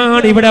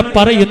ചരിത്രമാണ് ഇവിടെ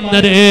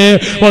പറയുന്നത്.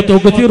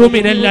 വതുഖ്തിറു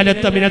മിനൽ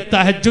ലലത മിനത്ത്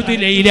തഹജ്ജുദി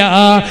ലൈല,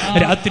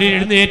 രാത്രി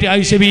എഴുന്നേറ്റ്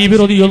ആയിഷ ബീബി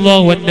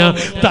റളിയല്ലാഹു അൻഹ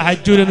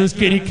തഹജ്ജുദ്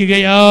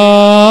നിസ്കരിക്കുകയാണ്.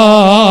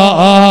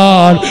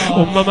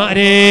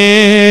 ഉമ്മമാരെ,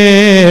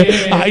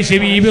 ആയിഷ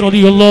ബീബി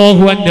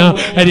റളിയല്ലാഹു അൻഹ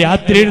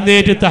രാത്രി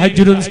എഴുന്നേറ്റ്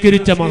തഹജ്ജുദ്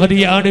നിസ്കരിച്ച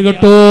മഹദിയാണ്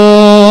കേട്ടോ.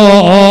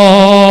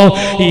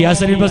 ഈ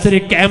ഹസനുൽ ബസരി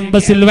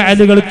ക്യാമ്പസിൽ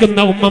വഅദ് കേൾക്കുന്ന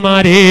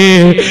ഉമ്മമാരെ,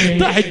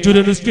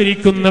 തഹജ്ജുദ്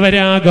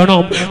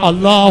നിസ്കരിക്കുന്നവരാകണം.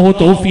 അല്ലാഹു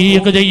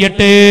തൗഫീഖ്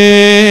ചെയ്യട്ടെ.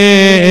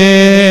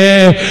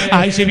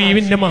 ആയിഷ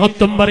ബീവിന്റെ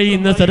മഹത്വം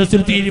പറയുന്ന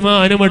സദസ്സിൽ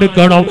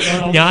തീരുമാനമെടുക്കണം,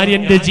 ഞാൻ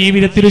എന്റെ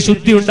ജീവിതത്തിൽ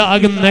ശുദ്ധി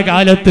ഉണ്ടാകുന്ന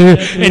കാലത്ത്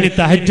ഇനി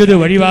തഹജ്ജുദ്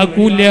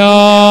ഒഴിവാക്കൂല.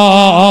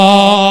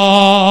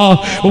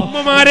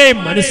 ഉമ്മമാരെ,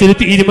 മനസ്സിൽ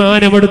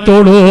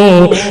തീരുമാനമെടുത്തോളൂ.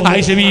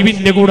 ആയിഷ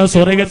ബീവിന്റെ കൂടെ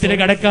സ്വർഗ്ഗത്തിൽ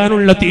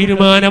കടക്കാനുള്ള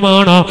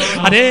തീരുമാനമാണ്.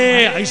 അതേ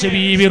ആയിഷ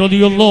ബീവി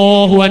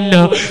റളിയല്ലാഹു അൻഹ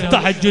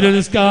തഹജ്ജുദ്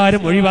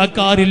നിസ്കാരം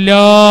ഒഴിവാക്കാറില്ല.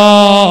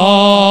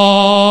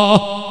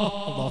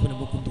 അല്ലാഹു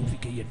നമുക്കും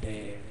തൗഫീഖ് ചെയ്യട്ടെ.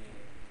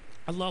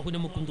 അല്ലാഹു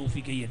നമുക്കും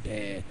തൗഫീഖ്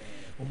ചെയ്യട്ടെ.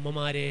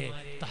 ഉമ്മമാരെ,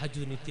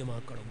 തഹജ്ജുദ്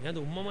നിത്യമാക്കണം. ഞാൻ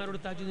ഉമ്മമാരോട്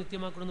തഹജ്ജുദ്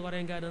നിത്യമാക്കണം എന്ന്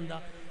പറയാൻ കാരണം എന്താ,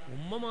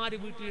 ഉമ്മമാര്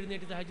വീട്ടിൽ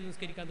എഴുന്നേറ്റ് തഹജ്ജുദ്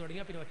നിസ്കരിക്കാൻ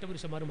തുടങ്ങിയാൽ പിന്നെ ഒറ്റ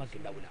പുരുഷന്മാരും ബാക്കി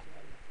ഉണ്ടാവില്ല.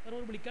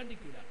 കാരണം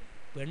വിളിക്കാണ്ടിരിക്കില്ല.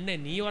 പെണ്ണെ,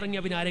 നീ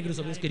ഉറങ്ങിയാൽ പിന്നെ ആരെങ്കിലും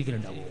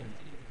സുബഹിസ്കരിക്കലുണ്ടാവോ?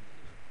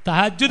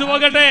 തഹജ്ജുദ്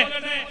പോകട്ടെ,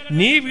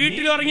 നീ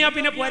വീട്ടിൽ ഉറങ്ങിയാൽ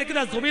പിന്നെ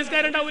പുരക്കുന്ന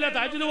സുബഹിസ്കാരം ഉണ്ടാവില്ല.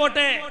 തഹജ്ജുദ്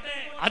പോട്ടെ.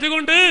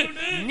 അതുകൊണ്ട്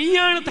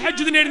നീയാണ്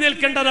തഹജ്ജുദിന്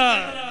എഴുന്നേൽക്കേണ്ടത്.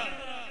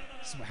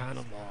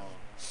 സുബ്ഹാനല്ലാഹ്.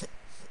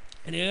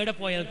 എവിടെ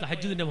പോയാൽ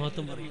തഹജ്ജുദിന്റെ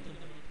മഹത്വം പറയും.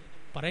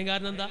 പറയാൻ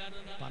കാരണം എന്താ?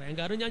 പറയാൻ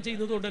കാരണം ഞാൻ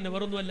ചെയ്യുന്നത് കൊണ്ട് തന്നെ,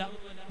 വേറൊന്നുമല്ല.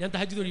 ഞാൻ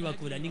തഹജ്ജുദ്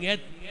ഒഴിവാക്കൂല. നിങ്ങൾ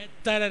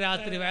എത്ര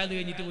രാത്രി വയല്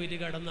കഴിഞ്ഞിട്ട് പോയിട്ട്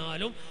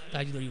കിടന്നാലും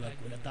തഹജ്ജുദ്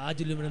ഒഴിവാക്കൂല.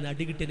 തഹജ്ജുദിൽ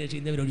അടി കിട്ടിയതിനെ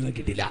ചെയ്യുന്നവർ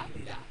ഒഴിവാക്കിയിട്ടില്ല.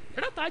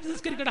 എടാ തഹജ്ജുദ്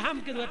നിസ്കരിക്കട്ടെ,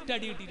 ഹാമിക്ക് ഒറ്റ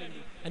അടി കിട്ടിയിട്ടുണ്ട്,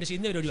 അതിനെ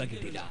ചെയ്യുന്നവർ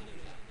ഒഴിവാക്കിയിട്ടില്ല.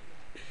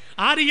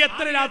 ആര്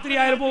എത്ര രാത്രി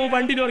ആയപ്പോ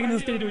വണ്ടിയിൽ ഉറങ്ങി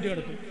നിസ്കരിച്ചിട്ട് പോയിട്ട്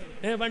കിടക്കും.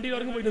 വണ്ടിയിൽ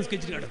ഉറങ്ങി പോയിട്ട്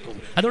നിസ്കരിച്ചിട്ട് കിടക്കും.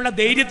 അതുകൊണ്ട് ആ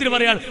ധൈര്യത്തിൽ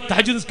പറയാൻ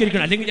തഹജ്ജുദ്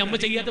നിസ്കരിക്കണം. അല്ലെങ്കിൽ നമ്മൾ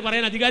ചെയ്യാത്ത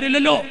പറയാൻ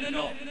അധികാരമില്ലല്ലോ.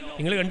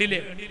 നിങ്ങൾ കണ്ടില്ലേ,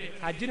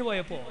 ഹജ്ജിന്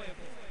പോയപ്പോ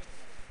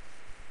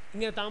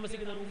ഇങ്ങനെ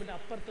താമസിക്കുന്ന റൂമിന്റെ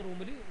അപ്പുറത്തെ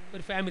റൂമിൽ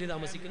ഒരു ഫാമിലി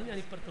താമസിക്കുന്നു. ഞാൻ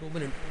ഇപ്പുറത്തെ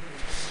റൂമിലുണ്ട്.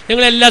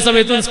 ഞങ്ങൾ എല്ലാ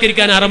സമയത്തും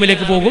നിസ്കരിക്കാൻ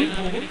ഹറമിലേക്ക് പോകും,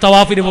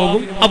 തവാഫിന്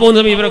പോകും. അപ്പോൾ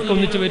ഇവരൊക്കെ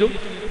ഒന്നിച്ച് വരും.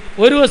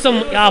 ഒരു ദിവസം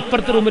ആ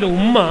അപ്പുറത്തെ റൂമിലെ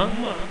ഉമ്മ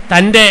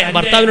തൻ്റെ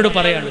ഭർത്താവിനോട്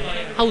പറയാണ്,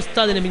 ആ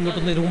ഉസ്താദിനെ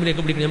ഇങ്ങോട്ടൊന്ന്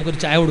റൂമിലേക്ക് വിളിക്കണം, നമുക്കൊരു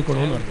ചായ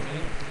കൊടുക്കണമെന്ന് പറഞ്ഞു.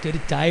 ഒരു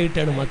ചായ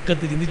ഇട്ടാണ്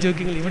മക്കത്ത്. ചിന്തിച്ചു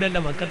നോക്കി, ഇവിടെ അല്ല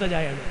മക്കത്തെ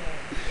ചായയാണ്.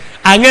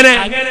 അങ്ങനെ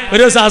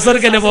ഒരു ദിവസം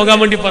അസർക്ക് എന്നെ പോകാൻ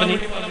വേണ്ടി പറഞ്ഞു.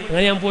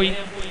 അങ്ങനെ ഞാൻ പോയി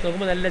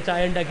നോക്കുമ്പോൾ നല്ല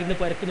ചായ ഉണ്ടാക്കിയിട്ട്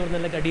പരക്കുന്ന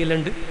നല്ല കടിയെല്ലാം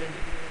ഉണ്ട്.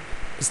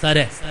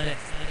 ഉസ്താദേ,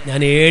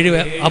 ഞാൻ 7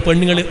 ആ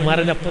പെണ്ണുങ്ങൾ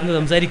മാരൻ്റെ അപ്പുറം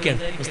സംസാരിക്കുകയാണ്.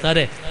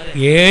 ഉസ്താദേ,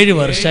 7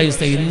 വർഷമായി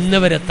ഉസ്താദ് ഇന്ന്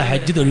വരെ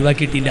തഹജ്ജുദ്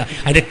ഒഴിവാക്കിയിട്ടില്ല.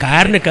 അതിന്റെ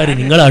കാരണക്കാർ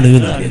നിങ്ങളാണ്.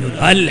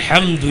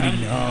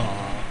 അൽഹംദുലില്ലാഹ്.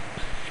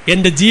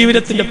 എന്റെ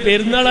ജീവിതത്തിന്റെ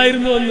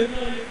പെരുന്നാളായിരുന്നു അന്ന്.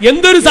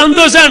 എന്തൊരു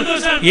സന്തോഷാണ്.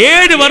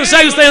 7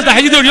 വർഷമായി ഉസ്താദ്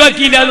തഹജ്ജുദ്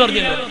ഒഴിവാക്കിയില്ല എന്ന്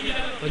പറഞ്ഞല്ലോ.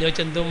 അപ്പൊ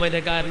ചോദിച്ചാൽ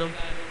എന്തുമ്മന്റെ കാരണം?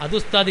 അത്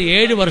ഉസ്താദ്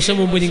 7 വർഷം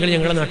മുമ്പ് നിങ്ങൾ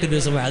ഞങ്ങളുടെ നാട്ടിൽ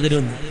ദിവസം അതിന്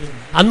വന്നു.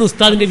 അന്ന്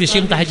ഉസ്താദിന്റെ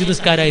വിഷയം തഹജ്ജുദ്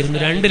നിസ്കാരമായിരുന്നു.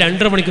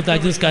 2-2.5 മണിക്കൂർ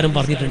തഹജ്ജുദ് നിസ്കാരം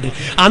പറഞ്ഞിട്ടുണ്ട്.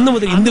 അന്ന്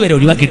മുതൽ ഇന്ന് വരെ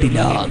ഒഴിവാക്കിയിട്ടില്ല.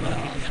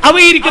 അവ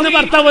ഇരിക്കുന്ന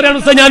ഭർത്താവ് പറയാണ്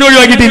ഉസ്താദ് ഞാൻ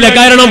ഒഴിവാക്കിയിട്ടില്ല,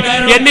 കാരണം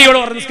എന്നെ ഇവിടെ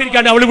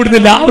നിസ്കരിക്കാണ്ട് അവള്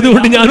വിടുന്നില്ല,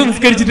 അതുകൊണ്ട് ഞാനും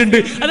നിസ്കരിച്ചിട്ടുണ്ട്.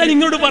 അതാ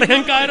നിങ്ങളോട്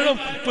പറയാൻ കാരണം,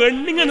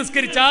 പെണ്ണുങ്ങൾ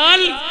നിസ്കരിച്ചാൽ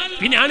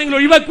പിന്നെ ആണെങ്കിൽ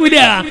ഒഴിവാക്കൂല.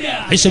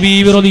 ആയിഷ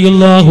ബീവി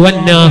റളിയല്ലാഹു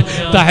അൻഹാ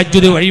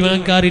തഹജ്ജുദ്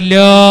ഒഴിവാക്കാറില്ല.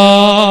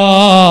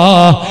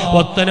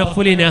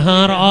 വത്തനഫുലി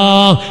നഹാറാ,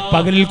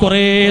 പകലിൽ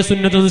കുറേ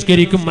സുന്നത്ത്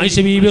നിസ്കരിക്കും. ആയിഷ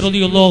ബീവി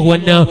റളിയല്ലാഹു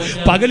അൻഹാ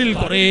പകലിൽ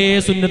കുറേ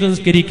സുന്നത്ത്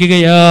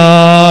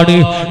നിസ്കരിക്കുകയാണ്.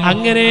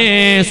 അങ്ങനെ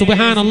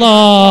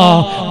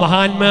സുബ്ഹാനല്ലാഹ്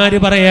മഹാന്മാര്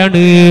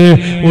പറയാണ്,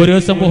 ഒരു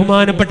ദിവസം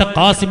ബഹുമാനപ്പെട്ട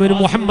ഖാസിം ഇബ്നു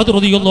മുഹമ്മദ്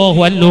റളിയല്ലാഹു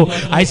അൻഹു,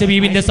 ആയിഷ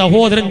ബീവിന്റെ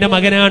സഹോദരന്റെ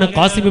മകനാണ്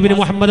ഖാസിം ഇബ്നു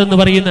മുഹമ്മദ് എന്ന്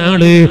പറയുന്ന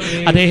ആള്.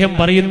 അദ്ദേഹം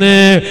പറയുന്നു,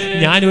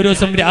 ഞാൻ ഒരു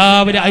ദിവസം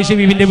രാവിലെ ആയിഷ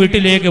ബീവിന്റെ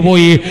വീട്ടിലേക്ക്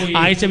പോയി.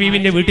 ആയിഷ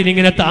ബീവിന്റെ വീട്ടിൽ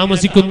ഇങ്ങനെ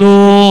താമസിക്കുന്നു.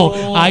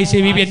 ആയിഷ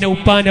ബീവി എന്റെ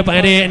ഉപ്പാന്റെ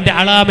പരെ എന്റെ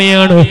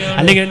അളാമയാണ്,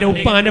 അല്ലെങ്കിൽ എന്റെ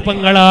ഉപ്പാന്റെ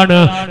പെങ്ങളാണ്.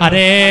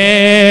 അരേ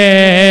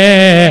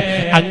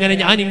അങ്ങനെ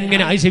ഞാൻ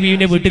ഇങ്ങനെ ആയിഷ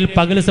ബീവിന്റെ വീട്ടിൽ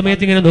പകൽ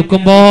സമയത്ത് ഇങ്ങനെ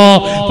നിൽക്കുമ്പോ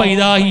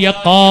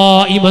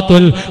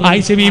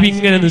ആയിഷ ബീവി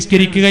ഇങ്ങനെ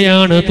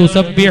നിസ്കരിക്കുകയാണ്.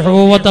 തുസബ്ബിഹു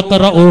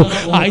വതഖറഉ,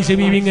 ആയിഷ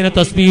ബീവി ഇങ്ങനെ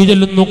തസ്ബീഹ്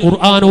ചൊല്ലുന്നു,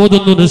 ഖുർആൻ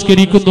ഓതുന്നു,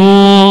 നിസ്കരിക്കുന്നു.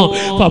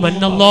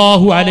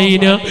 ഫമന്നല്ലാഹു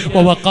അലൈനാ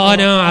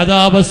വവഖാനാ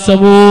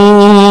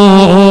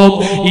അദാബസ്സമൂം,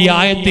 ഈ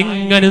ആയത്ത്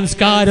ഇങ്ങനെ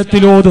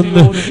നിസ്കാരത്തിൽ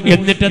ഓതുന്നു,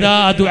 എന്നിട്ട് അതാ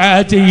ദുആ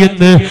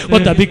ചെയ്യുന്നു.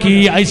 വതബികി,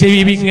 ആയിഷ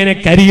ബീവി ഇങ്ങനെ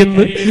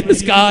കരയുന്നു.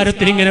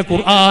 നിസ്കാരത്തിൽ ഇങ്ങനെ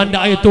ഖുർആന്റെ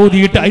ആയത്ത്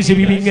ഓതിയിട്ട് ആയിഷ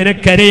ബീവി ഇങ്ങനെ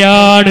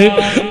കരയാണ്.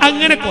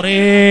 അങ്ങനെ കുറേ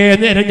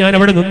നേരം ഞാൻ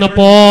അവിടെ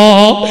നിന്നപ്പോ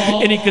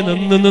എനിക്ക്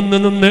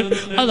നിന്ന്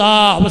അതാ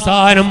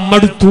അവസാനം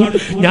മടുത്തു.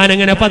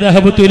 ഞാനങ്ങനെ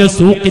പദഹബത്തുൽ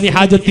സൂഖിനി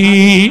ഹാജത്തി,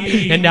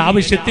 എന്റെ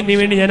ആവശ്യത്തിന്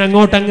വേണ്ടി ഞാൻ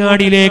അങ്ങോട്ട്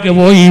അങ്ങാടിയിലേക്ക്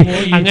പോയി.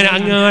 അങ്ങനെ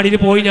അങ്ങാടിയിൽ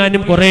പോയി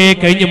ഞാനും കുറെ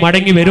കഴിഞ്ഞ്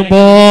മടങ്ങി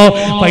വരുമ്പോ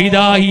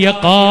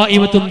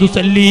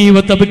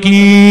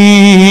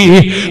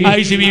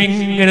ആയിഷ ബീവി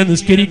ഇങ്ങനെ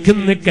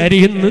നിസ്കരിക്കുന്നു,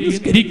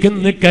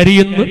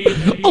 കരയുന്നു.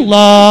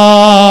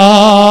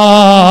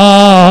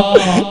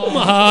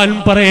 മഹാൻ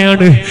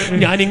പറയാണ്,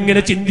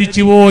 ഞാനിങ്ങനെ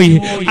ചിന്തിച്ചു പോയി,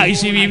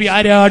 ആയിഷ ബീവി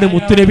ആരാണ്?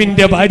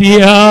 മുത്തുനബിന്റെ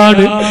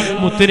ഭാര്യയാണ്.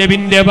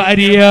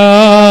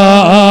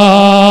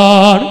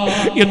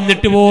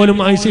 എന്നിട്ട് പോലും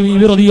ആയിഷ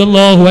ബീവി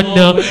റളിയല്ലാഹു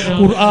അൻഹാ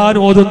ഖുർആൻ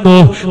ഓതുന്നു,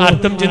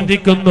 അർത്ഥം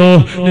ചിന്തിക്കുന്നു,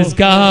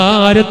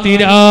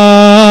 നിസ്കാരത്തിലാണ്.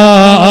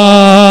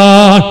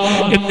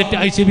 എന്നിട്ട്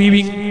ആയിഷ ബീവി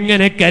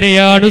ഇങ്ങനെ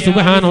കരയാണ്.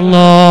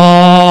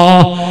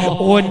 സുബ്ഹാനല്ലാഹ്.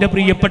 ഓ എന്റെ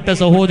പ്രിയപ്പെട്ട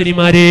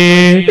സഹോദരിമാരെ,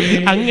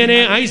 അങ്ങനെ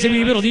ആയിഷ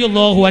ബീവി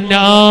റളിയല്ലാഹു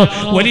അൻഹാ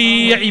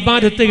വലിയ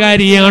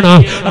ഇബാദത്തുകാരിയാണ്.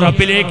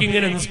 റബ്ബിലേക്ക്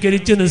ഇങ്ങനെ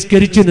നിസ്കരിച്ച്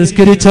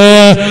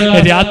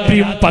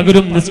രാത്രിയും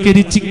പകലും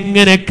നിസ്കരിച്ച്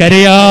ഇങ്ങനെ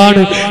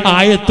കരയാണ്.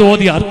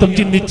 ആയത്തോതി അർത്ഥം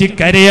ചിന്തിച്ച്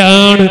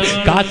കരയാണ്.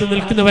 കാത്തു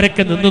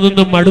നിൽക്കുന്നവരൊക്കെ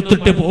നിന്നും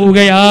മടുത്തിട്ട്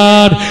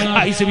പോവുകയാണ്.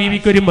 ആയിഷ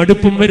ബീവിക്ക് ഒരു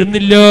മടുപ്പും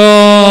വരുന്നില്ല.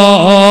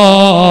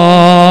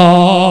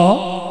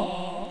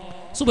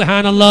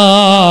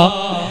 സുബ്ഹാനല്ലാഹ്.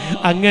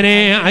 അങ്ങനെ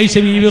ആയിഷ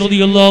ബീവി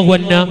റളിയല്ലാഹു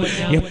അൻഹാ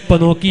എപ്പോ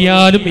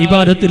നോക്കിയാലും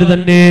ഇബാദത്തിൽ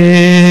തന്നെ.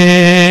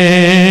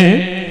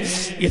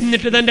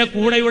 എന്നിട്ട് തന്റെ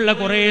കൂടെയുള്ള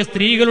കുറെ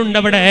സ്ത്രീകളുണ്ട്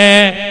അവിടെ.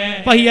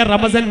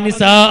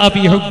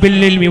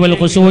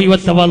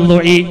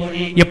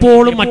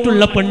 എപ്പോഴും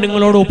മറ്റുള്ള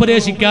പെണ്ണുങ്ങളോട്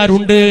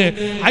ഉപദേശിക്കാറുണ്ട്.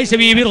 ആയിഷ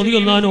ബീവി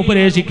റളിയല്ലാഹു അൻഹ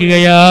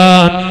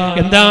ഉപദേശിക്കുകയാണ്.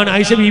 എന്താണ്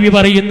ആയിഷ ബീവി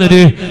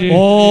പറയുന്നത്? ഓ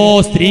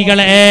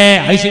സ്ത്രീകളെ,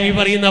 ആയിഷ ബീവി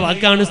പറയുന്ന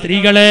വാക്കാണ്,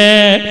 സ്ത്രീകളെ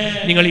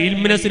നിങ്ങൾ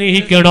ഇൽമിനെ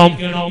സ്നേഹിക്കണം,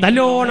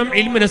 നല്ലോണം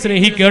ഇൽമിനെ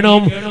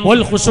സ്നേഹിക്കണം.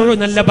 വൽ ഖുശൂ,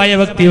 നല്ല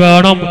ഭയഭക്തി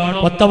വേണം.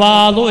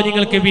 വത്തവാദു,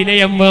 നിങ്ങൾക്ക്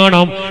വിനയം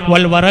വേണം.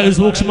 വൽ വറഅ,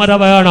 സൂക്ഷ്മത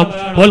വേണം.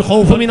 വൽ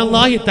ഖൗഫു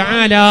മിനല്ലാഹി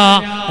തആല,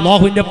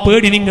 അല്ലാഹുവിന്റെ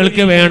പേടി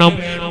നിങ്ങൾക്ക് വേണം.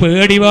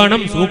 പേടി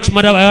വേണം,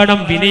 സൂക്ഷ്മത വേണം,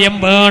 വിനയം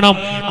വേണം,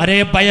 അരേ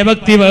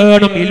ഭയഭക്തി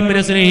വേണം,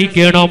 ഇൽമിനെ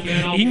സ്നേഹിക്കണം.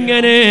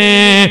 ഇങ്ങനെ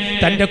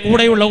തന്റെ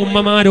കൂടെയുള്ള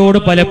ഉമ്മമാരോട്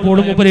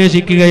പലപ്പോഴും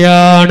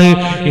ഉപദേശിക്കുകയാണ്.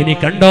 ഇനി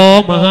കണ്ടോ,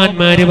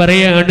 മഹാന്മാര്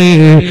പറയാണ്,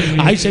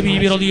 ആയിഷ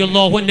ബീവി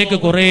റളിയല്ലാഹു അൻഹയ്ക്ക്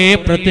കുറെ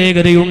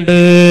പ്രത്യേകതയുണ്ട്.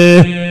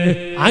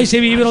 ആയിഷ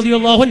ബീവി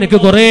റളിയല്ലാഹു അൻഹയ്ക്ക്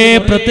കുറെ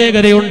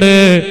പ്രത്യേകതയുണ്ട്.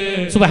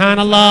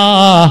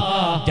 സുബ്ഹാനല്ലാഹ്.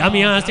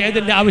 ജാമിഅ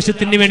സയ്യിദിന്റെ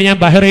ആവശ്യത്തിന് വേണ്ടി ഞാൻ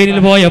ബഹ്റൈനിൽ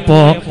പോയപ്പോ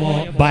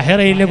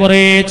ബഹ്റൈനിലെ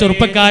കുറെ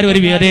ചെറുപ്പക്കാർ ഒരു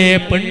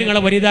പെണ്ണുങ്ങളെ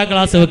വനിതാ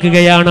ക്ലാസ്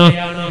വെക്കുകയാണ്.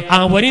 ആ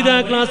വനിതാ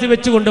ക്ലാസ്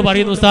വെച്ചുകൊണ്ട്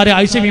പറയുന്നു, സാറേ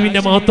ആയിഷ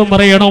ബീവിന്റെ മഹത്വം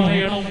പറയണം,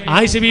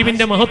 ആയിഷ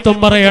ബീവിന്റെ മഹത്വം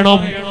പറയണം.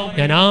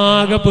 ഞാൻ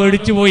ആകെ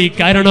പേടിച്ചു പോയി.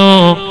 കാരണം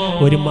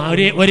ഒരു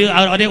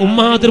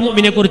ഉമ്മഹാത്തുൽ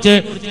മുഅ്മിനെ കുറിച്ച്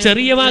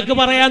ചെറിയ വാക്ക്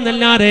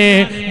പറയാന്നല്ലാതെ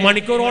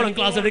മണിക്കൂറോളം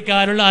ക്ലാസ്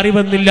എടുക്കാനുള്ള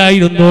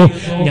അറിവൊന്നില്ലായിരുന്നു.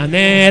 ഞാൻ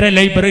നേരെ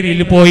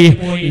ലൈബ്രറിയിൽ പോയി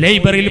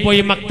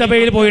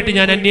മക്തബയിൽ പോയിട്ട്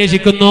ഞാൻ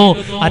അന്വേഷിക്കുന്നു,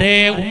 അരേ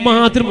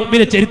ഉമ്മഹാത്തുൽ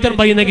മുഅ്മിനെ ചരിത്രം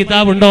പറയുന്ന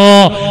കിതാബുണ്ടോ?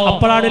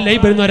 അപ്പോഴാണ്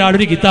ലൈബ്രറിയിൽ നിന്ന്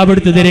ഒരാളൊരു കിതാബ്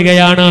എടുത്തു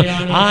തരികയാണ്.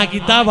 ആ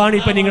കിതാബാണ്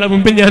ഇപ്പൊ നിങ്ങളെ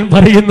മുമ്പിൽ ഞാൻ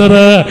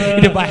പറയുന്നത്.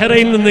 ഇത്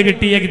ബഹ്റൈനിൽ നിന്ന്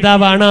കിട്ടിയ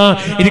കിതാബാണ്.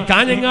 ഇത്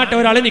കാഞ്ഞങ്ങാട്ട്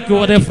ഒരാൾ എനിക്ക്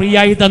ഫ്രീ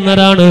ആയി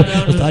തന്നതാണ്.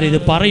 ഇത്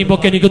പറയുമ്പോ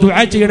എനിക്ക്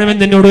ദുആ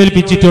ചെയ്യണമെന്ന് എന്നോട്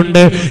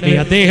ഏൽപ്പിച്ചിട്ടുണ്ട്. നീ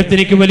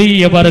അദ്ദേഹത്തിലേക്ക്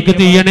വലിയ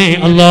ബർക്കത്ത് ചെയ്യണേ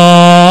അല്ലാ.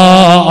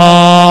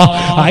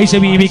 ആയിഷ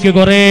ബീവിക്ക്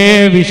കുറെ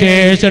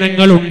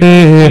വിശേഷണങ്ങളുണ്ട്.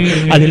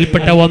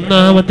 അതിൽപ്പെട്ട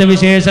ഒന്നാമത്തെ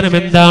വിശേഷണം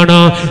എന്താണ്?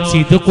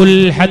 സിദ്ഖുൽ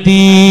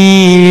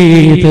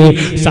ഹദീസ്,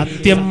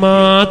 സത്യം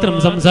മാത്രം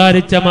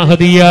സംസാരിച്ച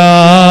മഹദിയാണ്.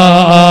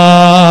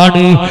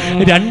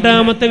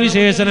 രണ്ടാമത്തെ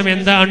വിശേഷണം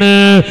എന്താണ്?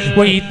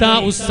 വൈതാ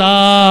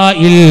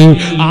ഉസ്സായിൽ,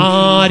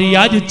 ആര്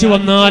യാചിച്ചു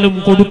വന്നാലും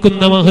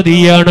കൊടുക്കുന്ന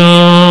മഹദിയാണ്.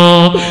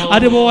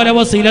 അതുപോലെ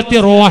വസിലത്തി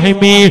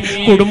റോഹിമി,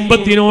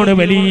 കുടുംബത്തിനോട്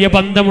വലിയ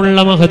ബന്ധമുള്ള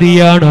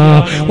മഹദിയാണ്.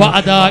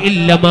 വഅദാ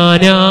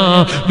ഇല്ലമാന,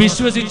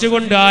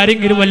 വിശ്വസിച്ചുകൊണ്ട്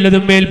ആരെങ്കിലും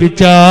വല്ലതും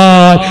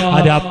ഏൽപ്പിച്ചാൽ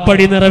അത്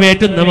അപ്പടി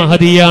നിറവേറ്റുന്ന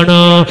മഹദിയാണ്.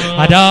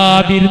 അതാ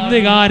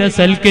വിരുന്നുകാരെ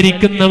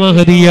സൽക്കരിക്കുന്ന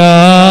മഹദിയാണ്.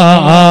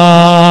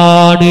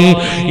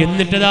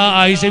 എന്നിട്ടതാ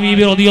ആയിഷ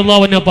ബീബി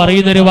റളിയല്ലാഹു അൻഹ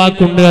പറയുന്നൊരു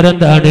വാക്കുണ്ട്.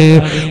 അതെന്താണ്?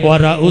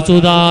 വറഉസു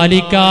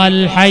ദാലികൽ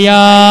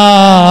ഹയാ,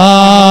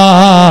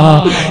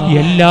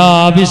 എല്ലാ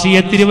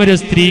വിഷയത്തിലും ഒരു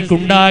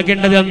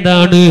സ്ത്രീക്കുണ്ടാകേണ്ടത്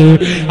എന്താണ്?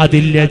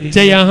 അതിൽ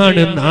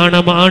ലജ്ജയാണ്,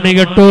 നാണമാണ്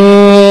കേട്ടോ.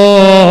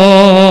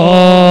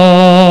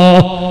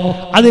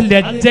 അതിൽ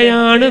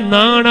ലജ്ജയാണ്,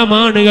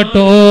 നാണമാണ്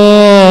കേട്ടോ.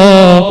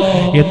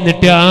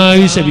 എന്നിട്ട്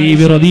ആയിഷ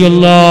ബീവി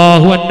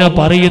റളിയല്ലാഹു അൻഹ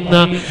പറയുന്ന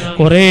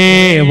കുറെ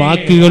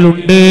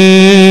വാക്കുകളുണ്ട്.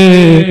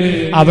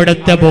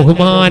 അവിടുത്തെ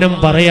ബഹുമാനം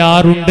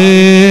പറയാറുണ്ട്.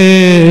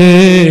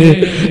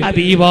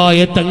 ഹബീബായ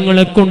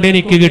തങ്ങളെ കൊണ്ട്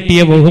എനിക്ക് കിട്ടിയ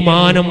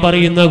ബഹുമാനം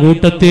പറയുന്ന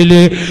കൂട്ടത്തിൽ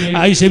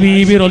ആയിഷ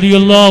ബീവി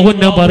റളിയല്ലാഹു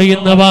അൻഹ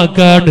പറയുന്ന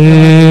വാക്കാണ്: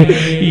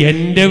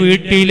 എന്റെ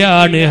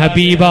വീട്ടിലാണ്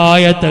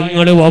ഹബീബായ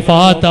തങ്ങൾ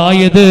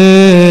വഫാത്തായത്.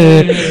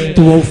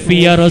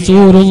 തുവഫിയ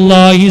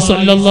റസൂലുള്ളാഹി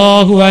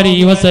സ്വല്ലല്ലാഹു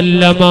അലൈഹി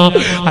വസല്ലമ,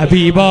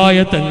 ഹബീബായ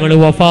തങ്ങൾ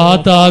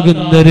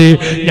വഫാത്താകുന്നത്.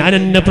 ഞാൻ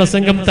എന്റെ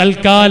പ്രസംഗം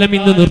തൽക്കാലം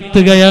ഇന്ന്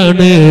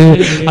നിർത്തുകയാണ്.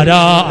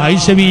 അതാ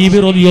ആയിഷ ബീവി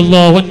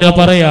റളിയല്ലാഹു അൻഹ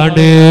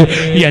പറയാണ്: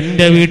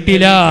 എന്റെ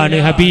വീട്ടിലാണ്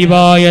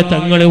ഹബീബായ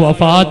തങ്ങൾ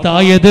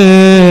വഫാത്തായത്.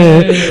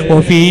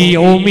 വഫീ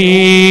യൗമി,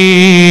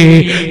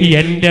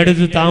 എന്റെ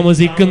അടുത്ത്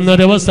താമസിക്കുന്ന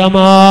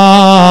ദിവസമാ.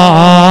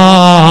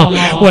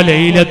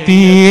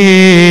 വലൈലത്തി,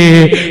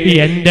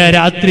 എന്റെ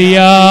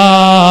രാത്രിയാ.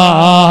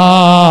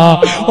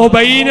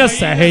 ഒബൈന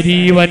സഹരി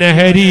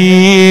വനഹരി,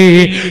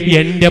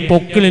 എന്റെ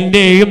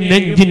പൊക്കിളിന്റെയും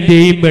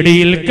നെഞ്ചിന്റെയും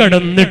ഇടയിൽ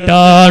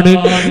കടന്നിട്ടാണ്.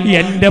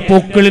 എന്റെ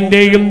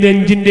പൊക്കിളിന്റെയും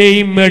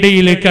നെഞ്ചിന്റെയും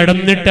ഇടയിൽ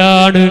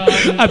കടന്നിട്ടാണ്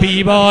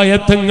ഹബീബായ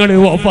തങ്ങൾ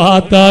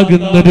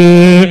വഫാത്താകുന്നത്.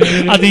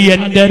 അത്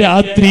എന്റെ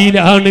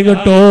രാത്രിയിലാണ്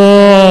കേട്ടോ.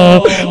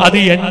 അത്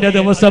എന്റെ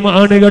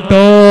ദിവസമാണ്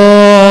കേട്ടോ.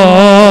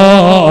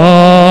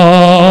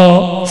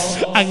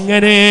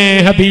 അങ്ങനെ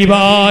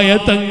ഹബീബായ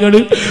തങ്ങൾ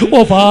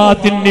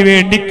വഫാത്തിന്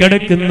വേണ്ടി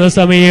കിടക്കുന്ന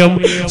സമയം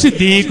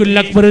സിദ്ദീഖുൽ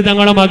അക്ബർ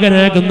തങ്ങളുടെ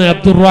മകനാകുന്ന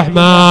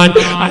അബ്ദുറഹ്മാൻ,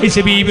 ആയിഷ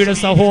ബീവിയുടെ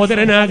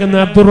സഹോദരനാകുന്ന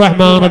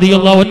അബ്ദുറഹ്മാൻ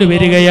റളിയല്ലാഹു അൻഹു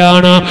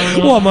വരികയാണ്.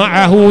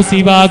 വമഅഹു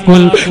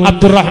സിവാകുൽ,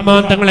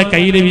 അബ്ദുറഹ്മാൻ തങ്ങളെ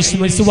കയ്യിൽ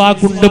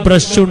മിസ്വാക്കുണ്ട്,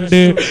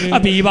 ബ്രഷുണ്ട്.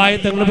 ഹബീബായ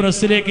തങ്ങൾ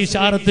ബ്രഷിലേക്ക്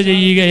ഇശാറത്ത്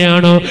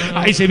ചെയ്യുകയാണ്.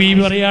 ആയിഷ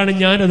ബീവി പറയാണ്: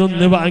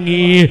 ഞാനതൊന്ന്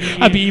വാങ്ങി.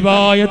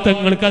 ഹബീബായ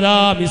തങ്ങൾക്ക് അതാ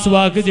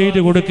മിസ്വാക്ക് ചെയ്ത്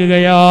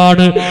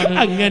കൊടുക്കുകയാണ്.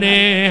 അങ്ങനെ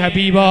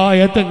ഹബീബായ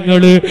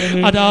തങ്ങള്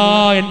അതാ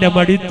എന്റെ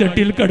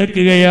മടിത്തട്ടിൽ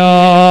കിടക്കുകയാണ്.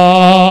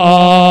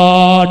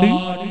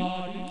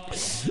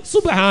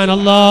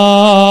 സുബ്ഹാനല്ലാഹ്.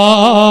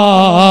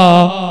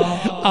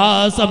 ആ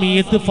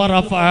സമയത്ത്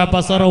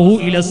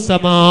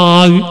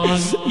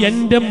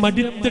എന്റെ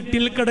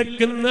മടിത്തട്ടിൽ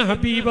കിടക്കുന്ന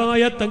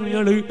ഹബീബായ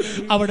തങ്ങള്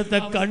അവിടുത്തെ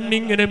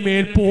കണ്ണിങ്ങനെ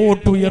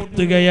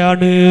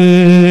മേൽപോട്ടുയർത്തുകയാണ്.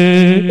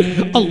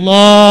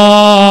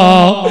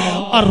 അല്ലാഹ്,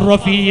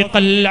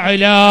 അർ-റഫീഖൽ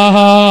അലാ,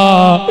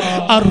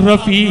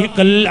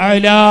 അർ-റഫീഖൽ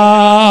അലാ.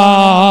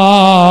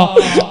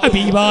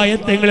 ഹബീബായ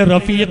തങ്ങള്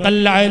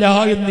റഫീഖൽ അലാ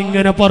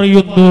എന്നിങ്ങനെ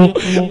പറയുന്നു.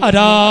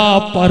 അതാ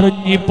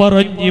പറഞ്ഞ്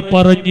പറഞ്ഞ്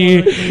പറഞ്ഞ്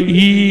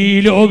ഈ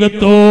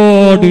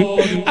ലോകത്തോട്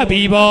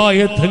ഹബീബായ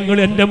തങ്ങൾ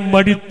എന്റെ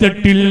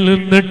മടിത്തട്ടിൽ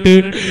നിന്നിട്ട്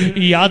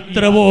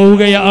യാത്ര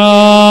പോവുകയാ.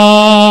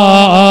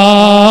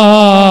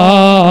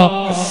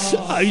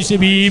 ആയിഷ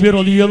ബീബി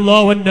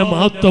റളിയല്ലാഹു അൻഹ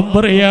മഹത്വം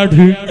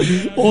പറയാണ്: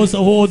 ഓ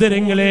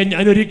സഹോദരങ്ങളെ,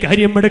 ഞാനൊരു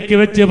കാര്യം ഇടയ്ക്ക്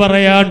വെച്ച്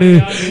പറയാണ്.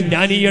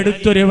 ഞാൻ ഈ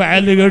അടുത്തൊരു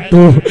വയല്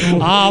കേട്ടു.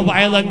 ആ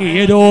വയലങ്ങ്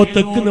ഏതോ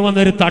തെക്കുന്ന്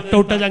വന്നൊരു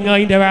തട്ടോട്ട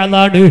ചങ്ങായിന്റെ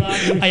വയലാണ്.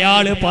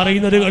 അയാള്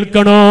പറയുന്നത്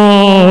കേൾക്കണോ?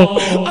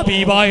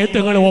 ഹബീബായ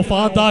തങ്ങൾ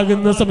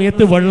വഫാത്താകുന്ന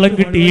സമയത്ത് വെള്ളം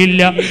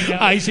കിട്ടിയില്ല.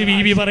 ആയിഷ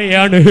ബീബി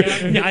പറയാണ്: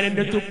 ഞാൻ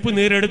എന്റെ തുപ്പ്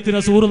നീരെടുത്ത്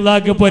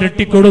റസൂലുള്ളാഹിക്ക്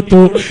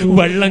പുരട്ടിക്കൊടുത്തു.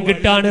 വെള്ളം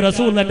കിട്ടാണ്.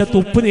 റസൂൽ എന്റെ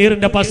തുപ്പ്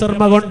നീരിന്റെ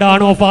പസർമ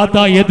കൊണ്ടാണ്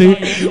വഫാത്തായത്.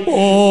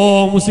 ഓ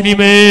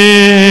മുസ്ലിമേ,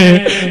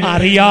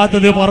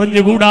 അറിയാത്തത്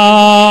പറഞ്ഞുകൂടാ.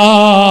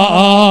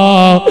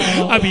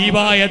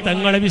 ഹബീബായ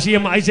തങ്ങളെ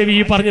വിഷയം ആയിഷ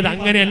ബീവി പറഞ്ഞത്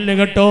അങ്ങനെയല്ല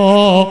കേട്ടോ.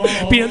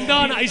 പിന്നെ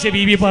എന്താണ് ആയിഷ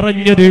ബീവി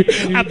പറഞ്ഞത്?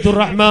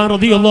 അബ്ദുറഹ്മാൻ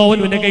റളിയല്ലാഹു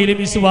അൻഹുവിന്റെ കയ്യിൽ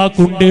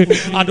മിസ്വാക്കുണ്ട്.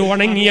 അത്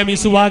ഉണങ്ങിയ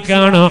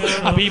മിസ്വാക്കാണ്.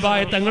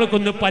 ഹബീബായ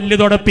തങ്ങൾക്കൊന്ന് പല്ല്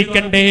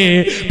തുടപ്പിക്കണ്ടേ?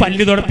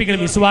 പല്ല് തുടപ്പിക്കുന്ന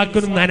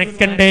മിസ്വാക്കൊന്ന്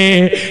നനക്കണ്ടേ?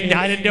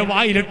 ഞാൻ എന്റെ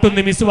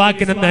വായിലിട്ടൊന്ന്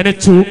മിസ്വാക്കിനെ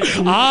നനച്ചു.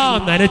 ആ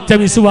നനച്ച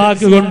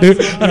മിസ്വാക്ക് കൊണ്ട്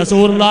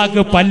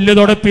റസൂലുള്ളാഹിക്ക് പല്ല്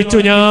തുടപ്പിച്ചു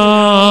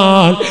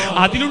ഞാൻ.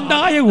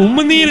 അതിലുണ്ടായ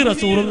ഉമ്മനീര്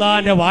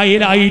റസൂലുള്ളാഹിന്റെ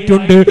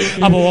വായിലായിട്ടുണ്ട്.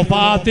 അപ്പൊ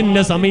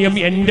വഫാത്തിന്റെ സമയം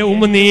എന്റെ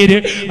ഉമ്മനീര്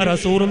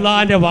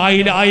റസൂലുള്ളാഹിന്റെ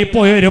വായിലായി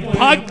പോയൊരു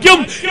ഭാഗ്യം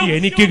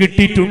എനിക്ക്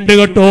കിട്ടിയിട്ടുണ്ട്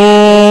കേട്ടോ.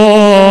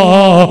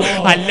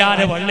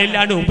 അല്ലാതെ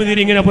വള്ളില്ലാണ്ട്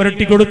ഉപ്പുതിരിങ്ങനെ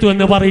പുരട്ടിക്കൊടുത്തു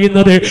എന്ന്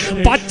പറയുന്നത്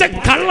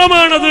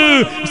പച്ചക്കള്ളമാണത്.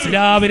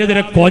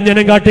 ഇസ്ലാമിനെതിരെ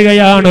കോഞ്ഞനം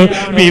കാട്ടുകയാണ്.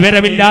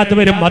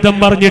 വിവരമില്ലാത്തവരും മതം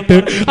പറഞ്ഞിട്ട്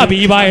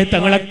ഹബീബായ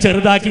തങ്ങളെ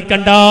ചെറുതാക്കി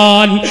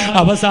കണ്ടാൽ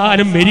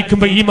അവസാനം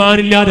മരിക്കുമ്പോ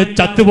ഈമാനില്ലാതെ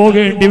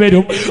ചത്തുപോകേണ്ടി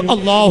വരും.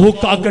 അല്ലാഹു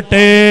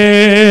കാക്കട്ടെ.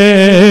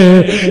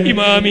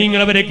 ഇമാമിങ്ങൾ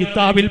അവരെ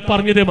കിതാബിൽ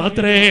പറഞ്ഞത്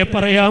മാത്രമേ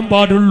പറയാൻ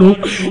പാടുള്ളൂ.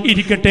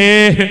 ഇരിക്കട്ടെ.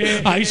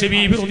 ആയിഷ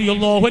ബീബി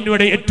റളിയല്ലാഹു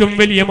അൻഹയുടെ ഏറ്റവും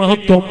വലിയ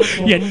മഹത്വം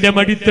എന്റെ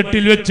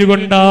മടിത്തട്ടിൽ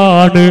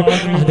വെച്ചുകൊണ്ടാണ്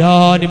അതാ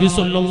നബി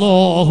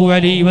സല്ലല്ലാഹു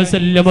അലൈഹി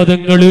വസല്ലം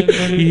തങ്ങൾ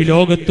ഈ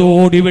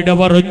ലോകത്തോട് വിട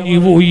പറഞ്ഞു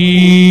പോയി.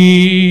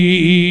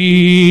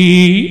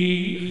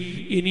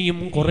 ഇനിയും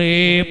കുറെ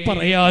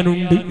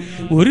പറയാനുണ്ട്.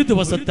 ഒരു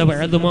ദിവസത്തെ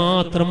വഅദ്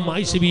മാത്രം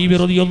ആയിഷ ബീബി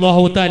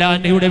റളിയല്ലാഹു തആല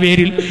അൻഹയുടെ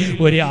പേരിൽ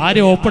ഒരു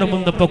ആരോപണം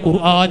വന്നപ്പോൾ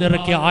ഖുർആൻ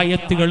ഇറക്കിയ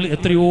ആയത്തുകൾ,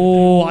 എത്രയോ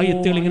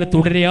ആയത്തുകൾ ഇങ്ങനെ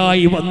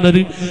തുടരെയായി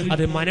വന്നത്,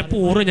 അത്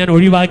മനഃപൂർവ്വം ഞാൻ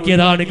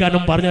ഒഴിവാക്കിയതാണ്.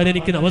 കാരണം പറഞ്ഞാൽ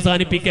എനിക്ക്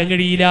അവസാനിപ്പിക്കാൻ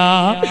കഴിയില്ല.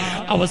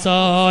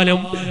 അവസാനം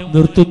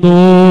നിർത്തുന്നു.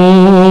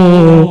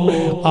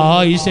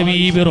 ആയിഷ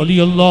ബീബി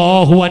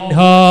റളിയല്ലാഹു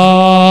അൻഹാ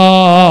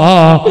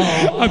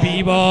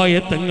ഹബീബായ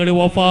തങ്ങൾ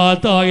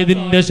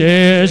വഫാത്തായതിന്റെ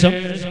ശേഷം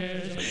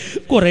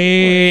കുറെ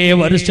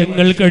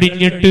വർഷങ്ങൾ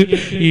കഴിഞ്ഞിട്ട്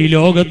ഈ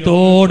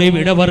ലോകത്തോട്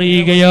വിട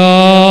പറയുകയാണ്.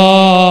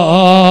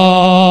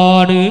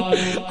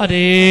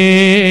 അതേ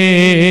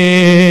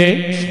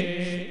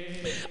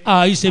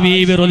ആയിഷ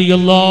ബീബി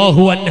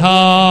റളിയല്ലാഹു അൻഹാ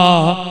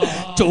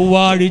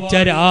ചൊവ്വാഴ്ച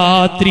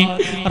രാത്രി,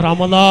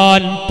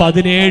 റമദാൻ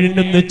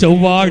 17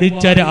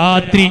 ചൊവ്വാഴ്ച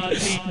രാത്രി,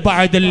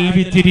 ബഅദൽ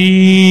വിത്രി,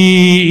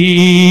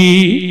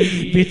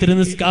 വിത്ർ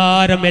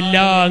നിസ്കാരം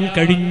എല്ലാം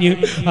കഴിഞ്ഞ്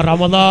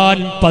റമദാൻ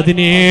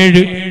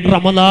 17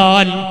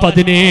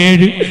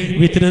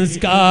 വിത്ർ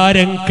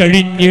നിസ്കാരം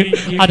കഴിഞ്ഞ്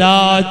അതാ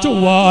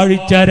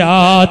ചൊവ്വാഴ്ച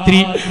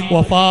രാത്രി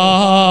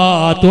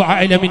വഫാത്തു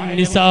അലമിൻ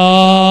നിസാ,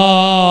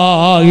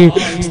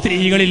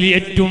 സ്ത്രീകളിൽ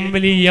ഏറ്റവും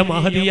വലിയ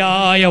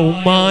മഹതിയായ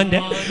ഉമ്മാന്റെ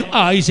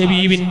ആയിഷ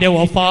ബീവിന്റെ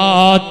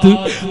വഫാത്ത്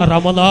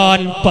റമദാൻ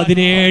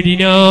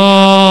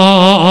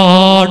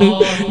 17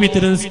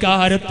 വിത്ർ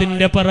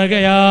നിസ്കാരത്തിന്റെ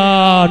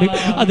പിറകെയാണ്.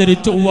 അതൊരു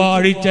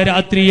ചൊവ്വാഴ്ച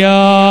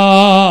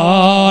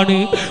രാത്രിയാണ്.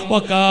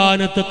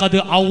 വകാനത്ത്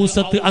ഖദ്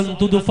ഔസത് അൻ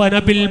തുദ്ഫന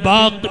ബിൽ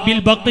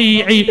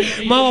ബഖീഇ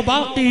മാ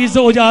ബാഖി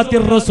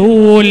സൗജാതിർ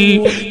റസൂൽ.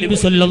 നബി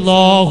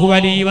സല്ലല്ലാഹു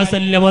അലൈഹി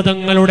വസല്ലം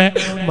തങ്ങളുടെ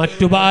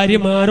മറ്റു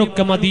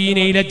ഭാര്യമാരൊക്കെ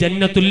മദീനയിലെ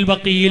ജന്നത്തുൽ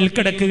ബഖീയിൽ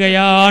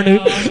കിടക്കുകയാണ്.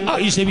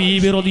 ആയിഷ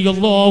ബീബി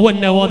റളിയല്ലാഹു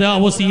അൻഹ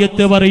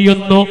വസിയത്ത്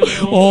പറയുന്നു,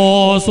 ഓ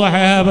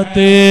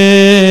സ്വഹാബത്ത്,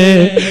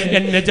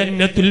 എന്നെ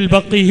ജന്നത്തുൽ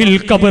ബഖീയിൽ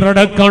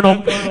ഖബറടക്കണം,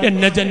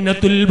 എന്നെ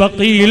ജന്നത്തുൽ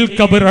ബഖീയിൽ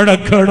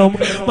ഖബറടക്കണം,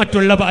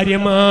 മറ്റുള്ള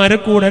ഭാര്യമാരെ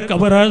കൂടെ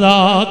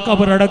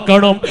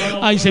ഖബറടക്കണം.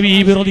 ആയിഷ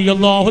ബീബി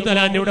റളിയല്ലാഹു തആല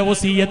അൻഹയുടെ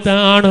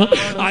വസിയത്താണ്.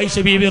 ആയിഷ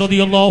ബീബി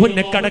റളിയല്ലാഹു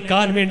അൻഹ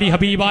കടക്കാൻ വേണ്ടി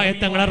ഹബീബായ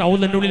തങ്ങളെ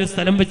റൗളനുള്ളിൽ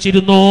സ്ഥലം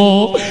വെച്ചിരുന്നു.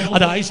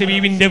 അത് ആയിഷ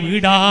ബീബിന്റെ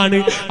വീടാണ്.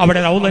 അവിടെ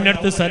റൗളന്റെ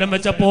അടുത്ത് സ്ഥലം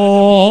വെച്ചപ്പോ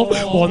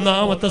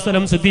ഒന്നാമത്തെ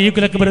സ്ഥലം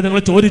സിദ്ദീഖുൽ അക്ബർ തങ്ങൾ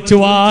ചോദിച്ചു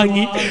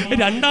വാങ്ങി.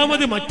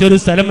 രണ്ടാമത് മറ്റൊരു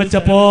സ്ഥലം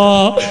വെച്ചപ്പോ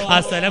ആ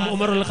സ്ഥലം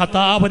ഉമറുൽ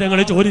ഖത്താബ് തങ്ങൾ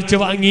ചോദിച്ചു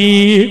വാങ്ങി.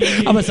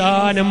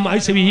 അവസാനം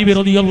ആയിഷ ബീബി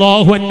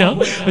റളിയല്ലാഹു അൻഹ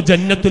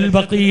ജന്നത്തുൽ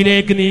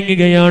ബഖീയിലേക്ക്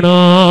നീങ്ങുകയാണ്.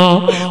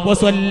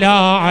 വസല്ലാ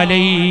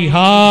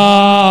അലൈഹാ.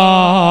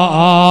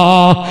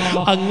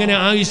 അങ്ങനെ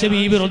ആയിഷ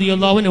ബീബി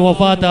റളിയല്ലാഹു അൻഹ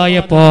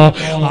വഫാത്തായപ്പോ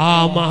ആ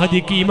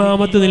മഹദിക്ക്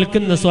ഇമാമത്ത്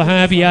നിൽക്കുന്ന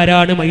സ്വഹാബി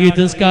ആരാണ്?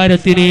 മയ്യിത്ത്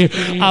നിസ്കാരത്തിന്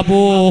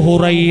അബൂ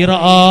ഹുറൈറ,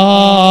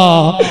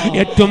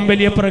 ഏറ്റവും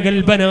വലിയ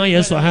പ്രഗൽഭനായ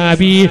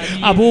സ്വഹാബി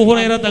അബൂ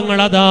ഹുറൈറ തങ്ങൾ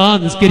അതാ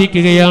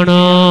നിസ്കരിക്കുകയാണ്.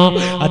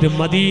 അത്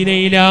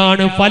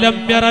മദീനയിലാണ്. ഫലം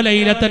യറ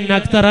ലൈലതൻ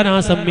അക്തറ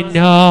നാസം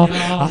മിൻഹാ,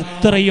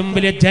 അത്രയും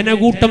വലിയ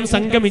ജനകൂട്ടം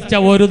സംഗമിച്ച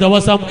ഒരു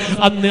ദിവസം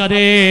അന്ന്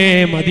അതേ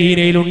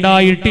മദീനയിൽ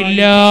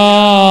ഉണ്ടായിട്ടില്ല.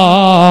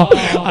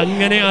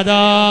 അങ്ങനെ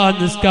അതാ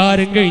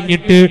നിസ്കാരം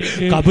കഴിഞ്ഞിട്ട്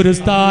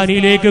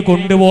ഖബർസ്ഥാനിലേക്ക്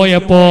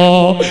കൊണ്ടുപോയപ്പോ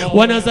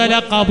വനസല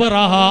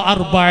ഖബറഹ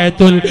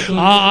അർബഅത്തുൽ,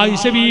 ആ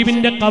ആയിഷ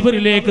ബീവിന്റെ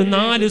ഖബറിലേക്ക്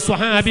 4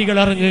 സ്വഹാബികൾ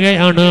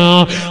ഇറങ്ങുകയാണ്.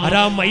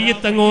 അതാ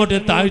മയ്യത്ത് അങ്ങോട്ട്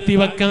താഴ്ത്തി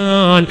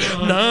വെക്കാൻ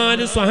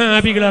 4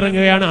 സ്വഹാബികൾ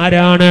ഇറങ്ങുകയാണ്.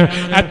 ആരാണ്?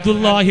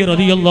 അബ്ദുല്ലാഹി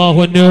റളിയല്ലാഹു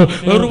അൻഹു,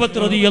 ഉർവത്ത്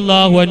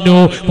റളിയല്ലാഹു അൻഹു,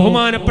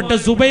 ബഹുമാനപ്പെട്ട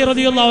സുബൈർ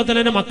റളിയല്ലാഹു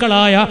തആലയുടെ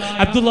മക്കളായ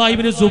അബ്ദുല്ലാഹി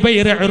ഇബ്നു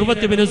സുബൈർ,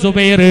 ഉർവത്ത് ഇബ്നു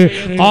സുബൈർ,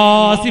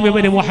 ഖാസിം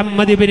ഇബ്നു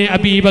മുഹമ്മദ് ഇബ്നു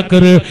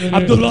അബൂബക്കർ,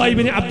 അബ്ദുല്ലാഹി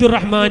ഇബ്നു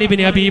അബ്ദുറഹ്മാൻ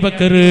ഇബ്നു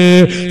അബൂബക്കർ,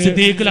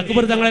 സിദ്ദീഖുൽ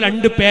അക്ബർ തങ്ങളുടെ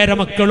 2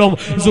 പേരമക്കളും,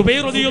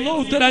 സുബൈർ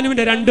റളിയല്ലാഹു തആല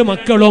അൻഹുവിന്റെ 2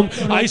 മക്കളും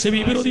ആയിഷ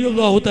ബീബി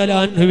റളിയല്ലാഹു തആല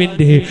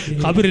അൻഹുവിന്റെ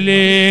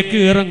ഖബറിലേക്ക്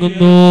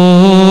ഇറങ്ങുന്നു.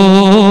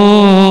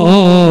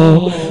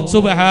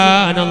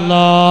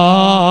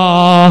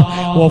 സുബ്ഹാനല്ലാഹ്.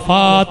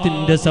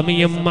 വഫാത്തിന്റെ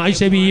സമയം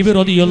ആയിഷ ബീബി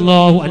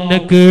റളിയല്ലാഹു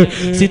അൻഹക്ക്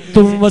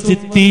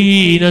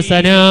 66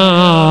 സന,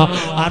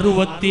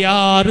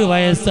 66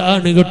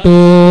 വയസ്സാണ് കേട്ടോ.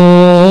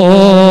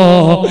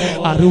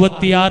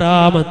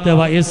 66ാമത്തെ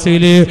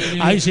വയസ്സിൽ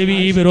ആയിഷ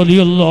ബീബി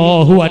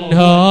റളിയല്ലാഹു അൻഹ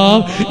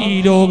ഈ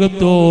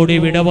ലോകത്തോട്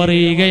വിട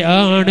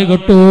പറയുകയാണ്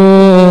കേട്ടോ.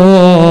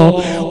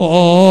 ഓ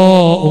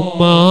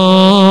ഉമ്മ,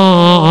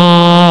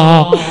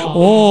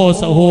 ഓ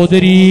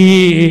സഹോദരി,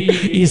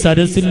 ഈ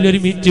സരസിൽ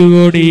ഒരുമിച്ചു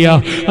കൂടിയ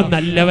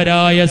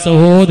നല്ലവരായ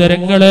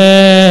സഹോദരങ്ങളെ,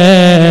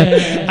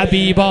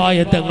 ഹബീബായ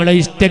തങ്ങളെ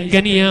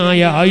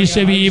ഇഷ്ടക്കനിയായ ആയിഷ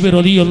ബീവി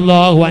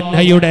റളിയല്ലാഹു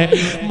അൻഹയുടെ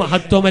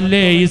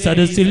മഹത്വമല്ലേ ഈ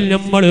സദസ്സിൽ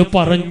നമ്മൾ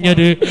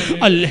പറഞ്ഞത്.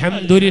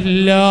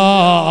 അൽഹംദുലില്ലാഹ്,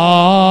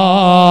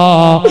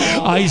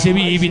 ആയിഷ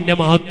ബീവിന്റെ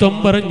മഹത്വം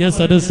പറഞ്ഞ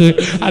സദസ്സ്,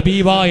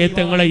 ഹബീബായ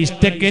തങ്ങളെ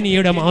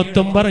ഇഷ്ടക്കനിയുടെ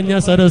മഹത്വം പറഞ്ഞ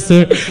സദസ്സ്,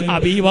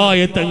 ഹബീബായ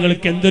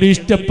തങ്ങൾക്ക് എന്തൊരു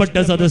ഇഷ്ടപ്പെട്ട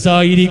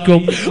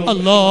സദസ്സായിരിക്കും.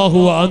 അല്ലാഹു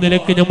ആ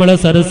നിലക്ക് നമ്മളെ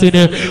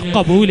സദസ്സിന്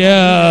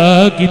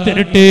കബൂലാക്കി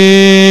തരട്ടെ.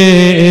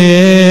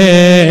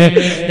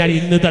 ഞാൻ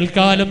ഇന്ന്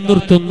തൽക്കാലം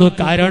നിർത്തുന്നു.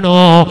 കാരണോ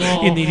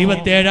ഇന്ന്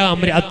 27-ാം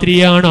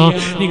രാത്രിയാണ്.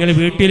 നിങ്ങൾ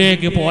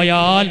വീട്ടിലേക്ക്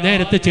പോയാൽ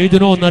നേരത്തെ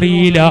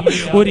ചെയ്തനോന്നറിയില്ല,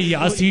 ഒരു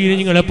യാസീൻ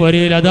നിങ്ങളെ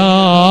പൊരയിൽ അതാ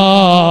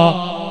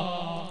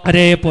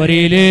അരേ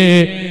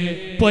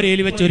പൊരയിൽ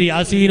വെച്ചൊരു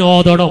യാസീൻ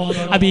ഓതണം.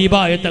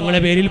 ഹബീബായ തങ്ങളെ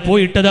പേരിൽ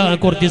പോയിട്ടതാ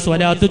കുറച്ച്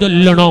സ്വലാത്ത്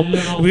ചൊല്ലണം.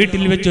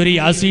 വീട്ടിൽ വെച്ചൊരു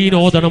യാസീൻ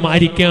ഓതണം.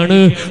 ആരിക്കാണ്?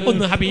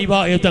 ഒന്ന്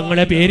ഹബീബായ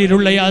തങ്ങളെ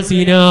പേരിലുള്ള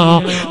യാസീന.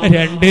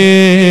 2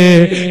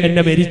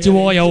 എന്റെ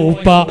മരിച്ചുപോയ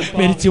ഉപ്പ,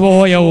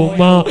 മരിച്ചുപോയ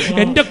ഉമ്മ,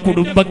 എന്റെ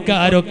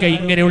കുടുംബക്കാരൊക്കെ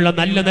ഇങ്ങനെയുള്ള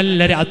നല്ല നല്ല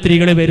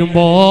രാത്രികൾ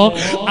വരുമ്പോ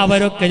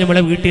അവരൊക്കെ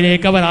നമ്മളെ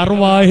വീട്ടിലേക്ക് അവർ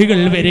അർവാഹികൾ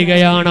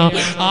വരികയാണ്.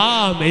 ആ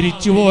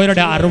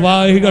മരിച്ചുപോയവരുടെ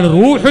അർവാഹികൾ,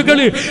 റൂഹുകൾ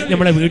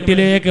നമ്മളെ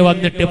വീട്ടിലേക്ക്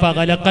വന്നിട്ട്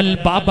പകലക്കൽ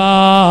ബാബാ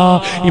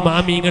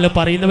ഇമാമിങ്ങൾ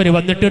പറയുന്നവർ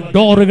വന്നിട്ട്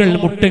ഡോറുകൾ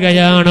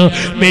മുട്ടുകയാണ്.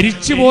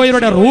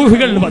 മരിച്ചുപോയവരുടെ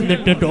റൂഹുകൾ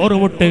വന്നിട്ട് ഡോറ്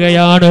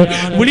മുട്ടുകയാണ്.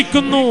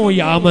 വിളിക്കുന്നു,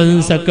 യാമൻ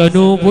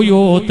സകനു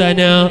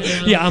ബുയൂതന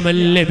യാമൻ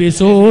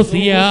ലബിസു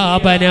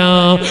സിയാബന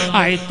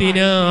അഅ്തിന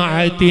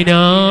അഅ്തിന.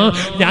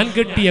 ഞാൻ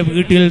കെട്ടിയ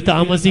വീട്ടിൽ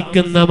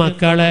താമസിക്കുന്ന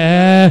മക്കളെ,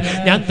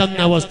 ഞാൻ തന്ന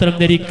വസ്ത്രം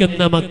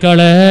ധരിക്കുന്ന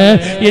മക്കളെ,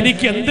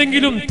 എനിക്ക്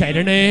എന്തെങ്കിലും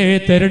തരണേ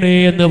തരണേ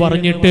എന്ന്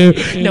പറഞ്ഞിട്ട്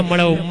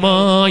നമ്മളെ ഉമ്മ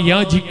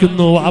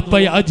യാചിക്കുന്നു, അപ്പ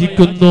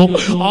യാചിക്കുന്നു.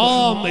 ആ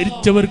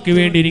മരിച്ചവർക്ക്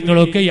വേണ്ടി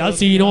നിങ്ങളൊക്കെ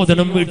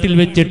യാസീനോദനം വീട്ടിൽ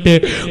വെച്ചിട്ട്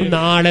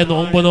നാളെ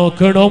നോമ്പ്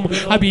നോക്കണം.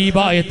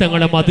 ഹബീബായ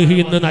തങ്ങളെ മദ്ഹ്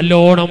ഇന്ന്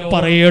നല്ലോണം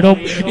പറയണം.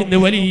 ഇന്ന്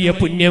വലിയ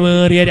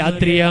പുണ്യമേറിയ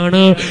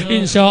രാത്രിയാണ്.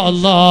 ഇൻഷാ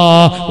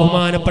അല്ലാഹ്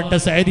ബഹുമാനപ്പെട്ട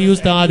സയ്യിദി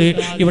ഉസ്താദ്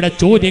ഇവിടെ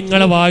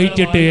ചോദ്യങ്ങൾ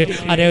വായിച്ചിട്ട്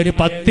ഒരു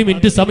 10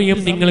 മിനിറ്റ് സമയം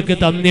നിങ്ങൾക്ക്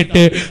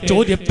തന്നിട്ട്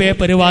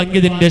ചോദ്യപേപ്പർ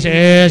വാങ്ങിയതിന്റെ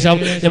ശേഷം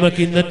നമുക്ക്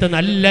ഇന്നത്തെ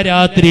നല്ല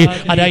രാത്രി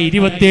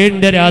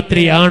 27ന്റെ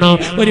രാത്രിയാണ്.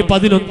 ഒരു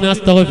 11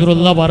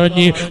 അസ്തഗ്ഫിറുല്ലാഹ്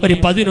പറഞ്ഞ്, ഒരു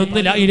 11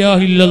 ലാ ഇലാഹ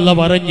ഇല്ലല്ലാഹ്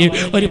പറഞ്ഞ്,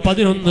 ഒരു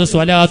 11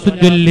 സ്വലാത്ത്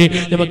ചൊല്ലി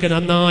നമുക്ക്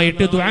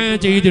നന്നായിട്ട് ദുആ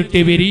ചെയ്തിട്ട്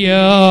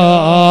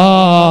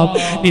പിരിയാം.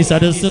 നീ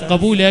സദസ്സ്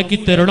കബൂലാക്കി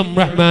തരണം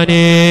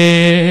റഹ്മാനേ.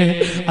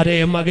 അരേ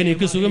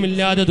മകനിക്ക്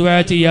സുഖമില്ലാതെ ദുആ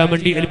ചെയ്യാൻ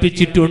വേണ്ടി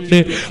ഏൽപ്പിച്ചിട്ടുണ്ട്.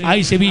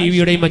 ആയിഷ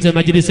ബീവിയുടെ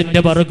മജ്ലിസിന്റെ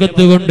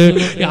ബർക്കത്ത് കൊണ്ട്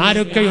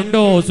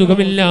ആരൊക്കെയുണ്ടോ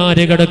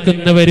സുഖമില്ലാതെ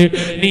കിടക്കുന്നവര്,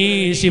 നീ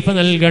ശിഫ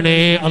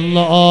നൽകണേ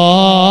അല്ലാഹ്.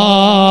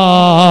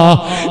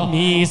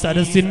 നീ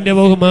സദസ്സിന്റെ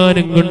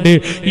ബഹുമാനം കൊണ്ട്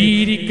ഈ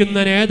ഇരിക്കുന്ന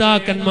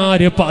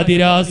നേതാക്കന്മാര്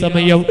പാതിരാ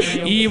സമയം,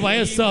 ഈ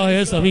വയസ്സായ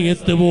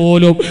സമയത്ത്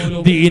പോലും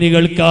ദീന്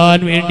കേൾക്കാൻ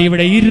വേണ്ടി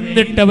ഇവിടെ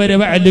ഇരുന്നിട്ടവരെ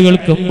വഅദ്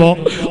കേൾക്കുമ്പോ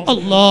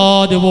അല്ലാഹ്,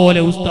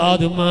 അതുപോലെ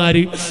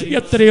ഉസ്താദുമാര്,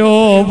 എത്രയോ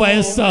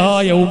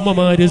വയസ്സായ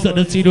ഉമ്മമാര്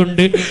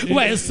സദസ്സിലുണ്ട്.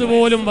 വയസ്സ്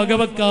പോലും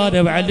വകവെക്കാതെ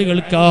വഅദ്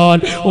കേൾക്കാൻ,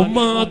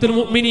 ഉമ്മാത്തുൽ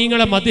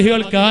മുഅ്മിനീങ്ങളെ മദ്ഹ്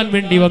കേൾക്കാൻ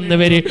വേണ്ടി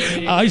വന്നവര്,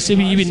 ആയിഷ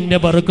ബീവിന്റെ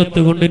ബർക്കത്ത്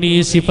കൊണ്ട് നീ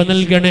ശിഫ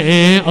നൽകണേ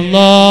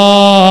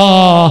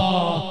അല്ലാഹ്.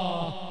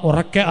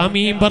 ഉറക്കെ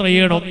ആമീൻ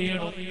പറയണം.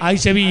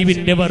 ആയിഷ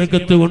ബീവിന്റെ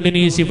ബർക്കത്ത് കൊണ്ട്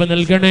നീ ശിഫ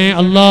നൽകണേ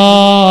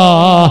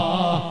അല്ലാഹ്.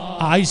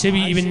 ആയിഷ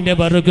ബീവിന്റെ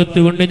ബർക്കത്ത്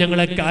കൊണ്ട്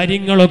ഞങ്ങളെ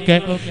കാര്യങ്ങളൊക്കെ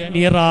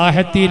നീ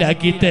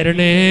റാഹത്തിലാക്കി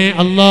തരണേ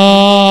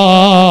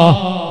അല്ലാഹ്.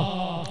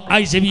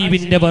 ആയിഷ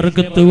ബീവിന്റെ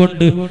ബർക്കത്ത്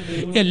കൊണ്ട്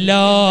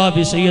എല്ലാ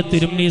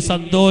വിഷയത്തിലും നീ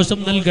സന്തോഷം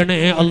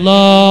നൽകണേ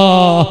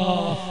അല്ലാഹ്.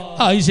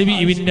 ആയിഷ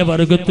ബീവിന്റെ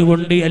ബർക്കത്ത്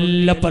കൊണ്ട്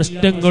എല്ലാ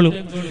പ്രശ്നങ്ങളും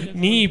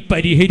നീ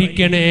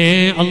പരിഹരിക്കണേ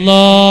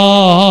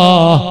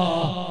അല്ലാഹ്.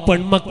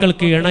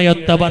 പെൺമക്കൾക്ക്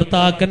ഇണയൊത്ത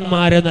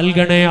ഭർത്താക്കന്മാരെ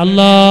നൽകണേ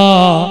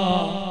അല്ലാഹ്.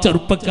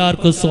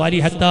 ചെറുപ്പക്കാർക്ക്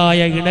സ്വാലിഹത്തായ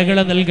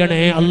ഇണകളെ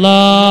നൽകണേ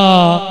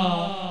അല്ലാഹ്.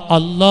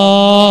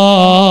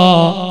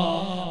 അല്ലാഹ്,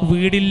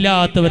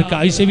 വീടില്ലാത്തവർക്ക്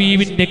ആയിഷ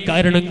ബീവിന്റെ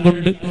കാരണം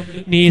കൊണ്ട്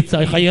നീ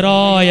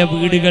ഖൈറായ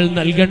വീടുകൾ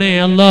നൽകണേ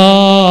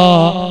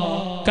അല്ലാഹ്.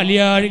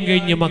 കല്യാണം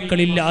കഴിഞ്ഞ്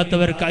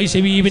മക്കളില്ലാത്തവർക്ക് ആയിഷ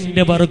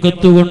ബീവിന്റെ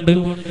ബർക്കത്ത് കൊണ്ട്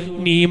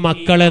നീ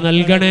മക്കളെ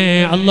നൽകണേ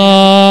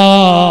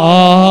അല്ലാഹ്.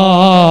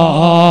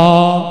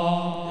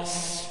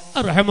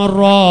 അർഹമർ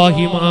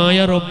റഹീമായ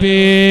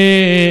റബ്ബേ,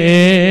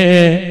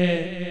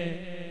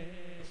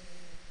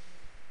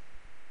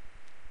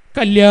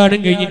 കല്യാണം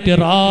കഴിഞ്ഞിട്ട്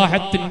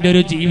റാഹത്തിന്റെ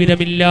ഒരു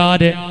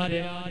ജീവിതമില്ലാതെ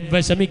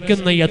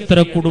വിഷമിക്കുന്ന എത്ര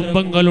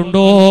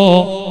കുടുംബങ്ങളുണ്ടോ.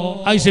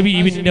 ആയിഷ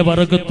ബീവിന്റെ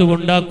ബർക്കത്ത്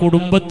കൊണ്ട് ആ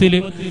കുടുംബത്തിൽ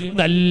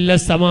നല്ല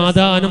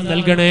സമാധാനം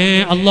നൽകണേ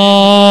അല്ലാഹ്.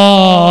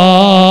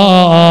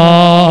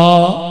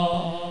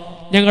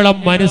 ഞങ്ങളെ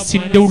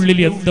മനസ്സിന്റെ ഉള്ളിൽ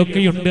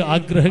എന്തൊക്കെയുണ്ട്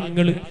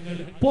ആഗ്രഹങ്ങൾ,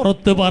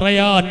 പുറത്ത്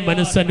പറയാൻ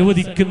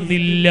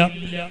മനസ്സനുവദിക്കുന്നില്ല.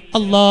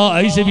 അല്ലാഹ്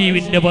ആയിഷ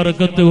ബീവിന്റെ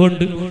ബർക്കത്ത്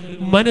കൊണ്ട്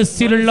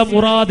മനസ്സിലുള്ള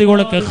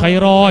മുറാദുകളൊക്കെ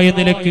ഖൈറായ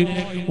നിലക്ക്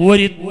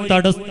ഒരു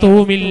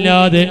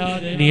തടസ്സവുമില്ലാതെ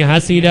നീ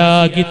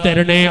ഹസിലാക്കി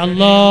തരണേ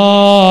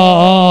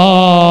അല്ലാഹ്.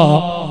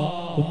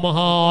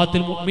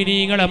 ഉമ്മഹാത്തുൽ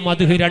മുഅ്മിനീങ്ങളെ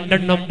മദ്ഹ്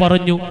രണ്ടെണ്ണം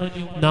പറഞ്ഞു.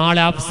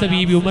 നാളെ ഹഫ്സ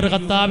ബീബി ഉമർ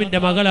ഖത്താബിന്റെ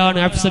മകളാണ്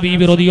ഹഫ്സ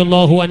ബീബി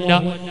റളിയല്ലാഹു അൻഹ.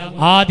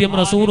 ആദ്യം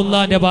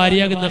റസൂലുള്ളാഹിന്റെ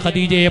ഭാര്യയാകുന്ന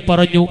ഖദീജയെ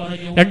പറഞ്ഞു,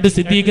 രണ്ട്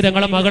സിദ്ദീഖ്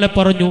തങ്ങളെ മകളെ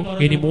പറഞ്ഞു,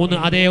 ഇനി മൂന്ന്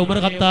അതേ ഉമർ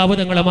ഖത്താബ്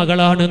തങ്ങളെ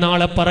മകളാണ്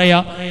നാളെ പറയാ.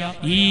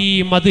 ഈ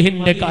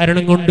മദ്ഹിന്റെ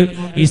കാരണം കൊണ്ട്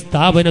ഈ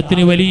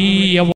സ്ഥാപനത്തിന് വലിയ